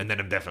 And then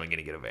I'm definitely going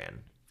to get a van.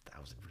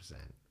 1,000%.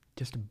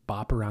 Just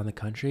bop around the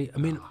country. I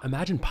mean,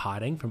 imagine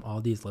potting from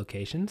all these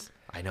locations.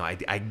 I know.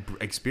 I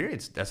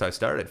experienced. That's how I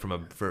started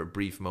for a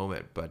brief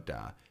moment. But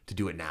to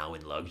do it now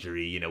in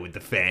luxury, with the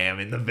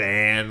fam in the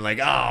van, like,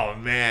 oh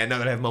man, now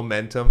that I have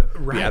momentum,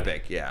 right? Be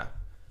epic. Yeah.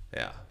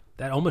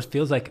 That almost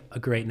feels like a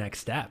great next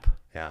step.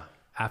 Yeah.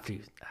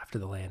 After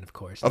the land, of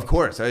course. Of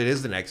course, it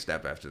is the next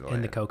step after the land.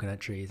 And the coconut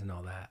trees and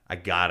all that. I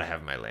gotta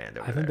have my land over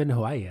there. I haven't been to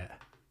Hawaii yet.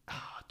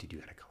 Oh, dude, you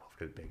gotta come over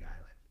to the Big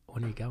Island.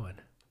 When are you going?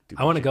 Dude,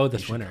 I want to go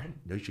this winter.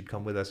 No, you should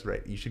come with us.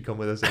 Right? You should come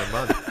with us in a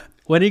month.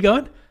 When are you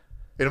going?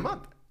 In a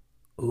month.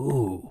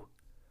 Ooh.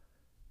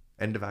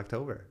 End of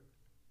October.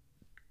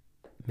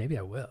 Maybe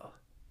I will.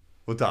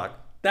 We'll talk.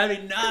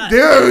 That'd be nuts,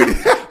 dude.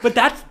 But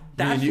that's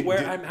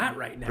where I'm at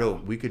right now, bro.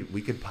 We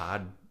could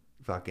pod,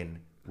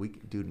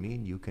 dude. Me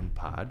and you can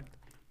pod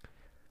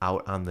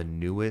out on the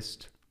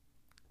newest.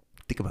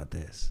 Think about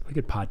this. We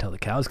could pod till the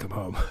cows come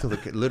home.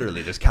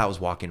 Literally, there's cows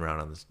walking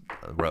around on this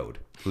road.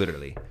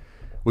 Literally,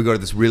 we go to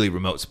this really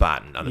remote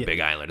spot on the Big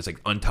Island. It's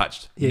like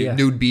untouched.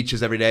 Nude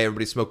beaches every day.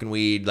 Everybody's smoking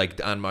weed, like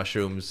on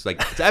mushrooms.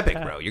 Like it's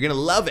epic, bro. You're gonna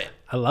love it.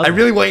 I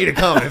really want you to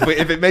come.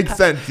 If it makes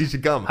sense, you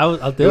should come. I'll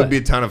do it. It would be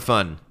a ton of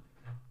fun.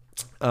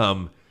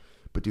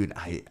 But dude,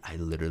 I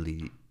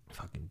literally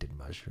fucking did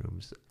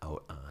mushrooms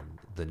out on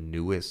the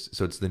newest.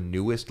 So it's the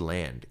newest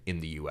land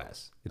in the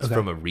U.S. It's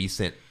from a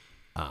recent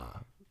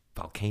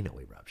volcano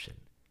eruption,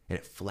 and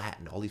it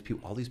flattened all these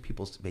people. All these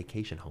people's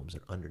vacation homes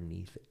are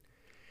underneath it,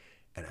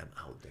 and I'm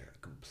out there.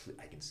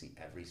 I can see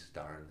every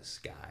star in the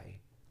sky,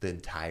 the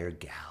entire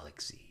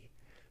galaxy,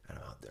 and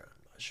I'm out there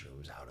on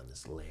mushrooms, out on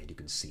this land. You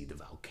can see the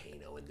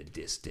volcano in the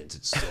distance.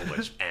 It's so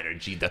much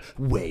energy. The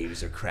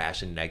waves are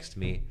crashing next to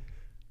me.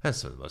 That's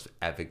some of the most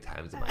epic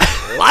times of my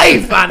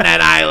life on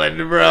that island,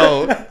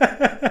 bro.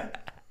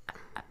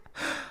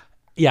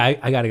 Yeah,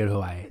 I gotta go to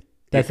Hawaii.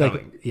 That's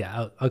like,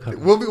 I'll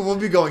come. We'll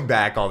be going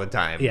back all the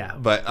time. Yeah,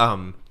 but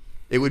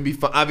it would be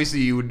fun. Obviously,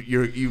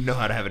 you know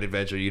how to have an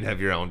adventure. You'd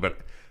have your own, but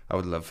I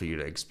would love for you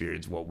to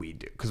experience what we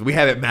do because we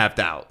have it mapped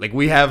out. Like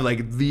we have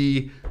like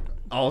the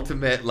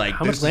ultimate like.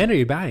 How much land are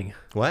you buying?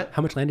 What?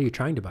 How much land are you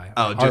trying to buy?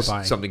 Oh,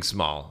 just something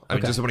small. I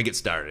mean, just want to get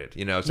started.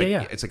 It's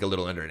it's like a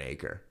little under an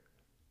acre.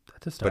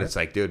 That's a start. But it's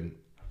like, dude,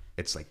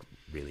 it's like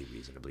really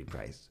reasonably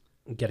priced.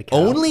 Get a cow.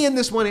 Only in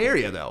this one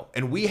area though,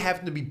 and we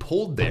happened to be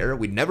pulled there.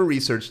 We never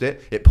researched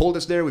it. It pulled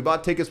us there. We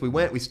bought tickets. We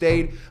went. We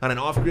stayed on an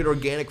off-grid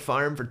organic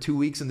farm for 2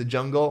 weeks in the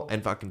jungle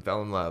and fucking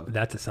fell in love.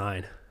 That's a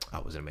sign. Oh,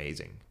 it was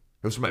amazing.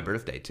 It was for my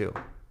birthday too,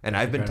 and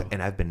I've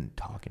been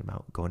talking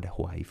about going to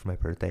Hawaii for my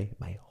birthday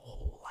my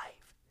whole life.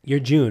 You're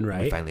June, We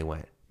right? finally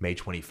went. May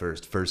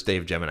 21st, first day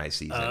of Gemini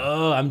season.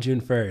 Oh, I'm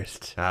June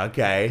 1st.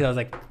 Okay. 'Cause I was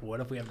like,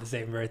 what if we have the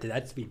same birthday?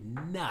 That'd be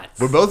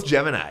nuts. We're both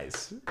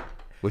Geminis,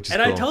 which is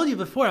And cool. I told you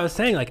before, I was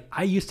saying, like,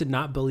 I used to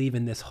not believe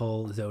in this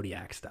whole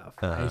zodiac stuff.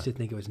 I used to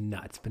think it was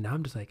nuts. But now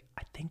I'm just like,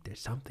 I think there's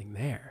something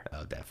there.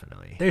 Oh,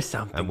 definitely. There's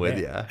something I'm with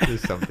there. you.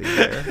 There's something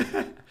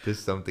there. There's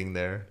something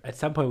there. At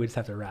some point, we just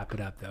have to wrap it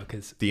up, though,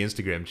 because, The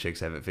Instagram chicks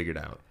have it figured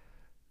out.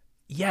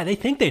 yeah, they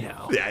think they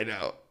know. Yeah, I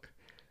know.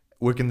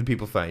 Where can the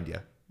people find you?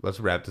 Let's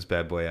wrap this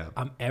bad boy up.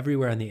 I'm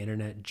everywhere on the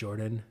internet,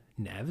 Jordan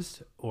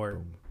Neves,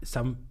 or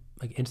some,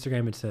 like,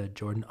 Instagram, it's a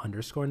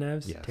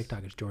Jordan_Neves. Yes.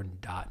 TikTok is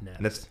Jordan.Neves.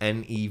 And that's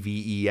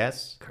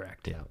Neves?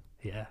 Correct. Yeah.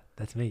 Yeah,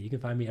 that's me. You can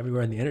find me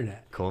everywhere on the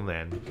internet. Cool,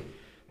 man. Dude,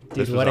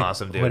 This was what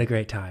awesome, dude. What a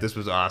great time. This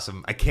was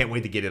awesome. I can't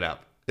wait to get it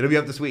up. It'll be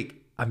up this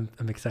week. I'm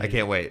excited. I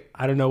can't wait.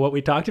 I don't know what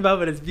we talked about,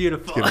 but it's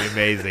beautiful. It's going to be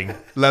amazing.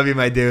 Love you,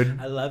 my dude.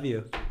 I love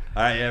you.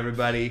 All right,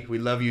 everybody. We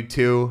love you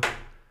too.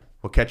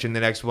 We'll catch you in the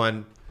next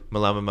one.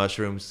 Malama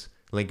Mushrooms.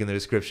 Link in the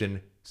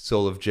description.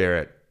 Soul of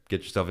Jarrett.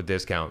 Get yourself a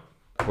discount.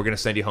 We're going to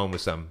send you home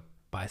with some.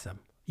 Buy some.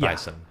 Buy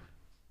some.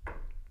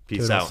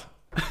 Peace Toodles.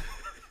 out.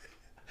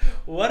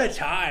 What a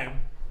time.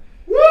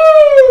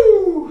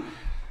 Woo!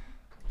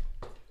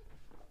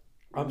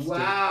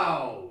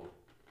 Wow.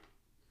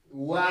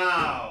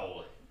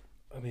 Wow.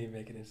 Let me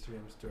make an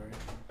Instagram story.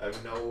 I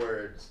have no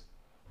words.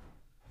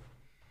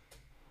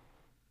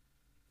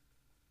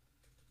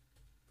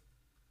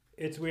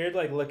 It's weird,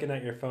 like, looking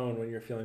at your phone when you're feeling